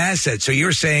can be assets. So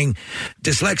you're saying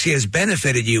dyslexia has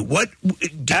benefited you.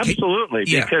 Absolutely,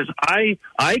 because I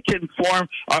can form,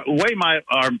 the way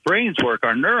our brains work,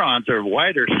 our neurons are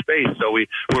wider space. So we're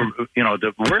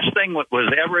the worst thing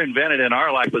was ever invented in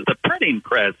our life was the printing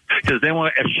press, because then we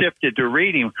shifted to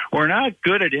reading. We're not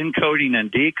good at encoding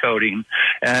and decoding,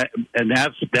 and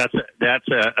that's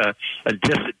a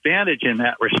disadvantage in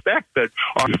that respect. But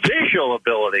our visual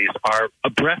abilities are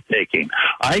breathtaking.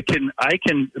 I can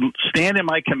stand in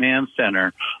my command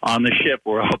center on the ship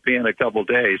where I'll be in a couple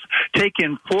days, take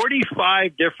in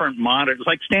 45 different monitors,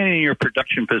 like standing in your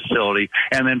production facility,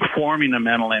 and then forming a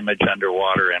mental image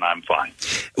underwater, and I'm fine.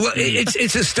 Well,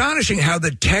 it's astonishing how the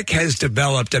tech has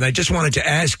developed, and I just wanted to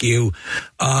ask you,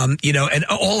 and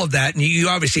all of that, and you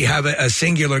obviously have a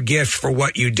singular gift for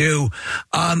what you do.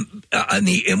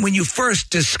 And when you first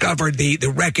discovered the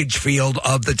wreckage field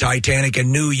of the Titanic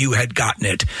and knew you had gotten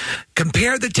it,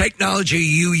 compare the technology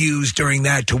you used during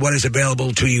that to what is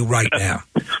available to you right now.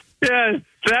 Yeah.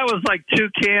 That was like two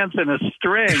cans and a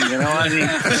string,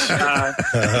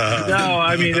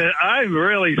 I'm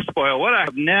really spoiled. What I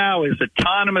have now is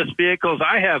autonomous vehicles.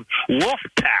 I have wolf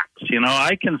packs.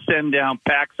 I can send down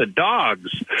packs of dogs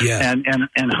and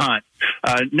hunt.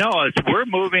 We're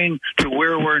moving to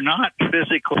where we're not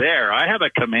physically there. I have a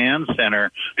command center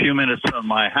a few minutes from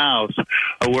my house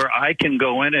where I can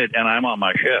go in it and I'm on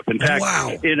my ship. In fact,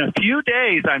 in a few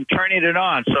days, I'm turning it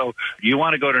on. So you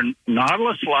want to go to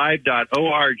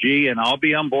nautiluslive.org and I'll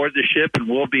be on board the ship and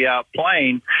we'll be out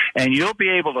playing, and you'll be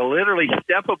able to literally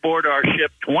step aboard our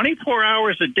ship 24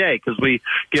 hours a day, because we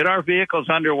get our vehicles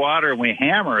underwater and we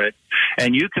hammer it,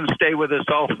 and you can stay with us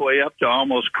all the way up to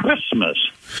almost Christmas.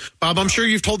 Bob, I'm sure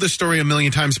you've told this story a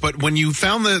million times, but when you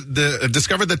found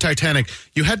discovered the Titanic,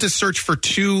 you had to search for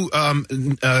two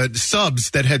subs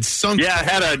that had sunk. Yeah, I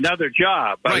had another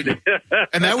job. Right.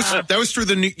 And that was through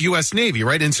the U.S. Navy,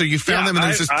 right? And so you found them, and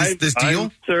there's this deal?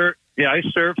 I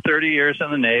served 30 years in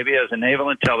the Navy as a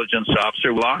naval intelligence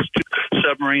officer. We lost two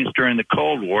submarines during the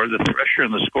Cold War, the Thresher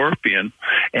and the Scorpion.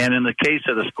 And in the case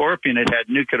of the Scorpion, it had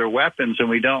nuclear weapons, and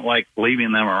we don't like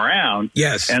leaving them around.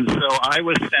 Yes. And so I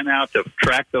was sent out to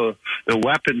track the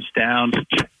weapons down,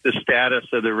 the status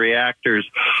of the reactors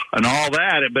and all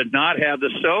that, but not have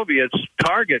the Soviets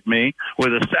target me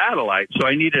with a satellite. So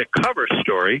I needed a cover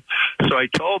story. So I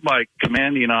told my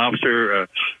commanding officer,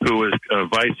 who was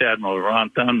Vice Admiral Ron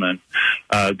Thunman,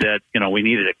 that, we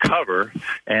needed a cover.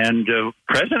 And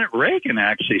President Reagan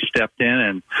actually stepped in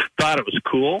and thought it was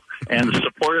cool and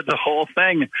supported the whole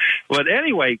thing. But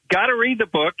anyway, got to read the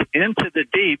book Into the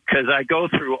Deep, because I go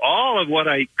through all of what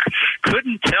I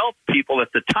couldn't tell people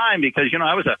at the time, because,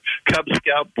 I was a Cub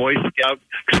Scout, Boy Scout,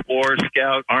 Explorer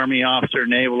Scout, Army officer,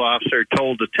 Naval officer,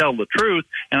 told to tell the truth,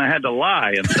 and I had to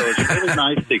lie. And so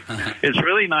it's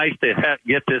really nice to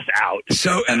get this out.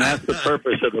 So, and that's the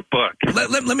purpose of the book.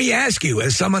 Let me ask you,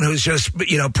 as someone who's just,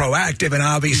 proactive and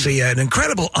obviously an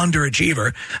incredible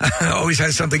underachiever, always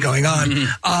has something going on,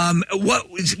 what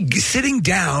was sitting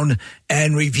down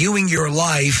and reviewing your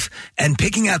life and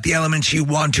picking out the elements you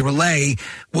want to relay,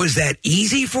 was that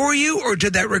easy for you, or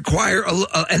did that require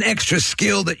an extra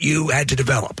skill that you had to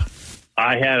develop?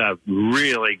 I had a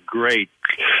really great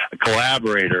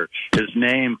collaborator. His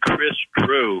name, Chris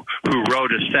Drew, who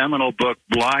wrote a seminal book,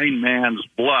 Blind Man's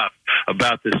Bluff,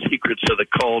 about the secrets of the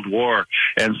Cold War.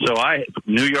 And so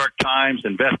New York Times,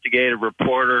 investigative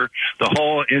reporter, the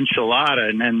whole enchilada,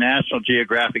 and then National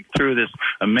Geographic threw this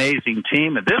amazing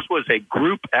team. And this was a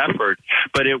group effort,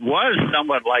 but it was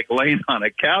somewhat like laying on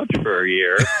a couch for a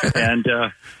year and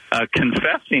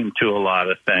confessing to a lot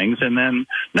of things. And then,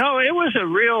 no, it was a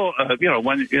real,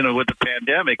 with the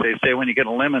pandemic, they say when you get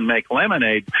a lemon, make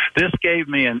lemonade. This gave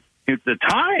me the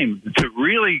time to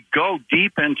really go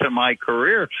deep into my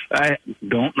career. I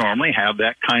don't normally have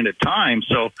that kind of time,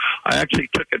 so I actually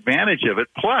took advantage of it.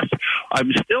 Plus,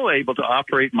 I'm still able to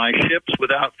operate my ships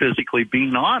without physically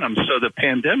being on them, so the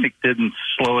pandemic didn't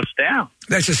slow us down.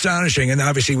 That's astonishing, and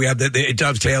obviously we have it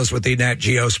dovetails with the Nat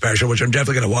Geo special, which I'm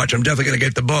definitely going to watch. I'm definitely going to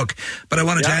get the book. But I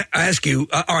wanted to ask you,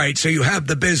 all right, so you have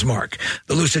the Bismarck,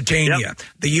 the Lusitania,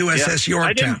 the USS Yorktown.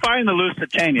 I didn't find the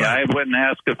Lusitania. Right. I went and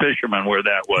asked a fisherman where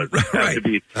that was. Right. To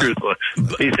be truthful.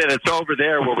 He said it's over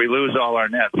there where we lose all our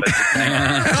nets.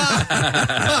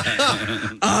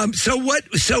 So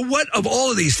what of all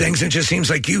of these things? It just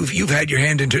seems like you've had your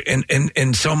hand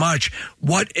in so much.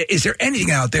 What is there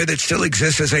anything out there that still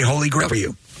exists as a holy grail for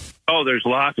you? Oh, there's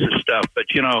lots of stuff, but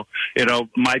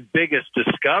my biggest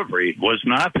discovery was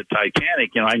not the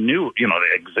Titanic. I knew,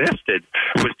 it existed.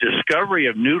 It was discovery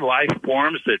of new life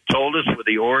forms that told us where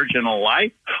the original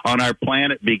life on our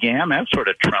planet began. That sort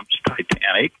of trumps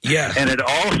Titanic. Yeah. And it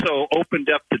also opened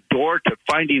up the door to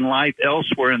finding life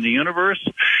elsewhere in the universe.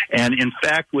 And in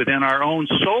fact, within our own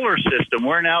solar system,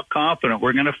 we're now confident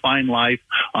we're going to find life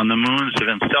on the moons of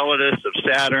Enceladus, of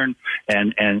Saturn,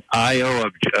 and Io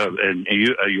and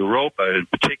Europa in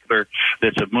particular,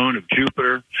 that's a moon of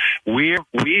Jupiter. We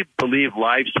believe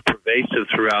life's pervasive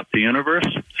throughout the universe,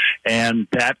 and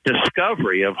that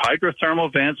discovery of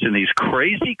hydrothermal vents in these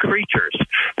crazy creatures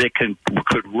that could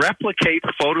replicate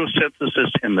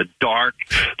photosynthesis in the dark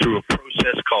through a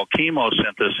process called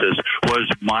chemosynthesis was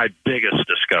my biggest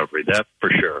discovery. That for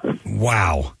sure.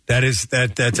 Wow, that's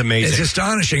amazing. It's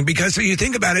astonishing because you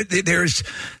think about it.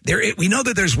 We know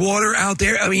that there's water out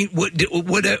there. I mean,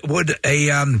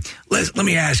 let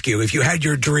me ask you: if you had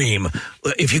your dream,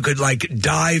 if you could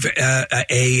dive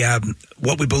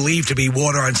what we believe to be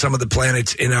water on some of the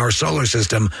planets in our solar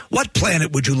system, what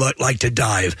planet would you like to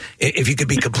dive? If you could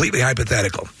be completely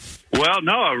hypothetical. Well,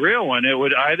 no, a real one. It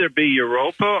would either be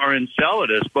Europa or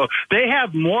Enceladus, but they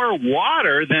have more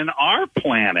water than our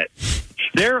planet.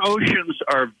 Their oceans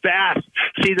are vast.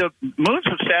 See, the moons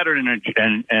of Saturn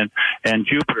and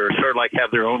Jupiter sort of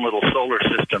have their own little solar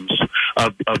systems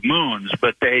of moons,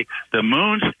 but the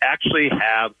moons actually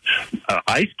have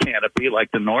ice canopy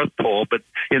like the North Pole. But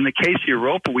in the case of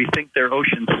Europa, we think their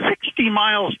ocean's 60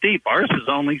 miles deep. Ours is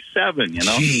only 7.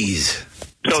 Jeez.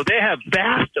 So they have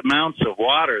vast amounts of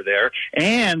water there,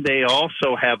 and they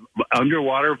also have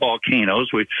underwater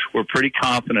volcanoes. We're pretty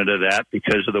confident of that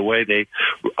because of the way they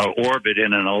orbit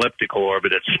in an elliptical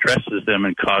orbit. It stresses them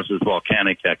and causes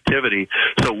volcanic activity.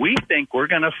 So we think we're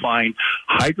going to find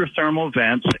hydrothermal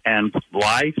vents and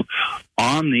life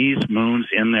on these moons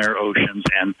in their oceans,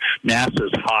 and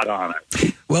NASA's hot on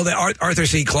it. Well, Arthur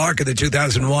C. Clarke in the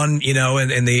 2001,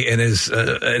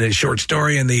 in his short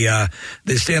story in the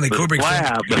Stanley Kubrick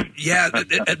film, yeah,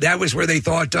 that was where they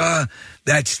thought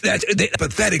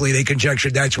pathetically they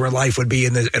conjectured that's where life would be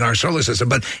in our solar system.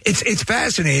 But it's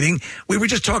fascinating. We were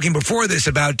just talking before this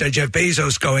about Jeff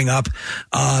Bezos going up,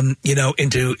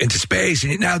 into space,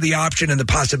 and now the option and the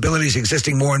possibilities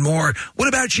existing more and more. What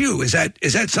about you? Is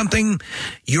that something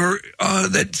you're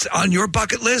that's on your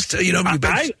bucket list? You know, here's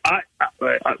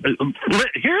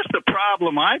the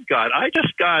problem I've got. I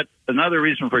just got another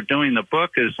reason for doing the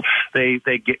book is they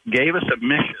gave us a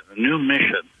new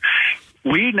mission.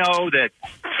 We know that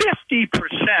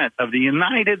 50% of the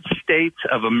United States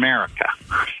of America,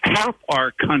 half our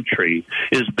country,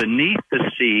 is beneath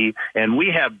the sea, and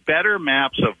we have better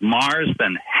maps of Mars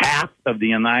than half of the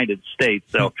United States.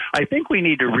 So I think we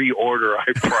need to reorder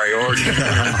our priorities.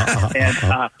 And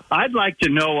I'd like to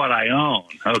know what I own,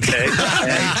 okay?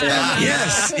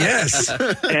 Yes.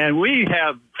 And we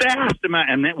have vast amount,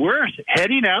 and then we're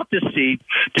heading out to sea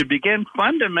to begin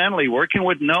fundamentally working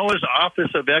with NOAA's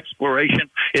Office of Exploration.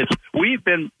 We've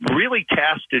been really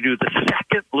tasked to do the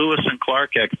second Lewis and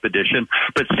Clark expedition,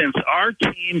 but since our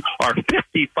team are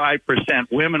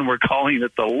 55% women, we're calling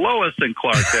it the Lois and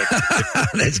Clark expedition.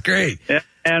 That's great.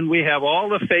 And we have all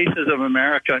the faces of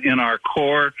America in our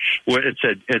core. It's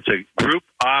a group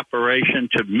operation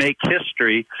to make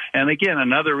history. And again,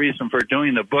 another reason for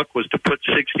doing the book was to put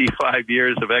 65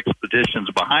 years of expeditions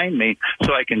behind me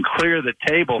so I can clear the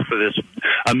table for this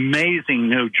amazing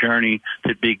new journey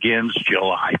that begins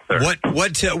July 3rd.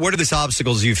 What are the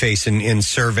obstacles you face in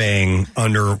surveying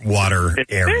underwater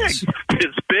areas?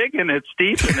 It's big and it's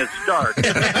deep and it's dark.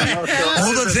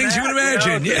 All the things you would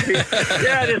imagine.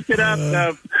 Just get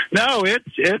up. No,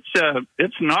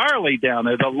 it's gnarly down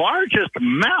there. The largest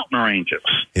mountain ranges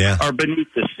are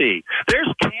beneath the sea. There's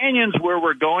canyons where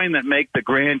we're going that make the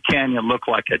Grand Canyon look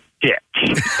like a ditch.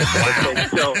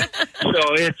 so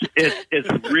it's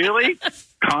really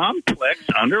complex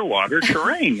underwater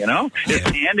terrain, you know? It's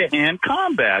hand-to-hand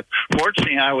combat.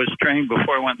 Fortunately, I was trained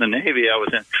before I went in the Navy. I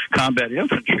was a combat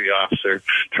infantry officer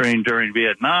trained during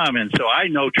Vietnam, and so I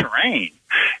know terrain.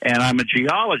 And I'm a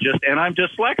geologist, and I'm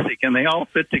dyslexic, and they all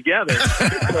fit together.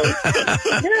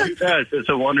 It's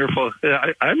a wonderful...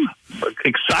 I'm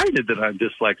excited that I'm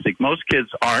dyslexic. Most kids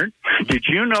aren't. Did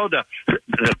you know the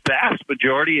vast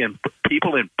majority of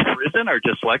people in prison are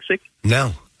dyslexic?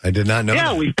 No. I did not know.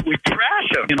 Yeah, we trash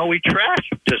them. You know, we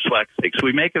trash dyslexics.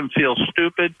 We make them feel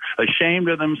stupid, ashamed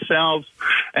of themselves,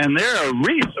 and they're a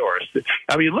resource.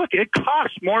 I mean, look, it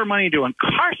costs more money to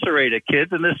incarcerate a kid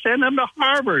than to send them to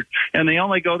Harvard, and they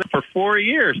only go there for 4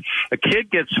 years. A kid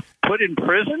gets put in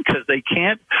prison because they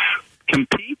can't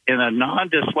compete in a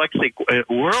non-dyslexic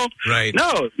world. Right.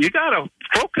 No, you got to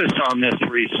focus on this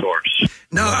resource.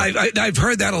 No, I've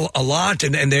heard that a lot,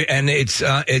 and it's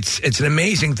an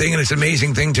amazing thing, and it's an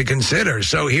amazing thing to consider.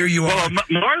 So here you are. Well,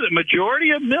 the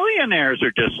majority of millionaires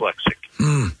are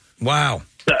dyslexic. Wow.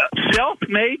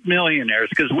 Self-made millionaires,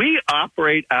 because we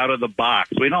operate out of the box.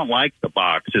 We don't like the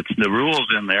box. It's the rules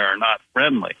in there are not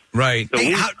friendly. Right. So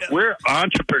we're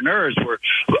entrepreneurs. We're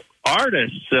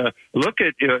artists. Look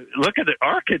at the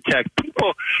architect.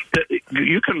 People that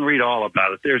you can read all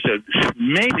about it. There's an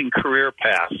amazing career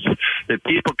paths that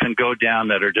people can go down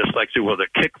that are dyslexic. Well, they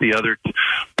kick the other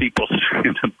people.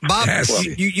 Bob,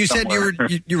 you said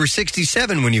you were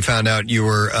 67 when you found out you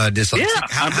were dyslexic.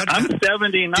 Yeah, I'm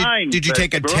 79. Did you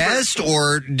take a test,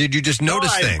 or did you just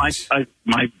notice things?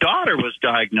 My daughter was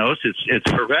diagnosed. It's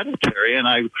hereditary, and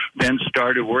I then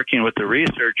started working with the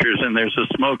researchers. And there's a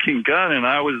smoking gun, and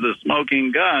I was the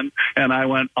smoking gun, and I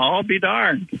went, "I'll be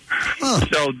darned."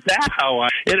 So that's how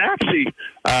it actually.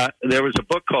 There was a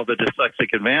book called The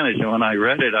Dyslexic Advantage, and when I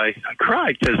read it, I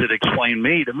cried because it explained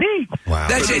me to me. Wow.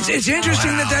 It's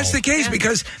interesting that that's the case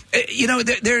because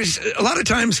there's a lot of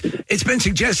times it's been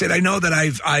suggested. I know that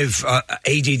I've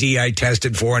ADD I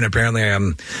tested for, and apparently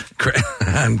I'm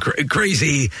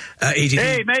crazy ADD.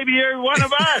 Hey, maybe you're one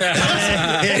of us.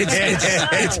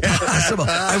 It's possible.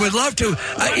 I would love to.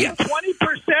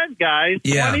 20%, guys.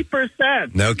 Yeah.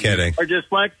 20%. No kidding. Are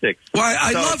dyslexic. Well,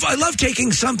 I love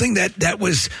taking something that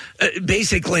was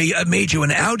basically made you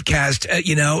an outcast,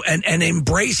 and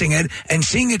embracing it and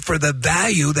seeing it for the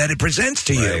value that it presents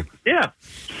to you.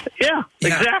 Yeah,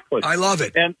 exactly. I love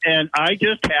it. And I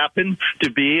just happen to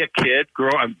be a kid.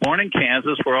 I'm born in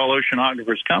Kansas, where all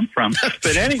oceanographers come from.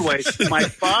 But anyway, my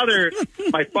father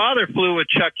flew with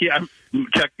Chuck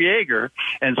Yeager,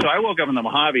 and so I woke up in the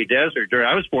Mojave Desert.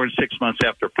 I was born 6 months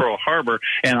after Pearl Harbor,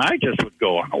 and I just would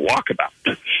go on a walkabout.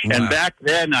 Wow. And back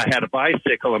then, I had a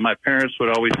bicycle, and my parents would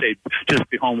always say, "Just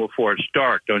be home before it's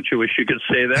dark." Don't you wish you could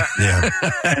say that?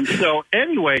 Yeah. And so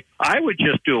anyway, I would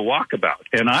just do a walkabout,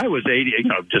 and I was 80,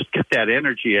 just get that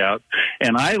energy out.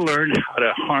 And I learned how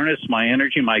to harness my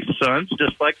energy. My son's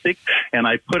dyslexic, and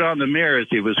I put on the mirror as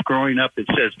he was growing up. It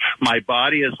says, "My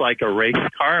body is like a race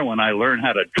car. When I learn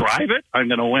how to drive it, I'm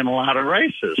going to win a lot of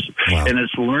races." Wow. And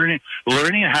it's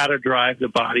learning how to drive the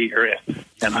body you're in.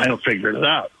 and I figured it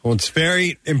out. Well, it's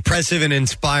very impressive and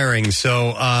inspiring.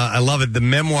 So I love it. The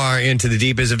memoir Into the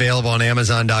Deep is available on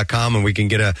Amazon.com, and we can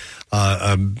get a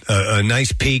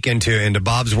nice peek into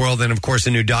Bob's world. And of course,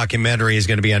 a new documentary is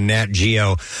going to be on Nat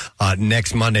Geo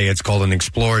next Monday. It's called An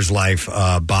Explorer's Life,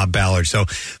 Bob Ballard. So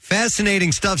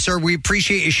fascinating stuff, sir. We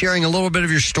appreciate you sharing a little bit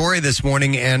of your story this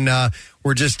morning, and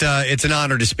we're just it's an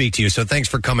honor to speak to you. So thanks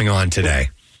for coming on today.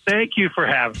 Thank you for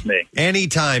having me.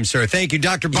 Anytime, sir. Thank you,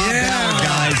 Dr. Bob Ballard,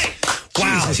 guys.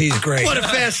 Wow, Jesus, he's great. What a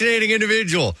fascinating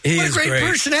individual. What a great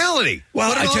personality. Well,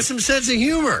 what an awesome sense of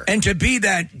humor. And to be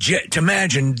that, to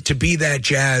imagine to be that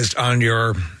jazzed on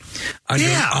your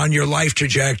life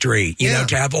trajectory, you know,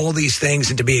 to have all these things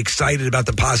and to be excited about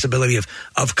the possibility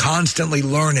of constantly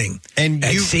learning and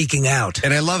seeking out.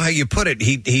 And I love how you put it.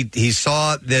 He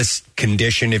saw this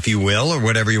condition, if you will, or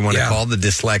whatever you want to call the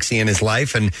dyslexia in his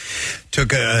life, and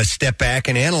took a step back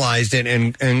and analyzed it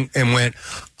and went,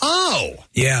 oh,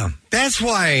 yeah, that's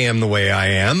why I am the way I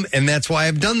am, and that's why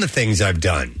I've done the things I've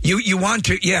done. You want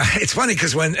to, it's funny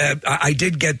because when I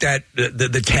did get that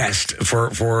the test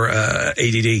for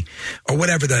ADD or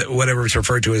whatever it's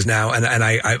referred to as now, and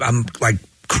I'm like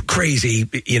crazy,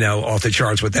 off the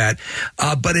charts with that.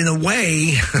 But in a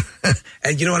way,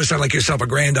 and you don't want to sound like you're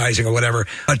self-aggrandizing or whatever,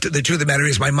 but the truth of the matter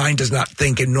is my mind does not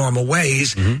think in normal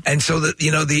ways. Mm-hmm. And so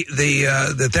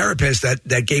the therapist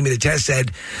that gave me the test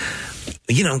said,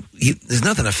 there's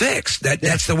nothing to fix.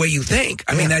 That's the way you think.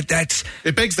 I mean, that's...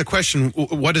 It begs the question,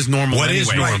 what is normal What anyway?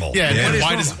 is normal? Yeah, Yeah.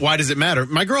 and why does it matter?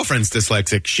 My girlfriend's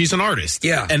dyslexic. She's an artist.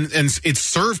 Yeah. And it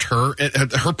served her.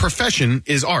 Her profession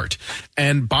is art.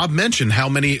 And Bob mentioned how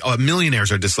many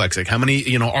millionaires are dyslexic, how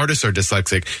many, artists are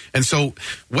dyslexic. And so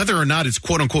whether or not it's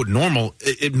quote-unquote normal,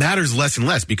 it matters less and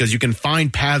less because you can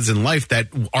find paths in life that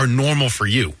are normal for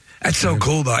you. That's so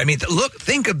cool, though. I mean,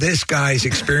 think of this guy's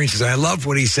experiences. I love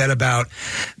what he said about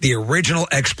the original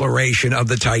exploration of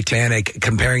the Titanic,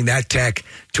 comparing that tech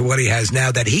to what he has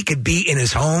now, that he could be in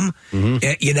his home,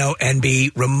 and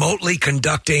be remotely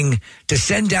conducting to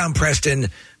send down Preston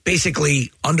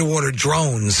basically underwater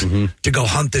drones to go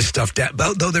hunt this stuff down.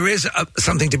 Though there is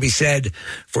something to be said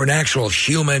for an actual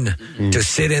human to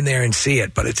sit in there and see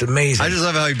it, but it's amazing. I just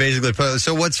love how he basically put.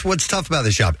 So what's tough about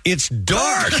this job? It's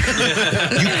dark.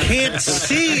 You can't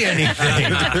see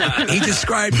anything. He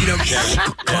described,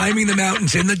 climbing the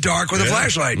mountains in the dark with a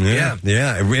flashlight. Yeah,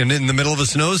 and in the middle of a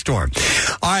snowstorm.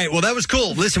 All right, well, that was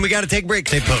cool. Listen, we got to take a break.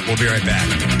 Stay put. We'll be right back.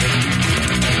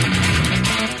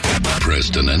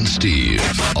 Preston and Steve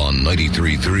on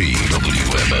 93.3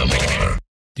 WMMR.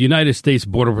 The United States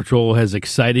Border Patrol has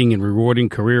exciting and rewarding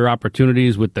career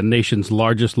opportunities with the nation's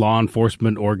largest law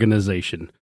enforcement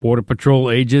organization. Border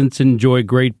Patrol agents enjoy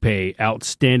great pay,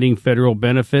 outstanding federal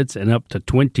benefits, and up to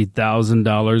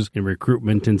 $20,000 in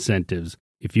recruitment incentives.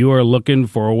 If you are looking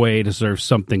for a way to serve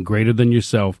something greater than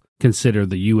yourself, consider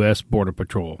the U.S. Border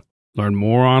Patrol. Learn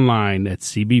more online at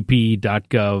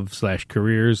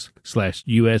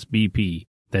cbp.gov/careers/USBP.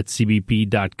 That's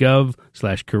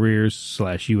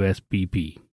cbp.gov/careers/USBP.